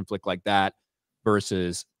fucking action flick like that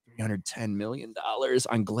versus $310 million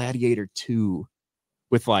on Gladiator 2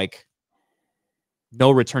 with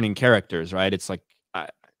no returning characters, right? It's like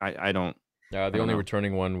I don't. The only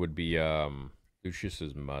returning one would be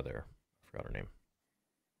Lucius's mother. I forgot her name.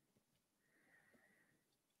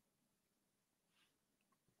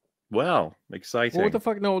 Wow, exciting. Well, what the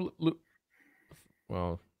fuck? No.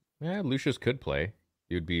 Well, yeah, Lucius could play.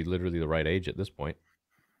 He would be literally the right age at this point.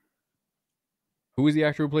 Who was the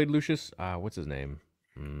actor who played Lucius? What's his name?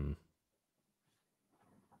 I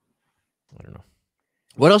don't know.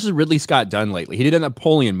 What else has Ridley Scott done lately? He did a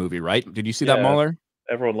Napoleon movie, right? Did you see that, Mauler?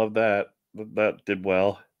 Everyone loved that. That did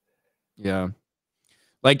well. Yeah.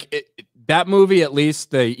 That movie, at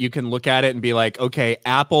least you can look at it and be like, okay,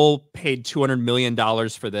 Apple paid $200 million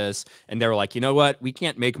for this. And they were like, you know what? We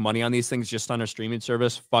can't make money on these things just on a streaming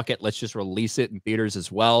service. Fuck it. Let's just release it in theaters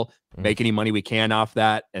as well. Make any money we can off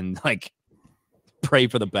that and pray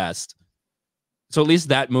for the best. So at least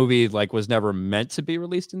that movie was never meant to be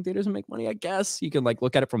released in theaters and make money, I guess. You can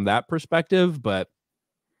look at it from that perspective, but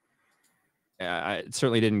I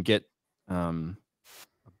certainly didn't get a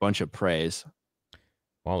bunch of praise.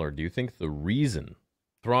 Waller, do you think the reason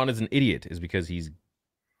Thrawn is an idiot is because he's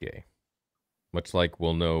gay? Much like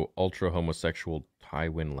we'll know ultra homosexual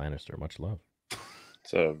Tywin Lannister. Much love.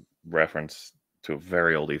 It's a reference to a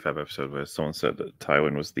very old EFAB episode where someone said that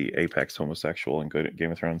Tywin was the apex homosexual in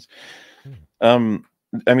Game of Thrones.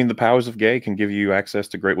 I mean, the powers of gay can give you access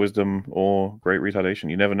to great wisdom or great retardation.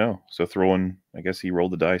 You never know. So Thrawn, I guess he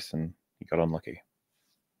rolled the dice and he got unlucky.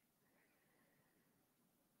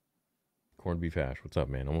 Corned beef hash. What's up,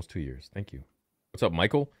 man? Almost 2 years. Thank you. What's up,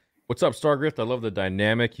 Michael? What's up, Stargrift? I love the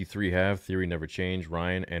dynamic you three have. Theory never changed.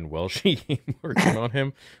 Ryan and Welshie working on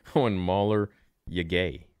him. Oh, and Mahler, you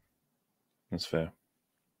gay. That's fair.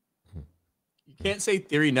 You can't say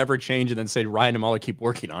theory never changed and then say Ryan and Mahler keep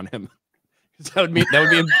working on him.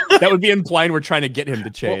 That would be implying we're trying to get him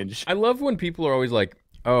to change. Well, I love when people are always like,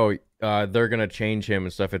 "Oh, they're gonna change him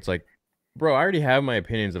and stuff." It's like, bro, I already have my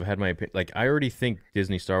opinions. I've had my opinion. Like, I already think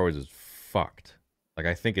Disney Star Wars is fucked. Like,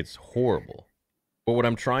 I think it's horrible. But what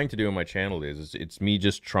I'm trying to do on my channel is it's me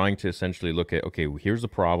just trying to essentially look at, okay, here's the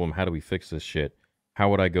problem. How do we fix this shit?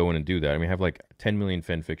 How would I go in and do that? I mean, I have like 10 million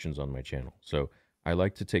fan fictions on my channel, so I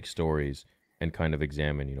like to take stories and kind of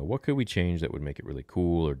examine, what could we change that would make it really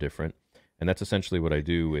cool or different. And that's essentially what I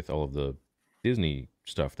do with all of the Disney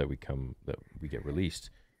stuff that we get released.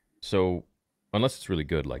 So unless it's really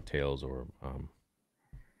good, like Tales or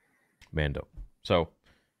Mando. So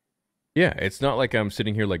yeah, it's not like I'm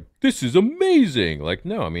sitting here like, this is amazing. Like,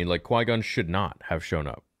 no, I mean, like, Qui-Gon should not have shown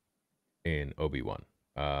up in Obi-Wan.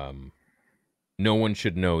 No one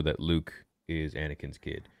should know that Luke is Anakin's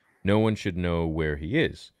kid. No one should know where he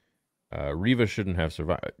is. Reva shouldn't have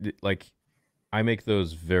survived. Like, I make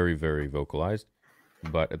those very, very vocalized,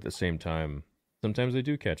 but at the same time, sometimes they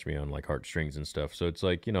do catch me on like heartstrings and stuff. So it's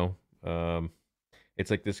like,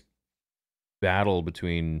 it's like this battle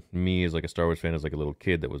between me as like a Star Wars fan, as like a little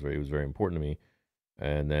kid it was very important to me,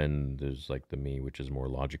 and then there's like the me which is more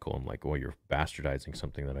logical. I'm like, well, you're bastardizing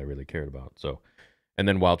something that I really cared about. So, and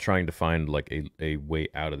then while trying to find like a way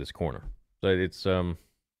out of this corner. So it's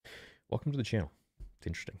welcome to the channel. It's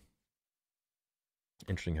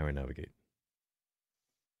interesting how I navigate.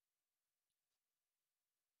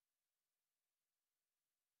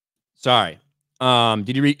 Sorry.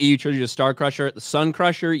 Did you read EU Trilogy of Star Crusher? The Sun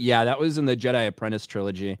Crusher? Yeah, that was in the Jedi Apprentice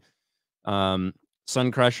trilogy. Sun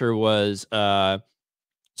Crusher was a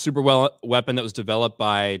super weapon that was developed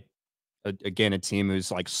by, again, a team whose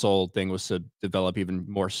like sole thing was to develop even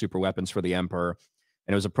more super weapons for the Emperor.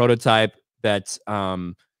 And it was a prototype that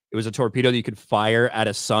it was a torpedo that you could fire at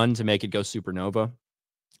a sun to make it go supernova.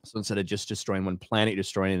 So instead of just destroying one planet, you're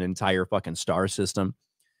destroying an entire fucking star system.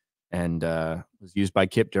 And was used by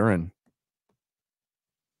Kip Duran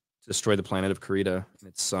to destroy the planet of Karita and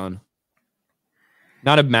its sun.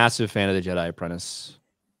 Not a massive fan of the Jedi Apprentice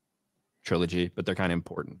trilogy, but they're kind of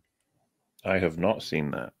important. I have not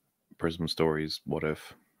seen that. Prism Stories, What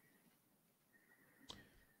If?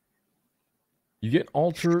 You get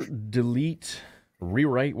alter, delete,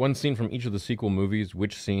 rewrite one scene from each of the sequel movies.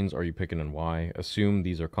 Which scenes are you picking and why? Assume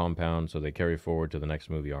these are compound, so they carry forward to the next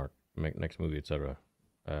movie arc, next movie, etc.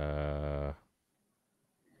 I'd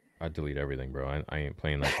delete everything, bro. I ain't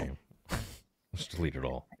playing that game. Just delete it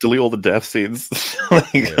all. Delete all the death scenes.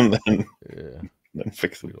 And then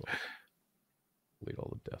fix it. Delete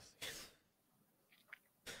all the death.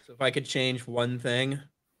 So if I could change one thing,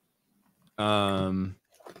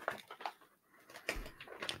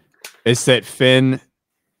 it's that Finn,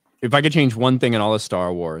 if I could change one thing in all of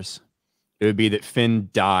Star Wars, it would be that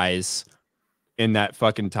Finn dies in that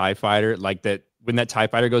fucking TIE fighter. Like that, when that TIE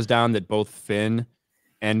fighter goes down, that both Finn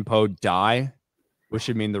and Poe die, which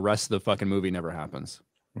should mean the rest of the fucking movie never happens.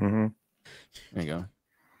 Mm-hmm. There you go.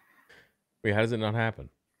 Wait, how does it not happen?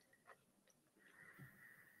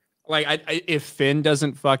 Like, if Finn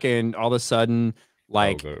doesn't fucking all of a sudden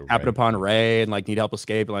like happen upon Rey and like need help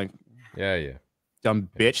escape, like yeah, dumb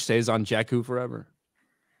bitch stays on Jakku forever.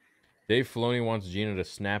 Dave Filoni wants Gina to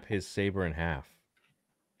snap his saber in half.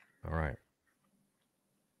 All right.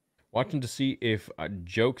 Watching to see if a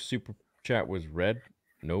joke super chat was read.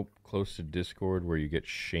 Nope. Close to Discord where you get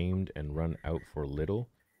shamed and run out for little.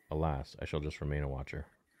 Alas, I shall just remain a watcher.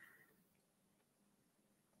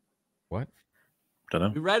 What? Don't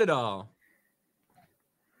know. We read it all.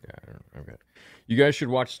 Yeah, I don't know. Okay. You guys should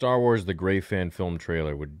watch Star Wars The Gray Fan film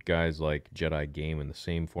trailer with guys like Jedi game in the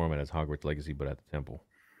same format as Hogwarts Legacy, but at the temple.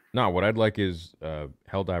 No, what I'd like is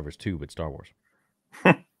Helldivers 2, but Star Wars.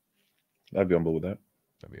 I'd be on board with that.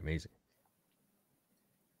 That'd be amazing.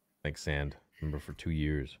 Thanks, Sand. Remember for 2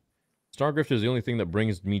 years. Stargrift is the only thing that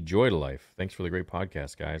brings me joy to life. Thanks for the great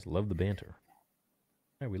podcast, guys. Love the banter.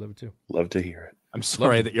 Yeah, we love it too. Love to hear it. I'm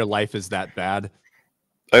sorry that your life is that bad.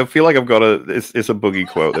 I feel like I've got it's a Boogie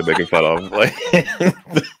quote they're making fun of. Like,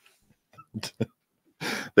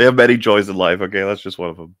 they have many joys in life. Okay, that's just one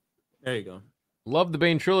of them. There you go. Love the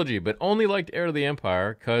Bane trilogy, but only liked Heir to the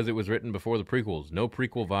Empire because it was written before the prequels. No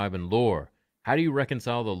prequel vibe and lore. How do you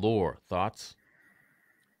reconcile the lore? Thoughts?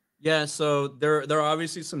 Yeah, so there are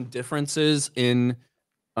obviously some differences in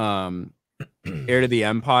Heir to the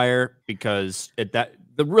Empire, because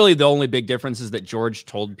the only big difference is that George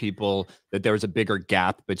told people that there was a bigger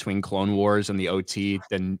gap between Clone Wars and the OT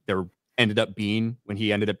than there ended up being when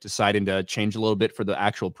he ended up deciding to change a little bit for the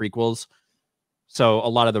actual prequels. So a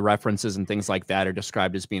lot of the references and things like that are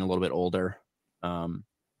described as being a little bit older.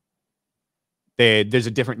 There's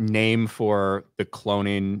a different name for the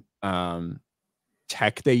cloning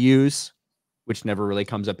tech they use, which never really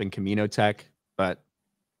comes up in Camino tech, but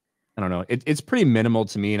I don't know. It's pretty minimal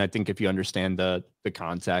to me, and I think if you understand the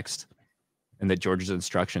context and that George's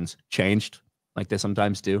instructions changed like they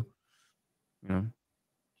sometimes do, you know,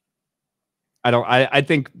 I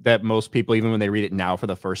think that most people, even when they read it now for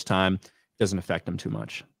the first time, it doesn't affect them too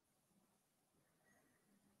much.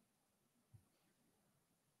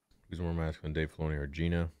 Who's more masculine, Dave Filoni or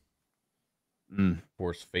Gina? Mm.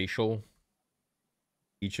 Force facial.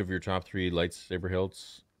 Each of your top 3 lightsaber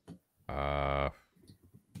hilts.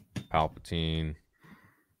 Palpatine,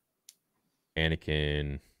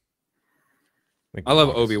 Anakin. I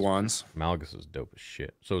love Obi-Wan's. Malgus is dope as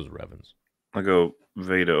shit. So is Revan's. I go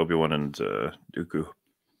Vader, Obi-Wan, and Dooku.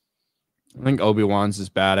 I think Obi-Wan's is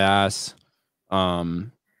badass. I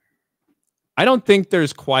don't think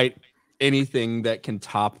there's quite anything that can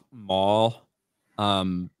top Maul.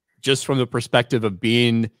 Just from the perspective of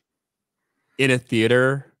being in a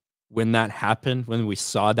theater when that happened, when we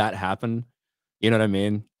saw that happen, you know what I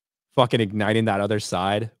mean? Fucking igniting that other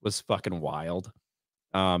side was fucking wild.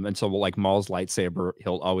 And so like Maul's lightsaber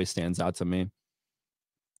hilt always stands out to me.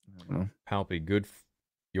 I don't know. Palpy, good.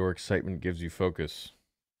 Your excitement gives you focus.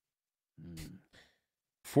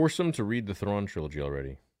 Force him to read the Thrawn trilogy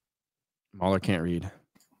already. Mauler can't read.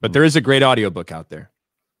 But there is a great audiobook out there.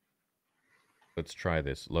 Let's try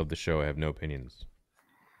this. Love the show. I have no opinions.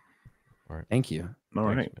 All right. Thank you. All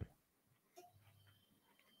right. Man.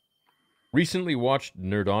 Recently watched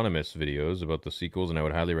Nerdonymous videos about the sequels, and I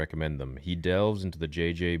would highly recommend them. He delves into the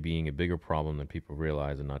JJ being a bigger problem than people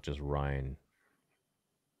realize, and not just Ryan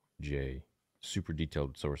J. Super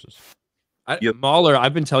detailed sources. Yep. Mauler,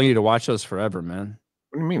 I've been telling you to watch those forever, man.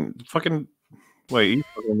 What do you mean? Fucking wait.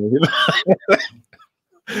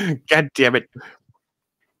 God damn it.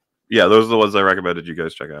 Yeah, those are the ones I recommended you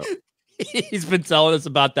guys check out. He's been telling us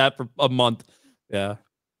about that for a month. Yeah.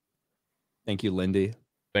 Thank you, Lindy.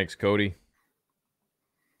 Thanks, Cody.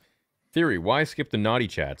 Theory, why skip the naughty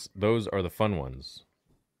chats? Those are the fun ones.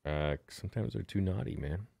 Sometimes they're too naughty,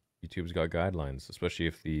 man. YouTube's got guidelines, especially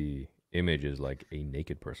if the image is like a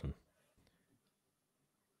naked person.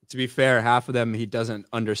 To be fair, half of them he doesn't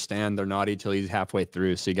understand they're naughty till he's halfway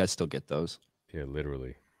through, so you guys still get those. Yeah,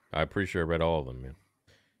 literally. I'm pretty sure I read all of them, man.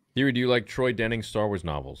 Theory, do you like Troy Denning's Star Wars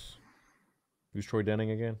novels? Who's Troy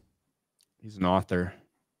Denning again? He's an author.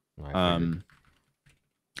 I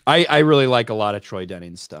I really like a lot of Troy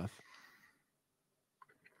Denning's stuff.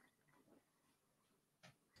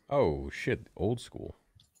 Oh, shit. Old school.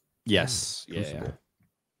 Yes. Crucible. Yeah.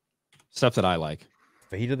 Stuff that I like.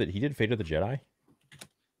 He did Fate of the Jedi?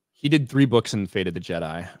 He did 3 books in Fate of the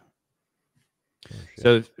Jedi. Oh,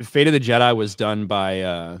 so Fate of the Jedi was done by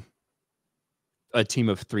a team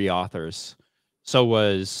of 3 authors. So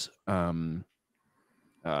was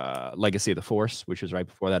Legacy of the Force, which was right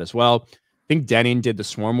before that as well. I think Denning did the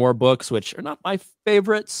Swarm War books, which are not my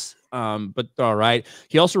favorites, but they're all right.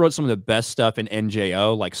 He also wrote some of the best stuff in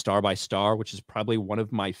NJO, like Star by Star, which is probably one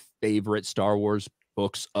of my favorite Star Wars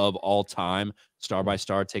books of all time. Star by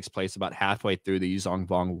Star takes place about halfway through the Yuzong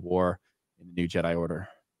Vong War in the New Jedi Order.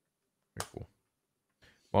 Very cool.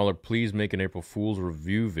 Waller, please make an April Fool's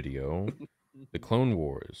review video. The Clone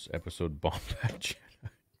Wars episode Bombad Jedi.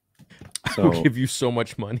 I will give you so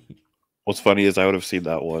much money. What's funny is I would have seen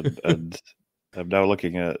that one, and I'm now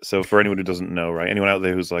looking at. So for anyone who doesn't know, right? Anyone out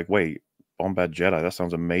there who's like, "Wait, Bombad Jedi? That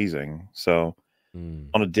sounds amazing." So,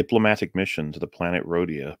 on a diplomatic mission to the planet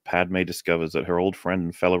Rhodia, Padme discovers that her old friend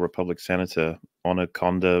and fellow Republic Senator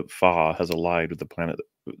Onaconda Farr has allied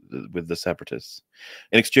with the Separatists.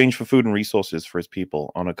 In exchange for food and resources for his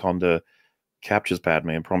people, Onaconda captures Padme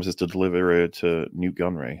and promises to deliver her to Newt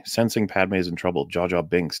Gunray. Sensing Padme is in trouble, Jar Jar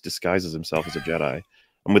Binks disguises himself as a Jedi,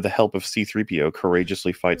 and with the help of C-3PO,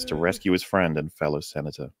 courageously fights to rescue his friend and fellow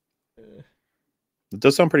senator. It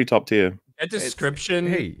does sound pretty top tier. That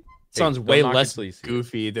description sounds way less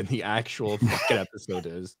goofy than the actual fucking episode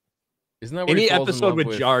is. Isn't that what any episode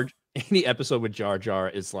with Jar Jar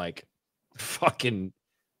is like fucking.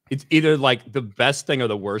 It's either like the best thing or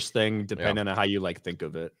the worst thing, depending on how you like think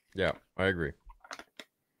of it. Yeah, I agree.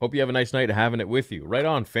 Hope you have a nice night having it with you. Right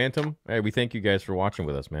on, Phantom. Hey, we thank you guys for watching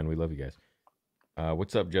with us, man. We love you guys.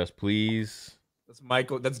 What's up, Just Please? That's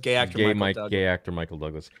Michael. That's gay actor Michael Douglas. Gay actor Michael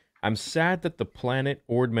Douglas. I'm sad that the planet,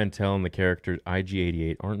 Ord Mantell, and the character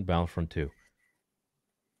IG-88 aren't in Battlefront 2.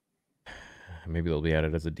 Maybe they'll be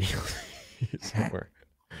added as a DLC somewhere.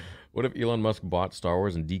 What if Elon Musk bought Star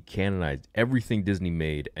Wars and decanonized everything Disney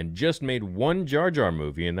made and just made one Jar Jar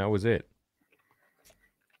movie and that was it?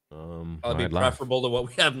 That'd be preferable to what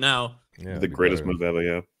we have now. Yeah, The greatest move ever,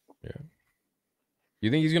 yeah. Yeah.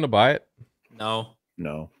 You think he's gonna buy it? No.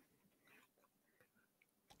 No.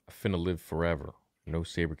 I'm finna live forever. No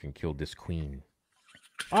saber can kill this queen.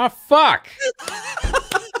 Ah, fuck!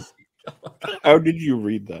 How did you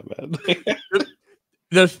read that, man?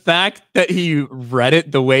 The fact that he read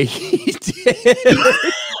it the way he did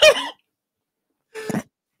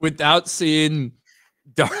without seeing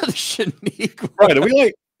Darth Shanique. Right, are we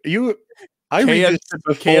like you? I read this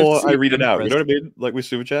before KFC I read it out. You know what I mean? Like with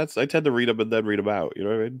super chats, I tend to read them and then read them out. You know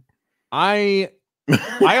what I mean?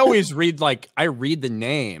 I always read I read the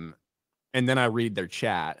name and then I read their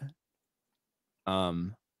chat.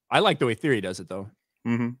 I like the way Theory does it though.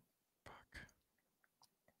 Mm-hmm.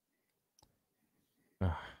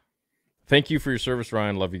 Thank you for your service,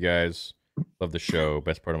 Ryan. Love you guys. Love the show.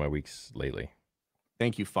 Best part of my weeks lately.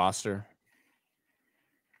 Thank you, Foster.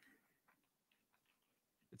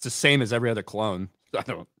 It's the same as every other clone. I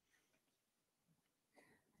don't.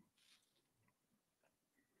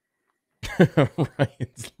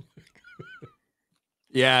 Ryan's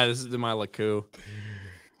Yeah, this is my Laku.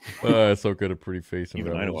 so good, a pretty face.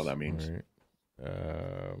 Even I know what that means.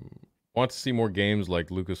 Right. Want to see more games like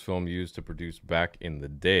Lucasfilm used to produce back in the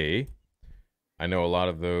day. I know a lot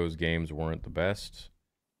of those games weren't the best,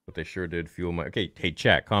 but they sure did fuel my. Okay, hey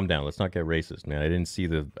chat, calm down. Let's not get racist, man. I didn't see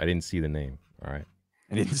the name. All right.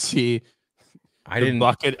 I didn't see. The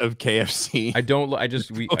bucket of KFC. I don't. I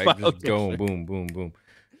just go boom, boom, boom,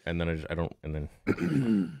 and then I don't. And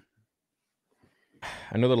then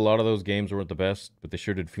I know that a lot of those games weren't the best, but they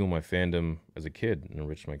sure did fuel my fandom as a kid and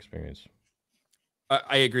enrich my experience.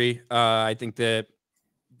 I agree. I think that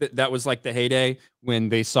was like the heyday when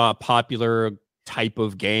they saw a popular type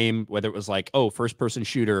of game, whether it was first-person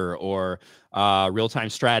shooter or real-time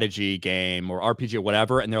strategy game or RPG or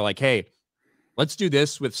whatever, and they're like, hey, let's do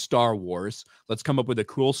this with Star Wars. Let's come up with a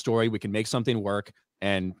cool story. We can make something work,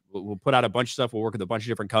 and we'll put out a bunch of stuff. We'll work with a bunch of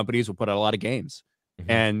different companies. We'll put out a lot of games.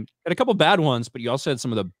 And a couple bad ones, but you also had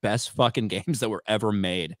some of the best fucking games that were ever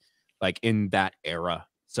made, in that era.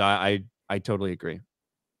 So I totally agree.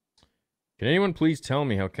 Can anyone please tell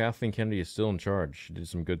me how Kathleen Kennedy is still in charge? She did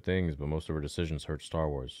some good things, but most of her decisions hurt Star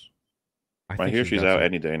Wars. I hear she's out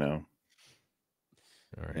any day now.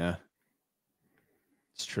 All right. Yeah.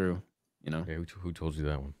 It's true. Okay, who told you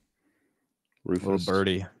that one? Rufus. Little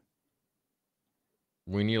birdie.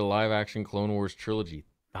 We need a live-action Clone Wars trilogy.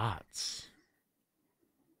 Thoughts?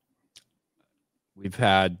 We've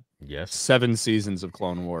had 7 seasons of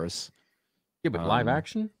Clone Wars. Yeah, but live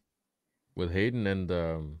action? With Hayden and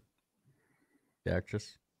the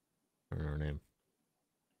actress? I don't know her name.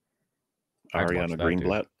 Ariana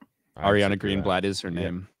Greenblatt. Ariana Greenblatt is her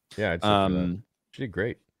name. Yeah, I'd she did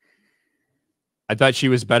great. I thought she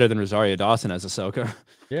was better than Rosario Dawson as Ahsoka.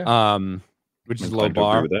 Yeah. Which is a low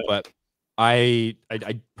bar, but I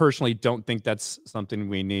personally don't think that's something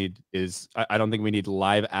we need. I don't think we need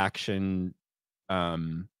live action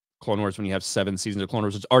Clone Wars when you have 7 seasons of Clone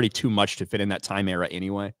Wars. It's already too much to fit in that time era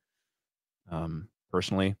anyway.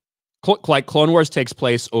 Personally, Clone Wars takes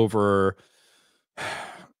place over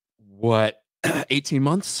what 18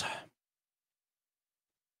 months.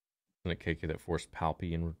 And a KK that forced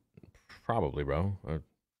Palpy and probably, bro.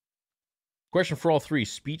 Question for all 3: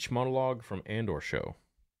 speech monologue from Andor show.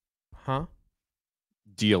 Huh?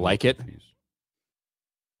 Do you like it?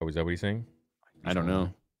 Oh, is that what he's saying? I don't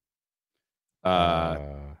know.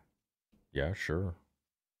 Yeah, sure.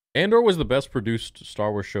 Andor was the best produced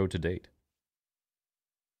Star Wars show to date.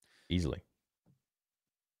 Easily.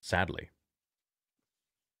 Sadly.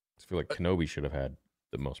 I feel like Kenobi should have had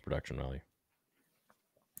the most production value.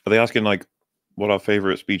 Are they asking what our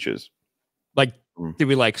favorite speech is? Did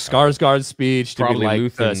we like Skarsgård's speech? Did we like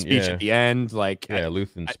Luthen, the speech at the end?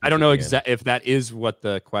 Luthen's I don't know if that is what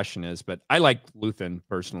the question is, but I like Luthen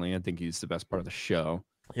personally. I think he's the best part of the show.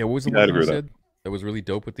 Yeah, what was the one you said that was really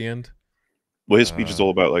dope at the end? Well, his speech is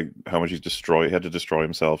all about how much he had to destroy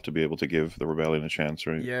himself to be able to give the rebellion a chance,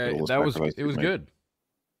 right? Yeah, it was good.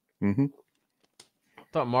 Mm-hmm. I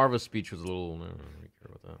thought Marva's speech was a little. I don't really care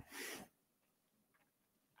about that.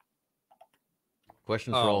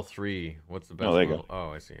 Question for all 3: what's the best? Oh, there you go.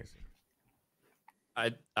 Oh, I see.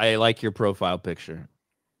 I like your profile picture.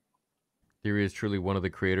 Theory is truly one of the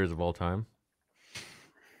creators of all time.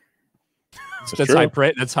 That's high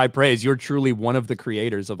praise. That's high praise. You're truly one of the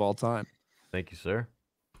creators of all time. Thank you, sir.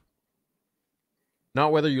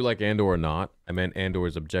 Not whether you like Andor or not. I meant Andor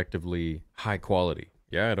is objectively high quality.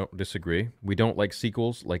 Yeah, I don't disagree. We don't like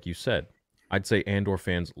sequels, like you said. I'd say Andor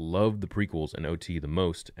fans love the prequels and OT the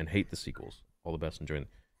most and hate the sequels. All the best, enjoying.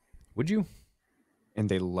 Would you? And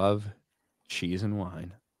they love cheese and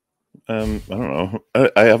wine. I don't know.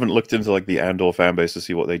 I haven't looked into like the Andor fan base to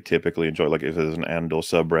see what they typically enjoy. Like if there's an Andor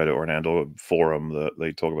subreddit or an Andor forum that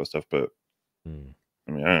they talk about stuff. But I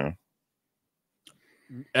mean, I don't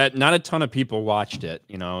know. Not a ton of people watched it,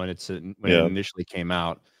 you know, and when it initially came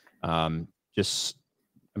out, just,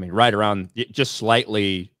 I mean, right around just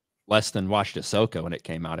slightly less than watched Ahsoka when it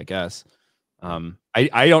came out, I guess.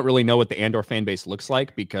 I don't really know what the Andor fan base looks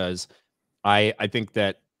like because I think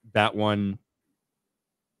that one,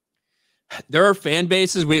 there are fan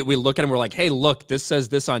bases. We look at them, we're like, hey, look, this says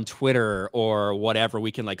this on Twitter or whatever.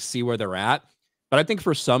 We can like see where they're at. But I think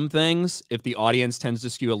for some things, if the audience tends to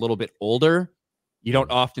skew a little bit older, you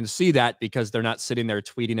don't often see that because they're not sitting there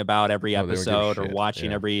tweeting about every episode or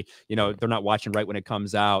watching every, you know, they're not watching right when it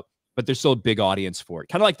comes out, but there's still a big audience for it.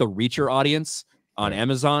 Kind of like the Reacher audience on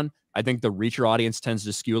Amazon. I think the Reacher audience tends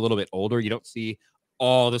to skew a little bit older. You don't see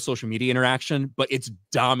all the social media interaction, but it's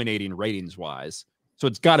dominating ratings wise. So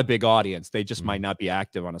it's got a big audience. They just might not be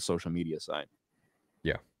active on a social media site.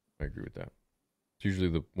 Yeah, I agree with that. It's usually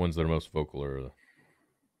the ones that are most vocal are the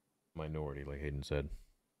minority, like Hayden said.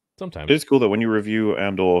 Sometimes it's cool that when you review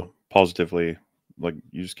Andor positively, like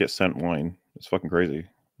you just get sent wine. It's fucking crazy.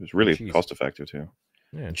 It's really cost effective too.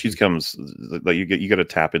 Yeah, and cheese comes like you get a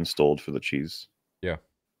tap installed for the cheese. Yeah,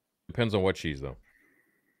 depends on what cheese though.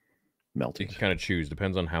 Melted. You can kind of choose.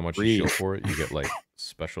 Depends on how much you shill for it. You get like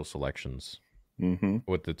special selections.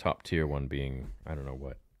 With the top tier one being, I don't know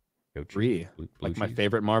what. Brie, like my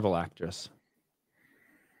favorite Marvel actress.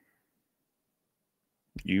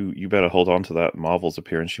 You better hold on to that Marvel's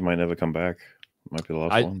appearance. She might never come back. Might be the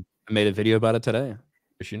last one. I made a video about it today.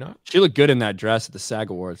 Is she not? She looked good in that dress at the SAG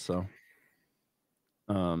Awards. So,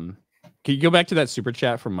 can you go back to that super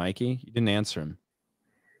chat from Mikey? You didn't answer him.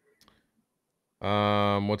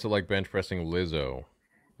 What's it like bench pressing Lizzo?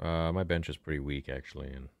 My bench is pretty weak actually,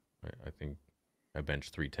 and I think I bench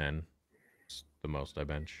 310. It's the most I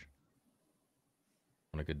bench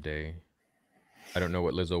on a good day. I don't know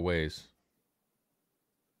what Lizzo weighs.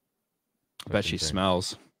 I bet she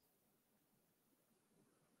smells.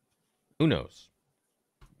 Who knows?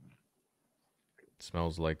 It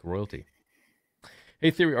smells like royalty. Hey,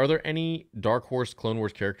 Theory, are there any Dark Horse Clone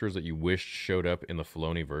Wars characters that you wished showed up in the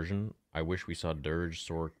Filoni version? I wish we saw Dirge,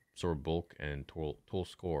 Sor Bulk, and Tol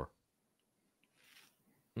Score.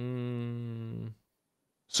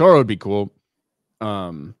 Sora would be cool.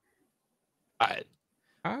 I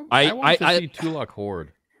want to see Tulok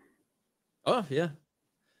Horde. Oh yeah.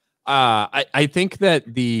 I think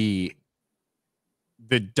that the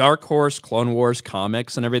Dark Horse Clone Wars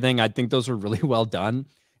comics and everything, I think those were really well done.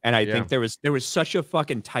 And I think there was such a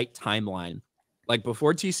fucking tight timeline. Like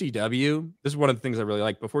before TCW, this is one of the things I really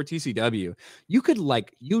like. Before TCW, you could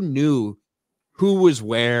you knew who was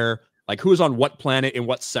where, like who was on what planet in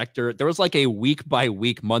what sector. There was like a week by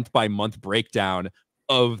week, month by month breakdown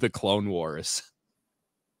of the Clone Wars.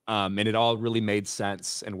 And it all really made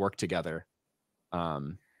sense and worked together.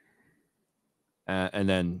 And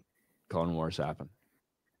then Clone Wars happened.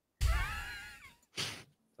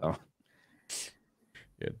 So,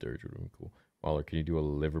 yeah, Dirge would have been cool. Waller, can you do a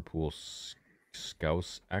Liverpool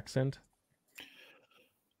Scouse accent?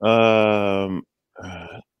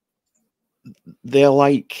 They're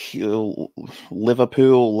like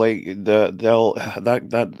Liverpool, like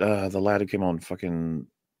the lad who came on fucking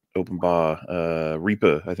Open Bar,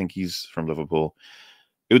 Reaper. I think he's from Liverpool.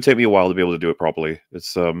 It would take me a while to be able to do it properly.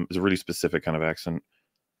 It's a really specific kind of accent.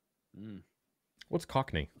 What's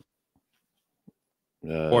Cockney?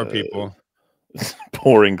 Poor people.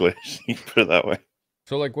 Poor English. You put it that way.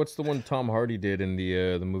 So, like, what's the one Tom Hardy did in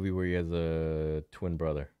the movie where he has a twin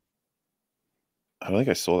brother? I don't think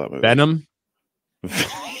I saw that movie. Venom?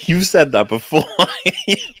 You said that before.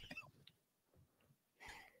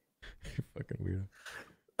 Fucking weird.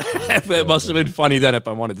 It must have been funny then if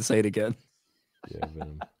I wanted to say it again. Yeah,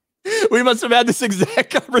 Venom. We must have had this exact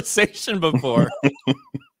conversation before.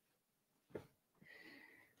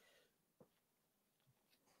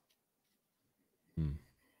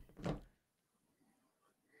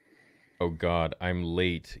 Oh God, I'm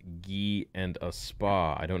late. Gee and a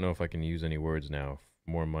spa. I don't know if I can use any words now.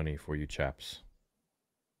 More money for you chaps.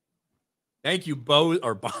 Thank you, Bonzo.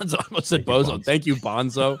 I almost said Bozo. Thank you,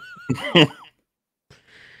 Bonzo.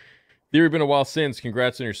 Theory, been a while since.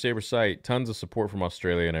 Congrats on your Saber sight. Tons of support from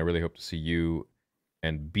Australia, and I really hope to see you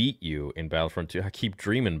and beat you in Battlefront 2. I keep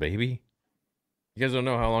dreaming, baby. You guys don't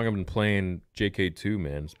know how long I've been playing JK2,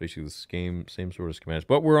 man. It's basically the same sort of schematics.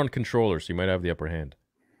 But we're on controller, so you might have the upper hand.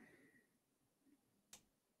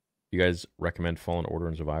 You guys recommend Fallen Order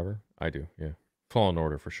and Survivor? I do, yeah. Fallen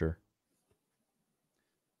Order for sure.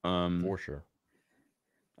 For sure.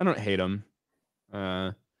 I don't hate them.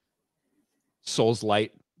 Souls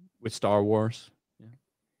Light with Star Wars. Yeah.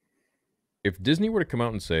 If Disney were to come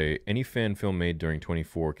out and say any fan film made during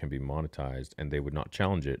 24 can be monetized and they would not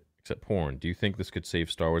challenge it, except porn, do you think this could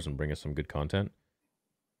save Star Wars and bring us some good content?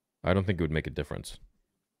 I don't think it would make a difference.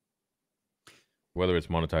 Whether it's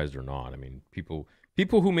monetized or not. I mean, people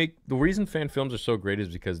who make... The reason fan films are so great is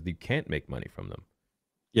because you can't make money from them.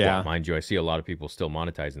 Yeah. Mind you, I see a lot of people still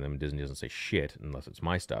monetizing them, and Disney doesn't say shit unless it's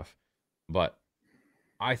my stuff. But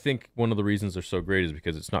I think one of the reasons they're so great is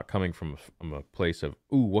because it's not coming from a place of,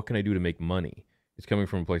 ooh, what can I do to make money? It's coming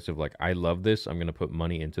from a place of, like, I love this. I'm going to put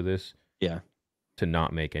money into this. Yeah. To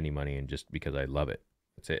not make any money, and just because I love it.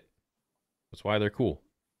 That's it. That's why they're cool.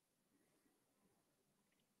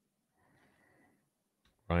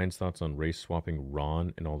 Ryan's thoughts on race swapping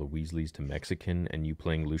Ron and all the Weasleys to Mexican and you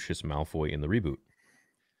playing Lucius Malfoy in the reboot?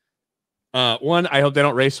 One, I hope they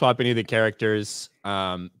don't race swap any of the characters.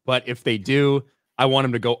 But if they do, I want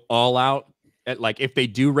them to go all out. Like, if they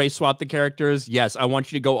do race swap the characters, yes, I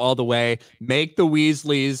want you to go all the way. Make the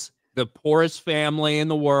Weasleys the poorest family in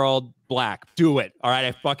the world black. Do it. All right,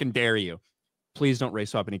 I fucking dare you. Please don't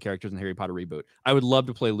race swap any characters in the Harry Potter reboot. I would love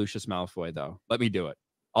to play Lucius Malfoy, though. Let me do it.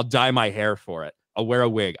 I'll dye my hair for it. I'll wear a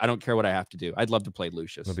wig. I don't care what I have to do. I'd love to play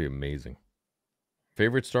Lucius. That'd be amazing.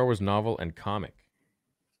 Favorite Star Wars novel and comic?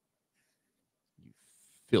 You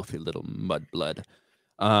filthy little mudblood.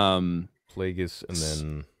 Plagueis, and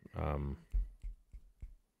then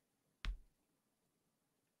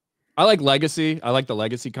I like Legacy. I like the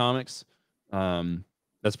Legacy comics.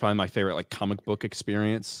 That's probably my favorite like comic book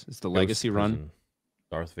experience. Is the Ghost Legacy Prison. run.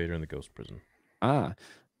 Darth Vader in the Ghost Prison. My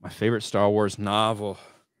favorite Star Wars novel.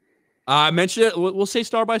 I mentioned it. We'll say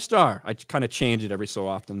Star by Star. I kind of change it every so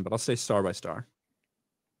often, but I'll say Star by Star.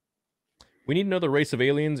 We need another race of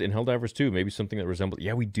aliens in Helldivers 2. Maybe something that resembles...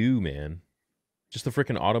 Yeah, we do, man. Just the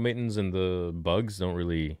freaking automatons and the bugs don't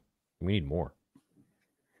really... We need more.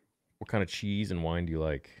 What kind of cheese and wine do you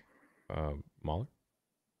like, Mahler?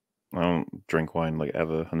 I don't drink wine like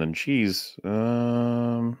ever. And then cheese.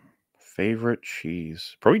 Favorite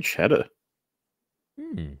cheese. Probably cheddar.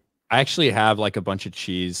 I actually have like a bunch of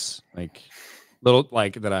cheese, like little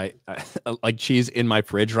like that I like cheese in my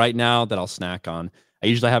fridge right now that I'll snack on. I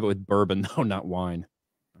usually have it with bourbon though, not wine.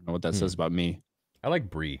 I don't know what that says about me. I like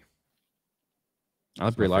Brie. I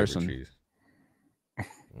like Brie Larson. Cheese.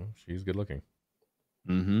 Well, she's good looking.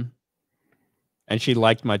 Mm-hmm. And she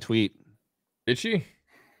liked my tweet. Did she?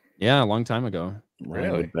 Yeah, a long time ago.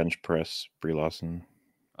 Ryan would bench press Brie Larson.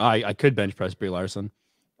 I could bench press Brie Larson.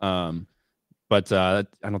 But I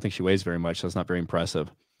don't think she weighs very much, so it's not very impressive.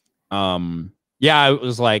 Yeah, it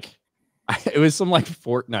was like, it was some like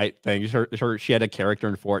Fortnite thing. She had a character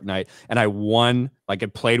in Fortnite, and I won. Like, I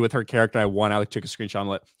played with her character. I won. I like, took a screenshot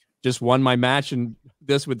and just won my match and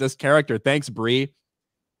with this character. Thanks, Brie.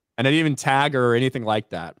 And I didn't even tag her or anything like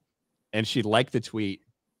that. And she liked the tweet.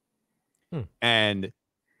 And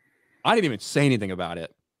I didn't even say anything about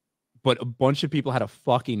it. But a bunch of people had a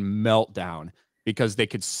fucking meltdown because they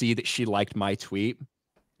could see that she liked my tweet.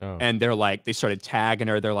 Oh. And they're like, they started tagging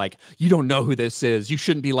her. They're like, you don't know who this is. You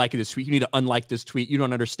shouldn't be liking this tweet. You need to unlike this tweet. You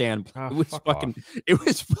don't understand. It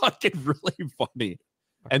was fucking really funny.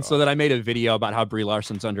 And so then I made a video about how Brie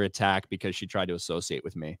Larson's under attack because she tried to associate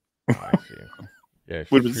with me. Oh, I see. Yeah,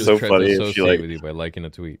 would have been so funny if she like with you by liking a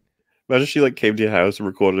tweet. Imagine she like came to your house and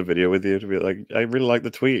recorded a video with you to be like, I really like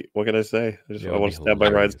the tweet. What can I say? I want to stand by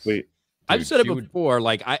Ryan's tweet. I've said it before.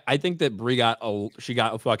 Like, I think that Brie got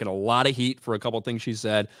fucking a lot of heat for a couple of things she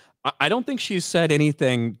said. I don't think she's said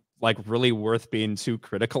anything like really worth being too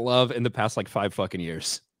critical of in the past like 5 fucking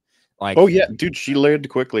years. Like, oh yeah, dude, she learned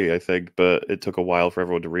quickly, I think, but it took a while for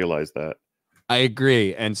everyone to realize that. I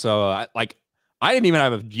agree, and so I didn't even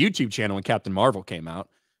have a YouTube channel when Captain Marvel came out,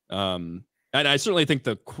 and I certainly think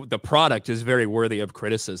the product is very worthy of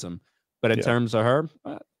criticism. But in terms of her,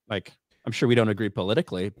 like, I'm sure we don't agree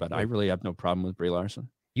politically, but I really have no problem with Brie Larson.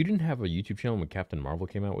 You didn't have a YouTube channel when Captain Marvel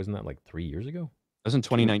came out? Wasn't that like 3 years ago? That was in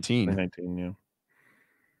 2019. 2019, yeah.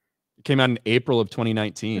 It came out in April of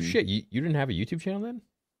 2019. Oh, shit, you didn't have a YouTube channel then?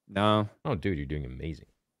 No. Oh, dude, you're doing amazing.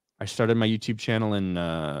 I started my YouTube channel in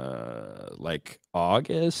like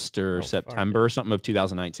August or September or something of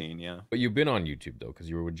 2019. Yeah. But you've been on YouTube though, because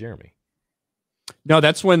you were with Jeremy. No,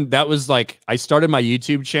 that was like, I started my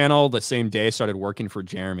YouTube channel the same day I started working for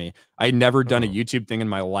Jeremy. I'd never done a YouTube thing in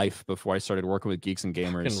my life before I started working with Geeks and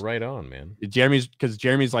Gamers. Fucking right on, man. Because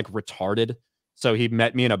Jeremy's like retarded. So he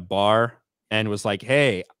met me in a bar and was like,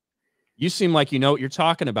 hey, you seem like you know what you're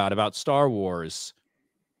talking about Star Wars.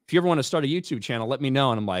 If you ever want to start a YouTube channel, let me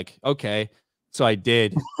know. And I'm like, okay. So I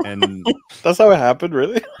did. And That's how it happened,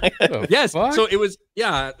 really? yes. Fuck? So it was,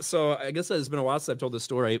 yeah. So I guess it's been a while since I've told this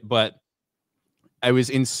story, but I was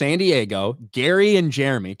in San Diego. Gary and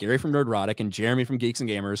Jeremy, Gary from Nerdrotic and Jeremy from Geeks and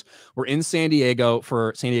Gamers, were in San Diego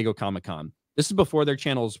for San Diego Comic-Con. This is before their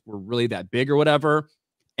channels were really that big or whatever.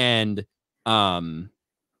 And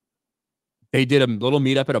they did a little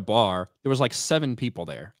meetup at a bar. There was like 7 people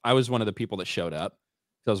there. I was one of the people that showed up.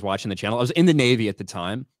 So I was watching the channel. I was in the Navy at the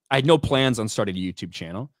time. I had no plans on starting a YouTube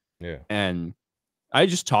channel. Yeah. And I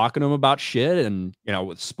was just talking to them about shit and, you know,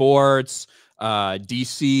 with sports,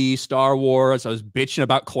 DC, Star Wars. I was bitching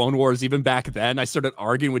about Clone Wars even back then. I started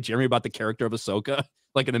arguing with Jeremy about the character of Ahsoka,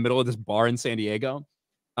 like in the middle of this bar in San Diego.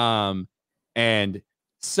 And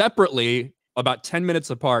separately, about 10 minutes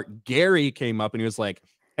apart, Gary came up and he was like,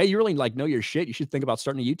 hey, you really like know your shit. You should think about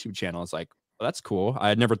starting a YouTube channel. I was like, well, that's cool. I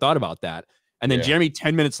had never thought about that. And then Jeremy,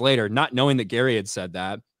 10 minutes later, not knowing that Gary had said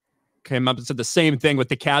that, came up and said the same thing with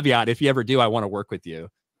the caveat, if you ever do, I want to work with you. And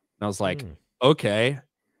I was like, okay,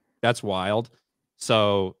 that's wild.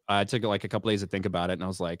 So I took like a couple days to think about it. And I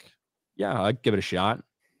was like, yeah, I'd give it a shot.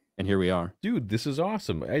 And here we are. Dude, this is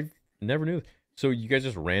awesome. I never knew. So you guys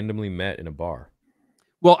just randomly met in a bar?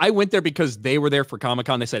 Well, I went there because they were there for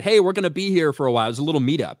Comic-Con. They said, hey, we're going to be here for a while. It was a little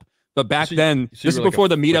meetup. But back then, this is before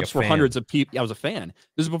the meetups were hundreds of people. I was a fan.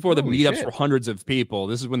 This is before the meetups were hundreds of people.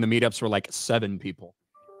 This is when the meetups were like 7 people.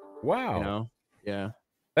 Wow. You know? Yeah.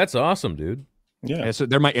 That's awesome, dude. Yeah. So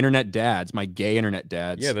they're my internet dads, my gay internet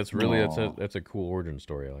dads. Yeah, that's really that's a cool origin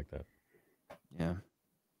story. I like that. Yeah.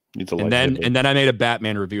 And then I made a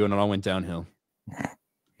Batman review and it all went downhill.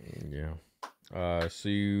 Yeah. So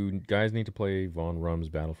you guys need to play Von Rum's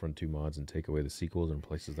Battlefront 2 mods and take away the sequels and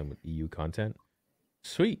replaces them with EU content.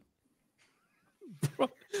 Sweet.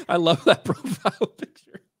 I love that profile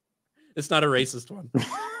picture. It's not a racist one.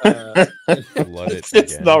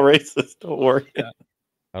 It's not racist. Don't worry. Yeah.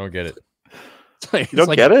 I don't get it. You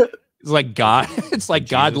don't get it? It's like God. It's like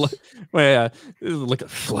God. Look at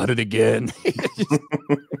flooded again.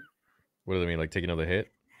 What do they mean? Like taking another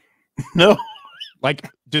hit? No. Like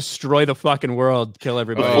destroy the fucking world, kill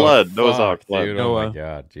everybody. Flood. Noah's Ark. Flood. Dude, oh my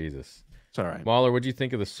God, Jesus. It's all right. Mahler, what'd you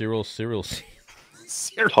think of the cereal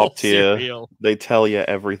top tier. Cereal. They tell you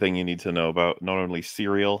everything you need to know about not only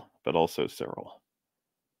cereal but also Cyril.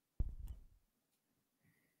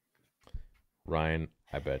 Ryan,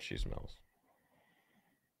 I bet she smells.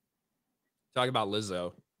 Talk about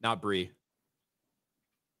Lizzo, not Brie.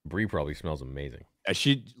 Brie probably smells amazing.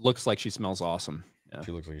 She looks like she smells awesome. Yeah.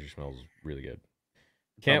 She looks like she smells really good.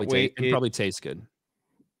 Can't wait. It probably tastes good.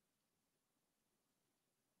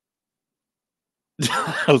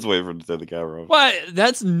 I was waiting for him to turn the camera off. What?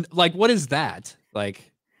 That's like, what is that?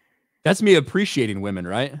 Like, that's me appreciating women,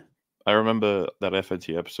 right? I remember that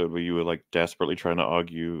FNT episode where you were like desperately trying to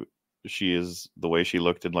argue she is the way she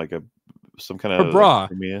looked in like some kind of bra.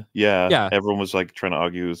 Premiere. Yeah. Everyone was like trying to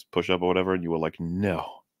argue his push up or whatever, and you were like, no,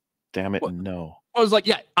 damn it, no. I was like,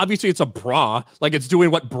 yeah, obviously it's a bra, like it's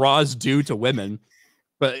doing what bras do to women,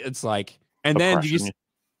 but it's like, and then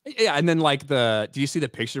and then like do you see the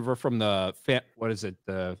picture of her from the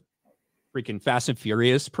the freaking Fast and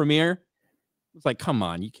Furious premiere? It's like, come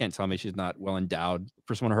on, you can't tell me she's not well endowed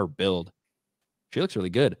for someone of her build. She looks really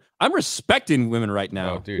good. I'm respecting women right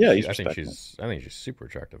now. Oh, dude, yeah, I think she's super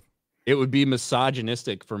attractive. It would be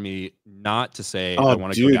misogynistic for me not to say I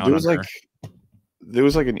want to go down on her. There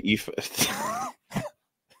was like an It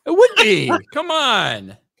would be. Come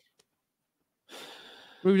on.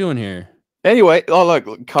 What are we doing here? Anyway,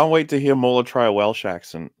 look, can't wait to hear Mola try a Welsh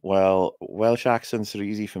accent. Well, Welsh accents are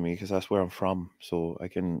easy for me because that's where I'm from. So I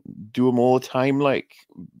can do them all the time, like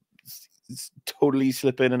totally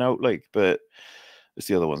slip in and out, like, but it's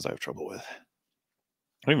the other ones I have trouble with.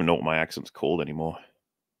 I don't even know what my accent's called anymore.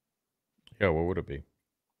 Yeah, what would it be?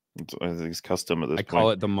 I think it's custom at this point. I call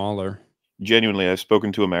it the Mauler. Genuinely, I've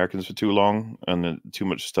spoken to Americans for too long, and too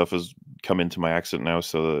much stuff has come into my accent now,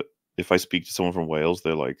 so that if I speak to someone from Wales,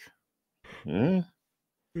 they're like, eh?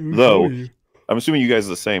 Though, I'm assuming you guys are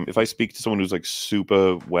the same. If I speak to someone who's like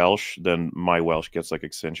super Welsh, then my Welsh gets like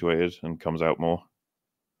accentuated and comes out more.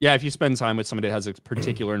 Yeah, if you spend time with somebody that has a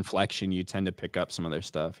particular inflection, you tend to pick up some of their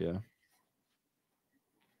stuff, yeah.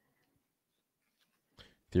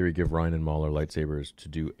 Theory, give Ryan and Mahler lightsabers to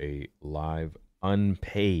do a live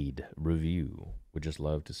unpaid review. Would just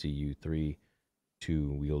love to see you 3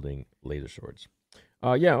 two wielding laser swords.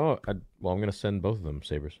 Yeah. Well, I'm gonna send both of them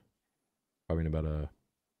sabers. Probably in about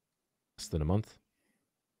less than a month.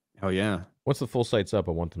 Oh yeah. Once the full site's up,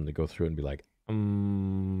 I want them to go through and be like, I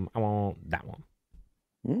want that one.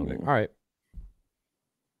 I'm like, all right.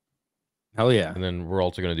 Hell yeah. And then we're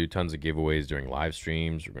also going to do tons of giveaways during live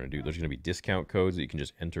streams. There's going to be discount codes that you can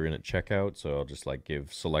just enter in at checkout. So I'll just like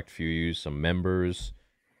give select few some members,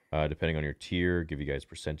 depending on your tier, give you guys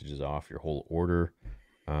percentages off your whole order.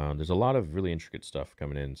 There's a lot of really intricate stuff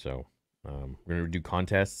coming in. So we're going to do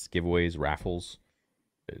contests, giveaways, raffles.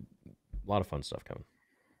 A lot of fun stuff coming.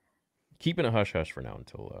 Keeping a hush hush for now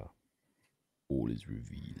until all is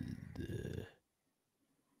revealed.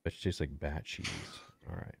 That tastes like bat cheese.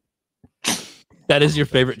 All right. That is your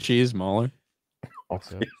favorite cheese, Mauler?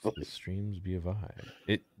 So, the streams be a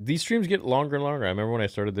vibe. These streams get longer and longer. I remember when I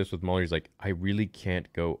started this with Muller, he's like, I really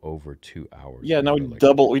can't go over 2 hours. Yeah, now we like,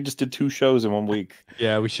 double. We just did 2 shows in 1 week.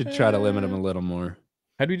 Yeah, we should try to limit them a little more.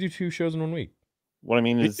 How do we do 2 shows in 1 week? What I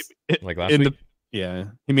mean is, like last week? Yeah,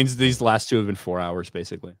 he means these last 2 have been 4 hours,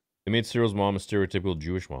 basically. They made Cyril's mom a stereotypical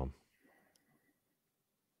Jewish mom.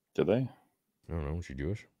 did they? I don't know. Was she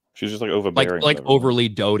Jewish? She's just like overbearing. Like overly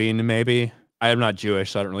doting, maybe. I am not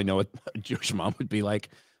Jewish, so I don't really know what a Jewish mom would be like.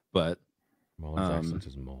 But Muller's accent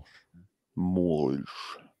is Molsh. Molsh.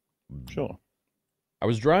 Sure. I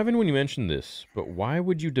was driving when you mentioned this, but why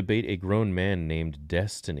would you debate a grown man named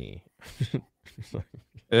Destiny?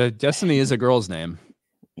 Destiny is a girl's name.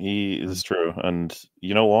 He is true. And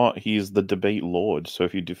you know what? He's the debate lord. So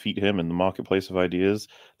if you defeat him in the marketplace of ideas,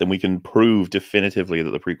 then we can prove definitively that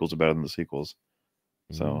the prequels are better than the sequels.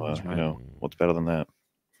 So, you know, what's better than that?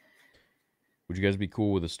 Would you guys be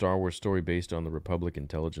cool with a Star Wars story based on the Republic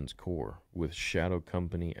Intelligence Corps, with Shadow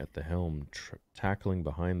Company at the helm tackling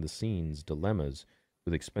behind-the-scenes dilemmas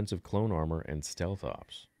with expensive clone armor and stealth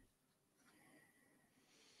ops?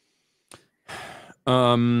 I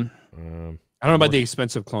don't know about the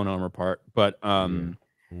expensive clone armor part, but I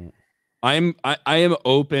am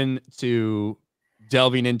open to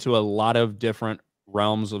delving into a lot of different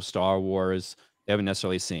realms of Star Wars they haven't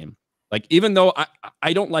necessarily seen. Like, even though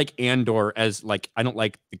I don't like Andor as like, I don't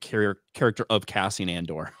like the character of Cassian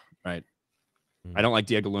Andor, right? I don't like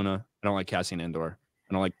Diego Luna. I don't like Cassian Andor.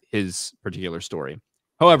 I don't like his particular story.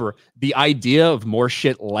 However, the idea of more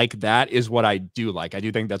shit like that is what I do like. I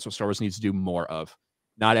do think that's what Star Wars needs to do more of.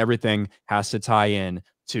 Not everything has to tie in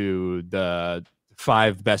to the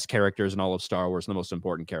 5 best characters in all of Star Wars, the most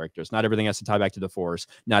important characters. Not everything has to tie back to the Force.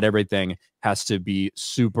 Not everything has to be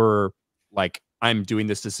super like, I'm doing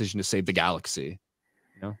this decision to save the galaxy.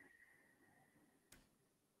 You know?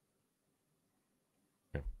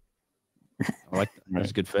 Yeah. I like that. That's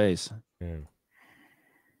a good face. Yeah.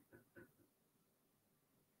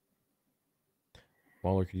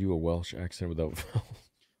 Waller could do a Welsh accent without vowels.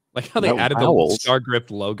 Like how they added the Star Grift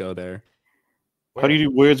logo there. How do you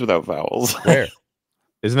do words without vowels? Where?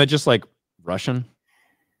 Isn't that just like Russian?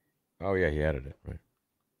 Oh, yeah, he added it, right.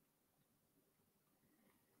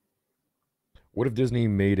 What if Disney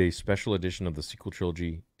made a special edition of the sequel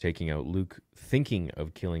trilogy, taking out Luke thinking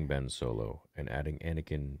of killing Ben Solo and adding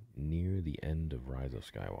Anakin near the end of Rise of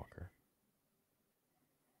Skywalker?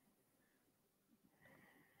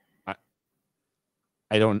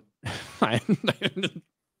 I don't.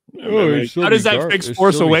 Oh, how does that fix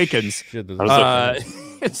Force Awakens?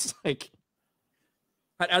 It's like,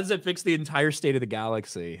 how does that fix the entire state of the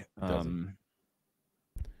galaxy? Yeah,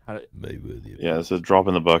 it's a drop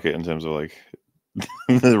in the bucket in terms of like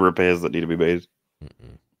the repairs that need to be made.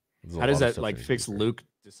 How does that like fix Luke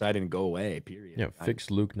deciding to go away? Period. Yeah,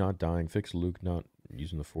 fix Luke not dying. Fix Luke not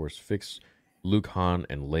using the Force. Fix Luke, Han,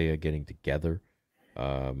 and Leia getting together.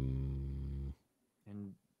 And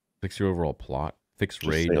fix your overall plot. Fix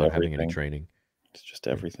Rey not having any training. It's just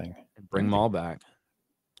everything. And bring them all back.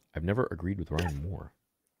 I've never agreed with Ryan Moore.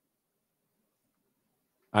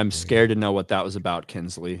 I'm scared to know what that was about,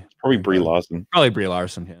 Kinsley. Probably Brie Larson. Probably Brie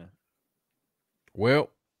Larson, yeah.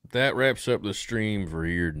 Well, that wraps up the stream for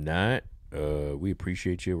here tonight. We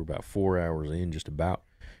appreciate you. We're about 4 hours in, just about.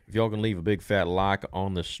 If y'all can leave a big fat like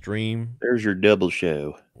on the stream. There's your double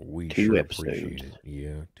show. We 2 sure episodes. appreciate it.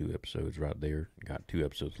 Yeah, 2 episodes right there. Got 2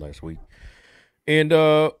 episodes last week. And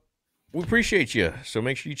we appreciate you. So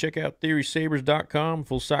make sure you check out TheorySabers.com.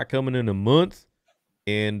 Full site coming in a month.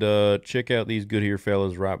 And check out these good here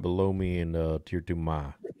fellas right below me and tier to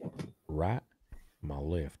my right, my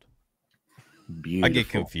left. Beautiful. I get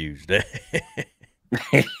confused.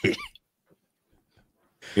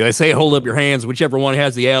 Yeah, I say hold up your hands, whichever one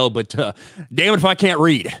has the L, but damn it if I can't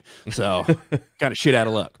read. So kind of shit out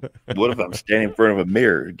of luck. What if I'm standing in front of a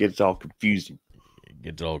mirror? It gets all confusing.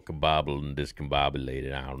 gets all kabobbled and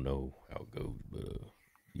discombobulated. I don't know how it goes, but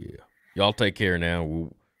yeah. Y'all take care now.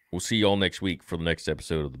 We'll see y'all next week for the next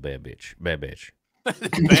episode of the Bad Bitch. Bad Bitch.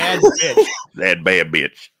 Bad bitch. That bad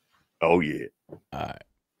bitch. Oh yeah. All right.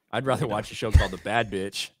 I'd rather watch a show called The Bad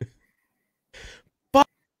Bitch.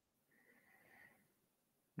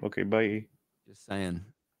 Okay, bye. Just saying.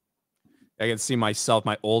 I can see myself,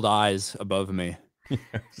 my old eyes above me.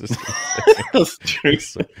 That's true.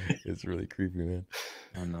 It's really creepy, man.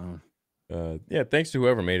 I know. Yeah, thanks to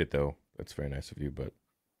whoever made it, though. That's very nice of you, but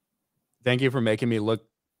Thank you for making me look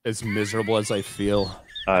as miserable as I feel.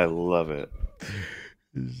 I love it.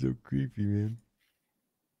 it's so creepy, man.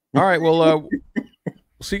 All right, well, we'll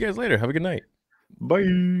see you guys later. Have a good night. Bye.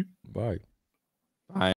 Bye. Bye.